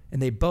 Yeah.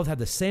 And they both have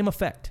the same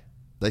effect.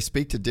 They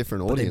speak to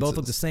different audiences. But they both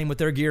look the same with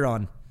their gear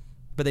on.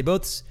 But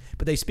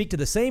they speak to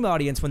the same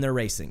audience when they're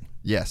racing.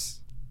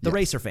 Yes. The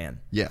racer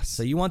fan. Yes.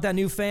 So you want that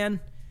new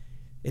fan?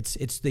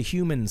 It's the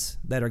humans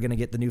that are going to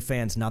get the new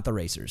fans, not the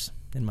racers,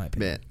 in my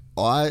opinion. Man,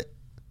 I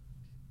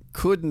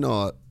could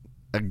not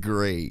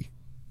agree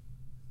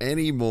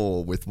any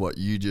more with what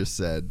you just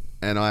said.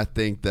 And I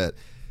think that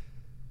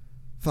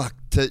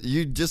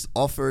you just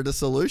offered a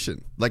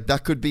solution. Like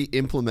that could be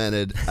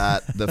implemented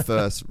at the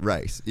first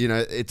race. You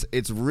know,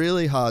 it's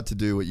really hard to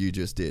do what you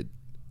just did,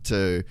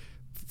 to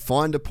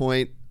find a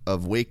point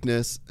of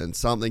weakness and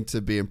something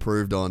to be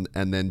improved on,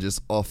 and then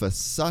just offer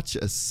such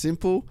a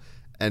simple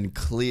and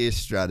clear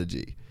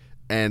strategy.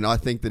 And I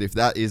think that if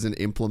that isn't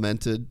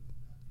implemented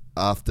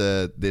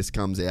after this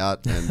comes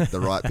out and the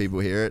right people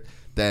hear it,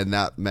 then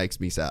that makes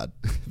me sad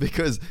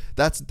because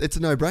it's a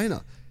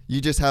no-brainer. You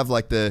just have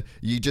a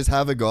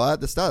guy at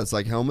the start. It's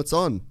like helmets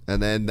on,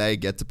 and then they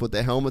get to put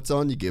their helmets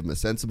on. You give them a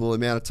sensible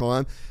amount of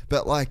time.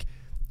 But like,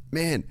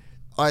 man,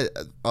 I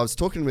was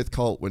talking with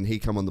Colt when he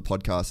come on the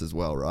podcast as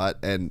well, right?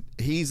 And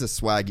he's a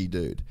swaggy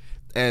dude.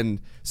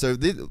 And so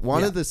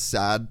one of the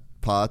sad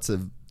parts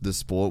of the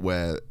sport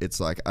where it's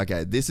like,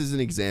 okay, this is an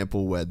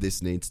example where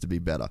this needs to be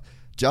better.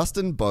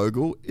 Justin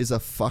Bogle is a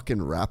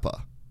fucking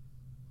rapper.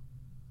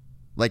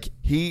 Like,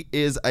 he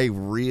is a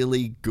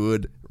really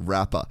good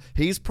rapper.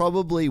 He's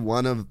probably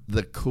one of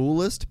the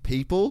coolest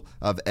people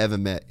I've ever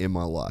met in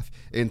my life.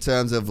 In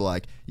terms of,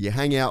 like, you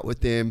hang out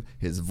with him,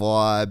 his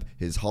vibe,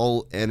 his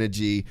whole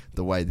energy,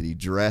 the way that he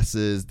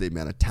dresses, the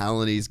amount of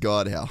talent he's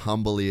got, how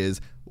humble he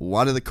is.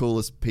 One of the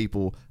coolest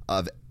people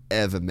I've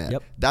ever met.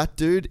 Yep. That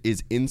dude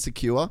is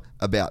insecure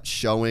about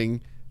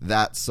showing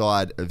that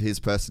side of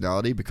his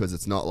personality because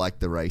it's not like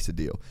the racer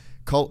deal.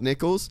 Colt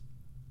Nichols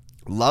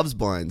loves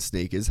buying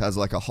sneakers, has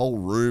like a whole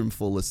room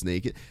full of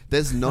sneakers.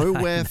 There's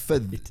nowhere for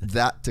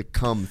that to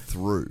come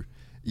through.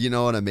 You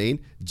know what I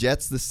mean?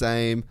 Jet's the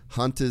same,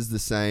 Hunter's the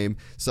same.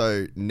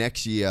 So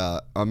next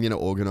year, I'm going to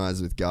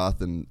organize with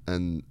Garth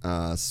and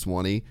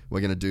Swanee.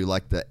 We're going to do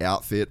like the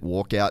outfit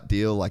walkout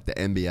deal like the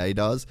NBA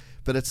does.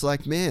 But it's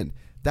like, man,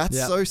 That's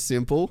so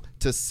simple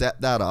to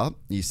set that up.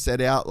 You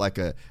set out like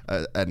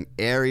an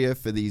area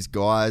for these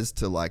guys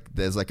to like,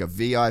 there's like a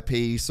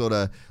VIP sort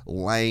of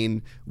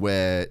lane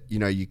where, you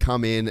know, you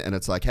come in and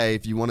it's like, hey,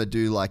 if you want to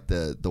do like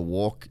the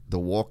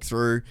walk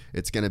through,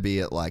 it's going to be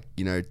at like,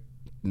 you know,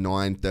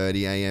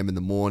 9:30 a.m. in the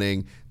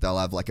morning. They'll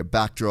have like a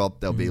backdrop.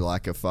 There'll be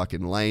like a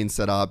fucking lane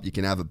set up. You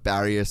can have a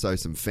barrier so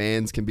some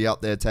fans can be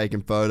up there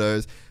taking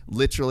photos.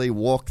 Literally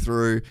walk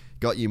through,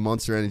 got your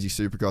Monster Energy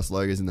Supercross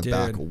logos in the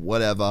back or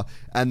whatever.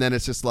 And then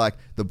it's just like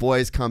the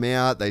boys come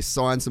out, they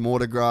sign some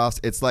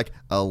autographs. It's like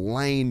a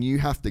lane you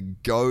have to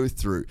go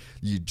through.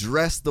 You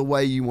dress the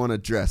way you want to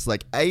dress.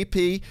 Like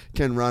AP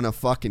can run a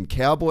fucking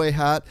cowboy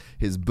hat,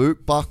 his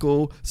boot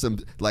buckle, some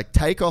like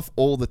take off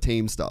all the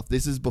team stuff.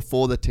 This is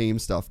before the team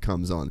stuff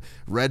comes on.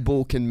 Red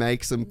Bull can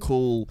make some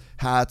cool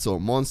hats or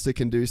Monster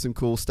can do some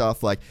cool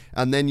stuff. Like,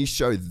 and then you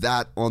show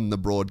that on the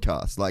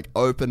broadcast. Like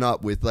open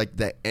up with like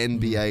the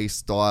NBA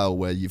style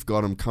where you've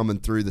got them coming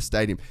through the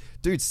stadium.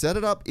 Dude, set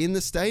it up in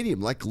the stadium.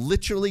 Like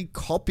literally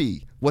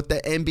copy what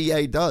the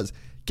NBA does.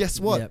 Guess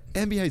what?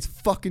 NBA is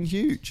fucking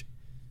huge.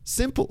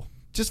 Simple.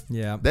 Just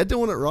they're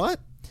doing it right.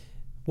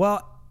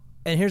 Well,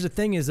 and here's the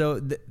thing is though,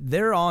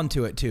 they're on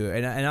to it too.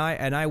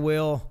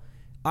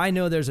 I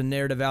know there's a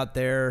narrative out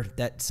there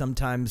that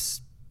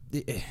sometimes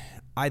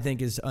I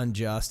think is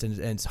unjust and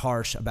it's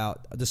harsh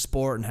about the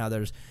sport and how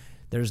there's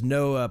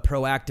no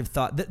proactive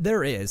thought.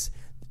 There is.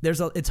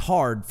 It's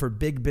hard for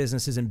big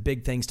businesses and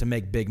big things to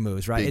make big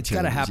moves, right? It's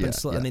got to happen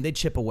slow. I mean, they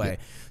chip away.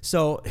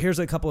 So here's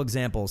a couple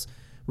examples.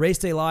 Race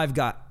Day Live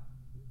got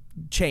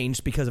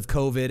changed because of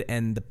COVID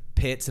and the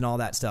pits and all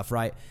that stuff,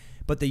 right?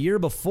 But the year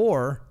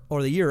before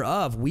or the year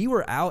of, we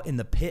were out in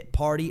the pit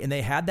party and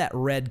they had that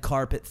red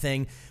carpet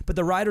thing, but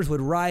the riders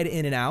would ride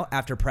in and out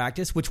after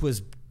practice,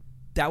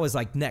 that was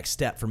like next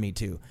step for me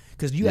too.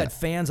 Because you had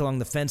fans along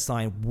the fence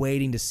line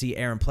waiting to see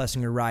Aaron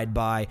Plessinger ride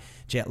by,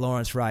 Jet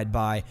Lawrence ride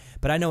by.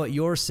 But I know what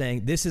you're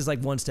saying. This is like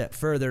one step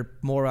further,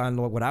 more on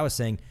what I was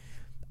saying.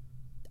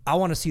 I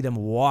want to see them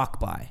walk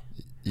by.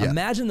 Yeah.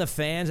 Imagine the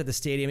fans at the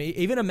stadium.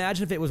 Even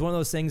imagine if it was one of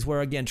those things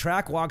where, again,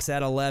 track walks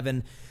at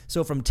 11.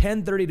 So from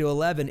 10:30 to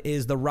 11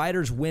 is the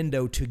rider's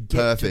window to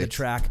get to the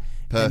track.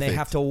 And they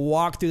have to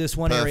walk through this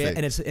one area,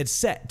 and it's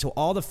set. So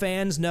all the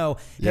fans know,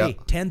 hey,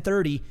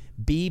 10:30,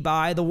 be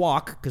by the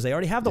walk, because they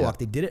already have the walk.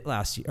 They did it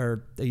last year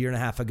or a year and a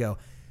half ago.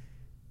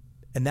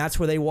 And that's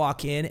where they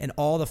walk in, and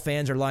all the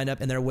fans are lined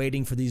up, and they're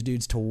waiting for these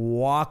dudes to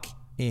walk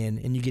in,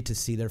 and you get to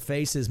see their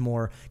faces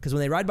more. Because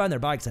when they ride by on their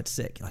bikes, that's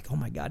sick. You're like, oh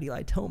my God,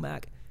 Eli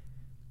Tomac.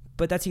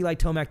 But that's Eli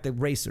Tomac, the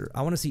racer.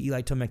 I want to see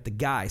Eli Tomac, the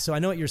guy. So I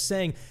know what you're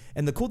saying.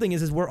 And the cool thing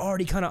is we're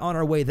already kind of on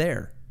our way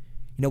there.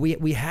 You know,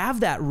 we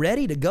have that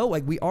ready to go.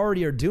 Like we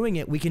already are doing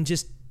it. We can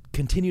just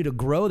continue to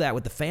grow that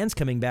with the fans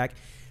coming back.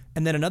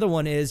 And then another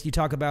one is you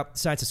talk about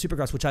Science of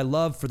Supercross, which I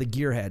love for the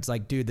gearheads.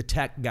 Like, dude, the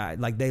tech guy,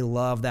 like they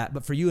love that.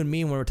 But for you and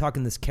me, when we're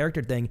talking this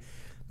character thing,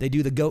 they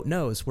do the GOAT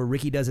Knows, where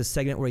Ricky does a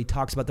segment where he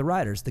talks about the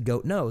riders, the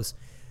GOAT Knows.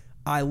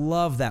 I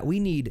love that. We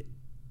need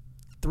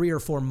 3 or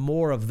 4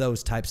 more of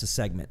those types of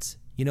segments.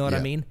 You know what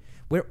I mean?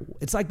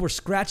 It's like we're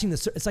scratching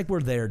it's like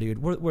we're there,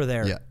 dude. We're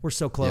there. Yeah. We're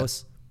so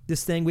close.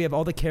 This thing, we have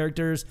all the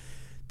characters.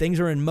 Things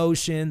are in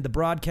motion. The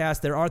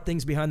broadcast, there are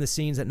things behind the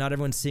scenes that not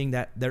everyone's seeing,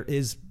 that there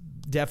is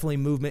definitely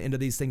movement into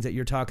these things that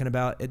you're talking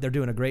about. They're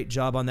doing a great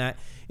job on that.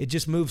 It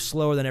just moves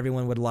slower than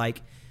everyone would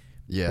like.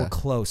 Yeah. We're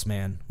close,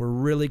 man. We're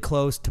really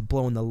close to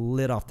blowing the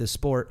lid off this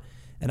sport.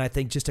 And I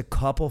think just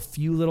a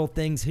few little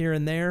things here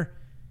and there,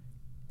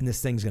 and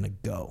this thing's going to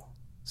go.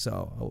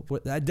 So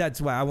that's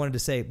why I wanted to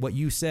say what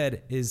you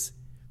said is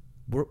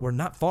we're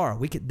not far.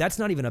 That's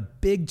not even a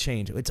big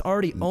change. It's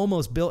already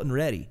almost built and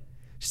ready.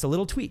 Just a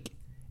little tweak.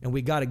 And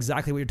we got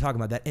exactly what you're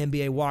talking about, that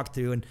NBA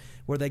walkthrough, and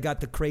where they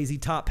got the crazy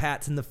top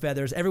hats and the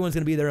feathers. Everyone's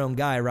going to be their own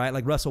guy, right?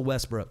 Like Russell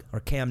Westbrook or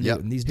Cam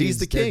Newton. These dudes, he's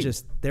the king.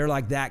 They're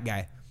like that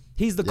guy.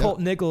 He's the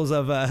Colt Nichols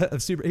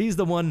of super. He's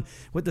the one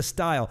with the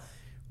style.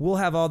 We'll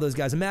have all those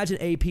guys.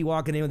 Imagine AP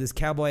walking in with his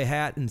cowboy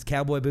hat and his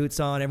cowboy boots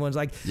on. Everyone's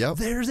like,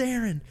 there's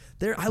Aaron.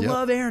 I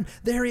love Aaron.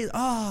 There he is.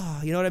 Oh,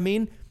 you know what I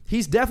mean?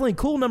 He's definitely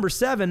cool number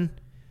 7,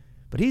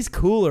 but he's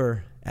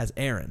cooler as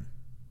Aaron.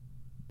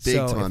 Big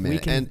time, man. We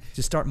can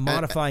just start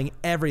modifying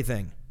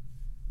everything.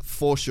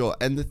 For sure.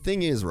 And the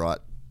thing is, right,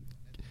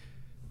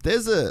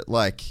 there's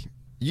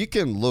you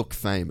can look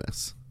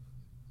famous.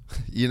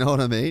 You know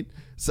what I mean?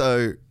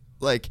 So,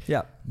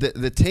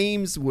 the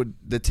teams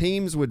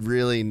would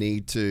really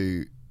need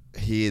to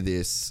hear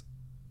this,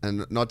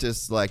 and not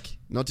just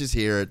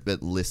hear it,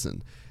 but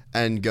listen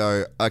and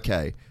go,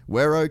 okay,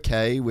 we're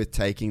okay with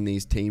taking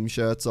these team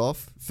shirts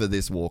off for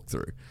this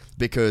walkthrough,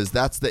 because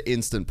that's the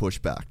instant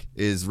pushback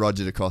is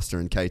Roger DaCosta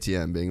and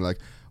KTM being like,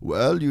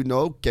 well, you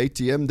know,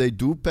 KTM, they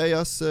do pay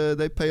us,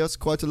 they pay us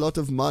quite a lot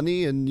of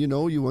money, and you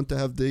know, you want to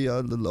have the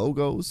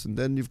logos, and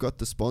then you've got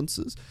the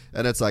sponsors,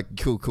 and it's like,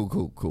 cool,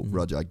 mm-hmm.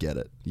 Roger, I get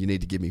it. You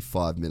need to give me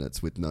 5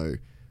 minutes with no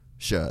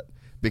shirt,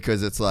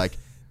 because it's like,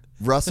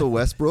 Russell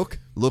Westbrook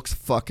looks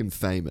fucking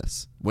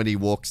famous when he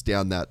walks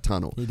down that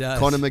tunnel. He does.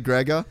 Conor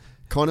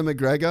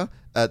McGregor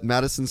at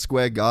Madison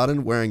Square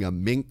Garden wearing a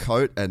mink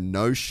coat and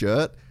no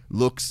shirt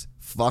looks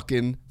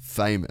fucking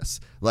famous.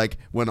 Like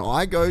when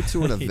I go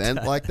to an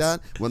event like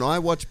that, when I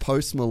watch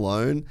Post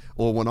Malone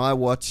or when I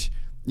watch,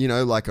 you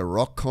know, like a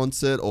rock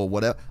concert or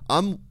whatever, I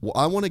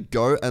want to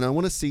go and I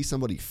want to see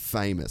somebody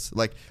famous.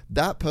 Like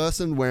that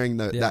person wearing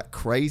that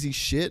crazy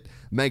shit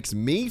makes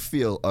me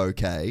feel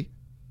okay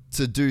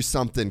to do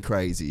something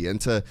crazy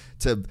and to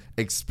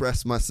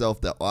express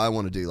myself that I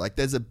want to do. Like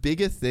there's a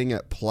bigger thing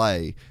at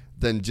play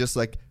than just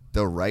like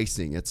the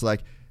racing. It's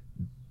like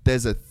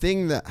there's a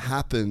thing that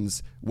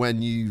happens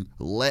when you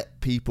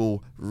let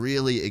people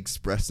really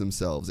express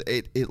themselves.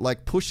 It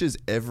like pushes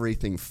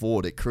everything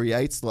forward. It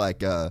creates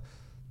like a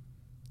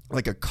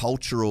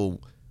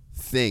cultural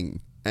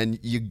thing, and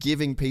you're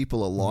giving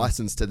people a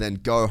license to then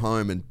go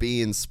home and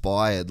be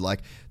inspired.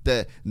 Like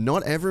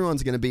not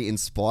everyone's going to be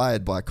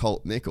inspired by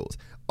Colt Nichols.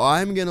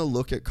 I'm going to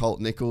look at Colt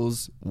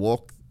Nichols'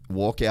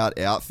 walkout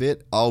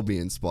outfit. I'll be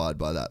inspired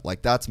by that.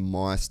 Like that's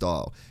my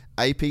style.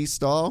 AP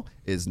style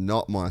is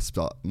not my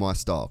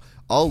style.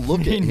 I'll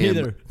look at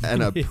him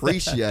and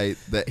appreciate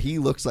that he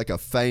looks like a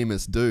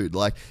famous dude.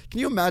 Like, can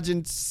you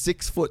imagine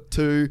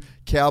 6'2",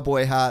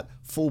 cowboy hat,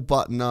 full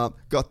button up,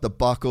 got the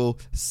buckle,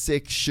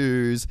 sick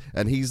shoes,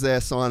 and he's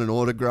there signing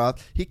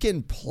autograph. He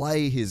can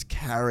play his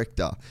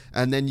character.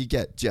 And then you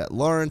get Jet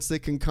Lawrence that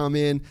can come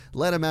in,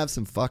 let him have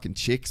some fucking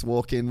chicks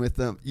walk in with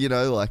them. You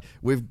know, like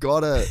we've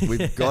got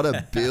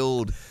to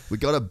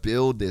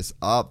build this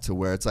up to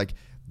where it's like,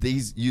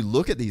 you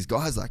look at these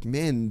guys like,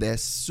 man, they're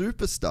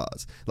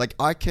superstars. Like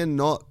I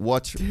cannot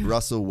watch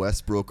Russell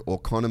Westbrook or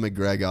Conor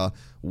McGregor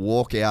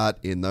walk out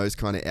in those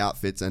kind of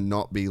outfits and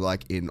not be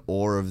like in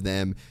awe of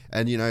them.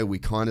 And you know, we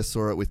kind of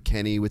saw it with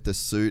Kenny with the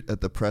suit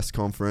at the press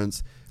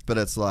conference, but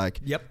it's like,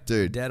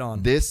 dude, dead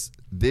on. This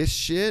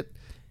shit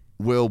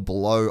will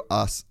blow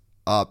us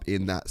up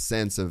in that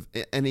sense of,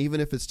 and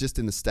even if it's just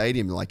in the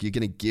stadium, like you're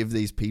going to give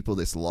these people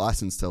this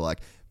license to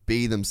like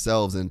be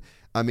themselves. And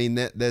I mean,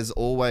 there's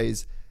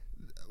always,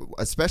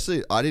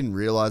 especially, I didn't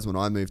realize when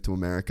I moved to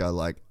America,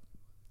 like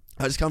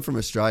I just come from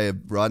Australia,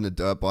 riding a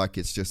dirt bike.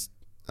 It's just,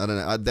 I don't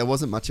know, there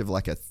wasn't much of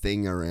like a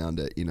thing around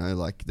it, you know,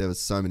 like there was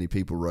so many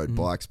people rode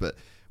bikes. But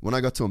when I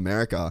got to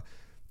America,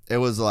 it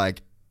was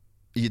like,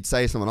 you'd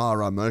say to someone, oh, I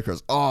ride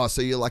motocross. Oh,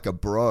 so you're like a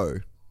bro.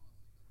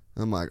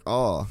 I'm like,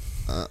 oh,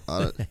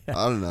 I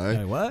don't know.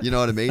 Wait, what? You know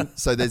what I mean?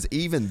 So there's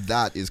even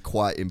that is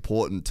quite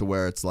important to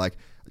where it's like,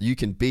 you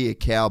can be a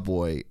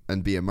cowboy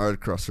and be a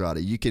motocross rider.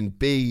 You can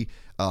be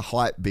a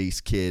hype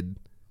beast kid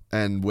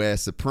and wear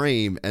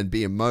Supreme and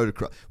be a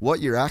motocross.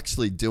 What you're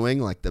actually doing,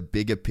 like the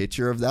bigger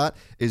picture of that,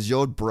 is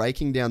you're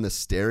breaking down the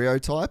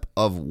stereotype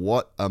of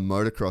what a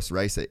motocross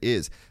racer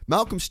is.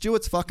 Malcolm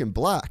Stewart's fucking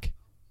black.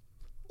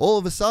 All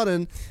of a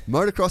sudden,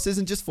 motocross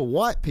isn't just for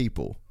white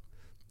people.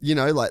 You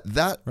know, like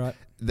that. Right.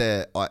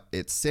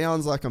 It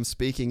sounds like I'm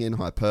speaking in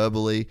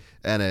hyperbole,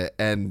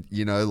 and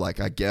you know, like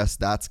I guess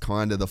that's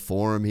kind of the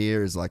forum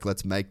here is like,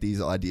 let's make these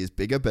ideas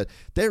bigger. But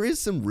there is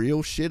some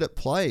real shit at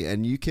play,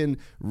 and you can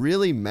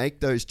really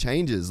make those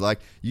changes. Like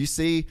you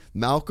see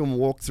Malcolm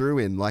walk through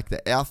in like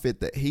the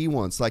outfit that he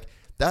wants. Like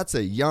that's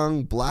a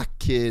young black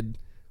kid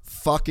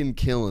fucking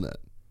killing it.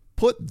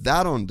 Put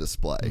that on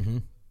display. Mm-hmm.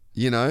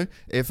 You know,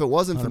 if it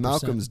wasn't 100%. For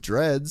Malcolm's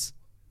dreads,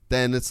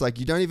 then it's like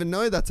you don't even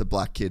know that's a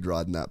black kid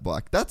riding that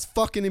bike. That's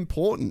fucking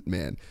important,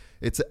 man.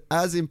 It's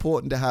as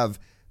important to have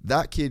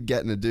that kid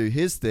getting to do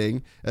his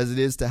thing as it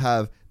is to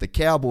have the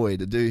cowboy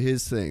to do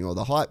his thing, or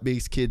the hype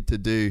beast kid to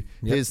do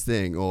his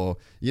thing, or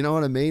you know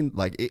what I mean?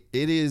 Like it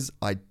is,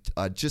 I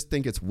just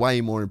think it's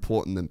way more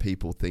important than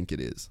people think it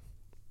is.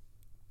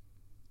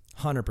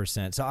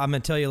 100%. So I'm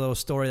going to tell you a little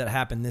story that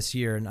happened this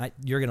year, and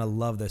you're going to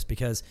love this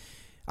because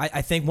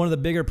I think one of the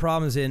bigger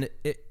problems in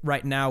it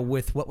right now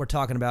with what we're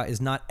talking about is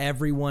not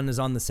everyone is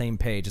on the same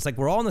page. It's like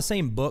we're all in the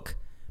same book,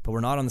 but we're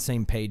not on the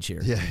same page here.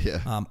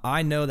 Yeah.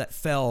 I know that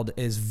Feld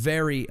is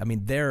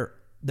they're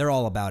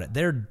all about it.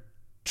 They're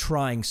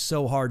trying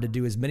so hard to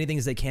do as many things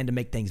as they can to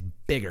make things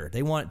bigger.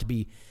 They want it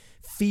to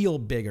feel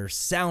bigger,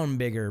 sound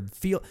bigger,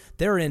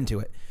 they're into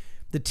it.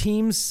 The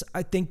teams,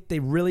 I think they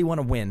really want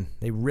to win.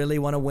 They really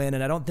want to win,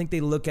 and I don't think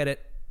they look at it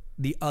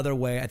the other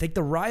way. I think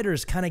the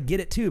riders kind of get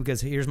it too,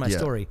 because here's my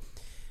story.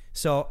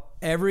 So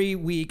every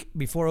week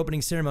before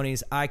opening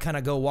ceremonies, I kind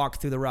of go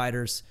walk through the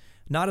riders.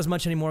 Not as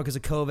much anymore because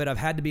of COVID. I've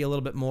had to be a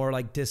little bit more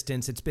like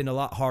distance. It's been a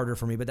lot harder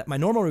for me. But my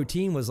normal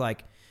routine was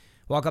like,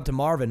 walk up to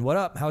Marvin. What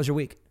up? How's your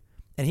week?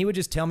 And he would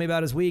just tell me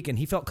about his week, and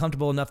he felt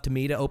comfortable enough to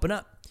me to open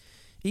up.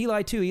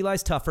 Eli too.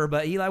 Eli's tougher,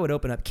 but Eli would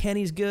open up.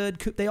 Kenny's good.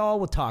 They all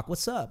would talk.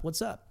 What's up?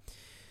 What's up?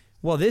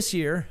 Well, this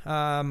year,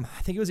 I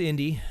think it was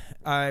Indy.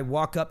 I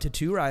walk up to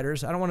two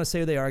riders. I don't want to say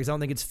who they are because I don't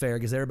think it's fair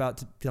because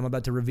I'm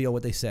about to reveal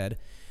what they said.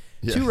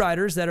 Yeah. Two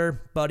riders that are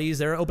buddies.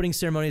 They're opening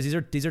ceremonies.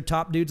 These are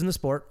top dudes in the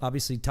sport.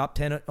 Obviously, top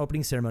 10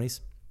 opening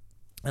ceremonies.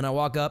 And I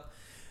walk up.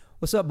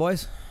 What's up,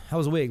 boys? How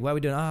was the week? What are we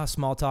doing?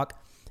 Small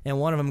talk. And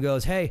one of them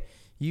goes, "Hey,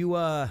 you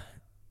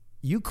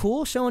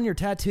cool showing your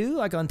tattoo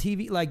like on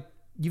TV? Like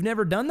you've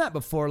never done that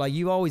before. Like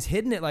you've always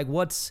hidden it. Like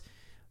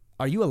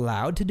are you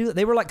allowed to do it?"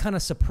 They were like kind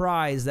of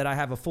surprised that I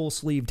have a full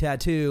sleeve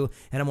tattoo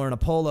and I'm wearing a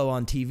polo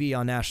on TV,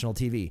 on national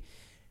TV.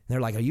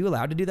 they're like, are you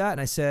allowed to do that?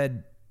 And I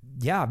said,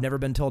 yeah, I've never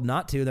been told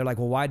not to. And they're like,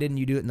 well, why didn't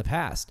you do it in the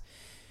past?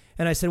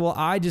 And I said, well,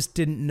 I just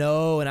didn't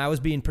know, and I was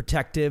being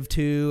protective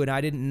too, and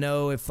I didn't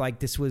know if like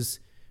this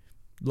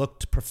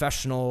looked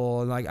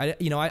professional, and like I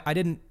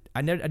didn't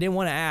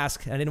want to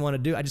ask, I didn't want to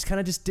do. I just kind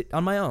of just did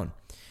on my own.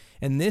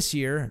 And this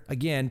year,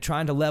 again,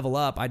 trying to level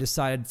up, I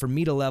decided for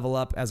me to level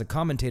up as a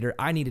commentator,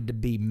 I needed to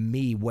be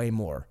me way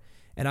more.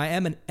 And I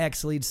am an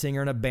ex-lead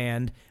singer in a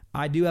band.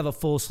 I do have a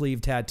full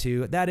sleeve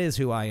tattoo. That is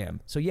who I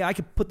am. So yeah, I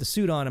could put the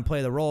suit on and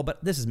play the role,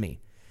 but this is me.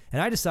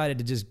 And I decided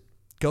to just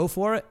go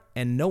for it,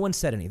 and no one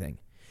said anything.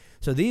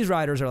 So these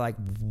riders are like,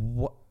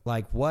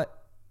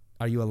 what?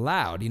 Are you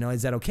allowed?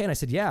 Is that okay? And I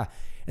said, yeah.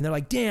 And they're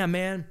like, damn,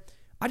 man,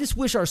 I just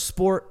wish our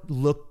sport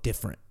looked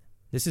different.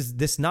 This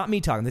is not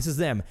me talking. This is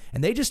them.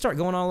 And they just start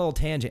going on a little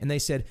tangent. And they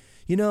said,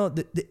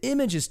 the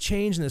image has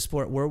changed in the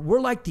sport where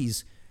we're like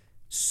these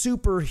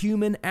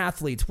superhuman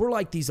athletes. We're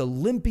like these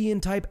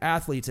Olympian type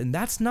athletes. And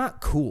that's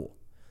not cool.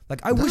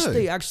 Like, I wish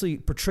they actually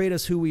portrayed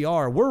us who we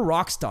are. We're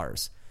rock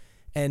stars.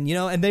 And,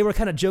 and they were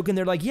kind of joking.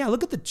 They're like, yeah,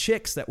 look at the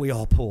chicks that we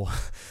all pull.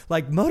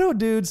 Like, moto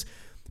dudes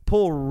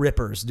pull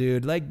rippers,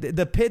 dude. Like,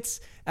 the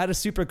pits at a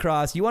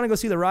Supercross. You want to go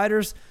see the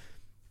riders?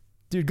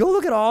 Dude, go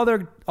look at all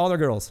their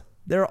girls.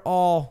 They're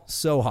all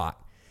so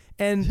hot.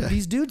 And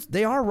these dudes,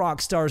 they are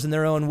rock stars in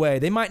their own way.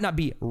 They might not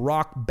be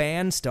rock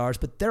band stars,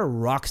 but they're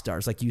rock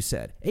stars, like you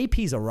said.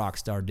 AP's a rock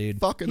star,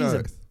 dude. Fucking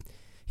oath.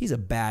 He's a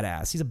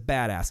badass. He's a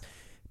badass.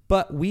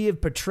 But we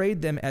have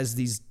portrayed them as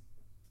these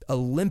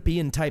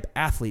Olympian type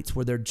athletes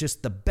where they're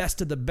just the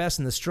best of the best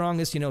and the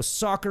strongest.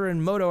 Soccer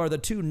and moto are the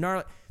two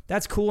gnarly.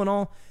 That's cool and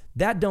all.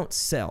 That don't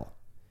sell.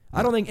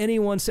 I don't think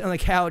anyone sitting on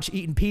the couch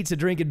eating pizza,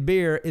 drinking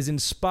beer is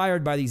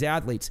inspired by these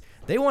athletes.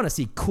 They want to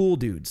see cool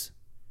dudes.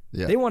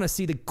 Yeah. They want to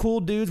see the cool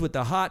dudes with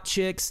the hot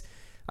chicks.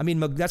 I mean,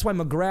 that's why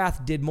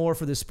McGrath did more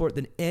for this sport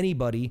than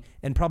anybody,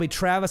 and probably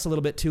Travis a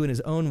little bit too in his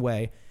own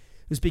way.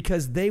 It was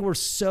because they were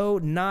so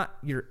not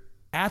your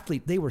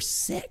athlete. They were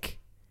sick.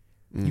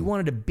 You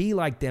wanted to be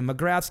like them.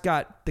 McGrath's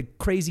got the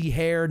crazy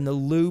hair and the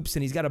loops,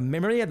 and he's got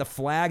remember he had the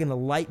flag and the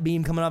light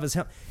beam coming off his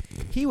helmet.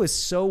 He was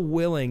so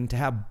willing to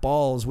have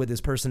balls with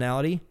his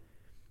personality.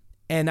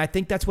 And I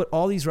think that's what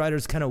all these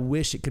riders kind of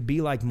wish it could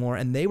be like more.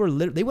 And they went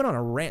on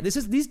a rant.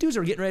 These dudes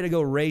are getting ready to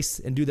go race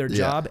and do their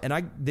job.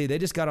 And they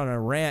just got on a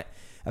rant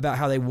about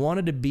how they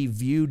wanted to be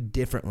viewed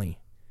differently.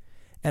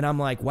 And I'm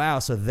like, wow,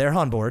 so they're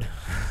on board.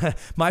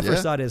 My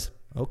first thought is,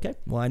 okay,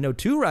 well, I know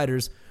 2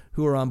 riders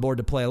who are on board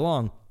to play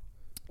along.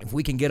 If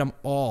we can get them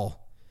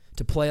all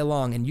to play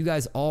along and you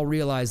guys all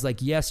realize,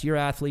 like, yes, you're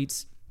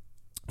athletes,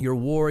 you're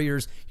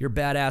warriors, you're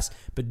badass,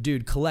 but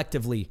dude,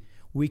 collectively,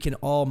 we can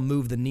all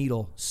move the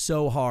needle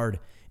so hard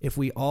if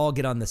we all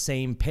get on the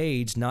same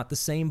page, not the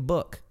same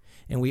book,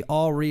 and we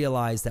all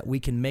realize that we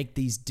can make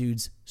these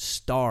dudes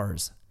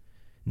stars,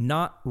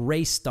 not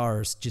race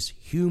stars, just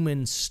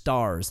human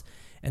stars.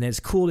 And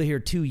it's cool to hear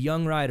 2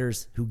 young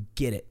riders who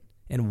get it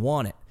and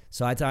want it.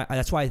 So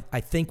that's why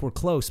I think we're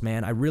close,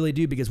 man. I really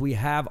do, because we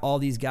have all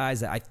these guys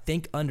that I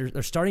think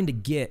they're starting to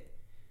get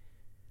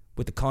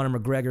with the Conor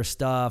McGregor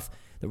stuff.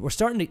 They're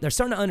starting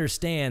to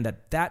understand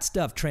that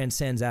stuff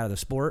transcends out of the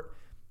sport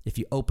if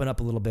you open up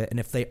a little bit. And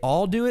if they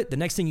all do it, the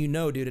next thing you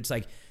know, dude, it's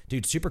like,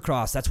 dude,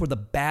 Supercross, that's where the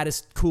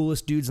baddest,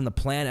 coolest dudes on the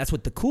planet, that's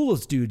what the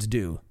coolest dudes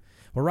do.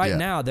 Well, right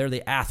now, they're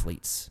the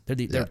athletes. They're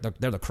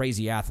the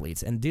crazy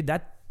athletes. And dude,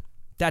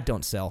 that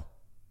don't sell,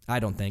 I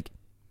don't think.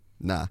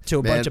 Nah. To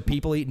a bunch of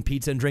people eating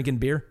pizza and drinking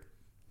beer?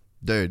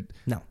 Dude.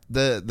 No.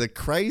 The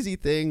crazy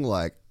thing,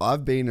 like,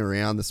 I've been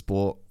around the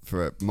sport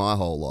for my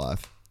whole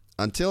life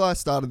until I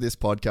started this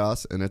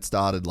podcast and it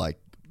started,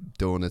 like,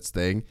 doing its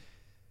thing.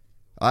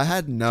 I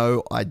had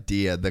no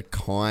idea the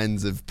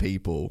kinds of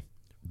people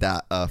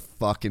that are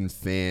fucking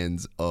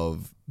fans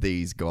of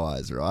these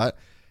guys, right?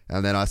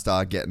 And then I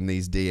start getting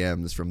these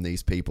DMs from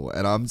these people.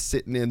 And I'm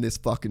sitting in this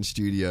fucking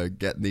studio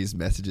getting these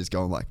messages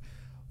going like,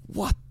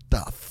 what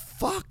the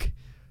fuck?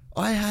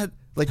 I had,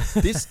 like,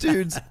 this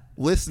dude's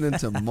listening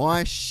to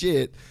my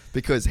shit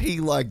because he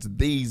liked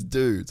these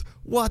dudes.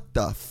 What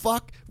the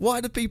fuck?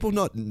 Why do people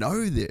not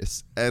know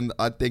this? And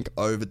I think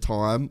over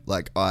time,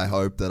 like, I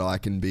hope that I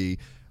can be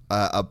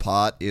a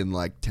part in,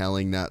 like,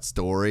 telling that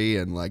story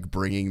and, like,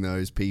 bringing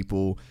those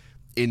people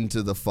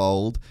into the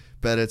fold.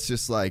 But it's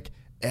just like,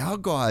 our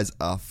guys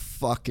are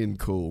fucking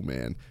cool,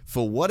 man.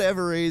 For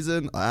whatever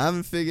reason, I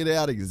haven't figured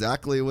out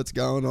exactly what's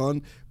going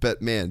on,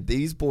 but man,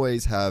 these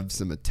boys have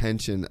some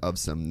attention of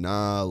some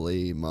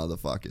gnarly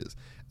motherfuckers.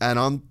 And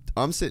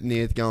I'm sitting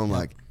here going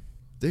like,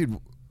 dude,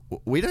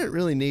 we don't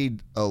really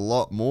need a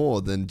lot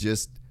more than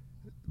just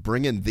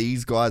bringing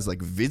these guys,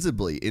 like,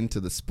 visibly into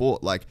the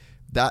sport. Like,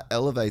 that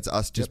elevates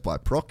us just by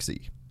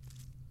proxy.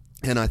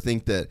 And I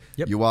think that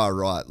you are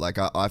right. Like,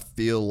 I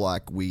feel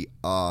like we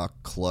are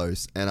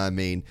close. And I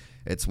mean,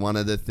 it's one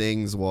of the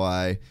things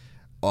why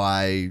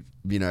I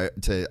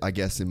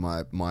guess in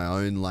my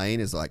own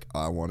lane is like,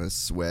 I want to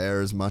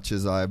swear as much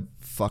as I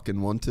fucking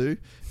want to.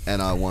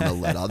 And I want to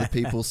let other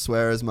people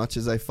swear as much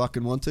as they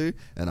fucking want to.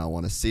 And I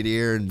want to sit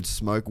here and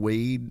smoke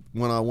weed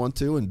when I want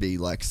to and be,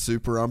 like,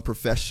 super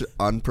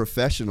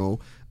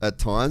unprofessional at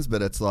times,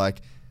 but it's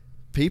like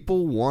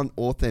people want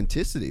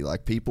authenticity.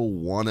 Like people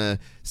want to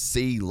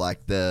see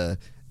like the,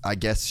 I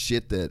guess,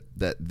 shit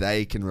that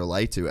they can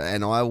relate to.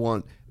 And I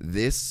want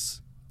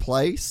this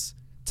place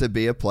to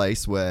be a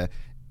place where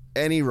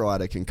any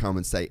writer can come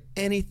and say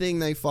anything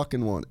they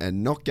fucking want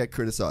and not get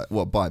criticized.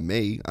 Well, by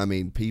me, I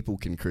mean, people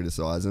can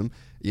criticize them,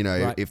 you know,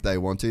 Right. if they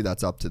want to,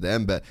 that's up to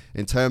them. But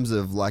in terms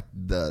of like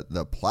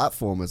the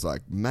platform is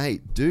like,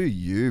 mate, do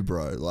you,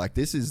 bro? Like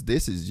this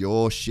is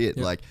your shit.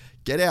 Yep. Like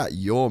get out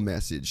your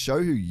message, show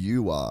who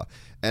you are.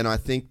 And I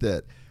think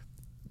that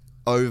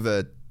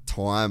over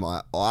time,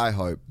 I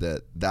hope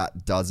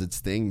that does its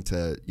thing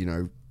to, you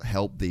know,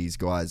 help these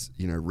guys,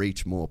 you know,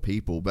 reach more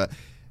people. But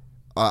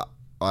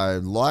I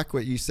like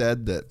what you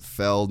said, that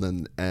Feld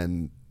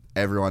and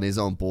everyone is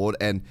on board.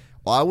 And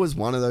I was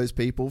one of those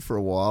people for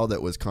a while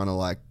that was kind of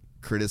like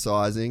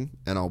criticizing,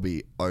 and I'll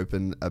be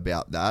open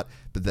about that.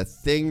 But the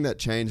thing that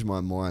changed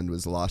my mind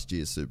was last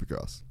year's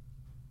Supercross,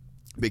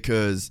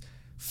 because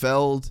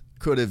Feld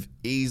could have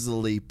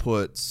easily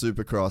put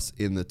Supercross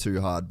in the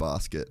too hard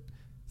basket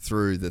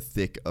through the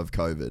thick of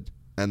COVID,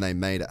 and they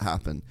made it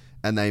happen.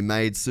 And they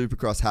made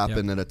Supercross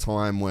happen at a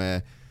time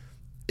where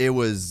it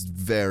was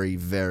very,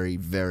 very,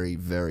 very,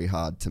 very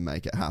hard to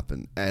make it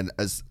happen. And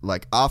as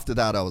like after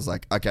that, I was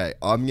like, okay,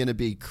 I'm gonna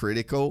be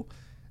critical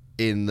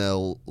in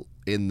the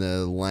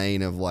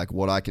lane of like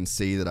what I can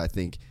see that I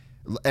think,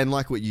 and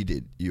like what you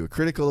did, you were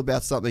critical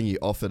about something, you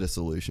offered a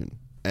solution.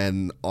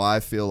 And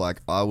I feel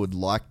like I would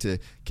like to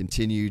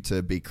continue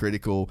to be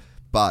critical,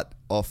 but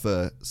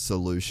offer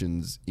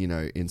solutions, you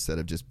know, instead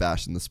of just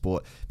bashing the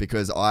sport.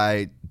 Because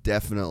I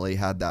definitely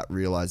had that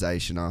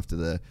realization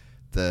after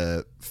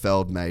the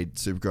Feld made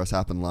Supercross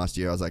happen last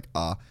year. I was like,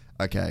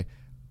 okay,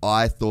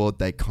 I thought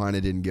they kind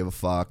of didn't give a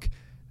fuck.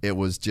 It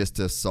was just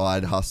a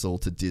side hustle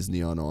to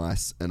Disney on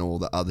Ice and all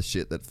the other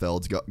shit that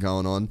Feld's got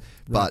going on.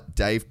 Right. But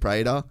Dave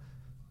Prater,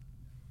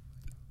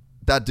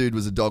 that dude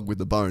was a dog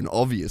with a bone,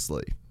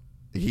 obviously.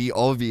 He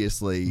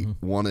obviously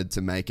wanted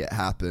to make it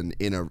happen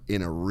in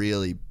a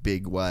really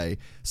big way.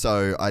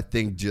 So I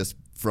think just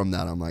from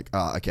that, I'm like,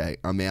 okay,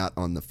 I'm out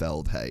on the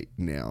Feld hate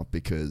now,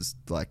 because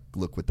like,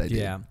 look what they did.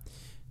 Yeah.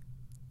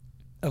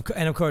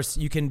 And of course,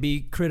 you can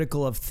be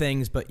critical of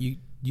things, but you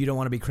don't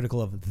want to be critical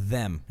of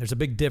them. There's a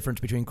big difference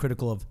between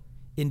critical of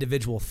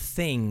individual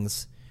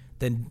things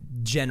than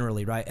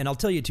generally, right? And I'll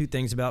tell you two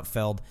things about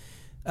Feld.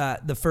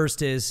 The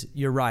first is,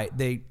 you're right.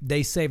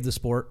 They saved the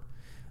sport.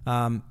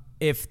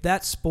 If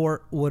that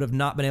sport would have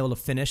not been able to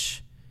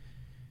finish,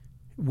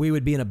 we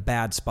would be in a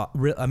bad spot.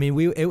 I mean,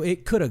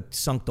 it could have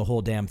sunk the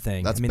whole damn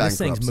thing. That's I mean, this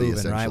thing's moving,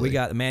 right? We essentially.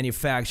 got the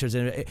manufacturers,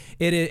 and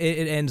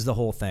it ends the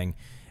whole thing.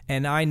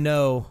 And I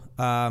know,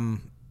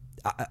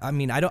 I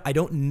mean, I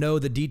don't know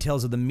the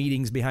details of the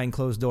meetings behind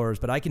closed doors,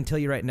 but I can tell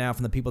you right now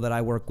from the people that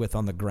I work with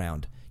on the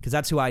ground, because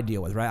that's who I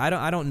deal with, right?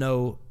 I don't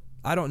know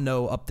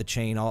up the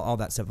chain all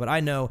that stuff, but I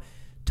know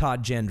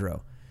Todd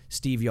Gendro,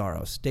 Steve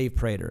Yaros, Dave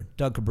Prater,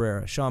 Doug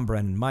Cabrera, Sean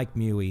Brennan, Mike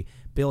Mewey,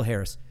 Bill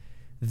Harris.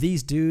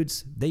 These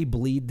dudes, they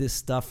bleed this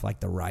stuff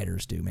like the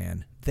riders do,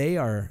 man. They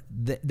are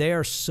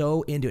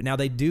so into it. Now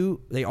they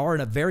are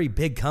in a very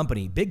big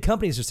company. Big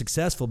companies are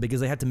successful because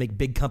they have to make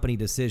big company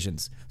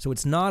decisions. So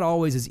it's not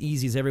always as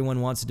easy as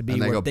everyone wants it to be,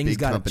 And they where got things big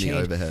got to company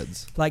change.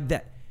 overheads. Like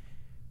that.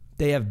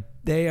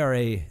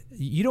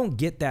 You don't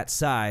get that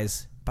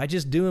size by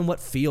just doing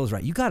what feels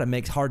right. You got to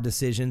make hard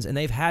decisions, and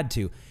they've had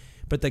to.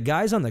 But the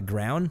guys on the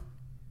ground,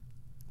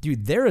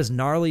 dude, they're as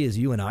gnarly as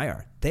you and I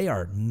are. They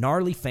are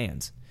gnarly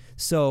fans.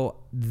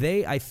 So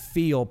I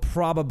feel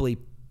probably,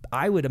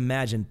 I would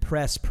imagine,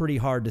 press pretty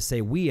hard to say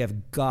we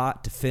have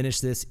got to finish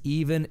this,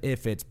 even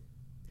if it's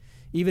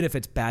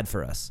bad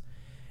for us.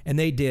 And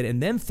they did.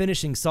 And them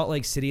finishing Salt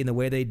Lake City in the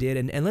way they did,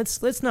 and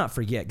let's not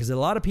forget, because a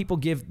lot of people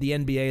give the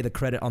NBA the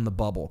credit on the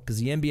bubble, because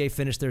the NBA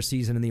finished their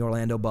season in the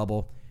Orlando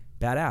bubble.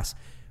 Badass.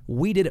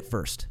 We did it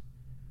first.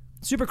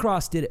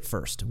 Supercross did it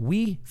first.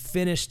 We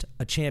finished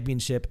a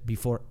championship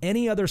before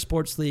any other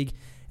sports league.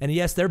 And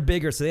yes, they're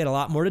bigger, so they had a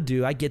lot more to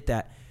do. I get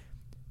that.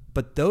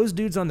 But those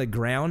dudes on the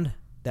ground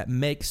that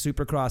make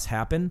Supercross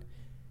happen,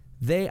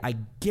 I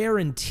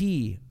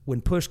guarantee when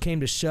push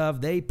came to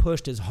shove, they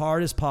pushed as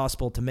hard as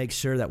possible to make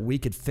sure that we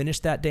could finish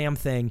that damn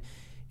thing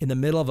in the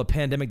middle of a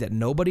pandemic that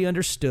nobody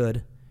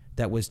understood,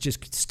 that was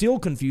just still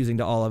confusing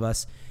to all of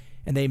us.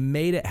 And they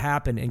made it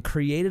happen and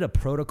created a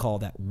protocol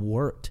that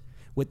worked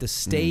with the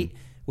state,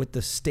 with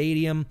the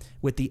stadium,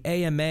 with the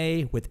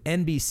AMA, with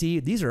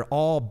NBC. These are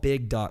all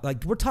big dog.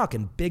 Like, we're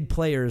talking big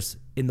players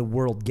in the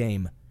world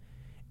game.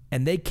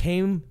 And they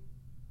came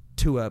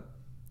to a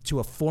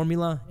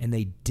formula, and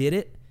they did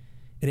it,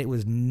 and it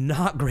was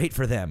not great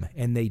for them,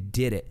 and they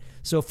did it.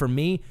 So for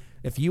me,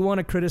 if you want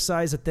to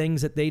criticize the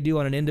things that they do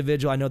on an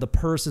individual, I know the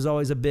purse is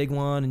always a big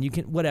one, and you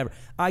can, whatever.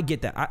 I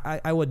get that.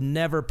 I would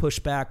never push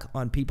back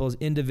on people's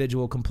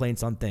individual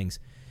complaints on things.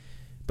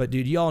 But,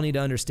 dude, y'all need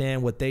to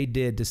understand what they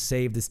did to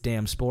save this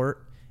damn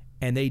sport,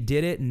 and they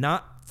did it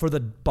not for the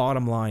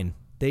bottom line.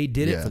 They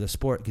did it for the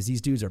sport, because these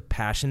dudes are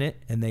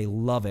passionate, and they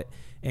love it.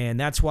 And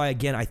that's why,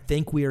 again, I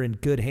think we are in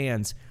good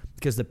hands,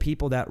 because the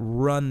people that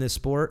run this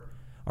sport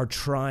are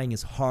trying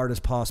as hard as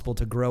possible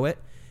to grow it.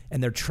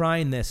 And they're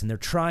trying this and they're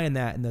trying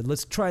that. And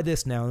let's try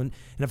this now. And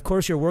of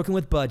course, you're working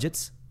with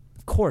budgets.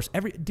 Of course,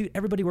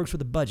 everybody works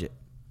with a budget.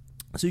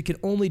 So you can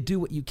only do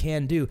what you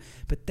can do.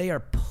 But they are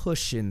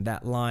pushing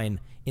that line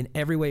in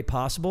every way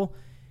possible.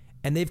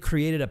 And they've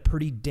created a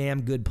pretty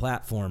damn good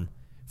platform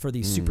for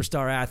these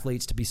superstar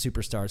athletes to be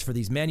superstars, for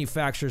these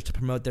manufacturers to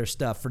promote their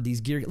stuff, for these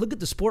gear. Look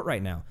at the sport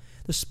right now.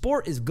 The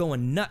sport is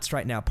going nuts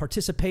right now.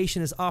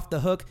 Participation is off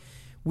the hook.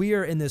 We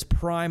are in this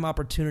prime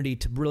opportunity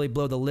to really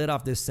blow the lid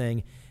off this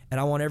thing. And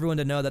I want everyone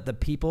to know that the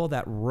people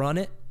that run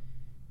it,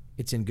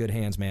 it's in good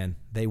hands, man.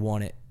 They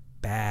want it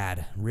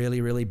bad,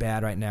 really, really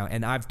bad right now.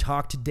 And I've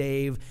talked to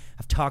Dave.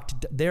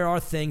 There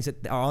are things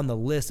that are on the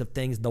list of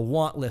things, the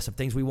want list of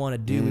things we want to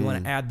do. We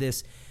want to add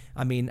this.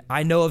 I mean,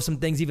 I know of some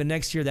things even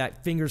next year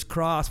that, fingers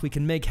crossed, we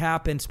can make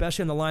happen,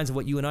 especially on the lines of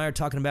what you and I are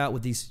talking about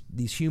with these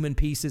human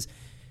pieces.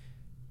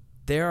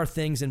 There are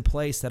things in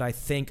place that I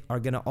think are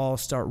going to all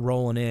start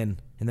rolling in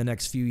the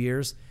next few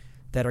years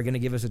that are going to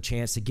give us a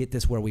chance to get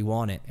this where we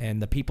want it.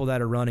 And the people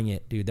that are running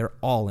it, dude, they're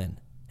all in.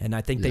 And I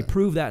think they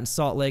proved that in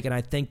Salt Lake, and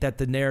I think that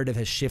the narrative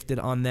has shifted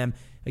on them.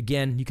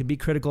 Again, you can be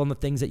critical on the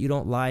things that you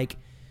don't like.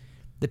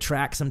 The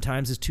track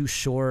sometimes is too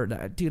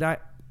short. Dude, I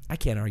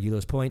can't argue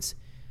those points.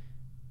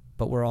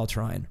 But we're all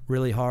trying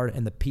really hard,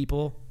 and the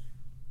people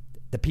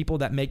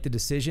that make the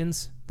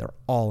decisions, they're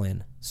all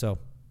in. So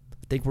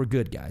I think we're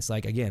good, guys.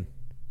 Like, again,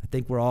 I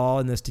think we're all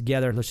in this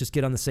together. Let's just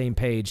get on the same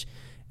page,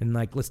 and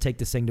let's take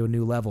this thing to a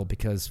new level,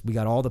 because we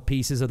got all the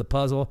pieces of the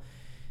puzzle.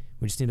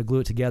 We just need to glue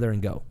it together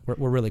and go.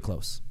 We're really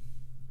close.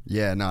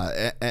 Yeah,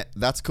 no,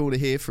 that's cool to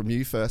hear from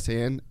you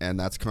firsthand, and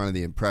that's kind of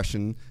the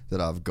impression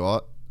that I've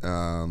got.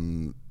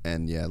 And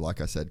yeah,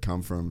 like I said,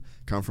 come from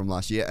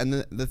last year. And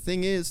the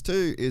thing is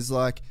too is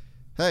like,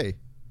 hey,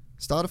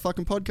 start a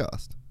fucking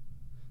podcast.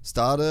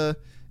 Start a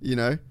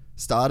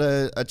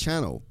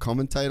channel.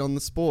 Commentate on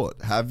the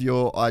sport. Have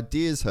your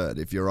ideas heard.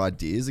 If your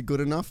ideas are good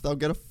enough, they'll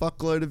get a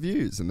fuckload of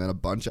views, and then a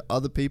bunch of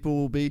other people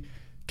will be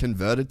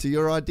converted to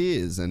your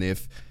ideas. And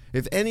if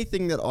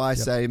anything that I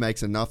say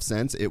makes enough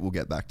sense, it will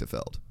get back to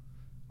Feld.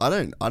 I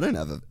don't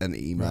have an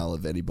email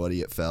of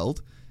anybody at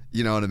Feld.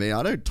 You know what I mean?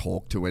 I don't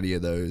talk to any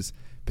of those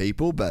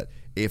people, but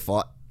if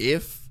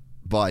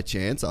by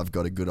chance I've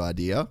got a good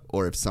idea,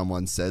 or if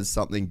someone says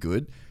something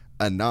good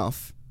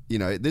enough,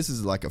 this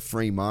is like a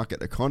free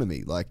market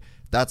economy. Like,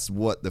 that's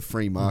what the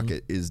free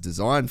market is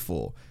designed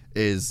for,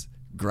 is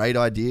great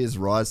ideas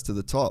rise to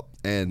the top.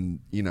 And,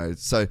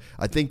 so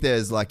I think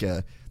there's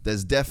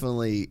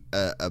definitely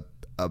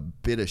a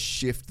bit of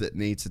shift that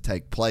needs to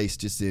take place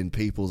just in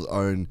people's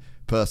own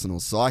personal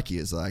psyche.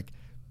 Is like,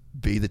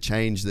 be the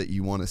change that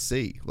you want to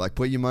see. Like,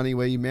 put your money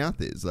where your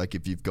mouth is. Like,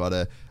 if you've got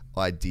a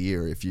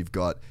idea, if you've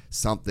got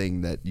something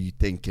that you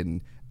think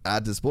can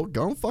add to sport,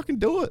 go and fucking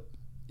do it.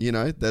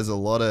 There's a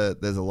lot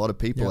of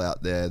people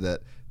out there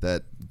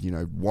that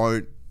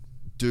won't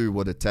do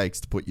what it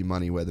takes to put your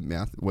money where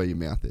your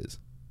mouth is.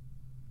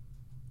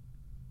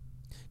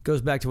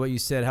 Goes back to what you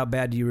said. How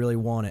bad do you really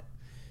want it?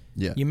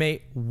 Yeah. You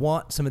may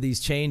want some of these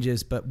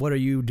changes, but what are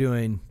you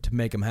doing to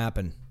make them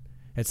happen?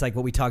 It's like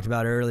what we talked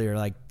about earlier.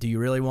 Like, do you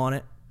really want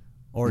it,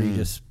 or do you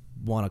just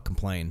want to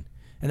complain?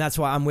 And that's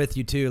why I'm with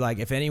you too. Like,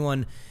 if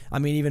anyone, I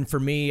mean, even for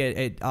me,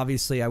 it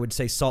obviously I would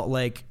say Salt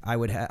Lake, I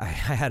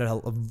had a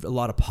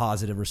lot of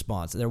positive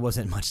response. There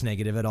wasn't much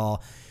negative at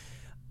all.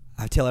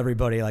 I tell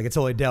everybody, like, it's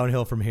only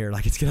downhill from here.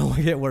 Like, it's going to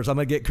only get worse. I'm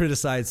going to get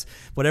criticized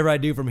whatever I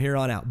do from here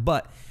on out.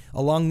 But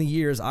along the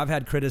years, I've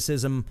had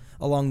criticism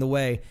along the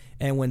way.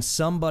 And when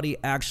somebody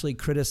actually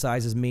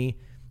criticizes me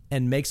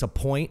and makes a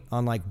point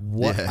on like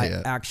what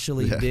I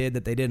actually did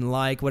that they didn't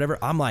like, whatever,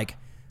 I'm like,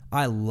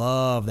 I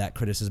love that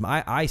criticism.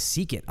 I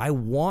seek it. I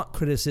want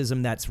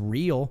criticism that's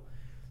real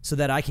so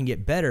that I can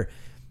get better.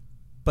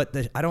 But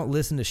I don't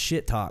listen to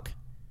shit talk.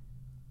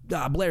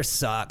 Blair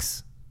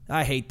sucks.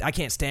 I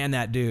can't stand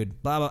that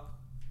dude. Blah,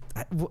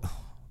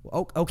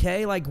 blah.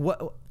 Okay, like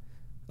what?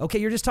 Okay,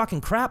 you're just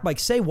talking crap. Like,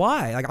 say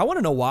why. Like, I want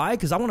to know why,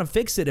 because I want to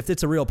fix it if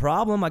it's a real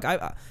problem. Like,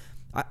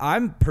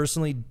 I'm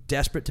personally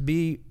desperate to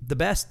be the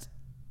best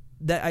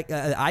that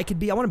I could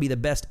be. I want to be the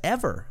best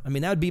ever. I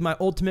mean, that would be my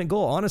ultimate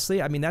goal.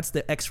 Honestly, I mean, that's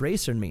the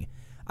ex-racer in me.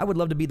 I would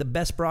love to be the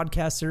best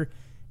broadcaster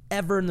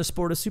ever in the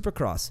sport of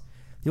Supercross.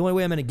 The only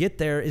way I'm going to get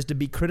there is to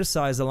be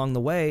criticized along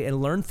the way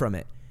and learn from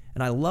it.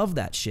 And I love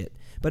that shit.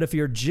 But if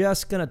you're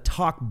just going to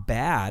talk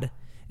bad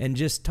and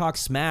just talk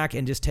smack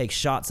and just take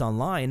shots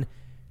online,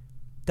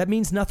 that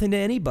means nothing to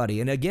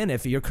anybody. And again,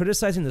 if you're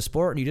criticizing the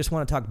sport and you just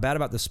want to talk bad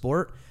about the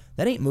sport,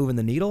 that ain't moving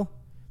the needle.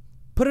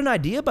 Put an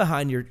idea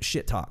behind your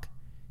shit talk.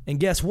 And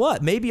guess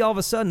what? Maybe all of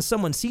a sudden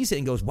someone sees it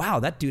and goes,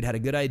 wow, that dude had a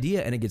good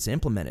idea, and it gets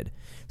implemented.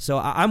 So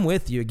I'm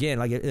with you again.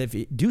 Like, if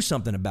you do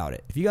something about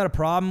it. If you got a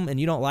problem and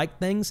you don't like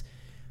things,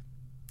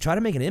 try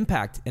to make an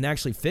impact and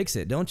actually fix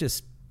it. Don't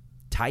just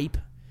type.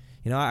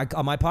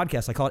 On my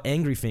podcast, I call it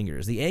angry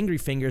fingers. The angry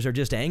fingers are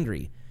just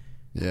angry.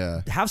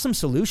 Yeah. Have some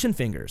solution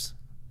fingers.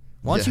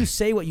 Once you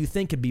say what you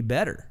think could be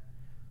better,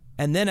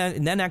 and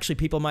then actually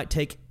people might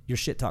take your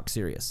shit talk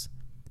serious.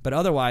 But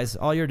otherwise,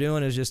 all you're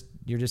doing is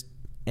you're just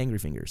angry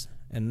fingers.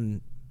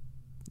 And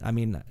I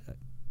mean,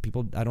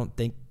 people I don't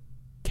think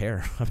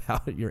care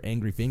about your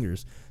angry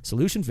fingers.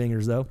 Solution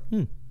fingers though.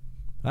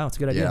 Wow, it's a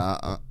good idea.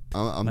 Yeah,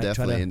 I'm Might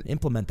definitely try to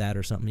implement that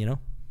or something, you know?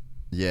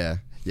 Yeah,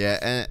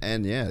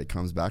 and yeah, it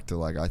comes back to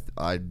like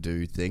I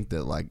do think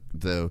that like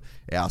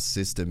our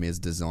system is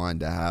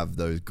designed to have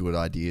those good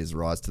ideas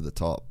rise to the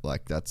top.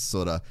 Like that's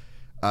sort of,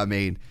 I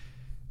mean,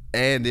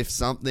 and if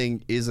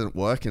something isn't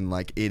working,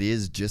 like it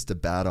is just a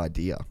bad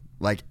idea.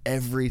 Like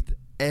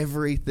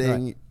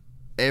everything. Right.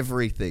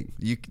 Everything.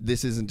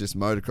 This isn't just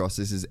motocross.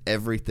 This is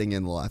everything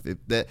in life.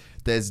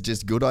 There's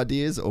just good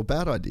ideas or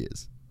bad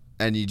ideas,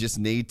 and you just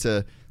need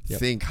to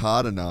think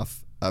hard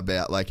enough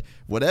about like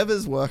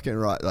whatever's working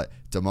right. Like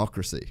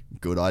democracy,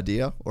 good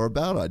idea or a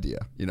bad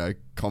idea. You know,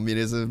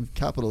 communism,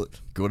 capital,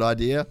 good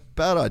idea,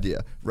 bad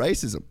idea.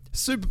 Racism,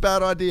 super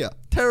bad idea,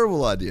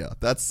 terrible idea.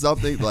 That's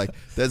something like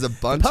there's a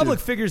bunch. The public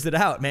figures it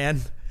out,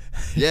 man.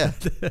 Yeah.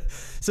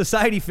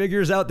 Society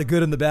figures out the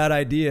good and the bad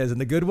ideas, and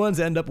the good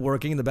ones end up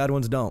working, and the bad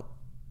ones don't.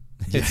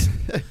 It's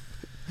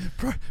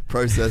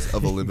process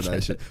of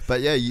elimination.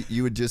 But yeah,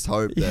 you would just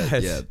hope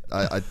that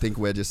I think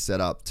we're just set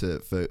up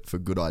for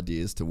good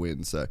ideas to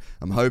win. So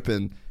I'm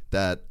hoping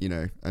that, you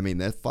know, I mean,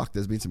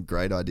 there's been some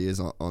great ideas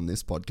on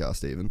this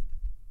podcast even.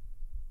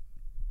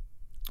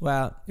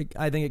 Well,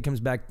 I think it comes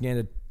back again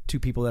to two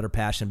people that are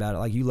passionate about it.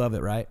 Like you love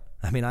it, right?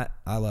 I mean,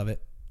 I love it.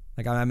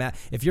 Like I'm at,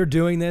 if you're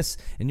doing this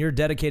and you're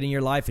dedicating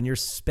your life and you're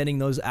spending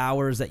those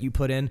hours that you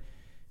put in,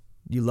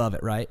 you love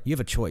it, right? You have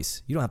a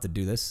choice. You don't have to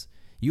do this.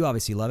 You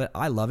obviously love it.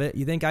 I love it.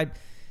 You think I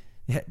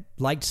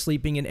liked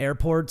sleeping in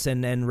airports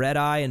and red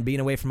eye and being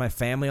away from my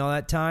family all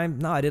that time?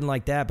 No, I didn't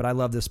like that, but I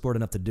love this sport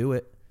enough to do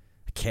it.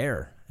 I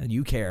care, and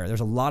you care. There's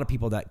a lot of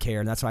people that care,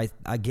 and that's why,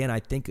 I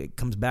think it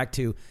comes back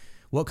to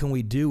what can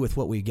we do with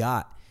what we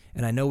got?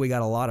 And I know we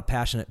got a lot of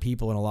passionate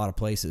people in a lot of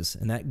places,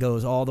 and that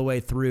goes all the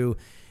way through.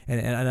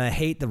 And I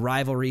hate the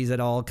rivalries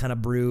that all kind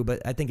of brew,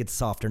 but I think it's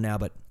softer now.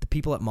 But the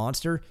people at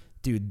Monster,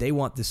 dude, they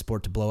want this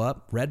sport to blow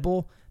up. Red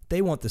Bull,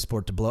 they want the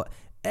sport to blow up.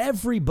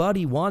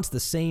 Everybody wants the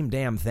same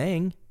damn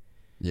thing.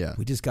 Yeah.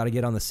 We just got to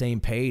get on the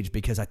same page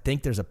because I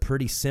think there's a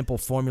pretty simple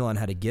formula on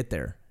how to get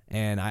there.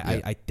 And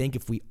I think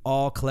if we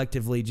all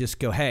collectively just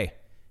go, hey,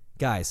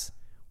 guys,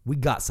 we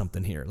got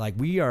something here. Like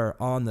we are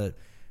on the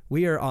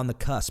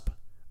cusp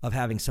of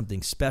having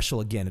something special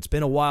again. It's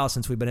been a while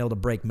since we've been able to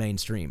break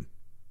mainstream.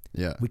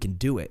 Yeah. We can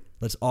do it.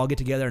 Let's all get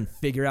together and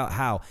figure out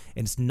how.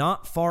 And it's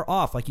not far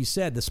off. Like you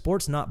said, the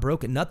sport's not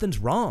broken. Nothing's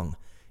wrong.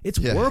 It's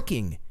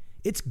working.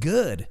 It's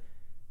good.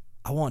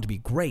 I want it to be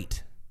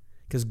great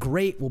because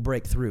great will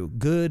break through.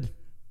 Good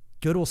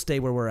will stay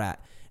where we're at.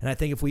 And I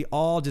think if we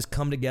all just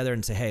come together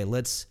and say, hey,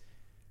 let's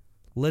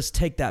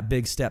take that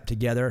big step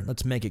together.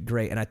 Let's make it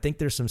great. And I think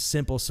there's some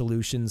simple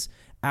solutions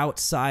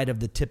outside of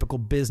the typical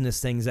business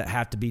things that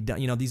have to be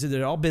done. You know,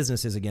 they're all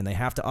businesses again. They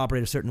have to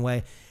operate a certain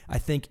way. I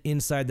think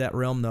inside that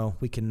realm, though,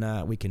 we can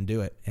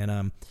do it.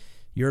 And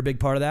you're a big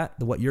part of that.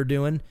 What you're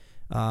doing,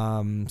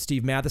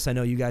 Steve Mathis. I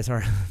know you guys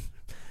are.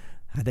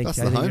 I think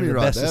you're the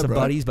bestest of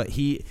buddies, but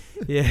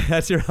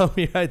that's your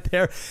homie right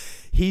there.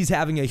 He's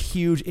having a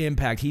huge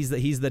impact. He's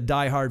the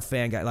diehard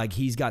fan guy. Like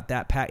he's got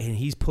that pack and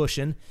he's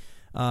pushing.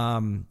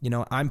 You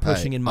know, I'm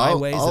pushing in my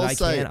ways that I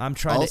can. I'm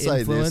trying to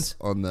influence.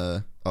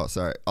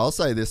 I'll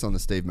say this on the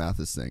Steve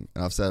Mathis thing,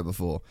 and I've said it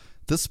before.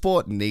 The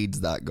sport needs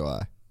that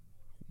guy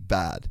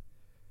bad.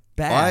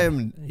 I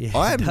am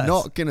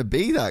not going to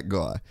be that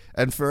guy.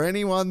 And for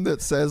anyone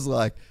that says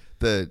like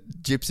the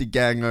Gypsy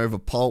Gang over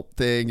Pulp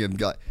thing and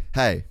go,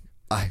 hey,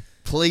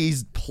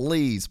 please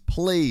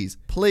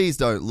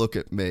don't look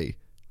at me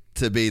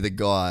to be the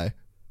guy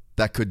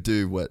that could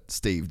do what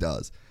Steve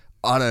does.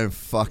 I don't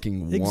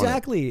fucking want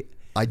exactly. it.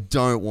 I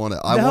don't want it.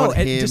 I want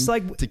him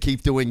to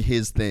keep doing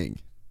his thing.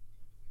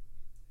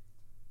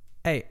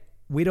 Hey,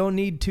 we don't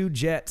need two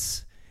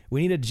jets.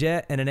 We need a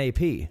jet and an AP.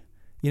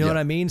 You know what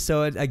I mean?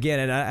 So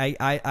again, and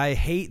I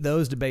hate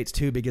those debates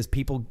too because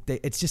people,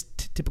 it's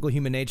just typical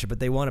human nature, but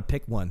they want to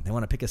pick one. They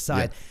want to pick a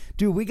side. Yeah.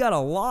 Dude, we got a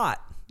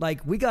lot.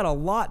 Like we got a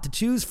lot to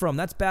choose from.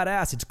 That's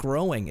badass. It's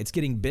growing. It's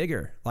getting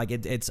bigger. Like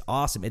it's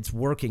awesome. It's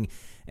working.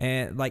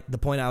 And like the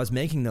point I was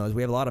making though is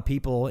we have a lot of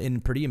people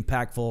in pretty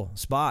impactful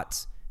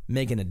spots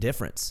making a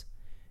difference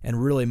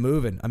and really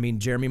moving. I mean,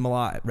 Jeremy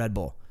Malott at Red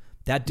Bull,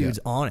 that dude's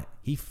on it.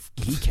 He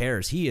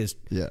cares. He is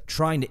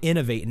trying to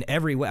innovate in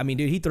every way. I mean,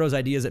 dude, he throws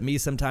ideas at me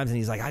sometimes and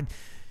he's like,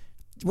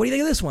 what do you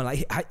think of this one?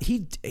 Like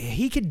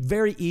he could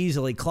very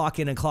easily clock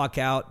in and clock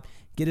out,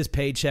 get his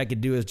paycheck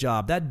and do his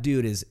job. That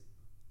dude is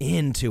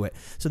into it.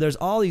 So there's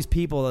all these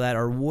people that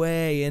are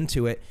way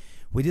into it.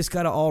 We just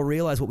got to all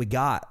realize what we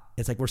got.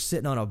 It's like we're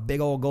sitting on a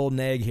big old golden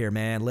egg here,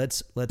 man.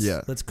 Let's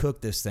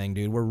cook this thing,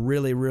 dude. We're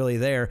really, really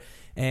there.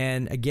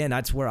 And again,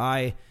 that's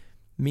where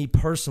me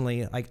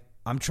personally, like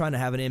I'm trying to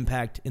have an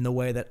impact in the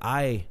way that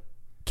I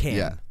can.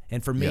 Yeah.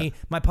 And for me,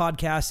 my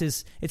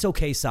podcast it's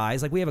okay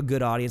size. Like we have a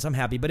good audience. I'm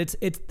happy, but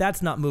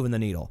that's not moving the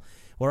needle.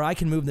 Where I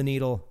can move the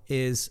needle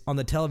is on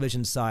the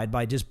television side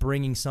by just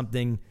bringing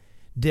something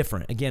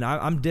different. Again,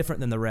 I'm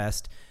different than the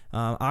rest.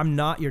 I'm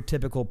not your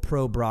typical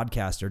pro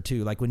broadcaster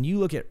too. Like when you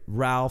look at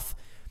Ralph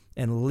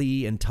and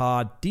Lee and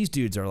Todd, these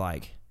dudes are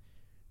like,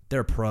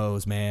 they're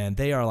pros, man.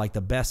 They are like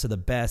the best of the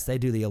best. They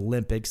do the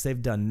Olympics.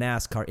 They've done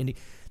NASCAR, Indy.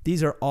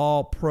 These are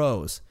all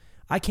pros.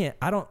 I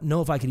don't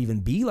know if I could even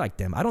be like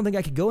them. I don't think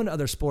I could go into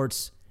other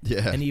sports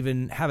and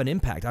even have an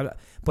impact.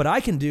 What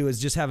I can do is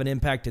just have an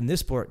impact in this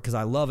sport because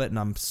I love it and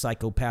I'm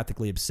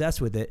psychopathically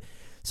obsessed with it.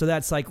 So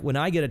that's like when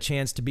I get a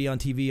chance to be on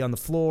TV on the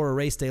floor or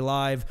Race Day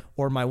Live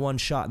or my one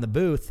shot in the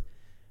booth,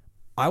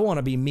 I want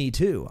to be me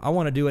too. I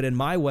want to do it in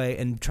my way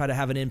and try to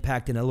have an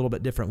impact in a little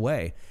bit different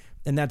way.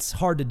 And that's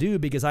hard to do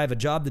because I have a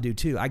job to do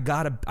too. I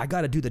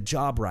gotta do the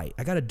job right.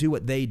 I gotta do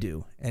what they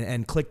do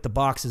and click the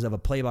boxes of a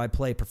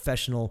play-by-play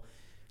professional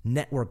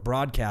network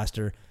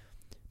broadcaster.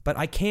 But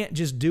I can't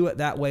just do it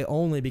that way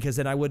only because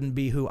then I wouldn't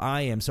be who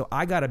I am. So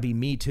I got to be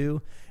me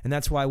too. And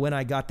that's why when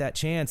I got that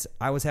chance,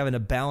 I was having to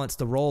balance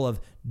the role of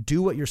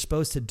do what you're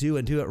supposed to do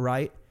and do it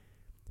right,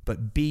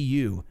 but be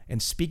you and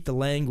speak the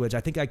language.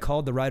 I think I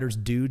called the writers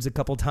dudes a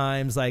couple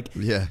times. Like,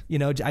 you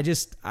know,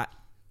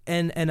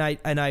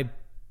 I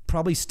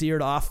probably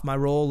steered off my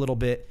role a little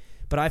bit,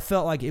 but I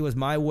felt like it was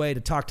my way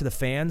to talk to the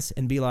fans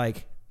and be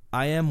like,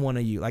 I am one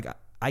of you. Like,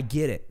 I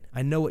get it.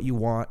 I know what you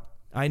want.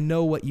 I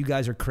know what you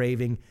guys are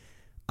craving.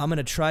 I'm going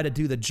to try to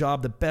do the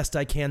job the best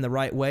I can the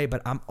right way,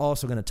 but I'm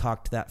also going to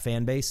talk to that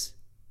fan base.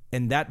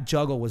 And that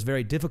juggle was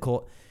very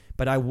difficult,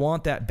 but I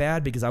want that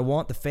bad because I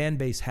want the fan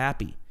base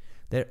happy.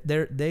 They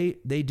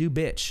do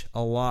bitch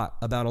a lot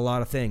about a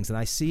lot of things, and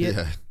I see it,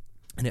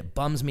 and it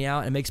bums me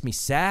out. It makes me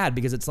sad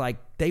because it's like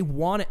they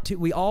want it to.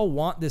 We all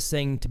want this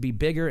thing to be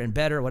bigger and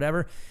better,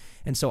 whatever.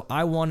 And so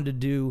I wanted to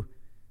do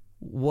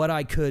what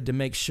I could to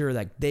make sure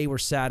that they were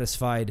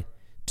satisfied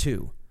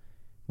too,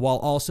 while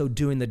also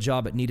doing the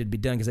job that needed to be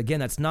done. Because again,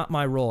 that's not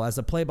my role. As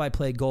a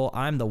play-by-play goal,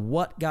 I'm the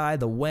what guy,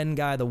 the when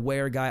guy, the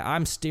where guy.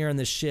 I'm steering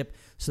this ship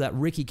so that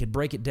Ricky could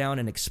break it down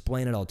and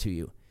explain it all to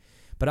you.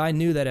 But I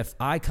knew that if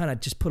I kind of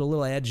just put a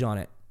little edge on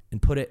it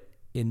and put it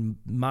in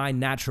my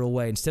natural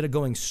way, instead of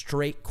going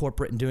straight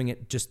corporate and doing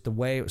it just the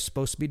way it was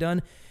supposed to be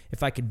done,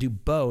 if I could do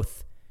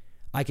both,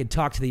 I could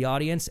talk to the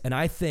audience. And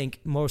I think,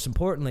 most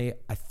importantly,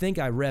 I think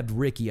I revved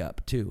Ricky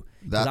up too.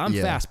 Because I'm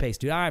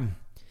fast-paced, dude.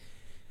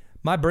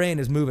 My brain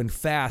is moving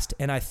fast,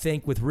 and I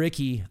think with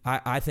Ricky,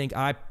 I think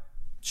I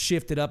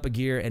shifted up a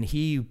gear, and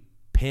he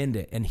pinned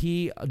it. And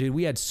dude,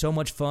 we had so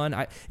much fun.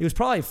 It was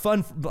probably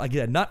fun,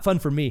 not fun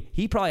for me.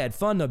 He probably had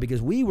fun though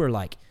because we were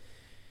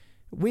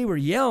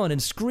yelling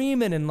and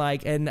screaming and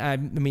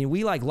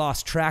we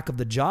lost track of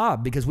the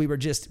job because we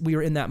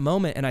were in that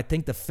moment. And I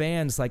think the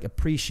fans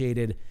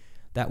appreciated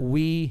that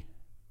we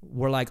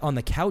were on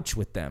the couch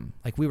with them,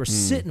 we were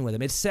sitting with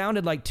them. It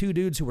sounded like two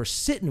dudes who were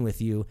sitting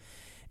with you.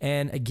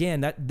 And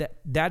again,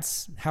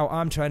 that's how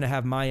I'm trying to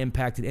have my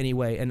impact in any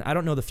way. And I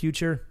don't know the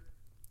future.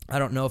 I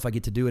don't know if I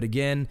get to do it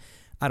again.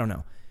 I don't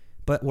know.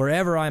 But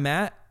wherever I'm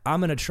at, I'm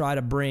going to try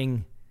to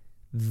bring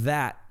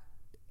that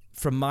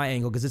from my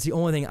angle because it's the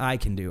only thing I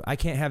can do. I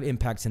can't have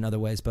impacts in other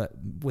ways. But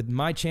with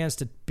my chance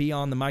to be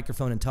on the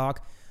microphone and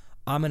talk,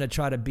 I'm going to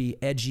try to be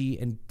edgy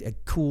and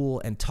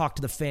cool and talk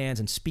to the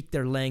fans and speak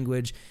their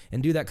language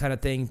and do that kind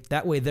of thing.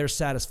 That way they're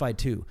satisfied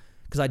too.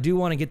 Because I do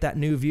want to get that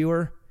new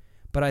viewer.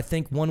 But I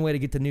think one way to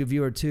get the new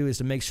viewer too is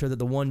to make sure that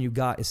the one you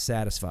got is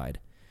satisfied.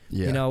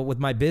 Yeah. You know, with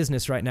my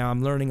business right now,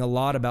 I'm learning a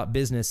lot about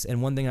business. And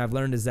one thing I've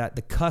learned is that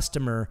the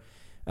customer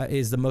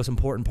is the most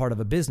important part of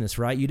a business,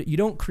 right? You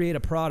don't create a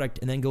product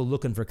and then go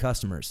looking for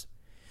customers.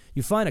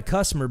 You find a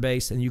customer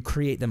base and you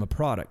create them a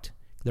product.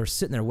 They're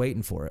sitting there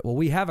waiting for it. Well,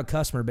 we have a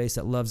customer base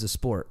that loves the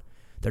sport.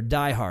 They're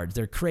diehards.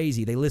 They're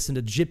crazy. They listen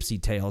to Gypsy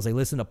Tales. They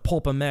listen to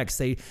Pulp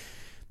MX.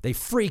 They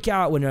freak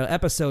out when an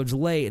episode's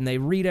late, and they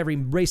read every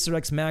Racer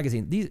X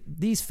magazine.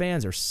 These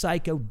fans are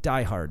psycho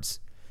diehards.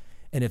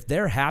 And if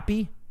they're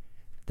happy,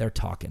 they're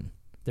talking.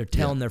 They're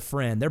telling their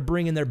friend. They're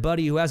bringing their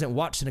buddy who hasn't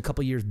watched in a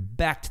couple of years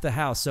back to the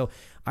house. So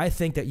I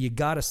think that you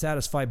got to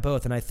satisfy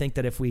both. And I think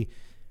that if we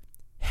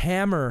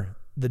hammer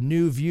the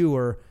new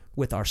viewer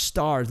with our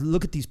stars,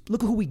 look at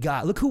who we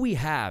got. Look who we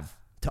have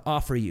to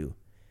offer you.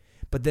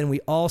 But then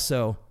we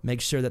also make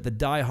sure that the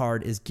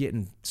diehard is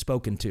getting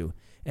spoken to.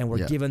 And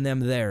we're giving them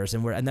theirs,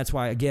 and that's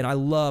why again I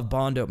love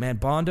Bondo. Man,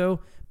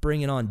 Bondo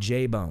bringing on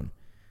J-Bone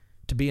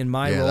to be in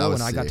my role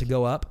when I got to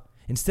go up.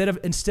 Instead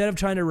of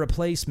trying to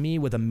replace me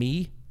with a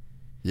me,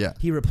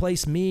 he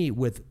replaced me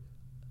with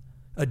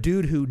a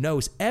dude who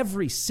knows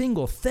every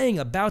single thing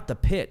about the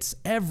pits,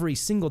 every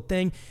single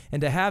thing,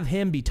 and to have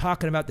him be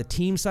talking about the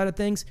team side of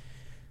things,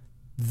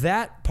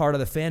 that part of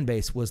the fan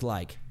base was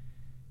like,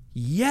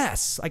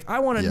 yes, I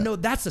want to know.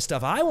 That's the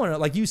stuff I want to.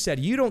 Like you said,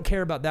 you don't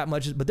care about that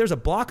much, but there's a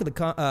block of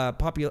the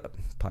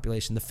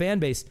population, the fan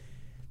base,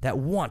 that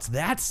wants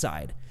that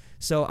side.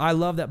 So I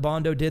love that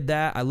Bondo did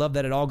that. I love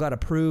that it all got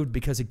approved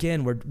because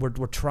again,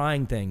 we're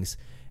trying things,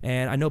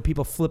 and I know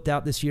people flipped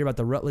out this year about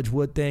the Rutledge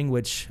Wood thing,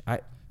 which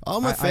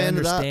I'm a fan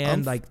of that.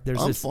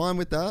 I'm fine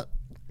with that.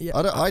 Yeah,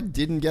 I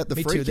didn't get the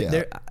freak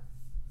out.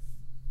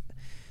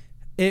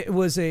 It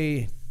was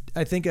I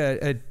think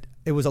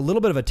it was a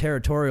little bit of a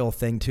territorial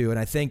thing too, and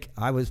I think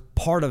I was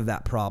part of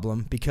that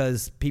problem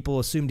because people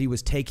assumed he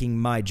was taking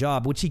my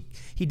job, which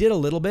he did a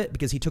little bit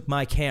because he took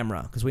my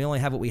camera because we only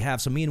have what we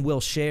have. So me and Will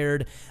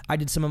shared. I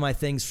did some of my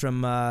things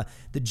from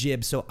the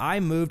jib, so I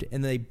moved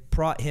and they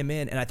brought him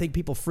in, and I think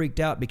people freaked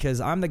out because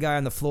I'm the guy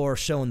on the floor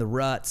showing the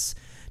ruts,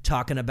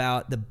 talking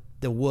about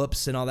the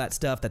whoops and all that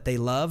stuff that they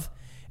love.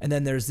 And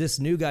then there's this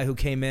new guy who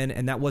came in,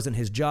 and that wasn't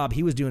his job.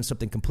 He was doing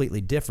something completely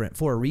different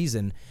for a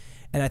reason.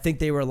 And I think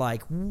they were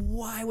like,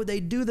 why would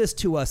they do this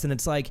to us? And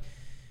it's like,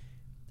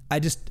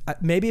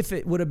 maybe if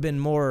it would have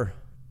been more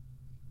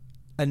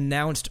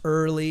announced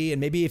early, and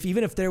maybe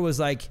even if there was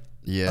like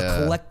a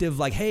collective,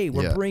 like, hey,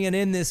 we're bringing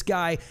in this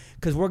guy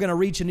because we're going to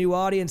reach a new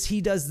audience. He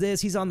does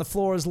this. He's on the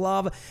floor as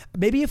lava.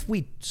 Maybe if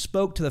we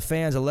spoke to the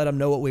fans and let them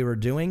know what we were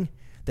doing,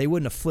 they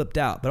wouldn't have flipped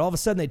out. But all of a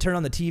sudden they turn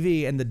on the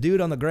TV and the dude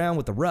on the ground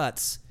with the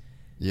ruts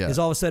is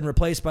all of a sudden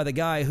replaced by the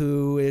guy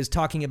who is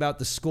talking about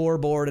the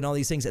scoreboard and all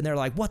these things. And they're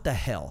like, what the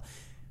hell?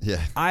 Yeah.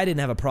 I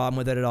didn't have a problem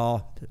with it at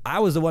all.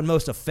 I was the one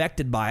most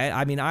affected by it.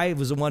 I mean, I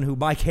was the one who,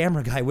 my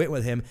camera guy went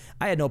with him.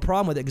 I had no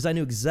problem with it because I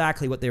knew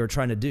exactly what they were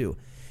trying to do.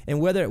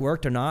 And whether it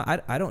worked or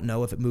not, I don't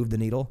know if it moved the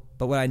needle.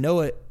 But what I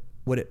know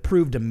what it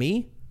proved to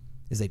me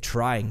is they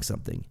trying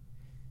something.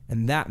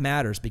 And that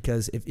matters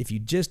because if you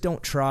just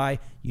don't try,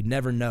 you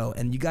never know.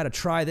 And you got to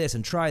try this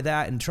and try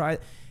that and try.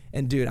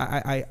 And dude,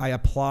 I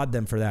applaud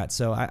them for that.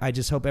 So I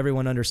just hope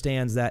everyone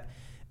understands that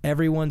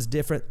everyone's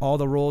different. All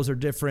the roles are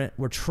different.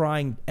 We're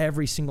trying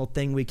every single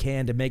thing we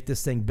can to make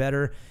this thing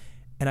better.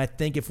 And I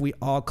think if we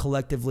all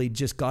collectively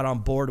just got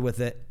on board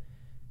with it,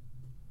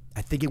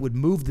 I think it would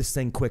move this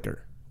thing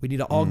quicker. We need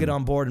to all get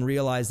on board and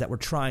realize that we're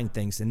trying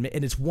things. And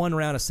it's one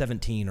round of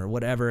 17 or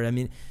whatever. I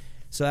mean,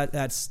 so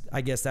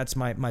I guess that's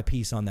my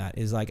piece on that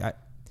is like,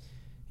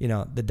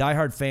 the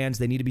diehard fans,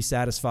 they need to be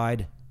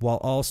satisfied while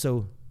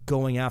also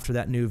going after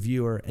that new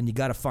viewer. And you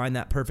got to find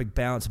that perfect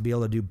balance and be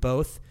able to do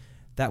both.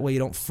 That way you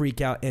don't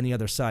freak out any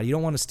other side. You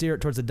don't want to steer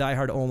it towards the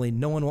diehard only.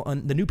 No one will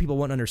the new people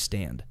won't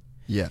understand.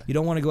 Yeah. You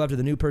don't want to go after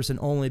the new person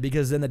only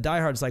because then the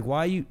diehard's like, why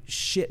are you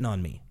shitting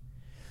on me?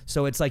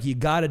 So it's like you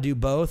got to do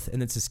both,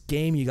 and it's this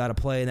game you got to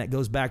play, and that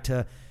goes back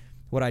to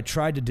what I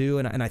tried to do,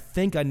 and I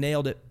think I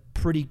nailed it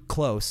pretty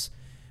close,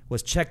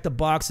 was check the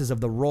boxes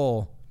of the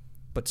role,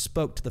 but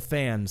spoke to the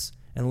fans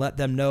and let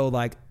them know,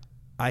 like,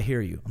 I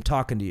hear you. I'm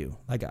talking to you.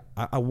 Like,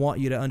 I want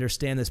you to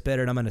understand this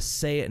better, and I'm going to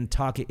say it and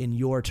talk it in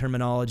your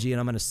terminology, and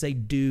I'm going to say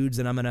dudes,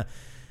 and I'm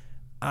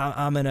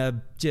going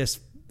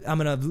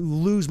to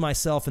lose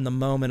myself in the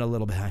moment a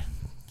little bit.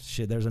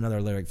 Shit, there's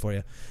another lyric for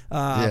you.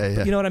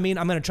 But you know what I mean?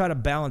 I'm going to try to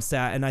balance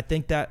that, and I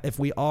think that if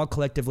we all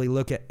collectively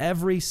look at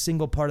every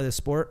single part of the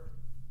sport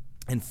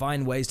and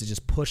find ways to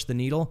just push the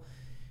needle,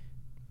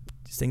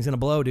 this thing's going to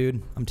blow,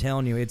 dude. I'm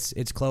telling you,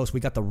 it's close.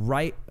 We got the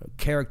right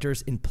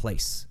characters in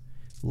place.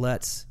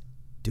 Let's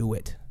do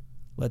it.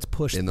 Let's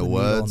push the needle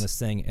on this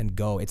thing and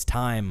go. It's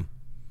time.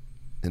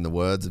 In the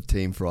words of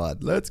Team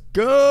Fried, let's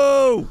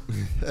go!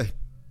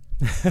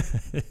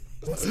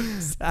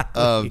 Exactly.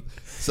 I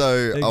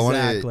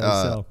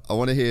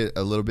want to hear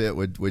a little bit.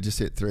 We just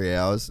hit 3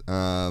 hours.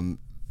 When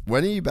are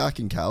you back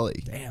in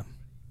Cali? Damn.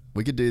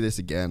 We could do this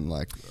again.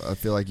 Like, I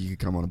feel like you could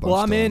come on a bunch.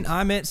 Well, of times.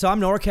 I'm in. So I'm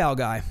NorCal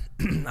guy.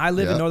 I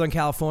live in Northern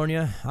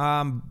California.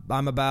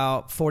 I'm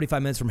about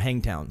 45 minutes from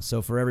Hangtown.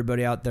 So for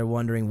everybody out there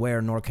wondering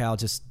where NorCal,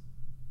 just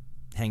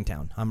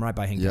Hangtown. I'm right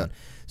by Hangtown. Yeah.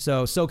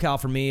 So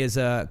SoCal for me is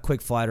a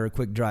quick flight or a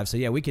quick drive. So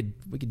yeah, we could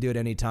do it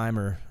any time.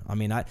 Or I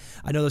mean, I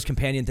know those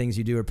companion things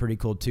you do are pretty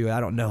cool too. I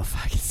don't know if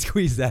I can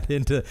squeeze that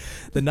into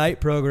the night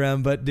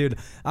program, but dude,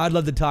 I'd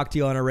love to talk to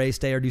you on a race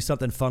day or do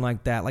something fun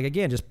like that. Like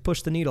again, just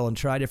push the needle and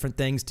try different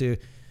things to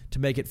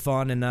make it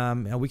fun.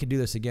 And we could do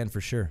this again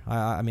for sure.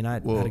 I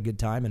had a good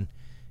time and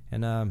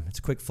it's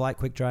a quick flight,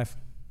 quick drive.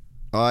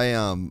 I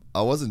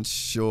wasn't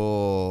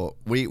sure.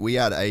 We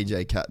had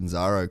AJ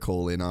Catanzaro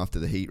call in after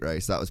the heat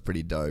race. That was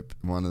pretty dope.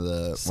 One of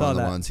the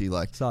ones he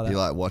watched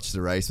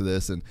the race with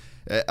us, and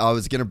I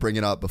was gonna bring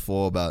it up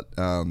before, but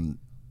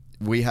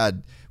we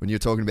had, when you were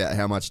talking about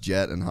how much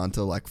Jet and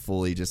Hunter like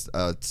fully just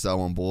so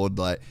on board,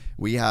 like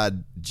we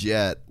had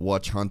Jet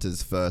watch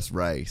Hunter's first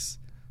race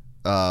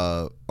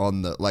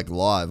on the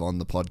live on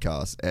the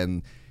podcast,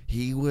 and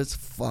he was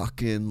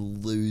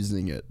fucking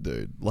losing it,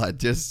 dude. Like,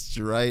 just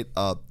straight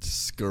up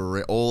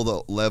all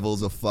the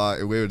levels of fuck.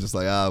 We were just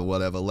like,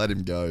 whatever, let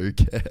him go, who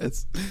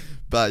cares?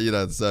 But,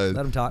 so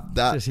let him talk.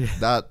 That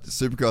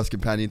Supercross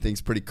companion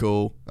thing's pretty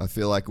cool. I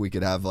feel like we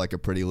could have like a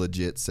pretty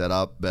legit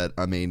setup, but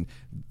I mean,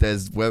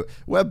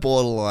 we're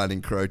borderline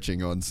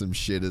encroaching on some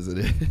shit as it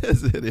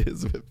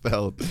is with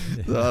Feld.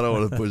 So I don't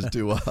want to push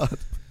too hard.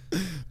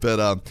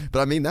 But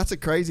I mean, that's a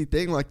crazy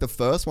thing. Like the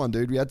first one,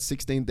 dude, we had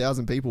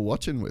 16,000 people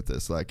watching with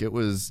us. Like it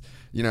was,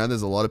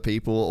 there's a lot of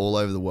people all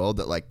over the world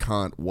that like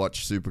can't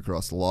watch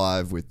Supercross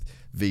live with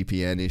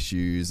VPN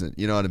issues, and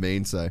you know what I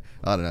mean. So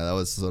I don't know. That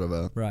was sort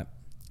of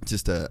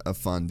just a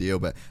fun deal.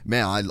 But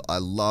man, I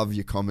love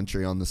your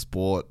commentary on the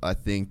sport. I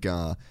think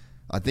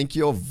I think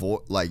your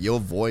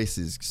voice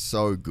is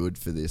so good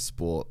for this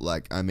sport.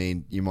 Like, I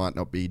mean, you might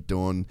not be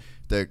doing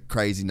the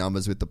crazy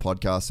numbers with the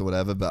podcast or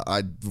whatever, but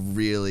I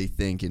really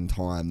think in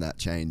time that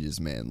changes,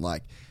 man.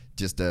 Like,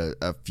 just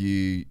a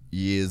few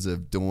years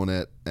of doing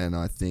it, and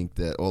I think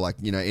that, or like,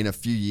 you know, in a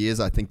few years,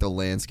 I think the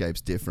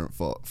landscape's different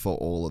for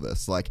all of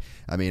us. Like,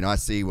 I mean, I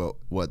see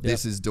what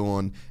this is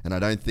doing, and I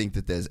don't think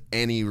that there's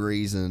any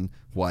reason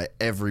why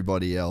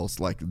everybody else,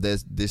 like,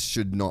 this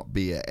should not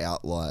be an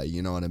outlier,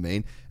 you know what I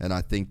mean? And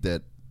I think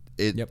that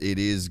it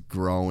is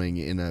growing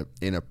in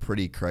a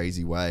pretty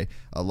crazy way.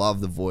 I love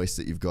the voice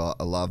that you've got.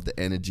 I love the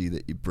energy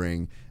that you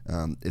bring.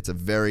 It's a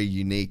very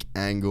unique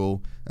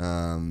angle.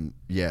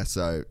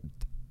 So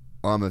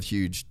I'm a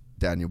huge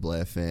Daniel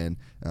Blair fan.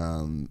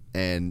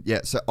 And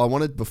yeah, so I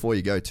wanted, before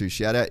you go, to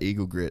shout out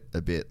Eagle Grit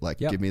a bit. Like,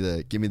 give me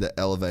the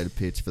elevator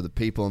pitch for the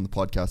people on the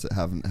podcast that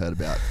haven't heard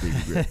about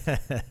Eagle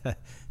Grit.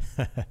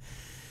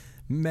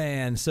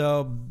 Man,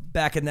 so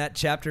back in that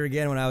chapter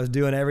again, when I was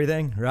doing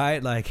everything,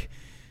 right? Like,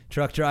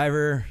 truck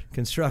driver,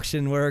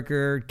 construction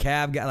worker,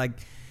 cab guy, like,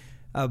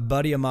 a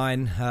buddy of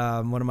mine,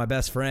 one of my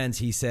best friends,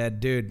 he said,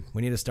 dude,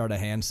 we need to start a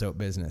hand soap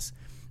business.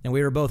 And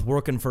we were both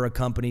working for a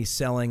company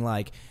selling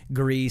like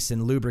grease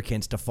and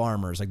lubricants to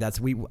farmers. Like,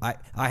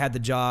 I had the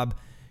job,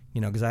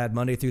 you know, because I had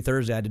Monday through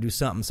Thursday, I had to do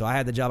something. So I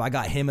had the job. I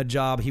got him a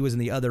job. He was in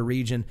the other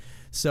region.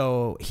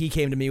 So he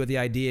came to me with the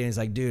idea, and he's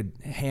like, dude,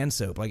 hand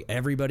soap. Like,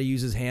 everybody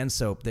uses hand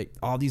soap.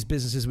 All these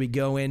businesses we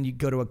go in, you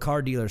go to a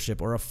car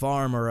dealership or a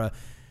farm or a,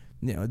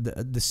 you know,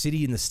 the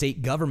city and the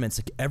state governments,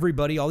 like,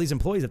 everybody, all these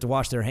employees have to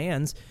wash their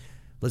hands.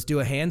 Let's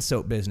do a hand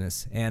soap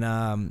business.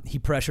 And he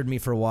pressured me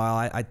for a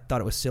while. I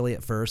thought it was silly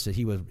at first.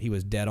 He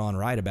was dead on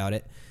right about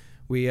it.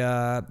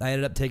 I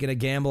ended up taking a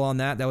gamble on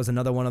that. That was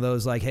another one of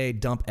those, like, hey,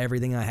 dump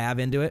everything I have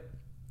into it.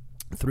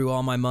 Threw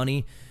all my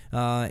money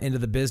into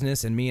the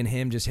business, and me and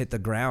him just hit the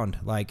ground.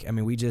 Like, I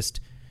mean,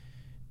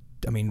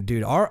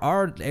 dude,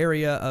 our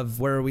area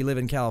of where we live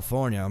in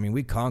California, I mean,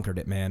 we conquered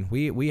it, man.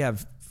 We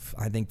have,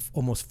 I think,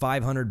 almost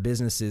 500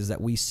 businesses that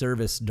we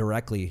service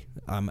directly.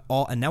 And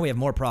now we have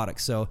more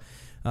products. So,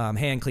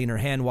 hand cleaner,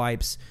 hand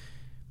wipes,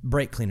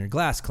 brake cleaner,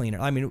 glass cleaner.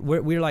 I mean,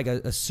 we're like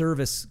a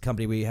service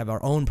company. We have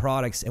our own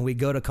products, and we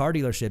go to car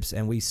dealerships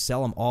and we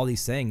sell them all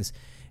these things.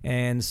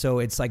 And so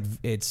it's like,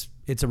 it's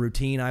a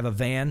routine. I have a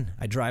van.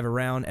 I drive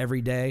around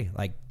every day,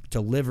 like,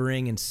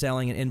 delivering and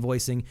selling and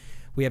invoicing.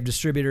 We have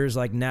distributors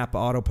like Napa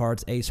Auto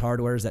Parts, Ace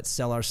Hardwares that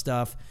sell our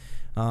stuff.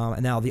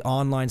 And now the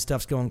online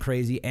stuff's going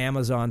crazy.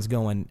 Amazon's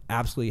going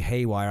absolutely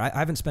haywire. I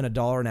haven't spent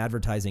 $1 in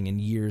advertising in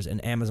years,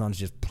 and Amazon's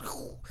just,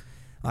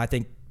 I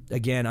think,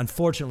 again,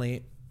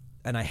 unfortunately,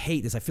 and I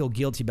hate this, I feel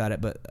guilty about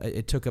it, but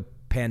it took a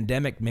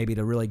pandemic maybe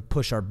to really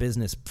push our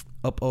business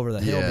up over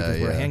the hill,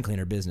 because we're a hand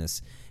cleaner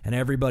business, and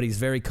everybody's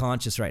very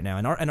conscious right now.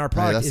 And our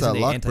product isn't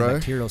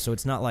antibacterial, so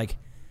it's not like,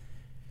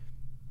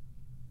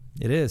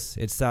 it is.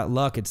 It's that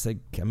luck. It's like,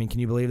 I mean,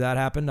 can you believe that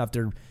happened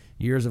after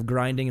years of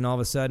grinding, and all of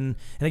a sudden?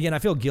 And again, I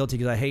feel guilty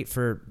because I hate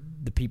for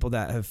the people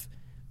that have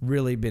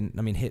really been,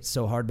 I mean, hit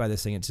so hard by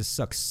this thing. It just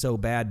sucks so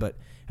bad. But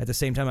at the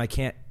same time, I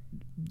can't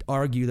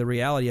argue the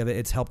reality of it.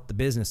 It's helped the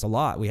business a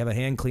lot. We have a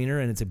hand cleaner,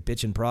 and it's a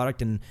bitchin'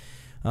 product. And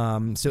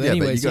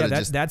anyways,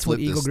 that's what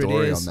Eagle Grid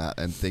is. On that,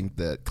 and think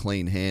that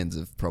clean hands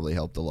have probably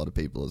helped a lot of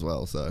people as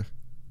well. So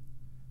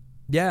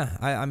yeah,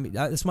 I mean,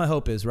 that's my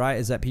hope is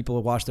that people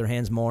will wash their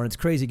hands more. And it's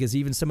crazy because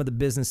even some of the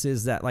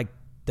businesses that, like,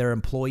 their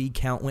employee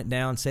count went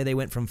down, say they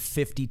went from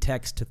 50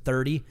 techs to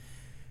 30,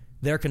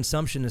 their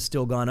consumption has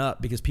still gone up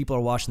because people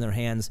are washing their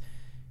hands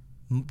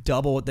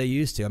double what they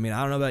used to. I mean,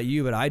 I don't know about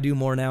you, but I do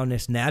more now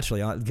just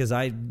naturally, because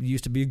I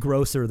used to be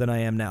grosser than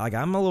I am now. Like,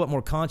 I'm a little bit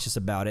more conscious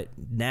about it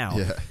now.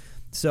 Yeah.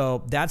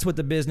 So that's what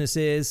the business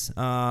is.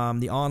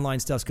 The online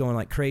stuff's going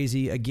like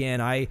crazy. Again,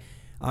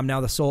 I'm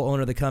now the sole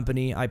owner of the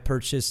company. I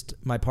purchased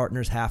my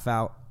partner's half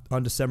out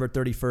on December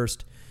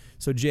 31st.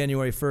 So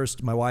January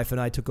 1st, my wife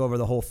and I took over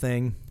the whole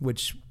thing,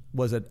 which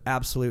was an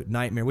absolute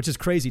nightmare, which is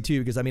crazy too,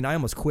 because I mean, I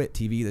almost quit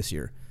TV this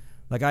year.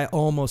 Like, I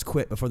almost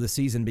quit before the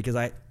season because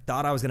I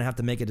thought I was going to have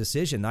to make a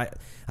decision. I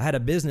had a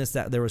business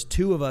that there was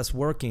 2 of us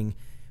working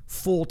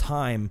full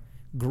time,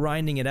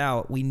 grinding it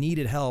out. We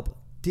needed help,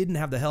 didn't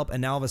have the help.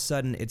 And now all of a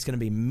sudden it's going to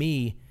be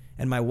me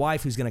and my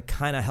wife who's going to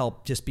kind of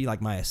help, just be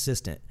like my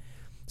assistant.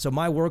 So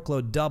my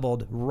workload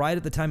doubled right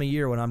at the time of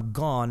year when I'm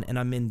gone and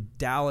I'm in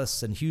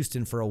Dallas and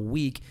Houston for a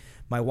week.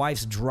 My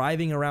wife's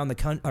driving around the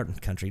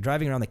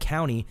driving around the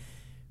county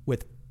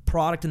with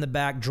product in the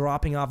back,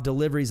 dropping off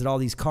deliveries at all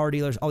these car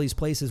dealers, all these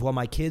places, while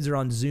my kids are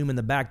on Zoom in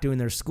the back doing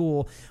their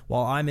school,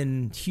 while I'm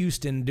in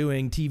Houston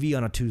doing TV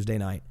on a Tuesday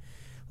night.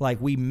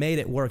 Like, we made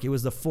it work. It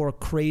was the 4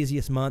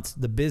 craziest months.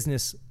 The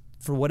business,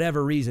 for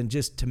whatever reason,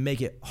 just to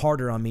make it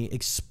harder on me,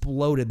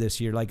 exploded this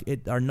year. Like,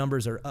 our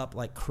numbers are up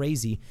like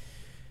crazy.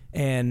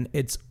 And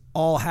it's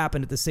all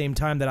happened at the same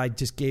time that I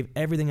just gave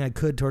everything I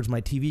could towards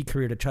my TV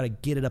career to try to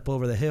get it up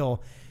over the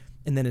hill.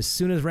 And then as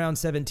soon as round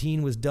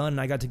 17 was done and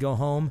I got to go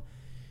home,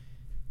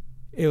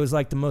 it was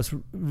like the most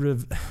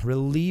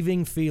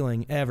relieving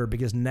feeling ever,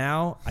 because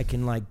now I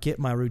can like get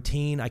my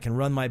routine. I can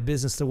run my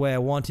business the way I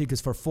want to, because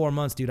for 4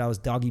 months, dude, I was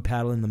doggy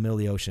paddling in the middle of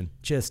the ocean.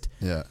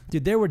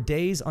 Dude, there were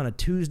days on a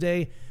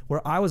Tuesday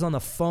where I was on the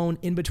phone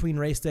in between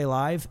Race Day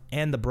Live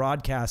and the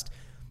broadcast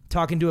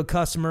talking to a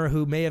customer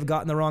who may have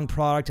gotten the wrong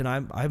product, and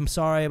I'm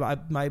sorry,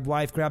 my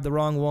wife grabbed the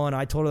wrong one.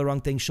 I told her the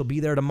wrong thing. She'll be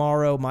there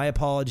tomorrow. My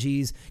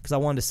apologies, because I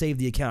wanted to save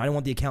the account. I didn't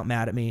want the account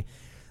mad at me.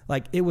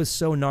 Like, it was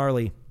so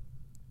gnarly.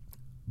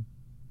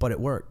 But it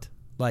worked.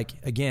 Like,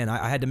 again,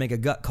 I had to make a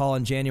gut call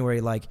in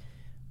January. Like,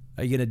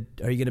 are you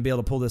gonna be able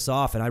to pull this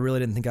off? And I really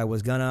didn't think I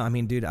was gonna. I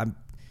mean, dude, I'm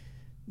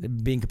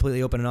being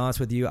completely open and honest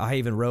with you. I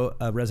even wrote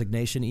a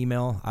resignation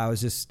email. I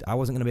wasn't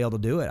gonna be able to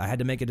do it. I had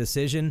to make a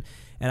decision,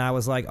 and I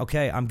was like,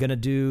 okay, I'm gonna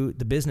do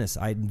the business.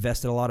 I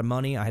invested a lot of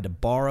money. I had to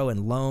borrow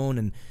and loan,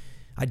 and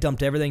I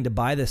dumped everything to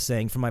buy this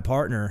thing for my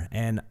partner.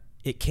 And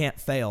it can't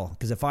fail,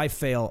 because if I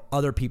fail,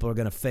 other people are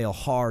gonna fail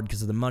hard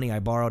because of the money I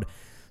borrowed.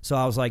 So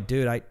I was like,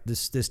 dude,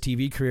 this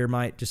TV career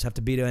might just have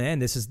to be to an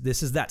end. This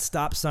is that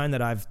stop sign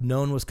that I've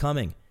known was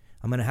coming.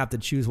 I'm going to have to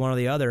choose one or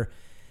the other.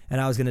 And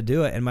I was going to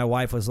do it. And my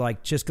wife was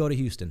like, just go to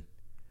Houston.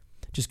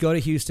 Just go to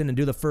Houston and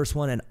do the first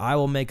one, and I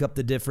will make up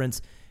the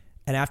difference.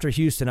 And after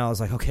Houston, I was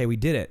like, okay, we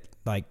did it.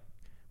 Like,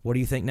 what do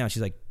you think now?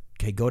 She's like,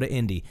 okay, go to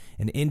Indy.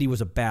 And Indy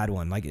was a bad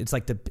one. Like, it's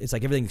like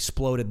everything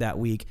exploded that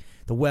week.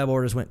 The web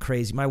orders went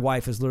crazy. My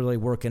wife is literally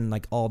working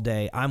like all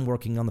day. I'm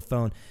working on the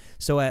phone.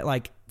 So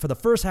for the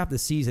first half of the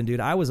season, dude,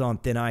 I was on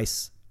thin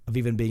ice of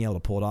even being able to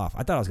pull it off.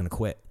 I thought I was going to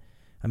quit.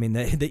 I mean,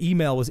 the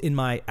email was in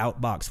my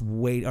outbox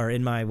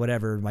in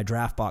my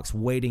draft box,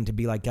 waiting to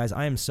be like, guys,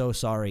 I am so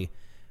sorry,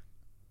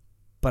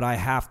 but I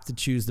have to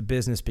choose the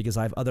business because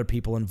I have other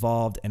people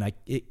involved, and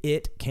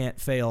it can't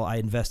fail. I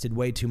invested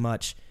way too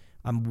much.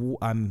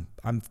 I'm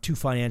too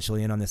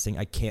financially in on this thing.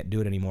 I can't do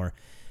it anymore.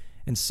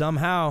 And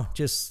somehow,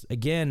 just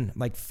again,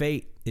 like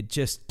fate, it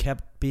just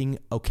kept being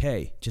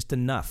okay, just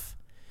enough.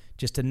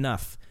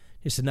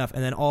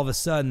 And then all of a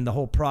sudden, the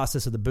whole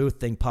process of the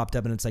booth thing popped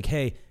up, and it's like,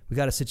 hey, we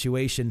got a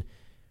situation.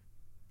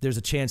 There's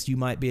a chance you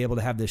might be able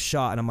to have this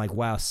shot. And I'm like,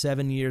 wow,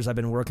 7 years I've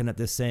been working at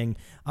this thing.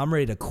 I'm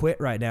ready to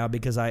quit right now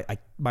because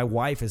my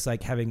wife is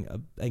like having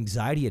an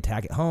anxiety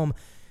attack at home.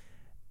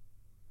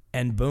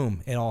 And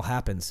boom, it all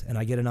happens. And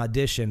I get an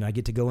audition. I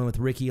get to go in with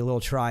Ricky, a little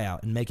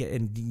tryout, and make it,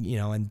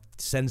 and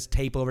sends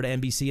tape over to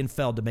NBC and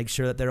Feld to make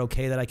sure that they're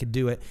okay that I could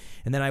do it.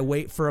 And then I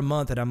wait for a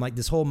month, and I'm like,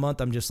 this whole month,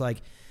 I'm just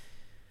like,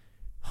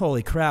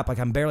 holy crap, like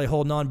I'm barely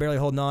holding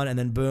on. And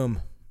then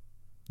boom,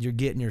 you're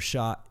getting your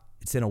shot.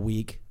 It's in a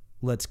week.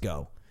 Let's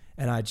go.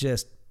 And I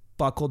just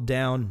buckled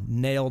down,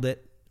 nailed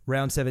it.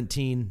 Round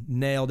 17,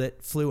 nailed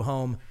it, flew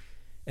home.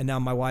 And now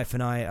my wife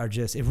and I are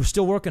we're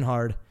still working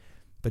hard,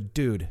 but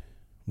dude,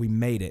 we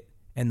made it.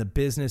 And the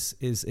business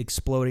is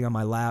exploding on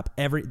my lap.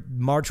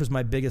 March was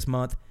my biggest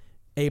month.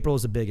 April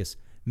is the biggest.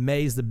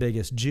 May is the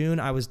biggest.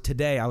 June, I was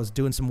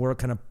doing some work,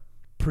 kind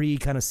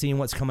of seeing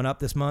what's coming up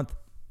this month.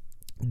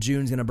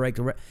 June's going to break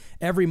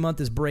every month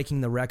is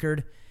breaking the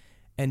record.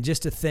 And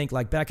just to think,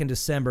 like back in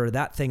December,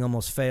 that thing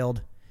almost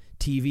failed.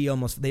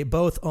 they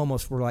both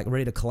almost were like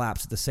ready to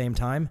collapse at the same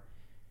time,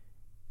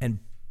 and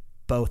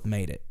both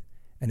made it.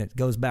 And it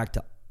goes back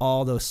to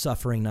all those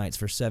suffering nights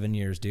for 7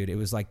 years, dude. It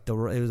was like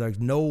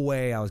no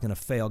way I was going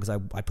to fail because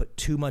I put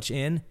too much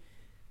in,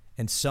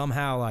 and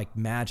somehow like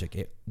magic,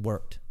 it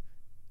worked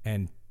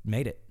and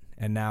made it.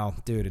 And now,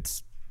 dude,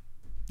 it's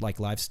like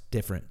life's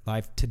different.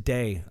 Life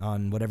today,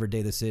 on whatever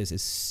day this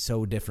is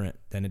so different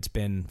than it's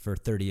been for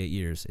 38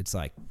 years. It's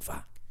like,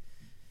 fuck.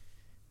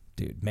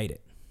 Dude, made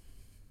it.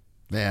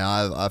 Man,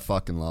 I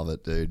fucking love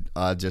it, dude.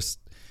 I just,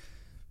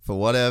 for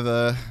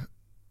whatever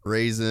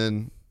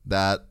reason,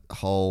 that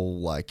whole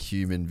like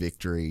human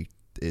victory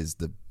is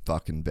the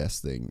fucking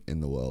best thing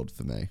in the world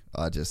for me.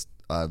 I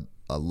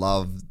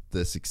love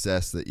the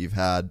success that you've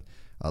had.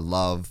 I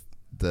love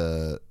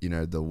the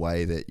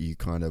way that you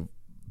kind of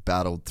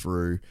battled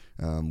through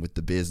with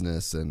the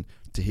business, and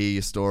to hear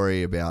your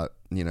story about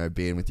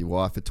being with your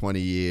wife for 20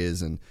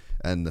 years and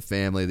the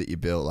family that you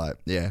built. Like,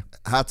 yeah,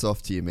 hats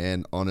off to you,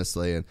 man,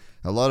 honestly. And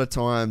a lot of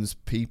times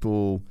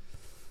people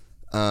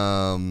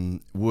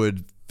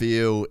would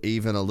feel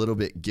even a little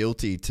bit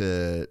guilty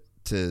to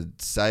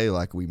say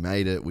like, we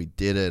made it, we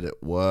did it,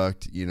 it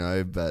worked,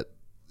 but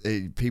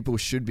people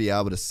should be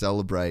able to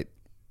celebrate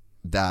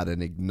that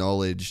and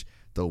acknowledge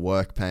the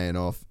work paying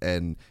off,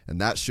 and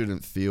that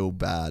shouldn't feel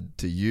bad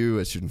to you.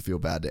 It shouldn't feel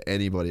bad to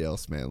anybody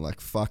else, man.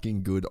 Like,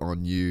 fucking good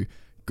on you,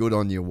 good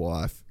on your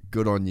wife,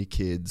 good on your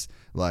kids.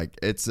 Like,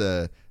 it's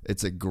a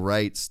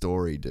great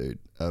story, dude,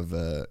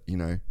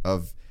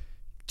 of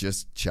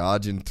just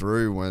charging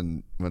through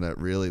when it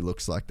really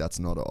looks like that's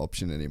not an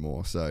option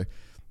anymore. So,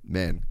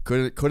 man,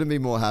 couldn't be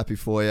more happy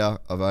for you.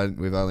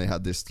 We've only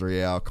had this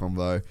 3-hour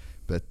convo,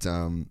 but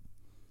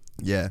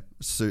yeah,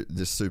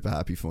 just super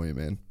happy for you,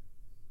 man.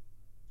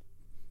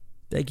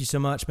 Thank you so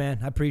much, man.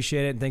 I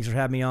appreciate it, and thanks for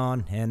having me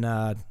on. And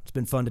it's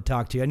been fun to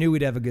talk to you. I knew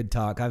we'd have a good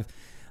talk.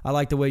 I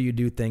like the way you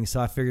do things, so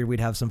I figured we'd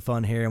have some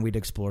fun here and we'd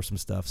explore some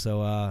stuff.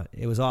 So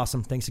it was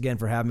awesome. Thanks again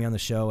for having me on the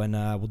show, and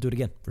we'll do it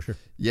again for sure.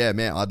 Yeah,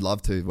 man, I'd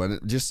love to.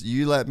 Just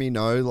you let me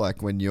know,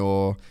 like when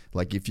you're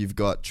like if you've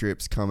got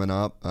trips coming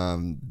up.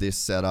 This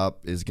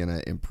setup is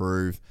gonna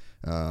improve.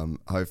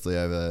 Hopefully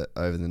over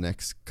the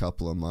next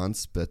couple of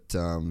months. But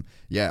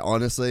yeah,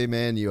 honestly,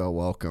 man, you are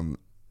welcome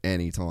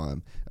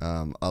anytime.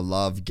 I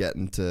love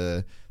getting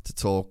to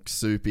talk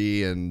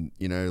soupy and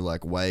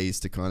like ways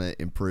to kind of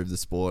improve the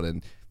sport.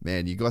 And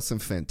man, you got some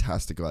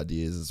fantastic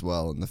ideas as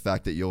well. And the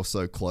fact that you're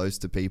so close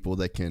to people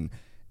that can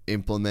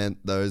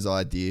implement those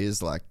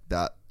ideas, like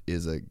that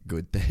is a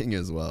good thing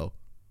as well.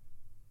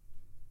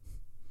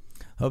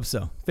 Hope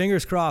so.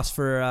 Fingers crossed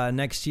for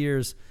next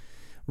year's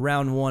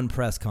round 1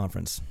 press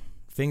conference.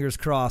 Fingers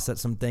crossed that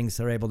some things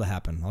are able to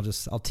happen.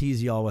 I'll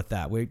tease you all with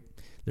that.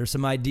 There's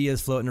some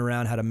ideas floating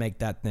around how to make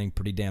that thing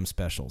pretty damn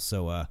special.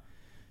 So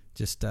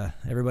just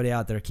everybody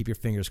out there, keep your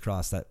fingers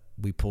crossed that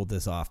we pulled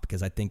this off,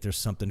 because I think there's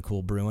something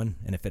cool brewing.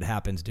 And if it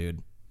happens,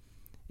 dude,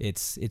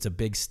 it's a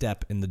big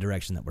step in the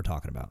direction that we're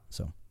talking about.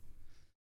 So